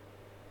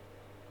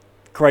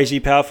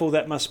crazy powerful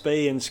that must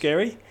be and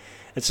scary.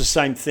 It's the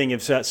same thing.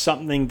 If that's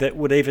something that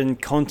would even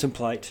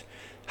contemplate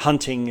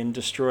hunting and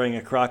destroying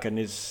a Kraken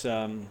is,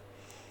 enough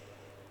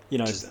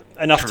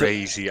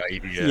crazy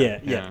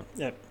idea.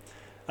 Yeah.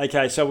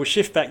 Okay, so we'll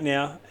shift back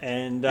now,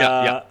 and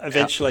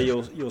eventually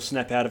you'll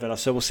snap out of it.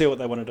 So we'll see what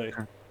they want to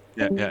do.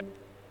 Yeah.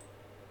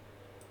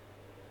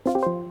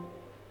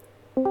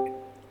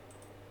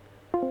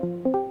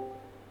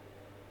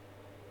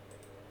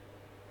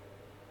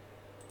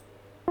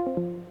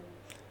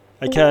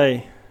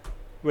 Okay,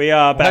 we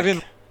are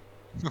back.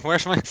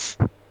 Where's my?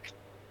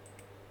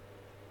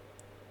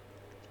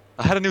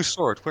 I had a new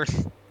sword. Where?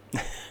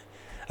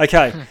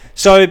 Okay,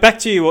 so back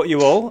to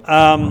you all.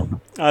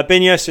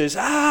 Benio says,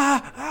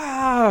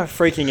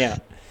 freaking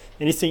out.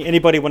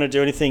 Anybody want to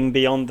do anything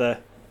beyond the?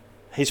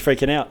 He's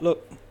freaking out.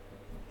 Look.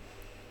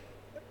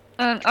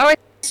 I was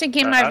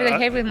thinking him over the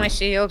head with my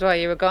shield while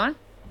you were gone.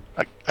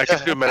 I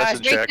could do a I was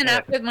medicine check. reaching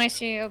up with my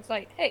shield,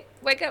 like, hey,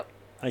 wake up.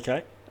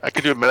 Okay. I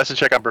could do a medicine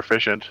check. I'm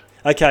proficient.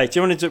 Okay, do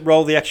you want to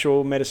roll the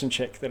actual medicine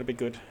check? That'll be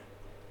good.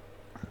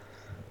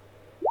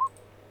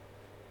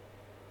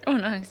 Oh,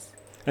 nice.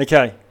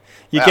 Okay.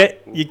 You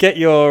get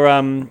your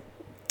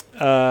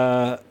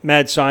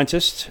mad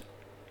scientist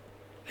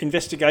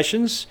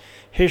investigations.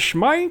 His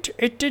mind,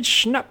 it did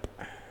snap.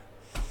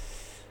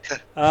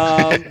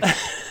 And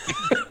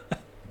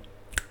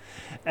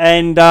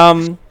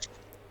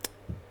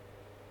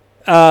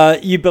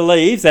you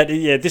believe that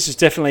this is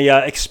definitely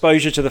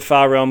exposure to the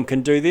far realm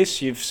can do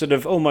this. You've sort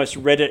of almost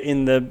read it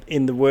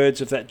in the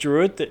words of that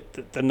druid,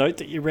 the note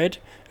that you read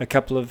a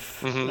couple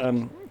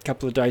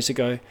of days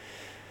ago.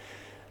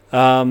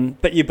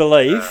 But you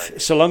believe,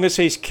 so long as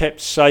he's kept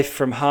safe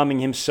from harming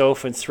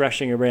himself and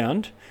thrashing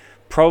around,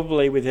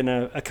 probably within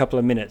a couple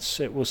of minutes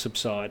it will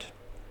subside.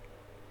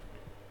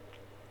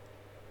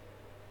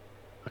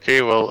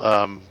 Okay, well,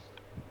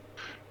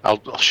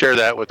 I'll share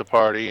that with the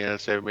party and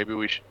say maybe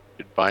we should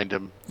bind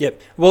him. Yep.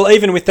 Well,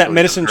 even with that So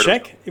medicine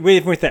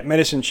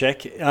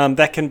check,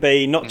 that can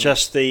be not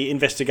just the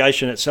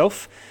investigation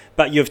itself,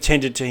 but you've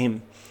tended to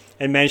him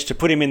and managed to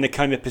put him in the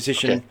coma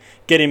position,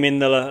 get him in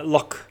the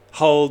lock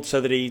hold so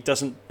that he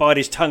doesn't bite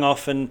his tongue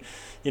off and,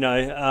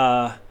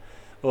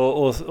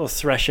 or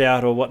thrash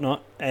out or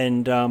whatnot.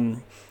 And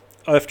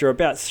after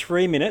about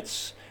 3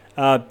 minutes,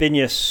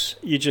 Binyas,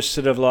 you just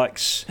sort of like,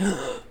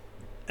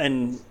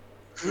 and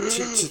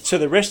to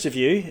the rest of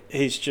you,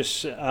 he's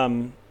just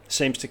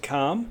seems to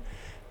calm,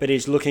 but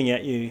he's looking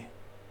at you.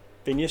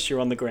 Binyas, you're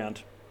on the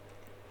ground.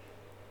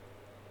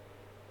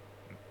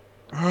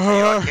 Are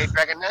you okay,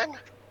 Dragon Man?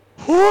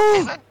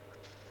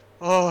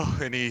 Oh,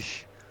 and he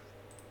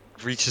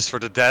reaches for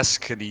the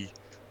desk and he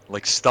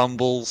like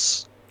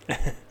stumbles,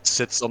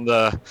 sits on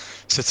the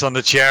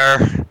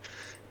chair,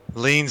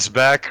 leans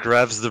back,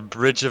 grabs the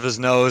bridge of his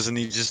nose, and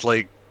he just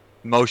like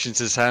motions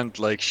his hand,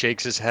 like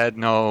shakes his head.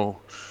 No,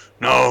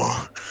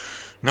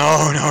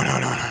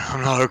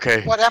 I'm not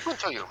okay. What happened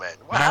to you, man?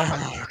 What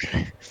happened? I'm not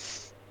okay.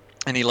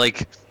 And he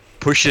like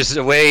pushes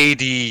away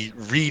the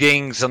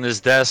readings on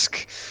his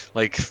desk.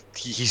 Like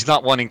he's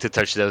not wanting to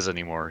touch those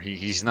anymore.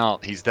 He's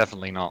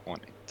definitely not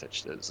wanting to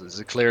touch those. There's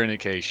a clear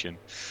indication.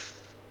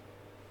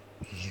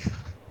 He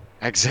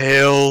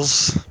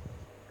exhales.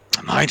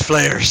 The mind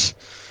flares.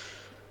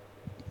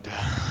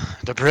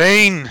 The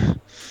brain.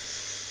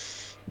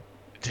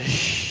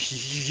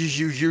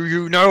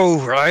 You know,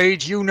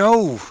 right? You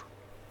know.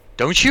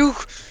 Don't you?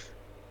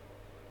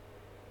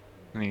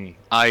 And he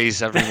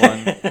eyes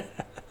everyone.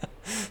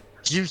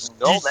 You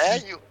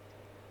man,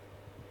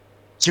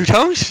 you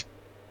don't?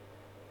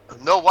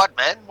 know what,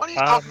 man? What are you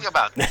talking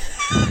about? When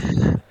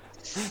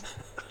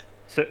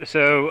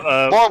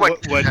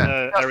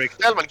Eric...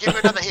 Gentlemen, give me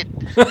another hit.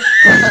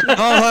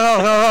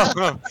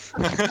 No.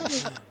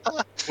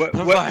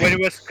 When it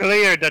was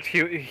clear that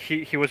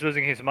he was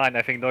losing his mind,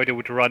 I think Noida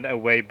would run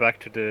away back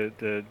to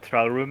the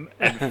trial room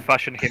and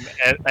fashion him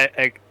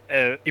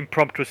a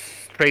impromptu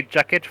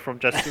straitjacket from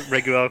just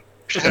regular.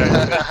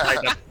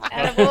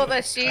 Out of all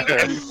the sheets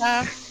and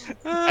stuff.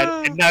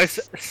 And now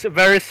it's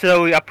very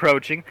slowly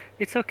approaching.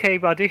 It's okay,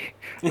 buddy.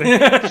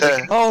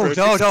 Oh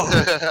no.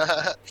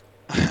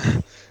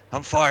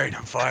 I'm fine.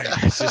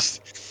 It's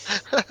just.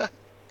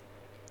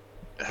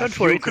 Have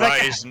you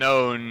guys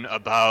known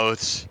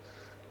about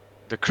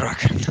the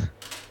Kraken?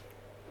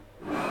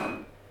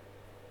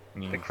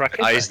 The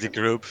Kraken? Eyes the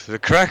group. The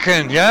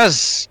Kraken,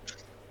 yes!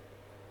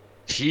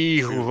 He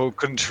who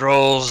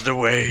controls the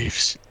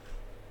waves.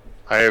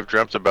 I have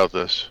dreamt about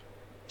this.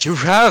 You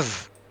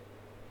have?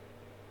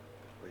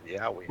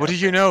 Yeah, What do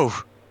you know?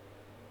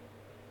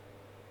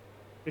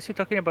 Is he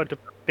talking about the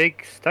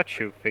big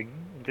statue thing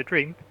in the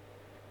dream?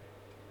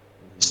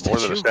 More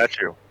than a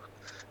statue.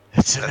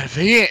 It's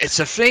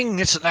a thing.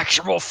 It's an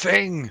actual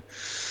thing.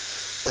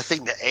 The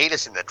thing that ate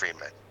us in the dream,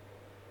 man.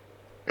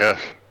 Yeah,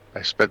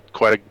 I spent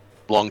quite a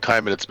long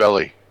time in its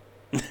belly.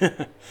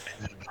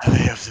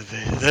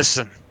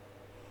 Listen,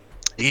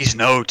 these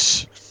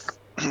notes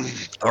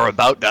are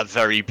about that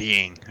very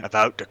being,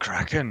 about the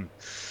Kraken.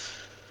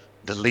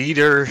 The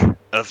leader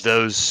of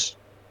those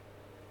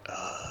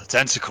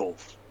tentacle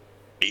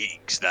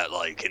beings that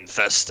like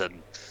infest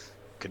and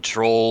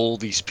control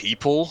these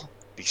people,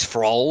 these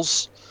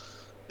thralls.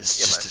 It's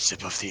just the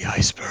tip of the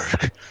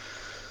iceberg.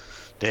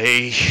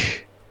 They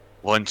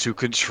want to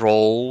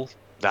control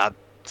that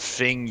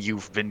thing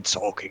you've been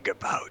talking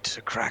about,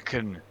 the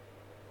Kraken.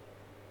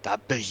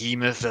 That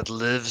behemoth that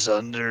lives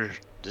under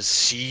the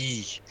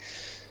sea.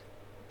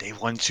 They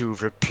want to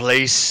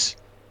replace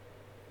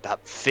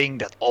that thing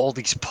that all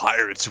these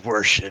pirates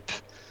worship.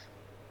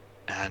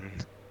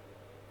 And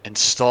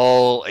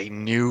install a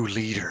new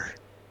leader.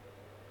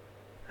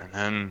 And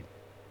then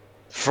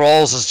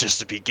Thralls is just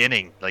the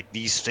beginning. Like,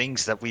 these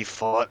things that we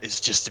fought is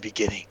just the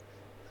beginning.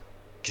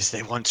 Because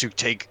they want to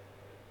take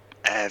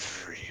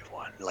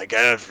everyone, like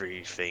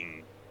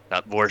everything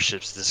that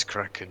worships this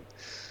Kraken.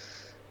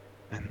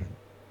 And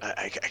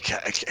I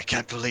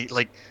can't believe,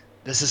 like,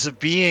 this is a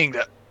being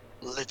that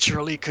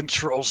literally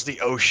controls the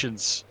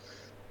oceans.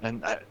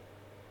 And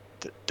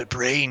the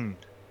brain,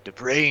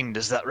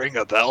 does that ring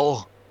a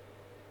bell?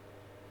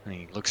 And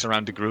he looks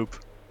around the group.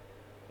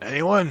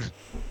 Anyone?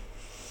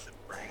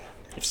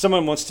 If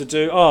someone wants to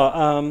do,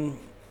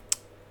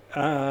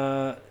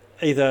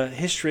 either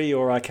history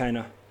or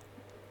arcana.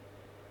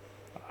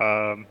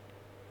 I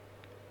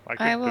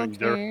I will could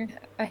do either. do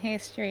a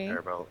history.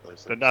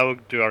 Then I will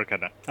do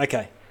Arcana.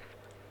 Okay.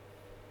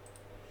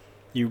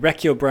 You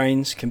rack your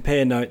brains,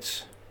 compare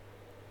notes.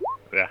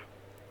 Yeah.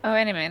 Oh,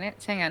 wait a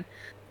minute. Hang on.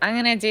 I'm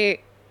going to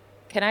do...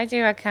 Can I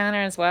do Arcana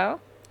as well?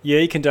 Yeah,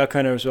 you can do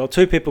arcana as well.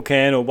 2 people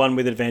can, or 1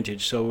 with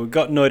advantage. So we've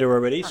got Noida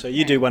already, so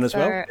you do 1 as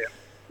well.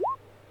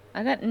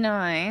 I got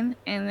 9,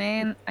 and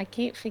then I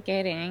keep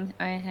forgetting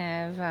I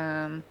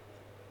have...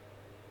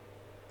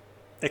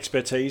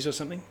 Expertise or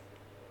something?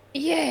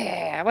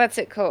 Yeah, what's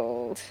it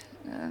called?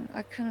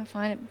 I couldn't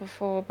find it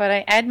before, but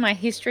I add my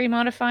history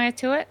modifier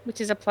to it, which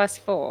is a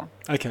 +4.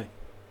 Okay.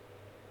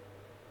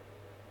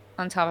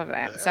 On top of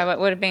that. So it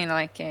would have been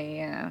like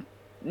a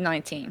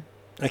 19.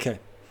 Okay.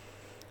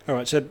 All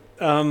right, so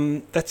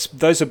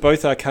those are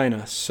both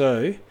arcana.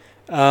 So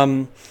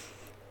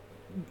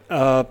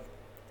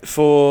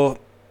for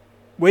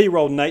where you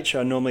roll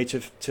nature normally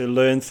to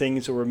learn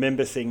things or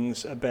remember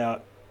things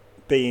about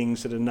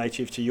beings that are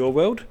native to your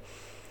world,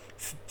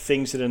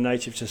 things that are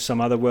native to some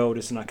other world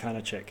is an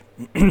arcana check.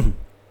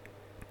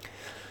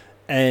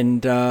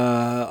 And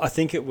I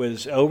think it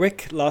was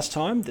Elric last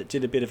time that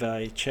did a bit of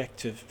a check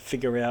to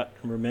figure out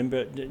and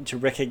remember, to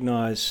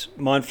recognise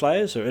mind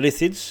flayers or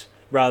illithids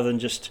rather than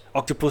just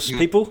octopus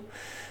people.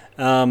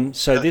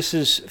 So this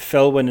is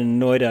Felwyn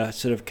and Noida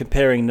sort of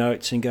comparing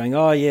notes and going,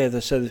 oh yeah,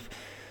 so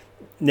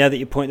now that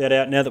you point that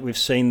out, now that we've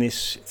seen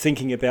this,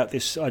 thinking about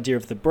this idea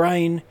of the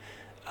brain,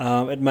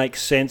 it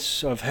makes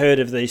sense. I've heard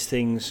of these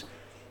things.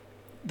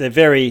 They're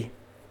very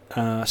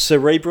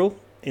cerebral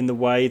in the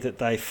way that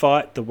they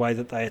fight, the way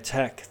that they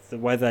attack, the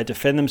way they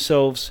defend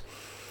themselves,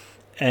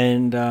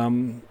 and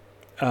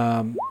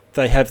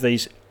they have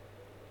these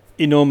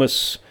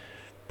enormous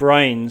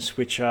brains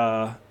which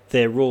are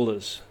their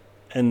rulers.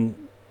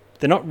 And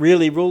they're not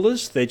really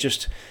rulers, they're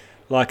just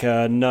like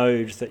a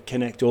node that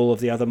connect all of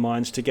the other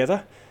minds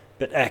together,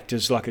 but act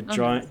as like a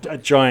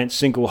giant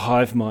single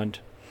hive mind.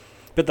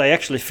 But they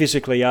actually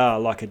physically are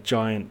like a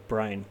giant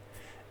brain,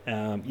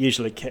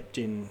 usually kept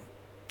in,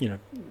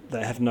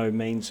 they have no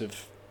means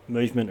of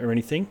movement or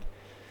anything,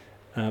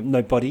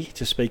 no body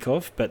to speak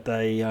of, but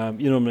they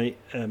normally,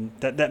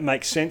 that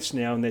makes sense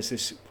now, and there's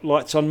this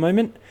lights on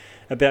moment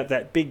about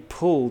that big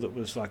pool that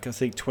was like, I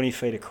think, 20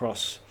 feet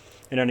across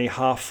and only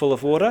half full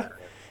of water.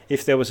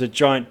 If there was a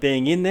giant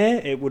being in there,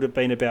 it would have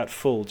been about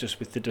full just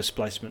with the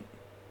displacement.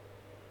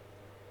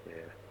 Yeah.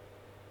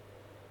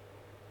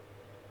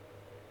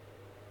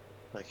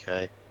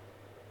 Okay.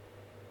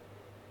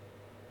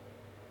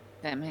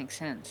 That makes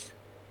sense.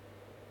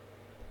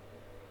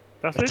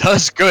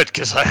 That's good,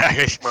 because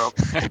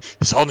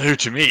it's all new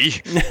to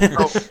me.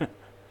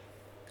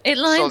 It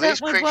lines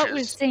up with what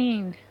we've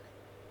seen.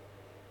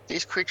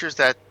 These creatures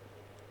that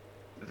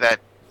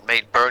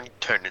made Burn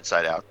turn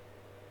inside out,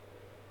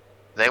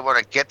 they want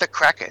to get the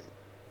Kraken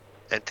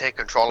and take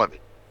control of it.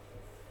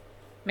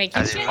 Make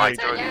you turn right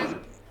inside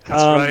out?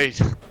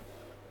 That's right.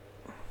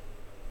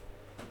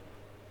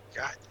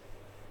 God.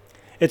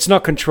 It's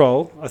not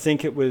control. I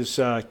think it was...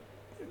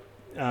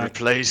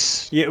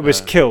 replace. Yeah, it was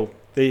kill.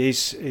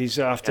 He's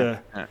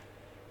after...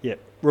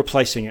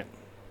 replacing it.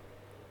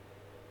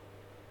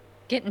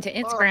 Getting to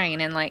its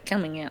brain and like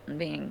coming out and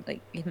being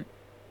like...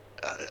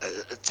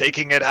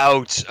 taking it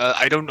out.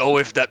 I don't know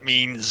if that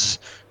means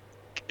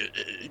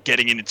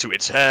getting into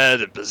its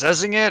head and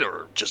possessing it,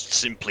 or just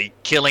simply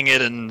killing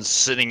it and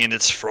sitting in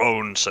its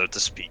throne, so to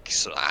speak.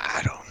 So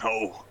I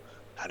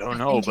don't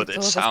know. But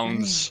it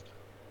sounds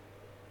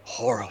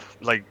horrible.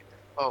 Like,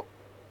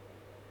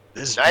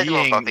 this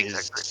being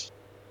is...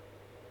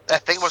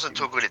 That thing wasn't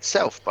too good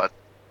itself, but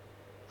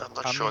I'm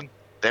not sure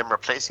them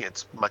replacing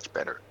it's much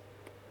better.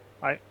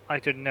 I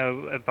don't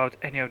know about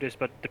any of this,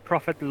 but the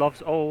Prophet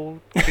loves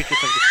all creatures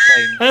of the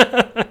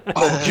plane.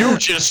 Oh, you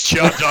just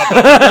shut up!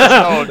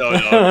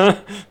 No.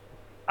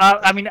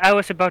 I mean, I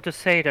was about to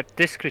say that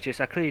these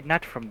creatures are clearly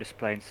not from this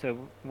plane, so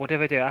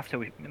whatever they're after,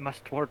 we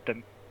must thwart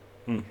them.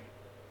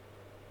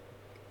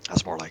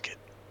 That's more like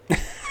it.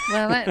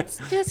 Well,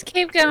 let's just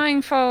keep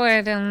going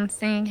forward and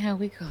seeing how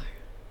we go.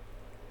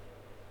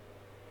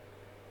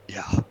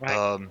 Yeah.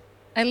 Right.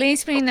 At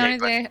least we know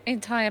their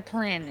entire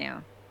plan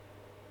now.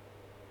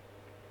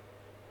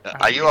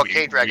 Are you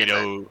okay,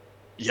 Dragon?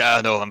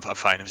 Yeah, no, I'm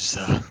fine. I'm just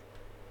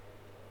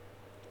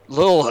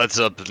little heads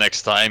up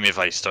next time if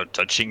I start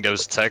touching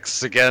those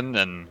texts again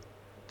and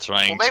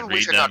trying to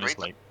read them. It's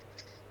like,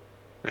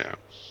 yeah.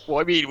 Well,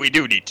 I mean, we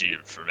do need the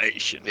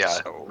information. Yeah,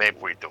 So. maybe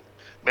we do.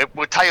 Maybe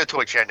we'll tie you to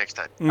a chair next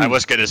time. I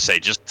was gonna say,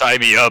 just tie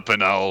me up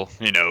and I'll,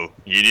 you know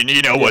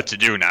what to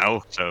do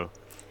now. So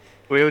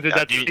We'll do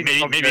Yeah, that.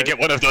 maybe get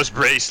one of those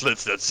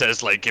bracelets that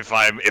says like if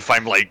I'm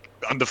like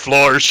on the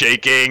floor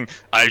shaking,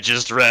 I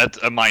just read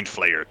a mind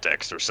flayer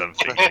text or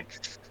something.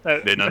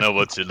 They don't know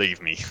what to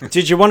leave me.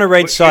 Did you want to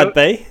read side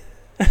B?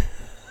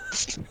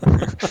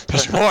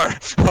 There's more.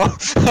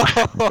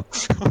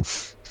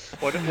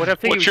 What I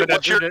think you're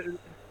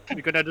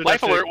gonna do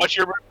Life that. alert! What's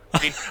your?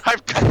 I mean,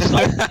 I've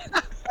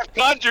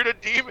conjured a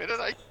demon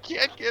and I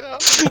can't get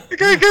up.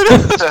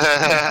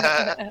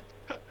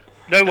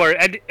 Don't worry,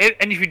 and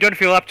if you don't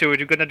feel up to it,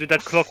 you're gonna do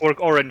that Clockwork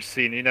Orange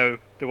scene, the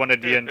one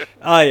at the end.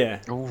 Oh yeah.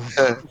 With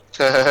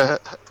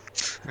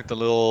the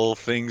little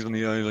things on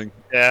the island.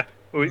 Yeah,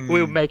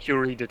 we'll make you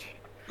read it.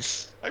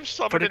 I've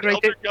summoned an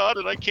elder god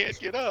and I can't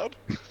get up.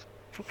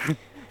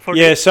 For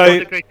Yeah, the- so- for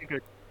the greater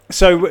good.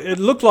 So it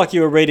looked like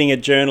you were reading a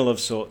journal of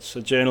sorts,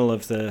 a journal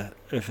of an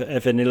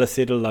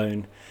illithid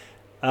alone.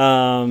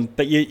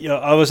 But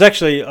I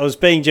was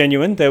being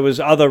genuine. There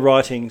was other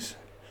writings.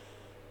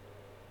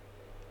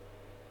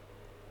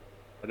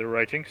 Other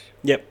writings.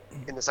 Yep.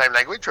 In the same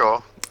language,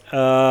 or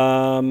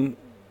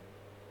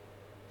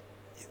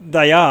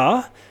They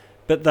are,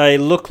 but they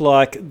look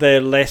like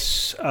they're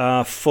less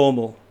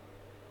formal.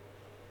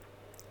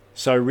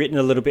 So written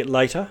a little bit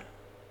later.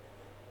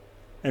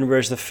 And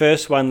whereas the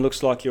first one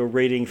looks like you're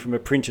reading from a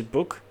printed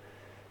book,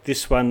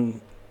 this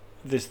one,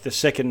 the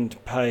second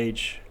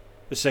page,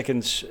 the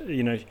second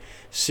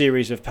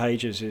series of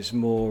pages is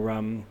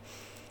more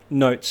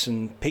notes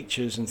and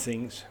pictures and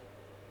things.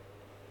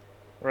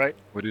 Right.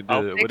 What did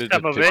I'll the pick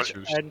some of it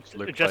pictures and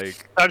look just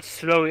like? start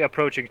slowly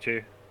approaching to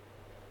you.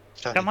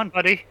 Come on,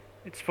 buddy.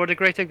 It's for the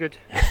greater good.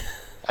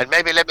 and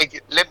maybe let me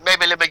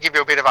give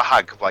you a bit of a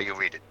hug while you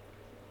read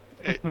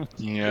it.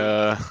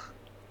 Yeah.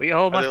 We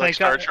all Are there must like make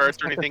star a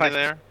charts or anything in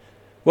there?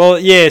 Well,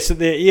 yeah, so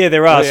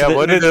there are. Oh, yeah. So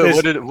What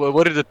there's-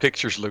 did the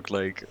pictures look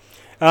like?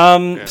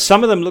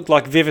 Some of them look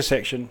like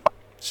vivisection,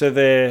 so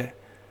they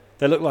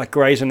look like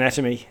Grey's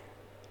Anatomy.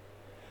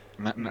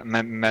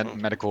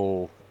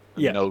 Medical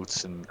Yeah.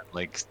 notes and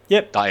like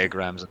Yep.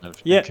 diagrams and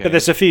everything. Yeah, Okay. but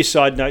there's a few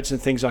side notes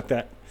and things like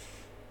that.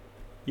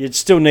 You'd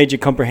still need you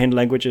comprehend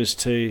languages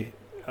to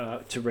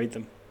read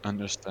them.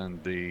 Understand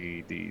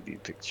the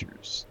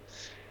pictures.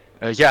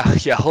 Yeah.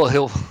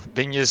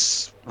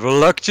 Vinus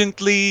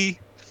reluctantly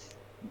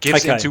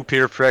gives Okay. into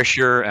peer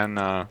pressure and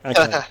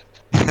Okay.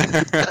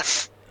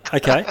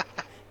 Okay.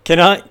 Can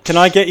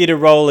I get you to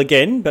roll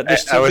again? But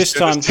this time,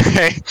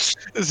 this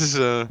is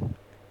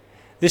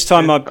this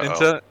time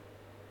I.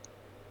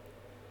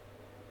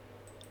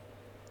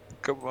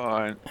 Come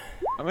on.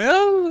 I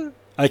mean,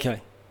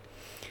 Okay.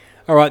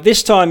 All right.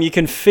 This time you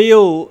can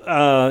feel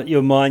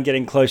your mind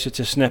getting closer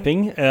to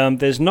snapping.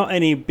 There's not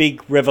any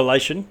big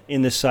revelation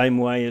in the same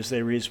way as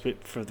there is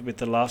with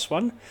the last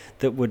one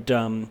that would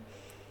be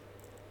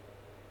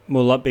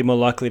more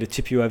likely to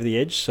tip you over the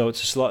edge. So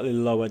it's a slightly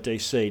lower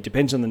DC.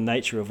 Depends on the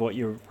nature of what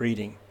you're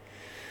reading.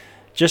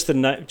 Just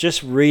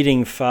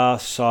reading far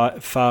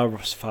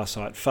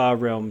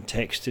realm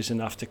text is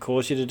enough to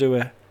cause you to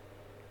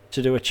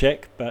do a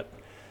check, but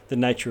the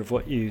nature of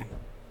what you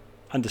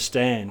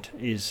understand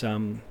is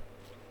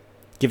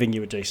giving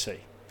you a DC.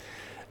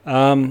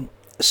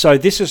 So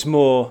this is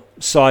more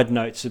side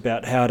notes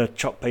about how to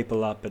chop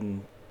people up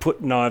and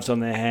put knives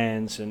on their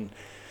hands and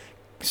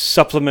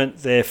supplement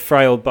their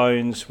frail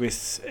bones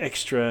with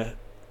extra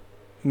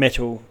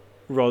metal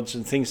rods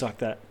and things like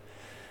that.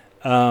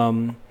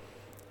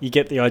 You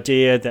get the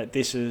idea that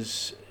this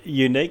is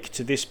unique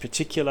to this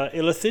particular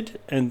illithid,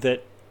 and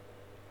that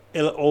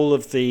all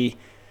of the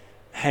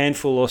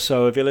handful or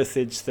so of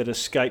illithids that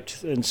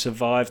escaped and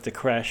survived the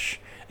crash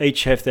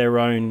each have their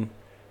own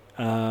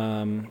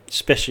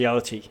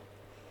speciality.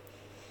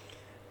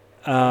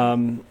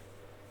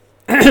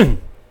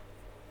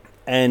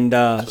 And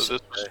So this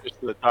is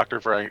the Dr.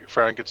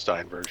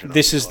 Frankenstein version.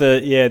 this is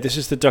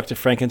the Dr.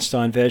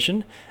 Frankenstein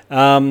version.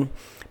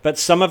 But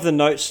some of the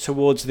notes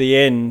towards the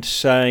end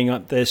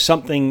saying there's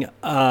something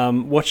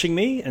watching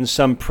me and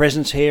some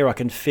presence here. I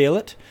can feel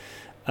it.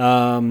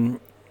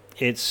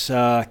 It's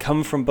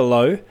come from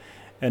below,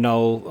 and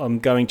I'm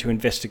going to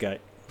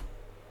investigate.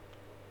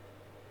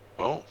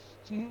 Oh.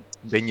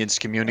 Binions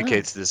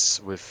communicates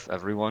this with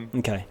everyone.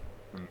 Okay.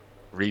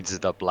 Reads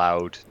it up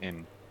loud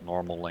in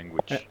normal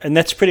language. And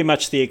that's pretty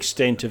much the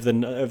extent of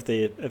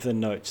the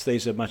notes.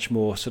 These are much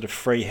more sort of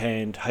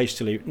freehand,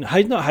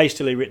 not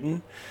hastily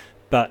written,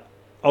 but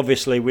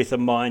obviously with a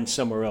mind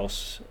somewhere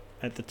else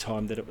at the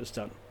time that it was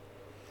done.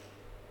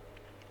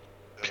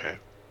 Okay.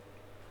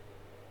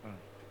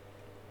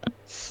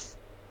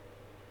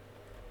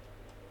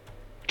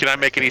 Can I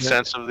make any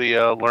sense of the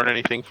learn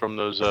anything from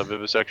those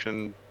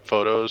vivisection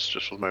photos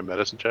just with my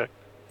medicine check?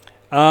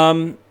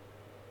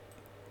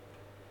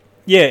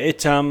 Yeah,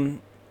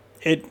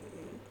 it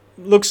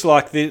looks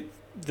like that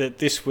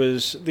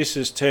this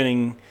is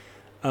turning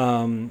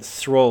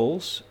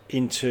thralls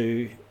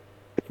into,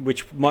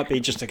 which might be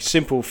just a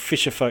simple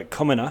fisherfolk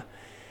commoner,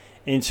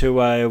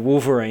 into a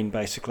wolverine,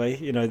 basically.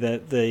 You know,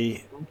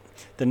 the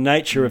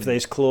nature of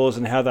these claws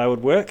and how they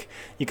would work.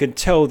 You can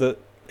tell that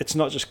it's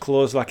not just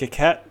claws like a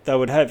cat. They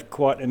would have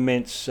quite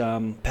immense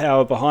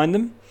power behind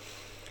them.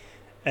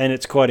 And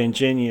it's quite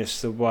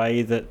ingenious the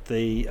way that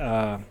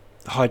the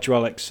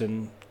hydraulics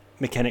and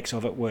mechanics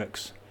of it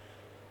works.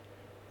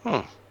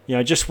 Huh. You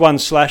know, just one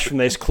slash from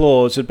these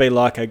claws would be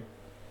like a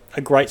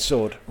great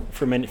sword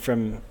from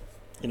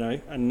you know,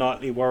 a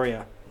knightly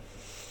warrior.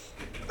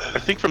 I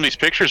think from these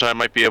pictures I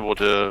might be able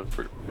to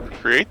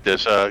create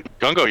this.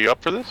 Gungo, you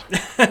up for this?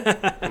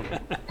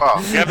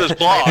 Oh, You have this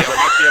blog. I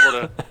might be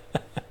able to.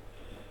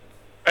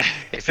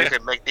 if you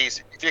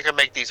could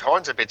make these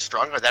horns a bit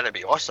stronger, that'd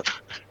be awesome.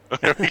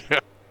 There we go.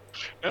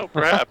 No,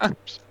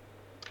 perhaps.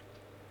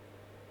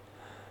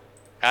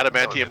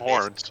 Adamantium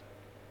horns.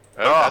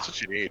 Oh, that's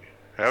what you need.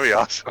 That'd be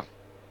awesome.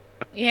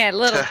 Yeah,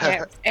 little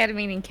caps,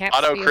 adamantium caps.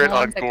 Auto for your crit on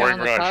horns that go Goring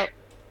the Rush. top.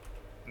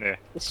 Yeah.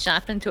 It's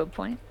sharpened to a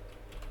point.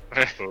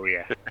 Oh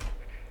yeah.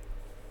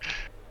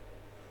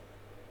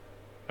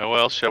 Oh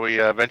well, shall we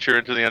venture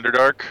into the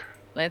Underdark?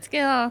 Let's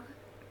go.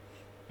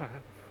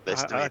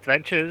 Let's do it.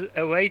 Adventure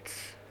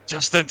awaits.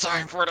 Just in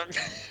time for them.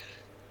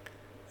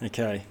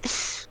 Okay.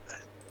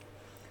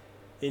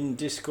 In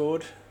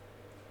Discord.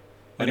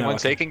 Anyone No,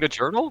 taking the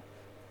journal?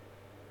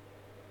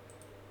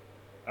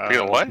 You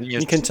know what?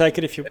 You can take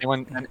it if you...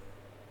 Anyone?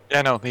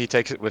 Yeah, no, he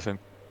takes it with him.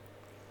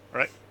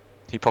 Right.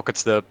 He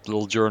pockets the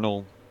little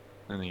journal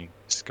and he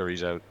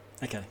scurries out.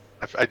 Okay.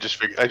 I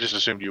just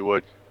assumed you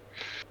would.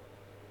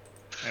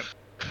 Yep.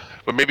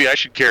 But maybe I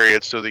should carry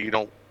it so that you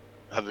don't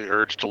have the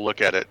urge to look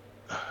at it.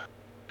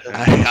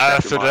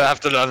 After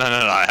that,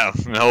 I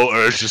have no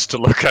urges to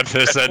look at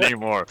this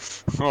anymore.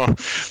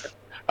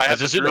 I have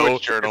just, the you know,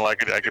 Druid's journal I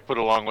could put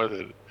along with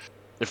it.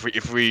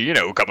 If we you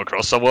know come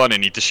across someone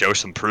and need to show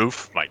some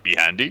proof, might be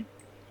handy.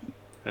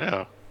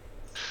 Yeah.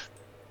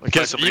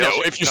 Because somebody you know,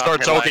 else if you who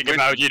start comprehend talking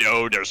language.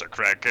 about there's a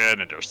kraken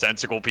and there's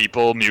tentacle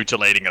people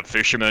mutilating a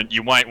fisherman,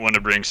 you might want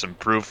to bring some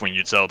proof when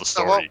you tell the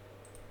story.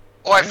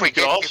 Or if we You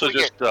could also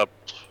just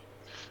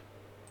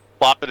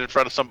plop it in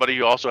front of somebody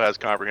who also has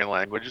comprehend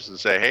languages and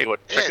say, "Hey,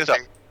 check this out."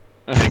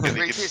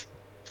 Read this.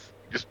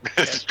 Just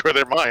destroy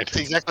their mind.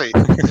 Exactly.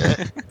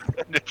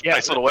 Yeah,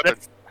 Nice little weapon.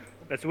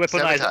 let's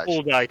weaponize Sabotage.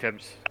 old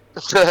items.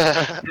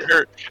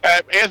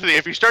 Anthony,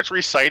 if he starts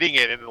reciting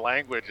it in the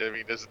language, I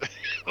mean,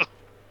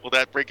 will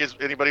that break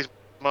anybody's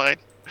mind?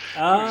 We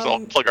just all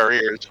plug our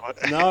ears.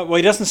 No, well,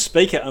 he doesn't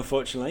speak it,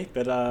 unfortunately,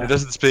 but... It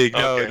doesn't speak.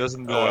 No, Okay. it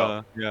doesn't. Oh,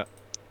 well. Yeah.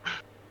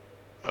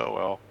 Oh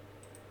well.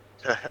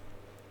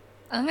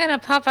 I'm gonna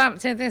pop up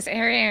to this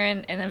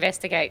area and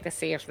investigate to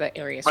see if the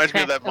area's Reminds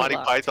me of trapped that or Monty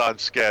locked. Python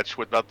sketch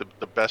with about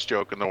the best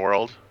joke in the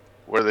world,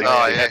 where they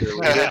Oh, had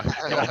yeah.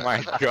 Oh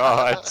my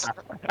god.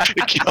 to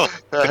kill.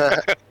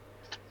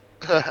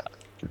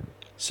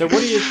 So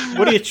what are you,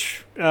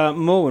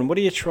 Morwen, what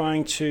are you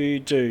trying to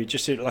do?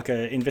 Just like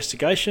an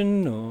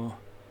investigation, or?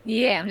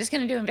 Yeah, I'm just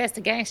gonna do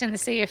investigation to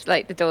see if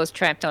the door's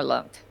trapped or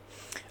locked.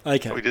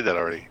 Okay. We did that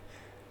already.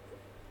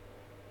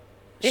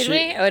 Did She-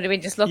 we, or did we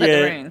just look at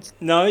the runes?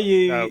 No,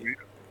 you No,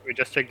 we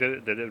just checked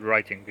the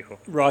writing before.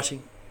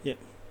 writing. Yeah.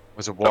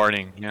 Was a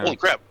warning. Yeah. Holy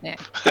crap! Yeah.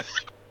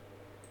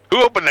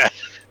 Who opened that?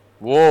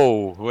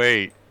 Whoa!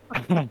 Wait.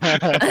 What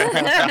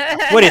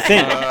do you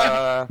think?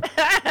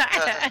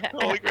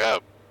 Holy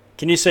crap!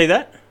 Can you see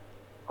that?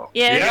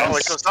 Yeah. Yeah. Oh,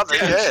 we saw something.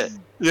 Yeah.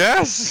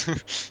 Yes.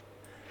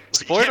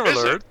 Spoiler miss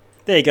it. alert.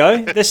 There you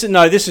go. This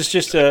is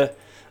just a.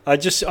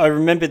 I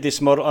remembered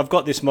this model. I've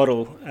got this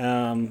model,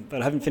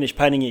 but I haven't finished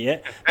painting it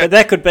yet. But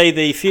that could be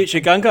the future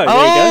Gungo. There you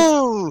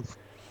go.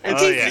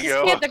 It's Oh, easy yeah. to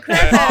go. Get the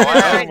crap out of it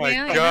Oh right my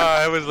now.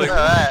 god! I was Look like,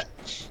 at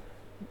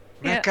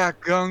that. Mecha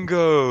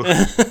Gungo.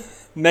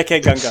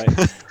 Mecha Gungo.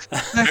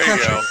 There you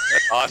go.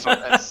 That's awesome.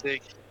 That's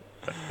sick.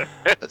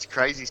 That's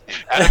crazy.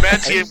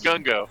 Adamantium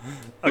Gungo.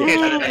 Okay,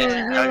 so,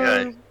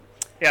 Okay.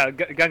 yeah,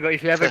 Gango,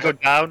 if you ever go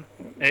down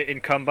in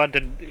combat,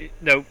 then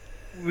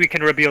we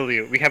can rebuild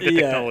you. We have the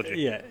technology.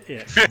 Yeah.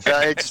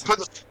 So just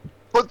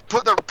put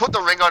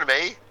the ring on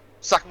me,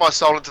 suck my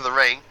soul into the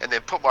ring, and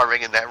then put my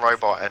ring in that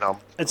robot, and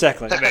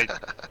Exactly. Amazing.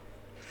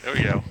 There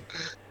we go.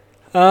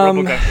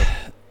 Robo-Gango.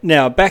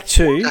 Now back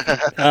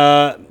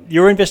to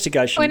your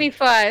investigation.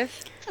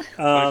 25.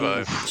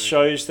 25.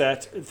 Shows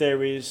that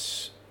there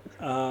is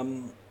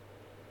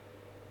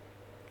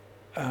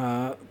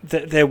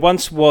there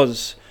once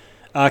was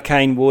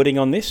arcane warding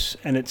on this,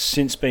 and it's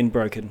since been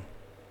broken.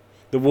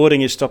 The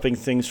warding is stopping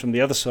things from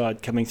the other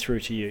side coming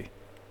through to you.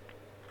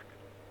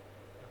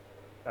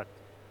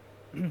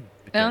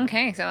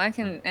 Okay, so I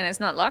can, and it's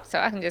not locked, so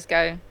I can just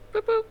go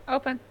boop boop,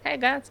 open. Hey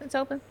guys, it's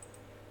open.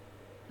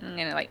 I'm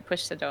gonna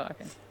push the door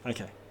open.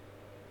 Okay.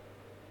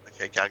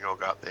 okay, Gango will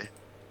go up there.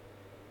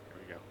 There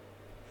we go.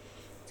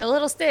 It's a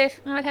little stiff.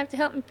 You might have to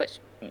help me push.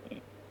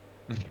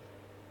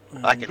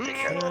 I can pick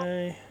it.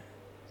 Okay.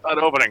 It's not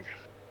opening.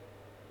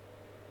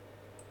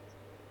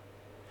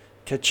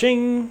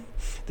 Ka-ching!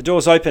 The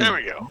door's open. There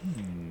we go.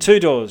 2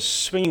 doors,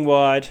 swinging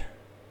wide,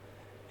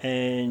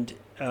 and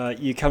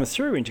you come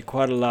through into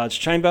quite a large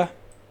chamber.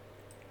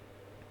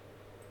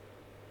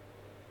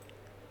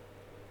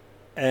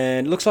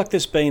 and it looks like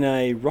there's been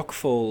a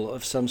rockfall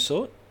of some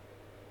sort.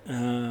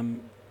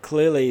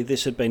 Clearly,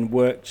 this had been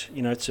worked.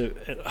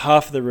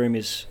 Half of the room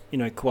is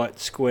quite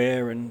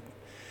square and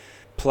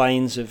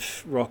planes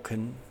of rock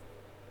and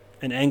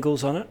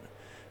angles on it,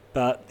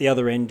 but the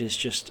other end is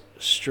just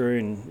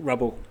strewn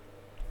rubble.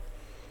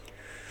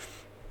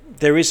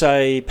 There is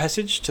a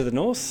passage to the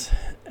north,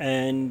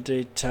 and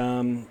it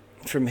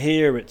from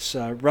here it's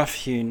a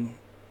rough-hewn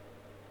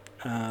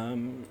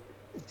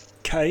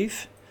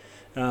cave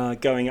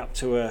going up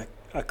to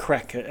a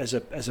crack as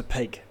a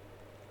peak,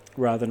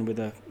 rather than with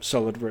a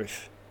solid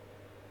roof.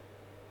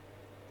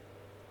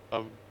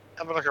 Have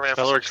a look around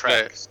for some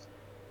tracks.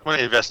 I'm going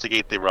to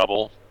investigate the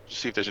rubble,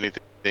 see if there's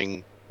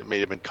anything that may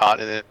have been caught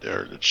in it,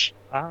 or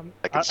I'll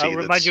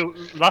remind you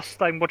last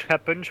time what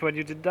happened when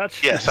you did that.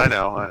 Yes, I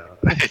know.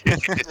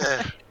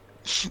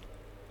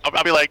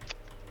 I'll be like,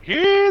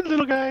 here,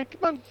 little guy,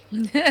 come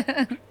on.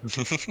 I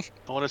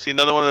want to see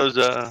another one of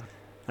those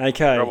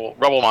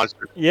rubble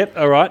monsters. Yep,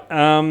 all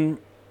right.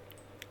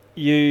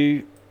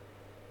 You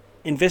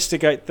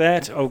investigate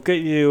that. I'll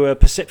get you a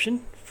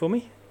perception for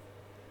me.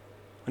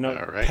 I know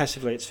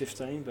passively it's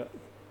 15, but...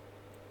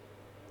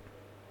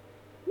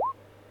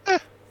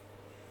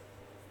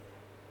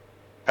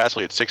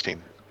 Passively it's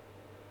 16.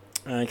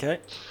 Okay.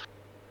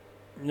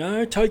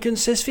 No, token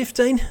says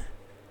 15.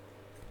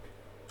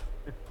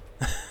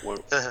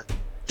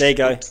 There you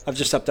go. I've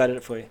just updated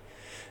it for you.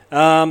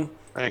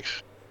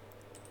 Thanks.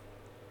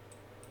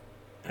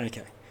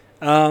 Okay.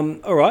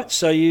 All right.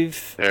 So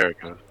there we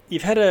go.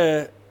 You've had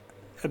a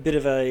bit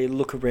of a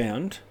look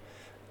around.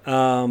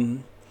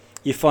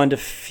 You find a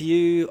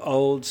few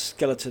old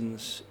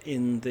skeletons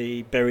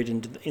buried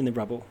in the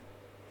rubble.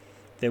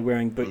 They're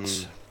wearing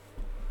boots.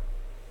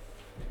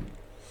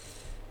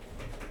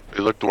 They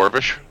look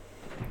dwarvish?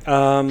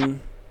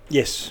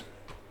 Yes.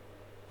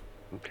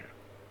 Okay.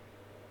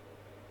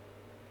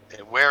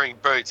 They're wearing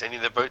boots. Any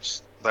of the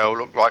boots, they all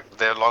look like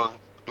they're long,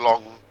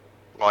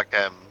 like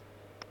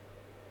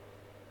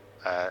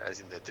as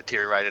in they're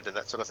deteriorated and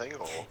that sort of thing.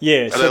 Or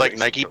yeah. Are they like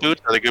Nike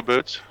boots? Are they good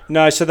boots?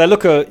 No. So they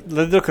look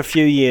a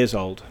few years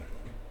old.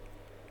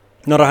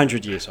 Not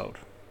 100 years old.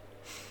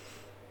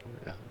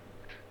 Yeah.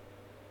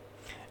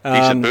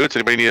 Decent boots.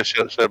 Anybody need a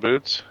set of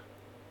boots?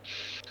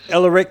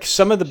 Elric,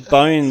 some of the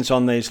bones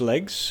on these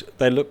legs,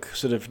 they look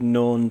sort of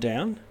gnawn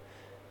down,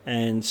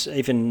 and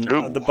even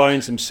the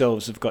bones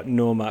themselves have got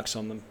gnaw marks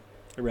on them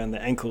around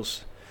the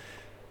ankles.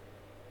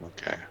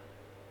 Okay.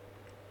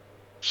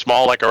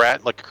 Small like a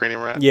rat, like a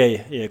cranium rat? Yeah,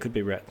 it could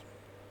be rat.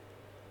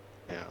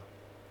 Yeah.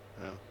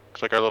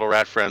 Looks like our little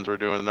rat friends were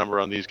doing a number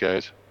on these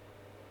guys.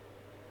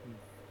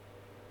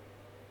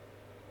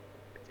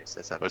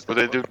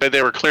 But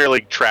they were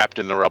clearly trapped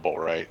in the rubble,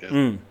 right?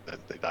 And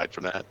they died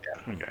from that?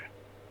 Yeah, okay.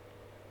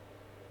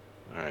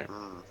 Alright.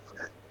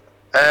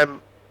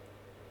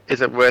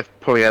 Is it worth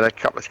pulling out a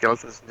couple of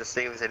skeletons and just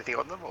seeing if there's anything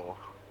on them, or?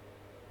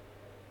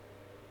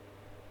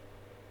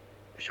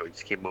 Sure, you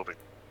just keep moving.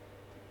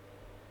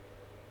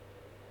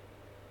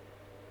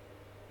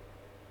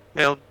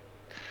 I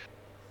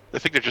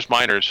think they're just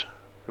miners.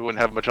 They wouldn't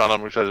have much on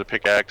them besides a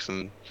pickaxe,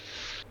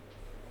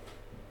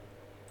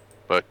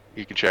 but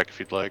you can check if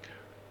you'd like.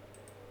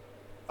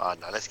 Oh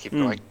no, let's keep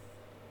going.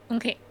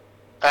 Okay.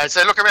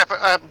 So look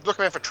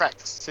around for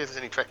tracks. See if there's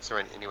any tracks or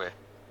anywhere.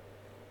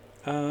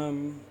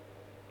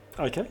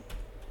 Okay.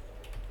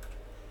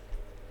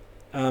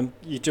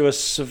 You do a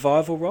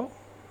survival roll.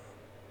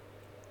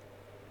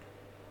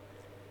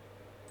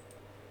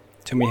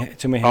 Tell me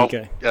how you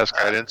go. Yes,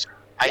 guidance.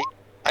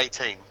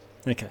 18.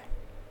 Okay.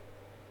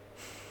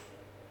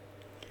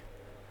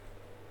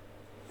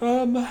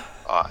 And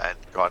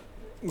guidance.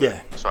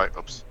 Yeah. Sorry,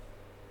 oops.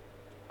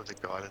 What's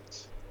the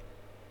guidance?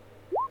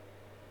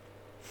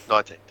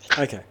 19.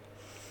 Okay.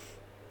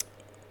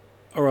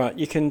 All right.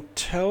 You can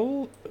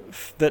tell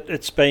that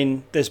there's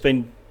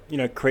been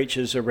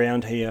creatures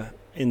around here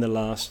in the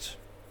last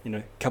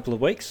couple of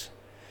weeks.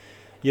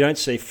 You don't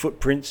see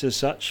footprints as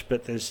such,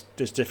 but there's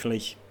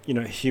definitely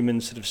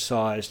human sort of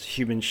sized,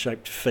 human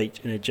shaped feet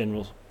in a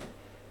general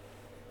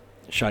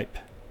shape.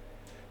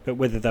 But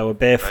whether they were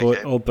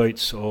barefoot or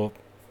boots or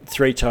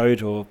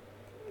three-toed or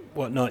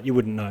whatnot, you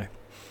wouldn't know.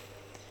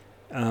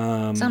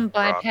 Some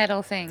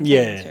bipedal thing.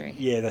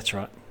 Yeah, that's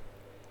right.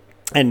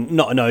 And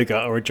not an ogre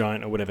or a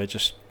giant or whatever,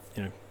 just,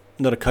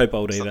 not a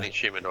kobold either. Something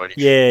humanoid.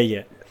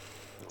 Yeah.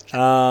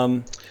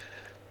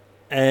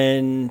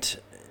 And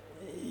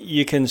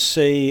you can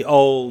see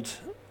old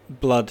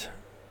blood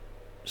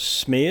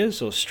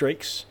smears or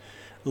streaks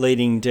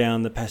leading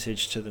down the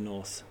passage to the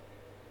north.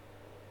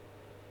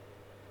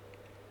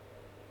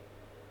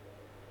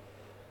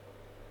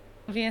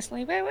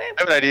 Obviously, wait. I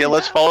have an idea.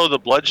 Let's follow the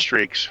blood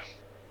streaks.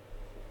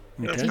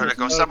 Okay. It's going to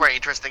go somewhere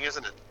interesting,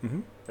 isn't it? Mm-hmm.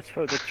 Let's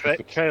follow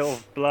the trail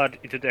of blood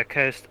into the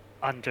cursed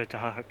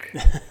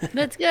Underdark.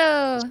 Let's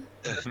go.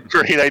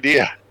 Great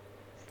idea.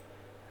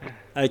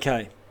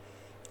 Okay.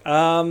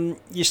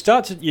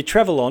 You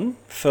travel on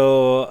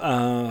for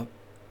a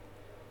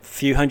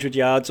few hundred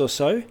yards or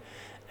so,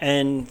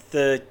 and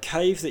the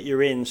cave that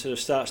you're in sort of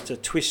starts to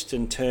twist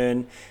and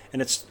turn,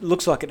 and it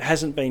looks like it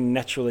hasn't been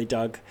naturally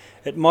dug.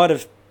 It might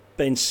have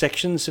been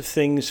sections of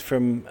things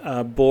from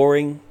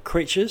boring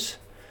creatures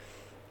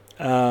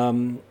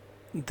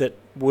that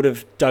would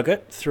have dug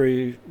it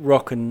through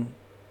rock and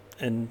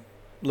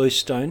loose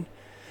stone,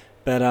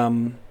 but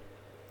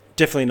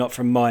definitely not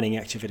from mining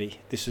activity.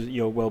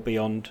 You're well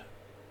beyond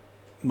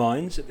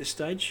mines at this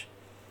stage.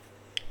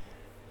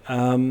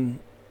 And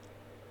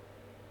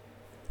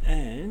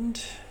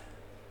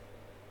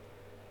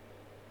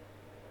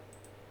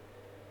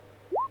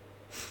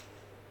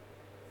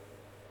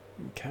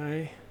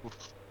okay.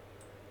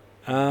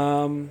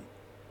 And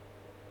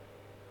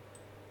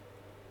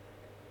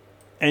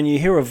you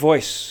hear a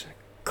voice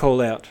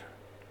call out.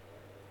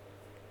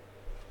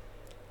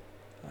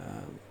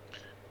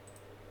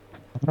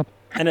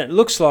 And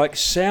it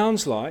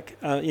sounds like,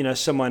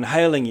 someone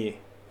hailing you.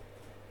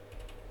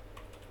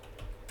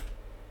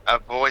 A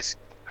voice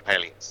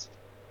hailing us.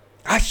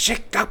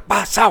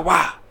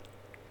 Ashikabasawa.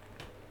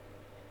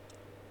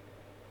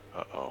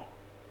 Uh-oh.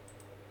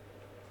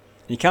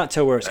 You can't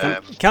tell where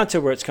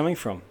it's coming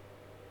from.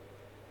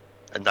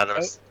 And none of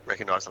us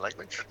recognise the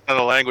language. Not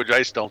a language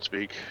I don't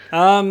speak.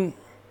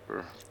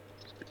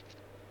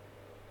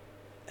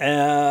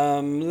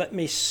 Let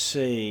me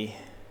see.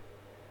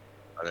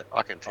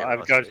 I can tell.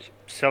 I've got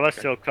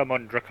Celestial,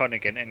 Common,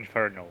 Draconic, and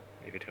Infernal,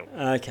 if it helps.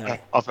 Okay.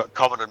 I've got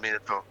Common and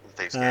Minotaur and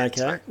Thieves' Cant,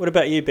 Okay. What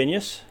about you,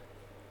 Benius?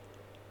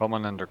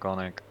 Common and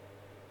Draconic.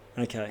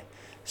 Okay.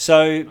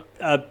 So,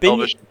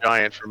 Elvish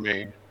giant for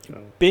me.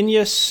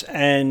 Benius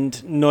and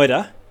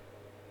Noida.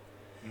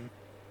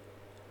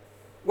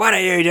 What are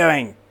you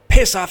doing?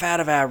 Piss off out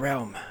of our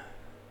realm.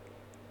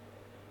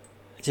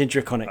 It's in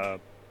Draconic.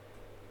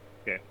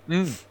 Yeah.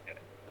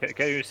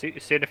 Can you see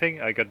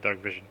anything? I got dark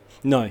vision.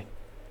 No.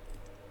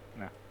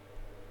 No.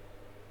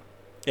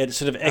 It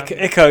sort of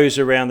echoes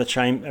around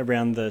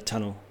the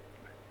tunnel.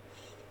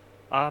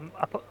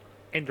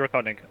 In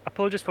Draconic,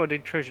 apologies for the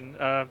intrusion.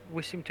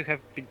 We seem to have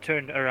been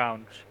turned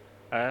around.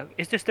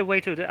 Is this the way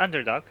to the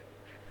Underdark?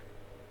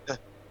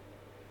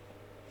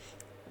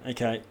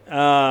 Okay.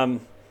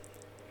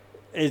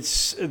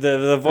 It's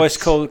the voice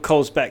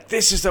calls back.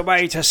 This is the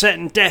way to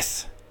certain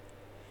death.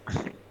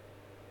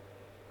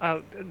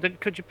 Then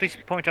could you please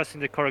point us in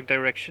the correct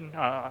direction?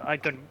 I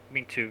don't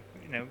mean to,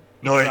 No,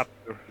 interrupt.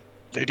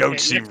 They don't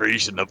seem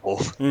reasonable.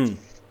 Mm.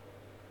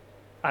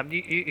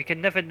 You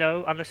can never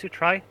know unless you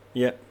try.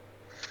 Yeah.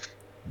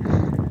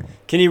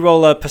 Can you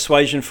roll a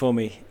persuasion for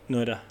me,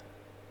 Noida?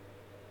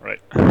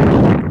 Right.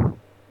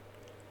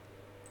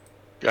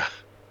 Yeah.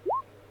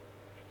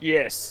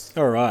 Yes.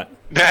 All right.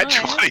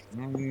 Naturally.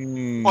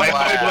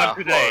 Wow.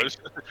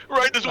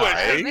 Right this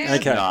way. Nice.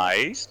 Okay.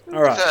 Nice.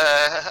 All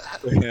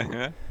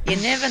right. You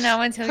never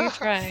know until you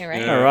try,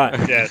 right? All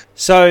right. Yeah.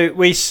 So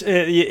he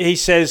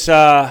says,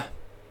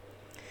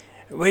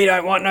 "We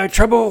don't want no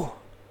trouble."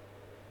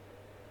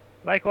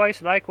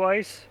 Likewise.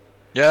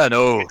 Yeah,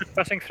 no. Just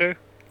passing through.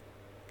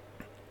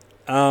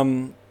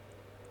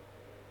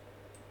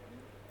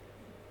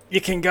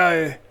 You can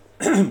go.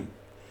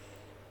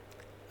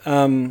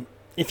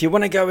 If you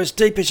want to go as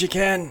deep as you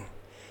can,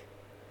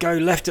 go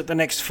left at the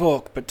next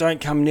fork, but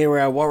don't come near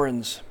our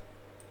warrens.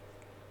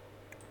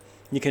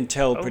 You can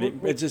tell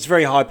it's a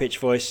very high pitched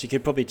voice. You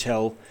could probably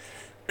tell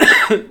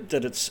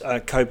that it's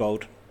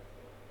kobold.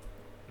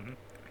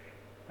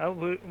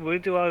 We'll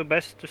do our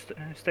best to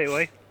stay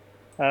away.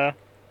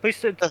 Please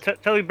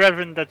tell your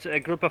brethren that a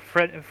group of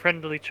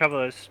friendly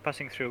travelers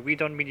passing through. We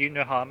don't mean you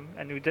no harm,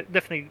 and we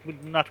definitely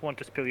would not want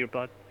to spill your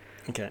blood.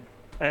 Okay.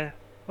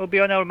 We'll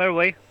be on our merry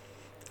way.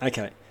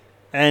 Okay.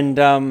 And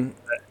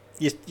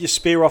you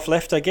spear off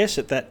left, I guess,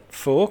 at that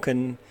fork,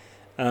 and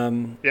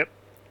Yep.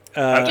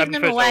 Give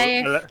them a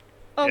wave. Yeah.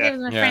 Give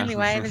them a friendly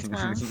wave as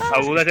well. I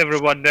will let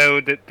everyone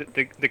know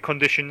the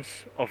conditions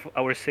of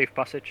our safe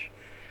passage.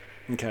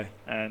 okay.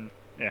 And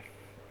yeah.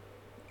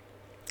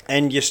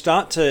 And you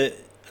start to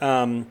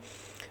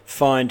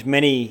find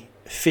many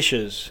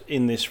fissures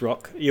in this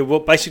rock. You're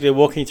basically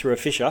walking through a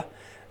fissure,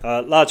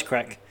 large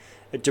crack.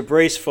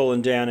 Debris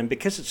fallen down, and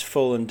because it's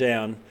fallen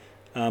down,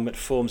 it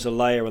forms a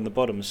layer on the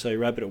bottom. So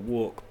you're able to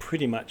walk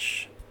pretty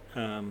much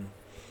on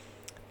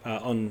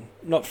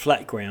not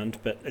flat ground,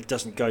 but it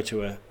doesn't go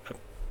to a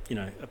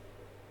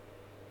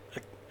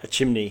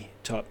chimney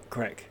type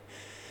crack.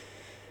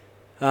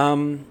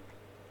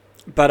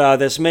 But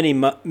there's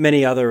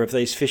many other of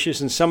these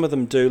fissures, and some of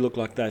them do look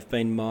like they've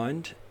been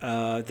mined.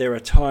 There are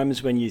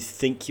times when you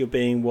think you're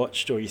being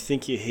watched, or you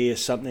think you hear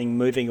something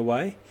moving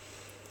away,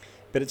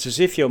 but it's as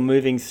if you're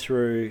moving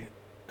through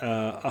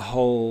a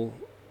whole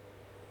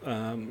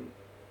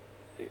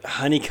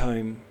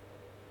honeycomb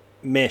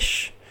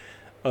mesh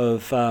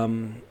of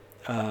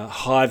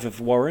hive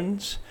of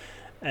warrens,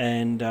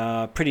 and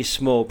pretty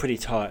small, pretty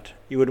tight.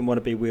 You wouldn't want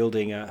to be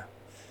wielding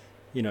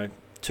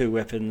two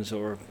weapons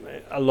or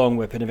a long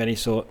weapon of any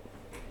sort.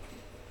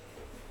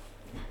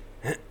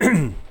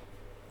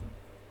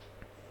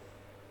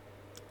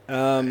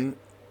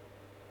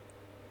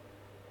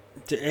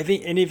 do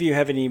any of you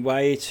have any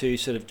way to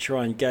sort of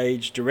try and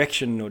gauge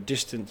direction or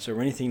distance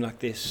or anything like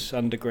this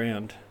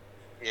underground?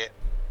 Yeah.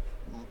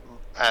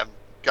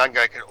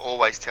 Gungo can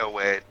always tell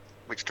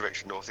which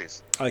direction north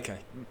is. Okay.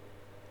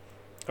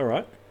 All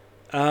right.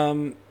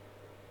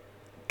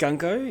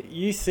 Gungo,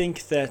 you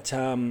think that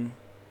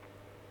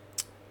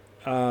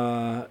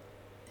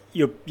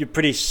you're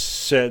pretty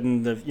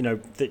certain that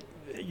that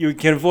you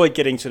can avoid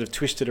getting sort of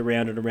twisted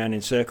around and around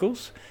in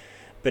circles,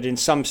 but in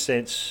some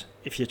sense,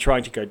 if you're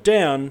trying to go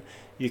down,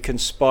 you can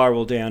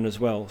spiral down as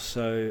well.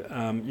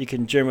 So you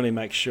can generally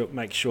make sure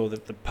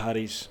that the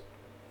party's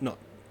not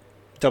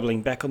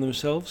doubling back on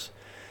themselves,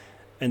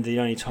 and the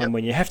only time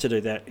when you have to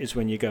do that is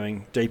when you're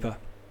going deeper.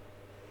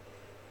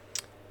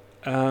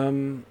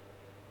 Okay.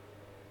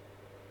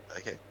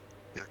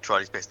 He'll try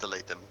his best to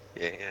lead them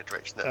in a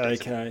direction that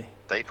leads them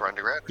deeper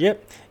underground.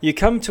 Yep. You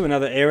come to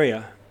another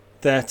area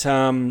that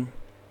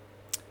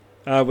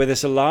where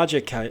there's a larger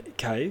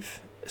cave,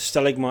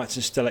 stalagmites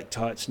and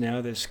stalactites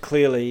now. There's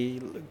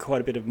clearly quite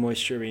a bit of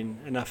moisture in,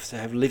 enough to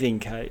have living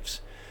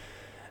caves.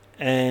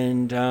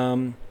 And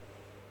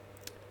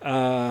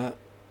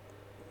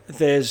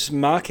there's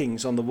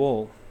markings on the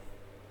wall.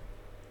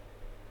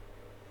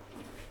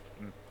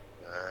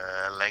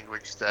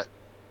 Language that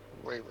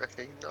we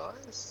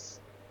recognise.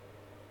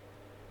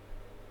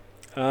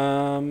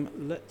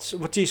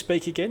 What do you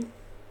speak again?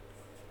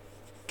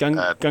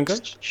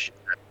 Gungo?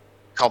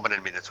 Common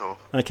in Minotaur.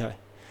 Okay.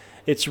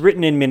 It's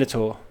written in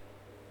Minotaur.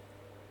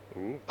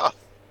 Ooh.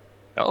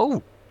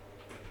 Oh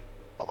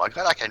my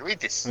god, I can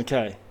read this.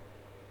 Okay.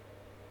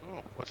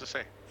 Oh, what's it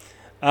say?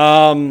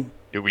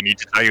 Do we need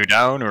to tie you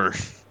down, or?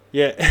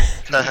 Yeah.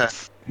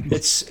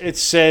 It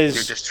says.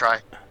 You just try.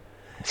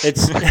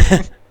 It's.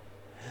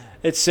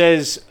 It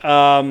says.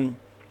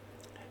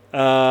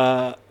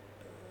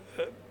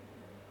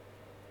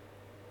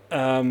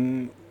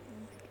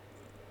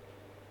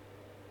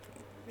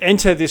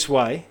 Enter this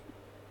way.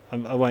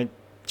 I won't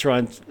try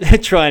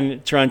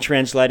and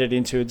translate it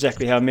into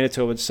exactly how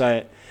Minotaur would say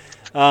it,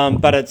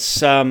 but it's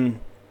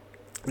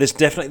there's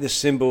definitely the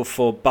symbol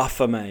for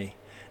Baphomet.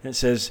 It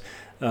says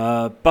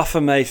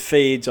Baphomet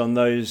feeds on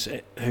those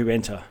who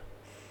enter.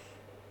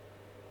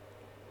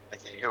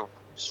 Okay, you'll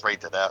just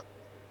read that out.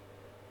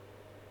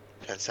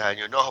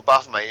 You know who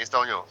Baphomet is,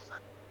 don't you?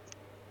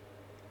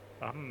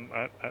 I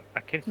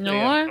can say No.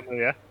 I'm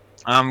familiar.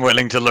 I'm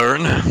willing to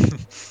learn.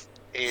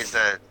 He is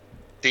the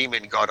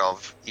demon god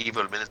of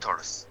evil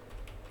Minotaurs.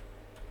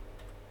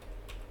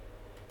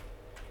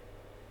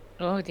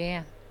 Oh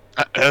dear.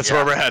 That's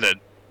where we're headed.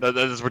 That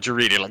is what you're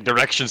reading, like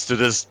directions to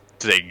this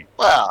thing.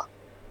 Well,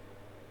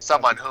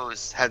 someone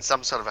who's had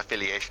some sort of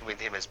affiliation with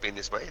him has been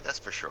this way, that's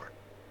for sure.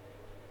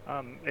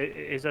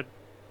 Is that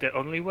the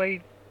only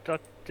way that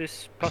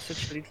this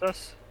passage leads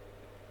us?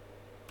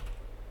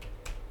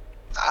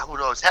 Who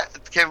knows?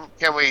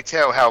 Can we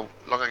tell how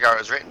long ago it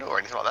was written or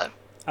anything like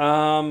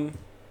that?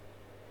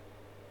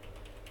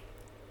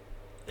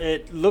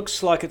 It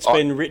looks like it's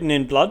been written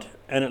in blood,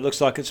 and it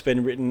looks like it's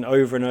been written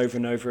over and over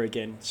and over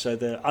again. So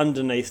the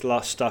underneath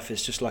last stuff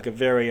is just like a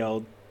very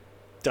old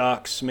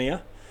dark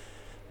smear,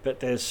 but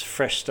there's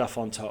fresh stuff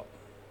on top.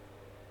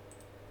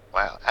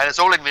 Wow. And it's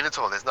all in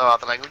Minotaur, there's no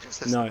other languages?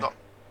 There's No. Not...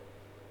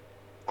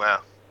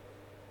 Wow.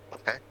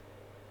 Okay.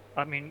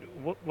 I mean,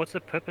 what's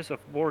the purpose of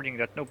warning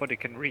that nobody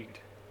can read?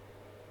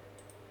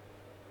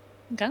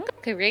 Gungo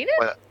could read it?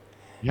 Well,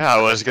 Yeah,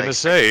 I was gonna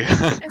say.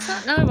 It's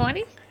not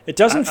nobody. It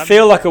doesn't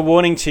feel like a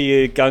warning to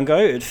you, Gungo.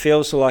 It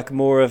feels like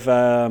more of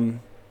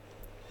an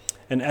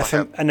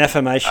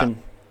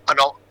affirmation.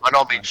 An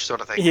homage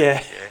sort of thing.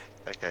 Yeah.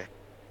 Okay.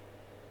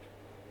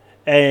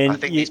 And I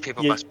think these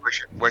people must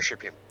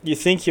worship him. You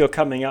think you're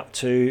coming up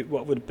to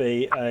what would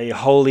be a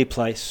holy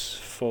place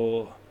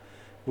for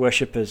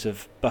worshippers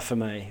of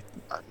Baphomet.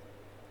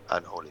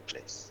 Unholy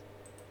place.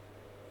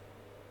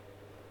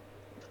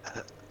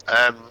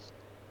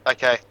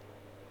 Okay.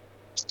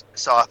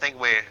 So I think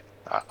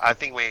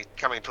we're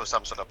coming to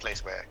some sort of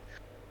place where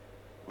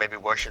maybe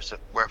worshippers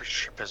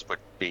would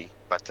be,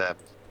 but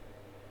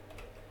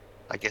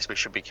I guess we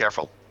should be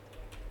careful.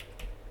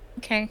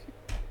 Okay.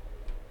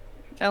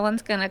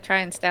 Dylan's gonna try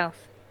and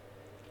stealth.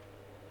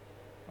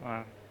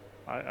 I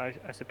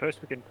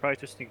suppose we can try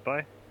to sneak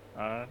by.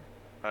 I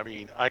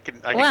mean, I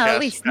can Well, cast at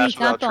least pass sneak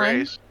without up on him.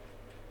 trace.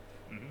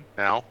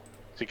 Now,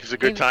 think it's a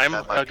good time,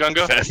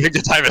 Gungo? I think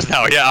the time is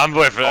now. Yeah, I'm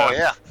with. Oh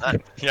yeah.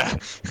 Yeah.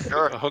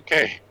 Sure.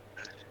 Okay.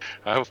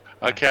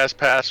 I cast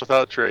pass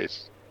without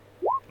trace.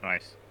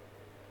 Nice.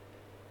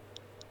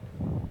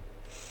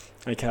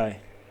 Okay.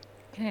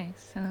 Okay,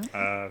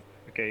 so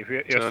Okay, if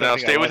you're So now stepping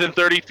stay out- within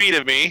 30 feet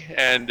of me,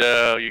 and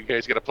you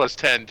guys get a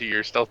 +10 to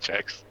your stealth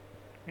checks.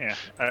 Yeah.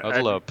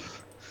 Huddle up.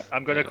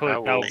 I'm gonna call I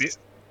it now. will-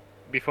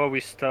 Before we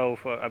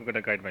stealth, I'm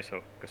gonna guide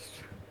myself because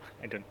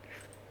I don't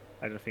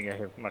think I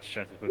have much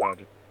chances without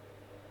it.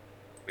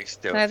 We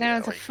still. there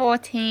was a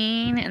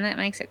 14, and that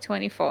makes it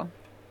 24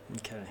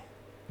 Okay.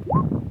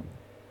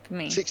 for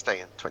me.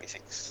 16 and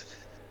 26.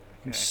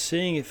 I'm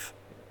seeing if...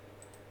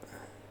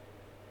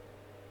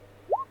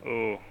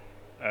 Oh,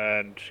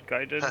 and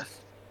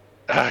guidance.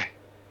 Aye.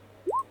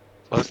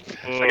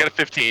 I got a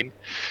 15.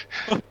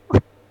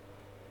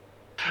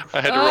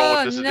 I had to roll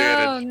with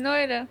disadvantage. no,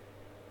 Noida.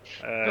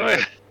 Oh,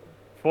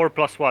 4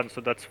 plus 1,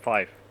 so that's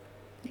 5.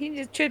 He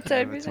just tripped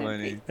over his own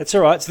 20. feet. That's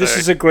all right. So this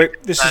is a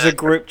group. This is a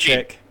group 13.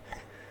 check.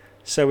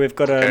 So we've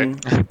got a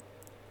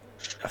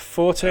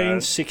 14, Uh,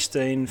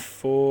 16,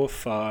 4,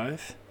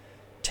 5,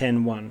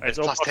 10, 1. It's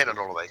plus all 10 on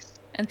all of these.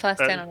 And plus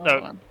 10 on all no.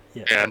 of them.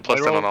 Yeah. Yeah, and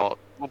plus I 10 on rolled- all.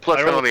 Well, plus I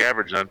 10 on rolled- the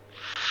average then.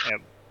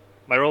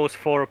 My roll is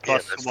 4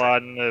 plus that's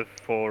 1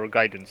 for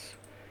guidance.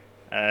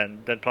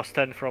 And then plus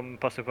 10 from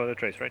passing for the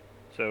trace, right?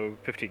 So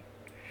 15.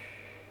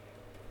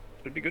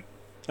 Should be good.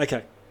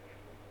 Okay.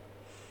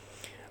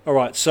 All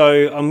right.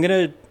 So I'm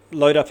going to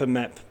load up a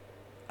map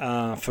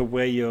for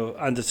where you're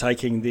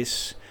undertaking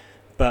this,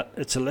 but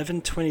it's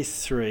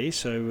 11:23,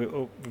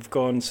 so we've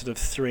gone sort of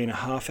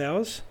 3.5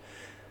 hours.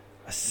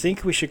 I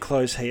think we should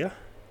close here,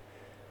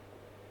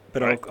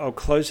 but Right. I'll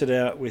close it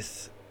out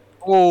with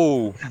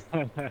Whoa!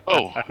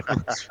 Oh.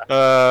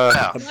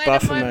 a Why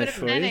buffer the mate moment of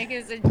for you. panic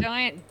is a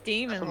giant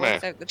demon Come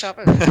walks here. over the top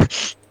of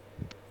it.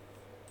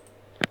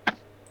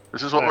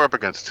 This is what we're up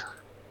against.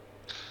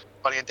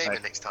 Fighting a demon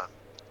Right. next time.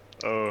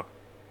 Oh,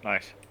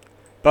 nice.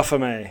 Buffer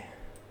mate.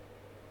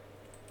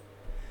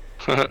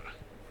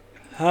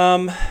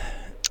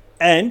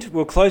 And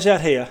we'll close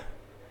out here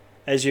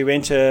as you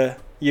enter.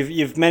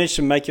 You've managed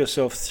to make your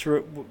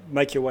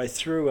way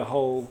through a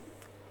whole,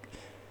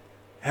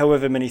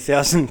 however many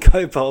thousand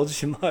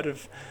kobolds you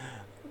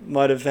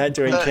might have had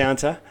to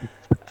encounter.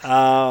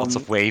 Lots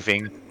of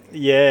waving.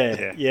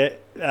 Yeah.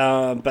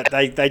 But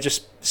they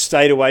just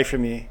stayed away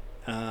from you,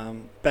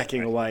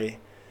 backing away.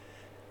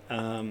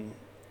 I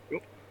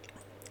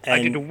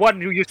And did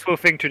one useful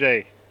thing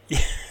today.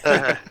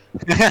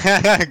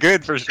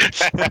 Good for sure.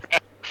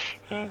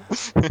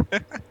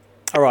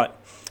 all right,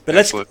 but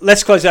Excellent.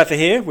 let's close out for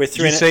here. We're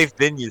three. You saved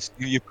Dinyas.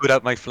 You put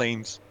out my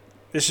flames.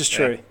 This is Yeah.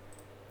 true.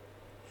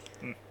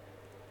 Mm.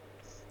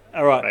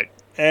 All right. Right.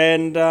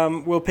 And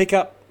we'll pick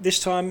up this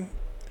time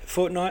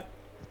fortnight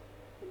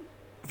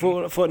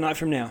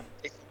from now.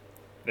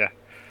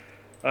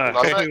 Well,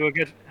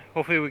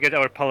 Hopefully we'll get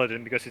our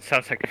paladin because it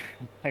sounds like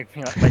I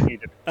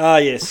need it. Ah,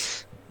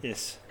 yes.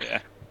 Yeah.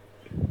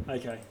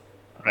 Okay.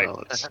 Right.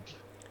 Well, it's-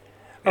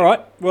 All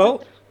right.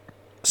 Well,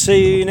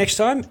 see you next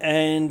time,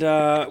 and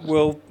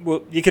we'll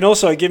you can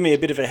also give me a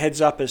bit of a heads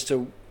up as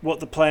to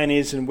what the plan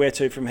is and where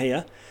to from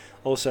here,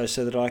 also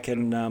so that I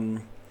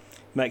can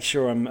make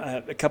sure I'm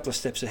a couple of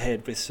steps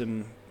ahead with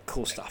some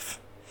cool stuff.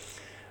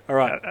 All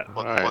right.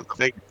 all right.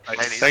 Thanks,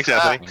 Thanks,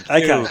 Anthony.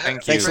 Okay.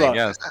 Thank Thanks you. a lot.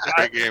 Yes.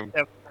 Great game.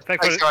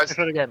 Thanks Thanks, guys.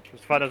 for the game. It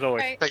was fun as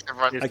always. Right. Thanks,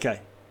 everyone.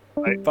 Okay.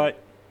 Bye. Bye.